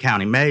by the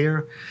county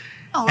mayor,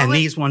 and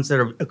these ones that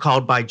are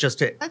called by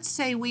just a... Let's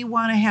say we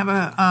want to have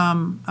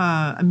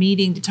a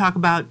meeting to talk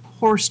about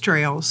horse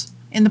trails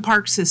in the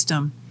park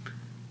system.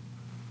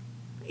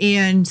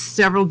 And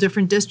several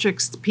different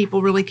districts,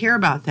 people really care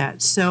about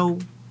that. So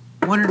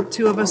 1 or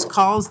 2 of us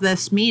calls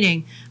this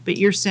meeting, but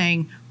you're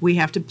saying we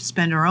have to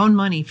spend our own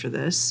money for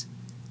this.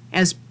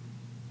 as As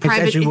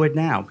private. you would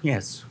now,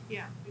 yes.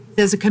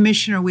 As a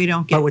commissioner, we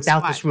don't get. But without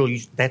spot. this rule,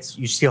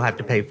 you still have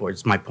to pay for it,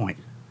 is my point.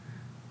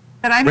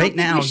 But I don't right think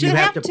now, we you should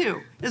have have to-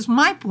 to. Is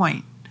my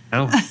point.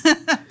 Oh.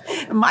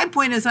 My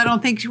point is, I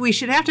don't think we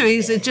should have to,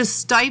 because it just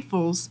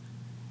stifles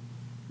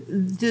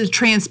the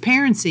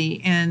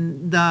transparency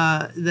and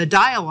the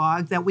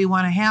dialogue that we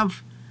want to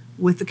have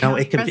with the No,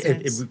 county it,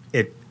 residents.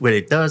 what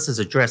it does is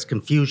address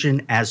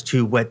confusion as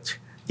to what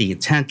the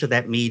intent of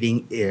that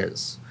meeting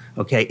is.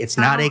 Okay, it's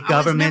not Oh, I a was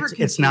government. never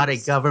It's not a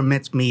confused.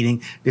 government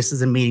meeting. This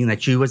is a meeting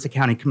that you, as a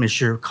county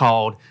commissioner,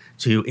 called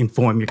to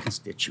inform your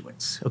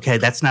constituents. Okay,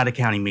 that's not a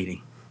county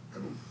meeting.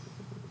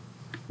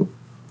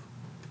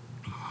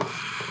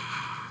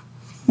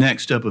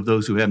 Next up of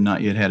those who have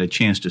not yet had a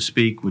chance to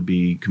speak would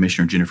be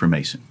Commissioner Jennifer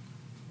Mason.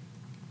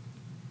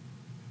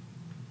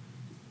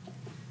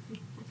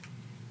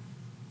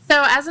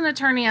 So as an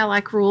attorney, I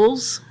like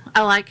rules.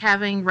 I like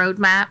having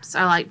roadmaps.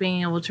 I like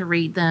being able to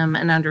read them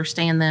and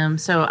understand them.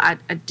 So I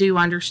do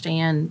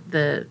understand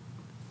the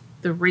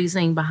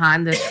reasoning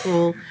behind this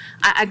rule.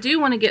 I do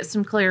want to get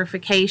some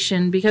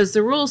clarification because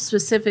the rule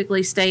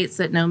specifically states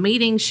that no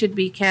meetings should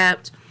be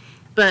kept,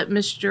 but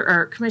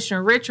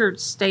Commissioner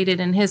Richards stated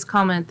in his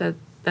comment that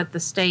the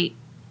state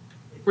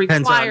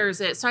Depends on-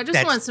 requires it. So I just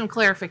that's- want some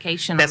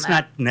clarification on That's that.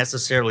 not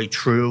necessarily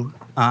true.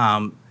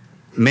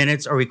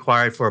 Minutes are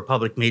required for a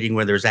public meeting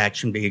where there's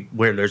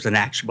where there's an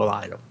actionable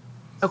item.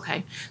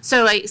 Okay.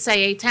 So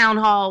say a town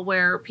hall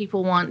where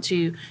people want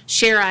to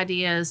share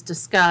ideas,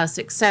 discuss,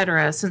 et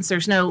cetera, since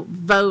there's no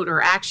vote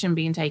or action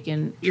being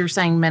taken, you're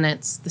saying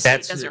minutes, the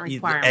state doesn't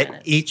require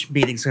minutes. Each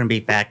meeting's going to be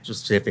fact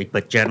specific,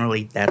 but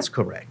generally that's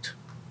correct.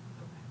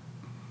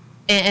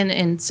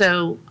 And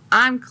so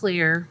I'm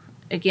clear,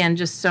 again,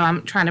 just so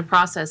I'm trying to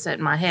process it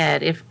in my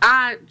head. If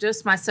I,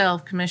 just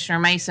myself, Commissioner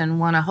Mason,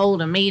 want to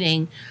hold a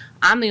meeting,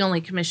 I'm the only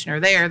commissioner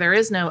there. There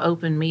is no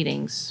open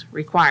meetings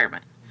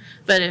requirement.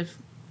 But if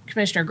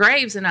Commissioner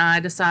Graves and I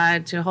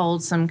decide to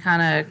hold some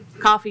kind of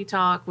coffee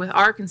talk with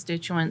our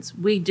constituents,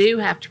 we do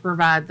have to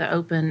provide the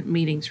open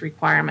meetings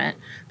requirement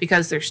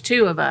because there's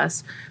two of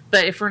us.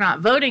 But if we're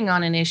not voting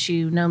on an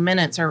issue, no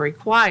minutes are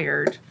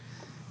required.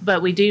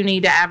 But we do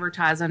need to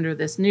advertise under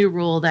this new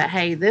rule that,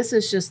 hey, this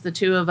is just the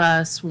two of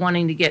us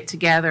wanting to get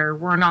together.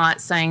 We're not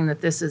saying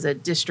that this is a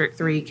District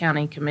 3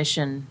 County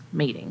Commission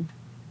meeting.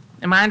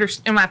 Am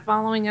I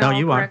following it No, all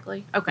you are.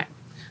 correctly? Okay.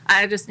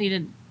 I just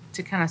needed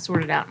to kind of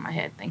sort it out in my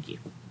head. Thank you.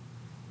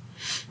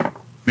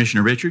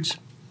 Commissioner Richards?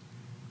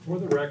 For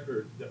the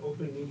record, the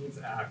Open Meetings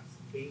Act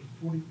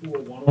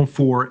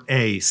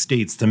 844-104A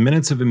states the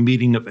minutes of a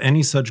meeting of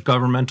any such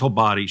governmental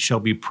body shall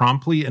be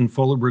promptly and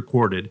fully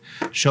recorded,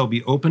 shall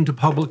be open to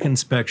public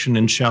inspection,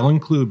 and shall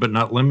include, but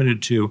not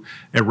limited to,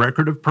 a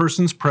record of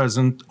persons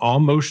present, all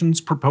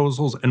motions,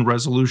 proposals, and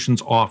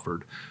resolutions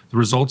offered, the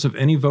results of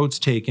any votes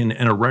taken,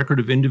 and a record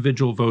of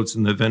individual votes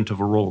in the event of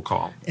a roll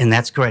call. And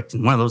that's correct.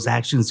 And one of those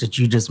actions that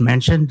you just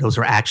mentioned, those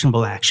are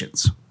actionable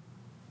actions.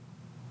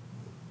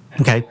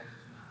 Okay?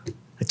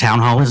 A town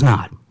hall is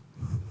not.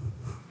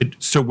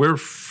 So we're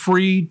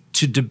free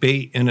to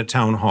debate in a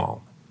town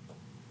hall.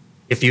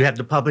 If you have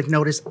the public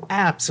notice,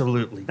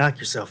 absolutely. Knock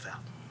yourself out.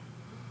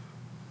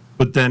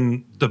 But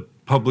then the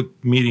public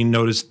meeting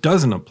notice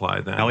doesn't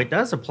apply then. No, it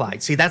does apply.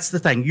 See, that's the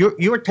thing.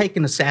 You're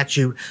taking a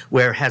statute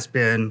where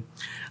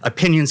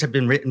opinions have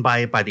been written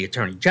by the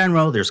Attorney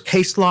General. There's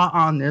case law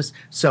on this.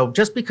 So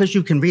just because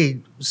you can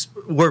read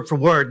word for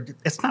word,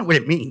 that's not what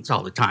it means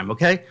all the time,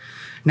 okay?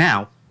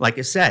 Now, like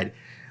I said,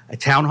 a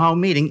town hall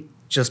meeting,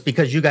 just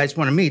because you guys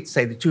want to meet,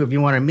 say the two of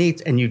you want to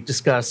meet and you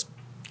discuss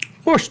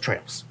horse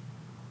trails,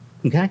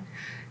 okay?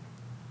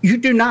 You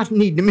do not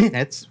need the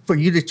minutes for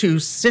you to two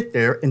sit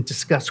there and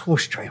discuss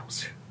horse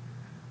trails.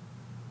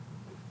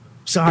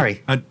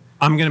 Sorry. I'm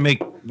going to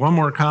make one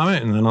more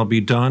comment and then I'll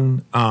be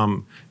done.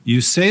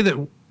 You say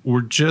that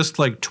we're just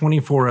like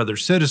 24 other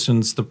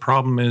citizens. The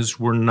problem is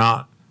we're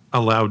not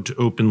allowed to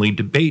openly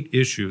debate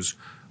issues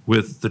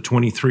with the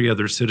 23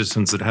 other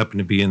citizens that happen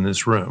to be in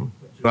this room.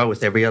 Well,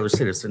 with every other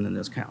citizen in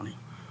this county.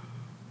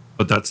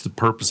 But that's the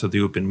purpose of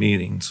the open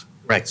meetings.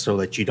 Right, so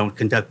that you don't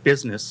conduct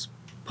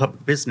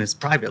public business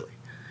privately.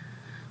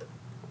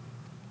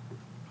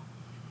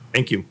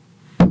 Thank you.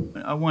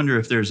 I wonder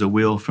if there's a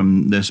will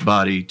from this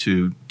body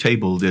to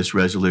table this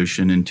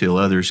resolution until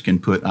others can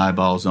put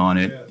eyeballs on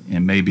it,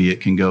 and maybe it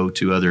can go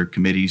to other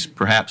committees,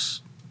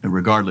 perhaps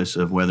regardless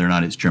of whether or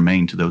not it's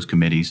germane to those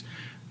committees,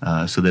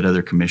 so that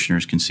other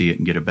commissioners can see it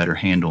and get a better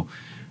handle.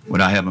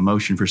 Would I have a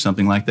motion for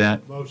something like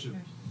that? Motion.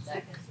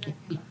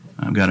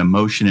 I've got a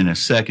motion and a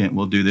second.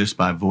 We'll do this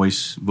by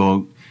voice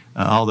vote.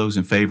 All those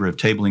in favor of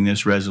tabling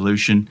this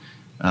resolution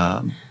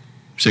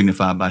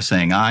signify by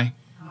saying aye.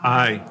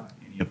 Aye.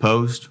 Any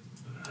opposed?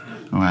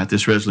 All right,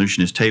 this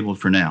resolution is tabled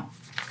for now.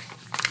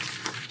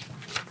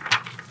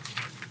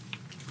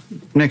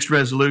 Next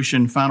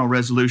resolution, final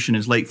resolution,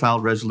 is late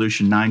filed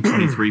resolution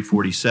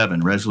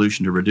 92347,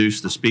 resolution to reduce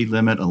the speed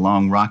limit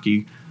along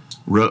Rocky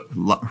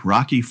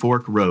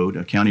Fork Road,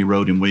 a county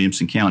road in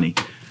Williamson County.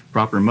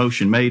 Proper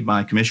motion made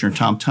by Commissioner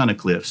Tom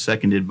Tunnicliffe,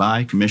 seconded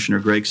by Commissioner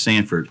Greg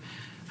Sanford.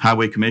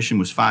 Highway Commission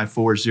was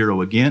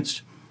 5-4-0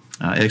 against.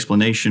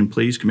 Explanation,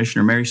 please,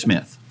 Commissioner Mary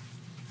Smith.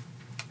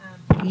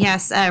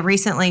 Yes,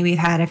 recently we've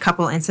had a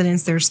couple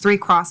incidents. There's 3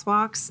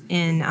 crosswalks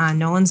in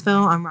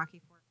Nolansville on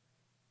Rocky Fork.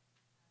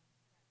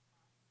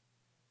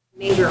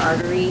 Major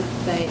artery,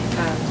 but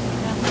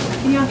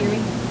can y'all hear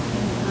me?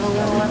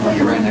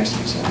 You're right next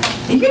to each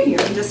other. You can hear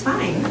me just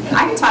fine.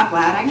 I can talk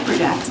loud. I can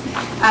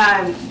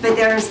project. But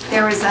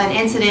there was an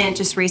incident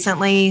just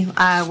recently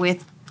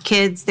with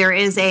kids. There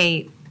is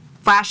a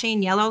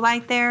flashing yellow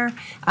light there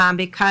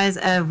because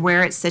of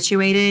where it's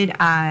situated.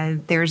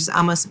 There was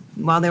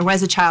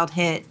a child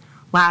hit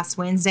last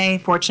Wednesday.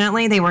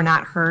 Fortunately, they were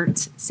not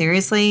hurt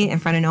seriously in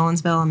front of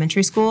Nolansville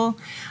Elementary School.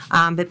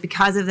 But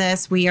because of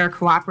this, we are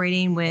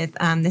cooperating with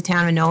the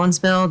town of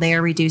Nolansville. They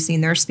are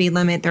reducing their speed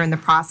limit. They're in the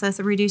process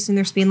of reducing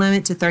their speed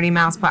limit to 30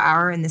 miles per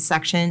hour in this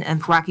section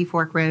of Rocky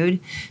Fork Road.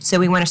 So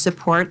we want to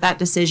support that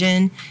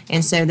decision.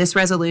 And so this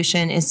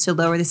resolution is to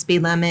lower the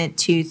speed limit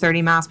to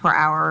 30 miles per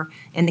hour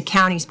in the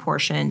county's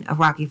portion of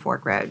Rocky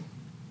Fork Road.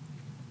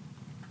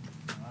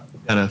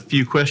 Got a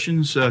few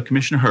questions.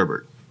 Commissioner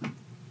Herbert.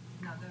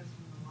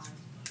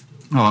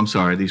 Oh, I'm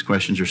sorry. These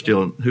questions are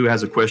still, who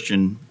has a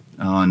question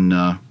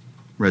on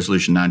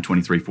Resolution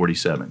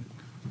 92347?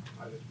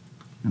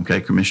 Okay,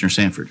 Commissioner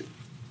Sanford.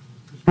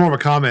 It's more of a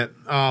comment.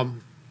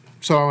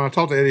 So when I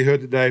talked to Eddie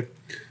Hood today,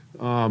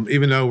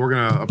 even though we're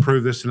going to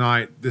approve this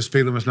tonight, this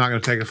speed limit's not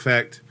going to take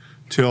effect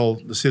till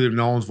the city of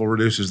Nolansville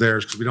reduces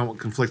theirs because we don't want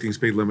conflicting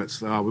speed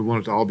limits. We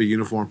want it to all be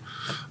uniform.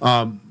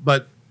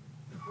 But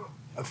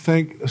I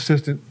think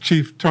Assistant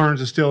Chief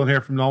Turns is still in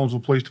here from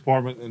Nolansville Police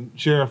Department, and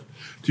Sheriff,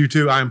 to you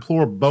too. I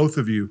implore both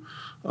of you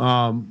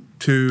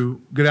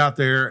to get out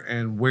there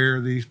and wear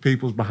these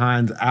people's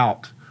behinds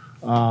out.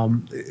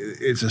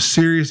 It's a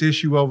serious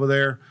issue over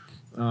there.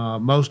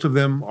 Most of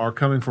them are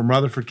coming from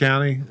Rutherford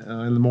County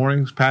in the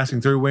mornings,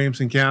 passing through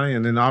Williamson County,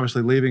 and then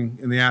obviously leaving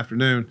in the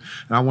afternoon.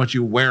 And I want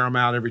you to wear them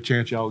out every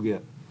chance y'all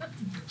get.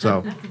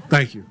 So,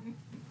 thank you.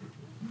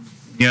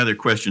 Any other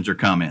questions or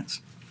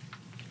comments?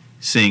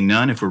 Seeing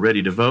none, if we're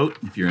ready to vote,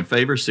 if you're in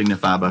favor,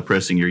 signify by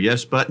pressing your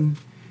yes button.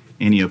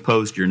 Any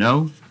opposed, your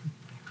no.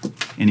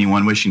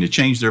 Anyone wishing to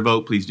change their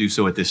vote, please do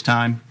so at this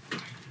time.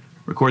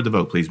 Record the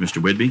vote, please, Mr.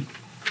 Whidbey.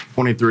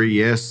 23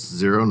 yes,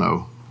 0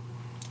 no.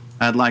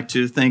 I'd like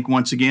to thank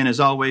once again, as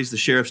always, the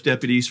sheriff's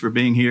deputies for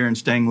being here and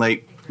staying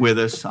late with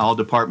us, all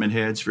department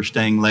heads for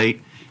staying late.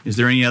 Is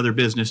there any other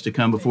business to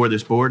come before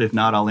this board? If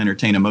not, I'll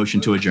entertain a motion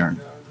to adjourn.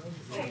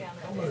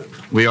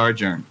 We are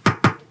adjourned.